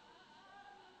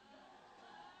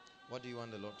 What do you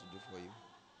want the Lord to do for you?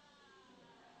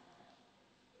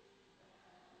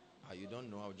 You don't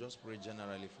know. I'll just pray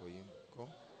generally for you. Cool?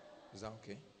 Is that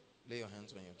okay? Lay your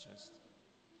hands on your chest.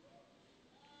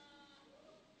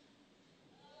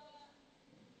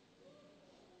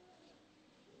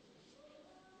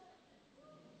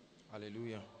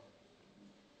 Hallelujah.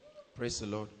 Praise the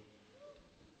Lord.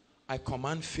 I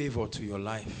command favor to your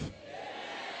life.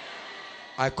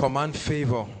 I command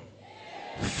favor.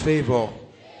 Favor.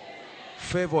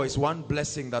 Favor is one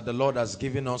blessing that the Lord has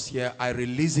given us here. I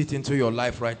release it into your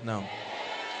life right now.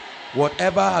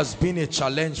 Whatever has been a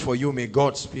challenge for you, may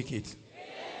God speak it.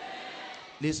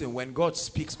 Listen, when God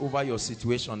speaks over your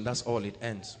situation, that's all, it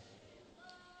ends.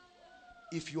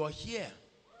 If you are here,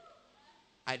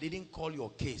 I didn't call your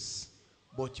case,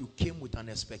 but you came with an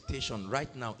expectation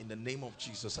right now. In the name of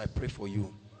Jesus, I pray for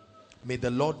you. May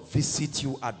the Lord visit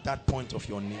you at that point of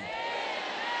your need.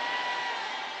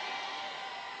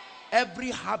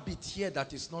 Every habit here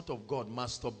that is not of God,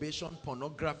 masturbation,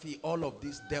 pornography, all of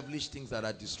these devilish things that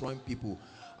are destroying people,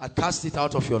 I cast it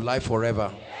out of your life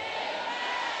forever.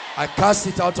 I cast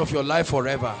it out of your life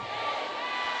forever.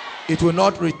 It will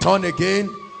not return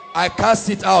again. I cast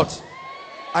it out.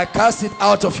 I cast it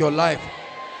out of your life.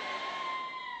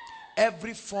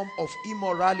 Every form of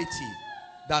immorality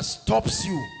that stops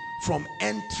you from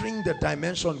entering the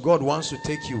dimension God wants to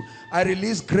take you, I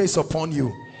release grace upon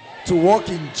you to walk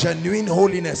in genuine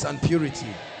holiness and purity.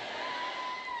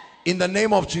 In the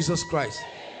name of Jesus Christ.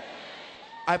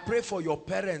 I pray for your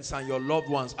parents and your loved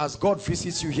ones. As God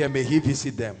visits you here, may He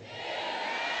visit them.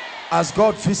 As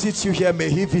God visits you here,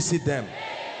 may He visit them.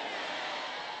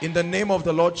 In the name of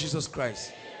the Lord Jesus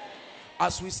Christ.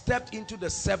 As we stepped into the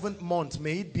 7th month,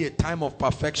 may it be a time of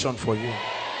perfection for you.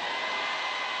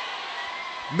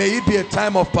 May it be a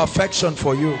time of perfection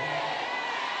for you.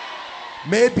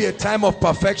 May it be a time of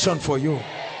perfection for you.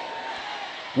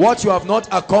 What you have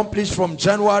not accomplished from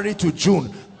January to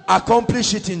June,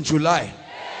 accomplish it in July.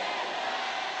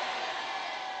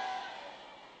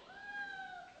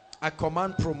 I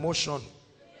command promotion.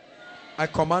 I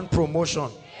command promotion.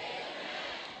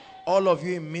 All of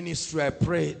you in ministry, I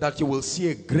pray that you will see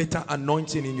a greater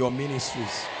anointing in your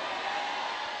ministries.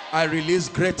 I release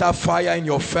greater fire in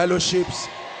your fellowships,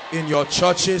 in your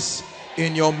churches,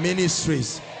 in your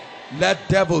ministries. Let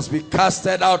devils be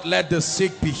casted out. Let the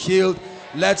sick be healed.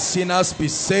 Let sinners be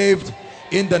saved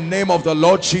in the name of the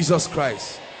Lord Jesus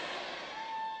Christ.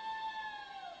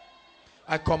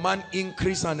 I command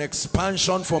increase and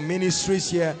expansion for ministries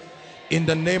here in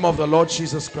the name of the Lord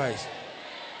Jesus Christ.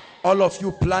 All of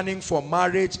you planning for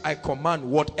marriage, I command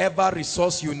whatever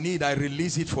resource you need, I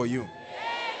release it for you.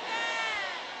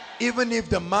 Even if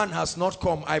the man has not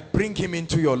come, I bring him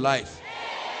into your life.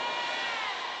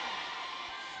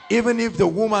 Even if the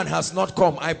woman has not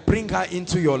come, I bring her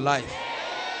into your life.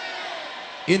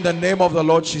 In the name of the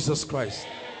Lord Jesus Christ.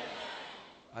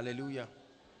 Hallelujah.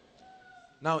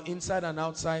 Now, inside and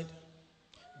outside,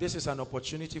 this is an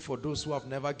opportunity for those who have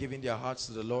never given their hearts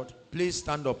to the Lord. Please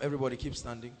stand up. Everybody keep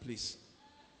standing, please.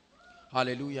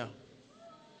 Hallelujah.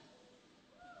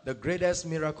 The greatest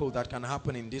miracle that can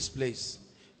happen in this place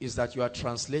is that you are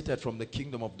translated from the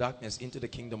kingdom of darkness into the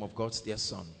kingdom of God's dear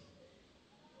Son.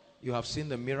 You have seen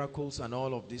the miracles and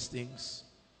all of these things.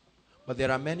 But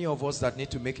there are many of us that need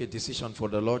to make a decision for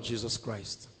the Lord Jesus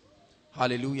Christ.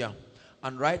 Hallelujah.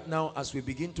 And right now, as we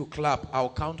begin to clap, I'll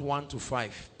count 1 to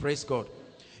 5. Praise God.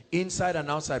 Inside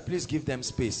and outside, please give them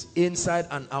space. Inside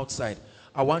and outside.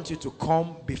 I want you to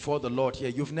come before the Lord here.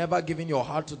 You've never given your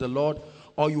heart to the Lord,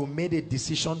 or you made a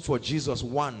decision for Jesus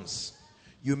once.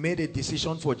 You made a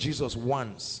decision for Jesus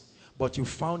once, but you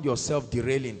found yourself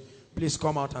derailing. Please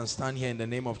come out and stand here in the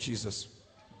name of Jesus.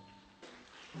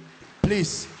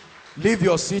 Please, leave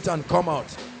your seat and come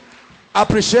out.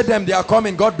 Appreciate them. They are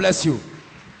coming. God bless you.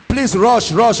 Please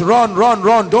rush, run,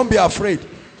 run. Don't be afraid.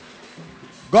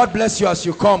 God bless you as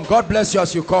you come. God bless you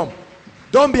as you come.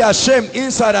 Don't be ashamed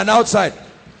inside and outside.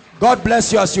 God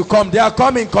bless you as you come. They are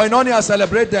coming. Koinonia,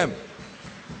 celebrate them.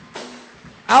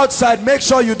 Outside, make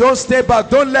sure you don't stay back.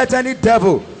 Don't let any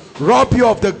devil rob you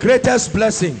of the greatest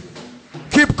blessing.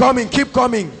 Keep coming, keep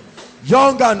coming.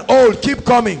 Young and old, keep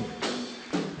coming.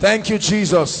 Thank you,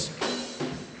 Jesus.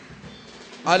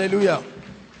 Hallelujah.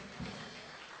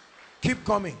 Keep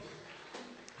coming.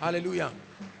 Hallelujah.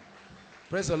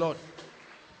 Praise the Lord.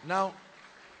 Now,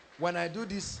 when I do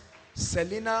this,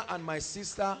 Selena and my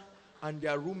sister and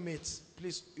their roommates,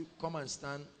 please come and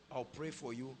stand. I'll pray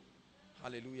for you.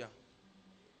 Hallelujah.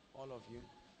 All of you.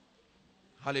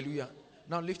 Hallelujah.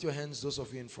 Now lift your hands, those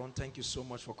of you in front. Thank you so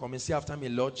much for coming. Say after me,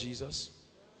 Lord Jesus.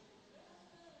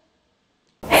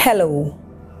 Hello.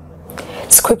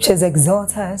 Scriptures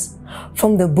exhort us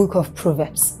from the book of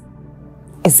Proverbs.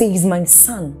 It says, my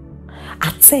son,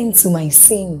 attend to my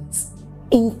sayings.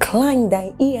 Incline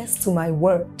thy ears to my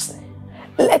words.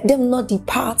 Let them not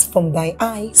depart from thy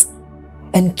eyes,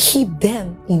 and keep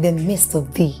them in the midst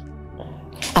of thee.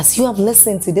 As you have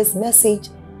listened to this message,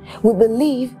 we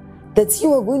believe that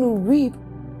you are going to reap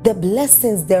the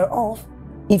blessings thereof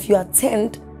if you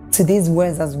attend to these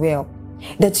words as well.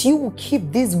 That you will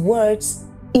keep these words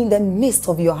in the midst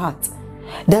of your heart.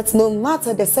 That no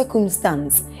matter the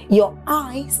circumstance, your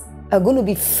eyes are going to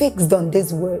be fixed on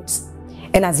these words.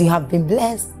 And as you have been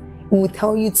blessed, we will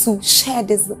tell you to share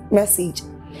this message.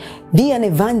 Be an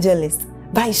evangelist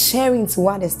by sharing to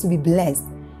others to be blessed.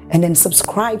 And then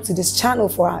subscribe to this channel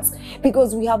for us,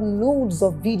 because we have loads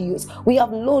of videos, we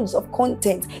have loads of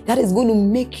content that is going to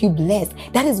make you blessed,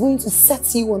 that is going to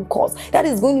set you on course, that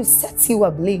is going to set you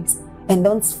ablaze. And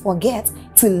don't forget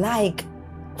to like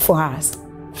for us.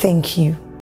 Thank you.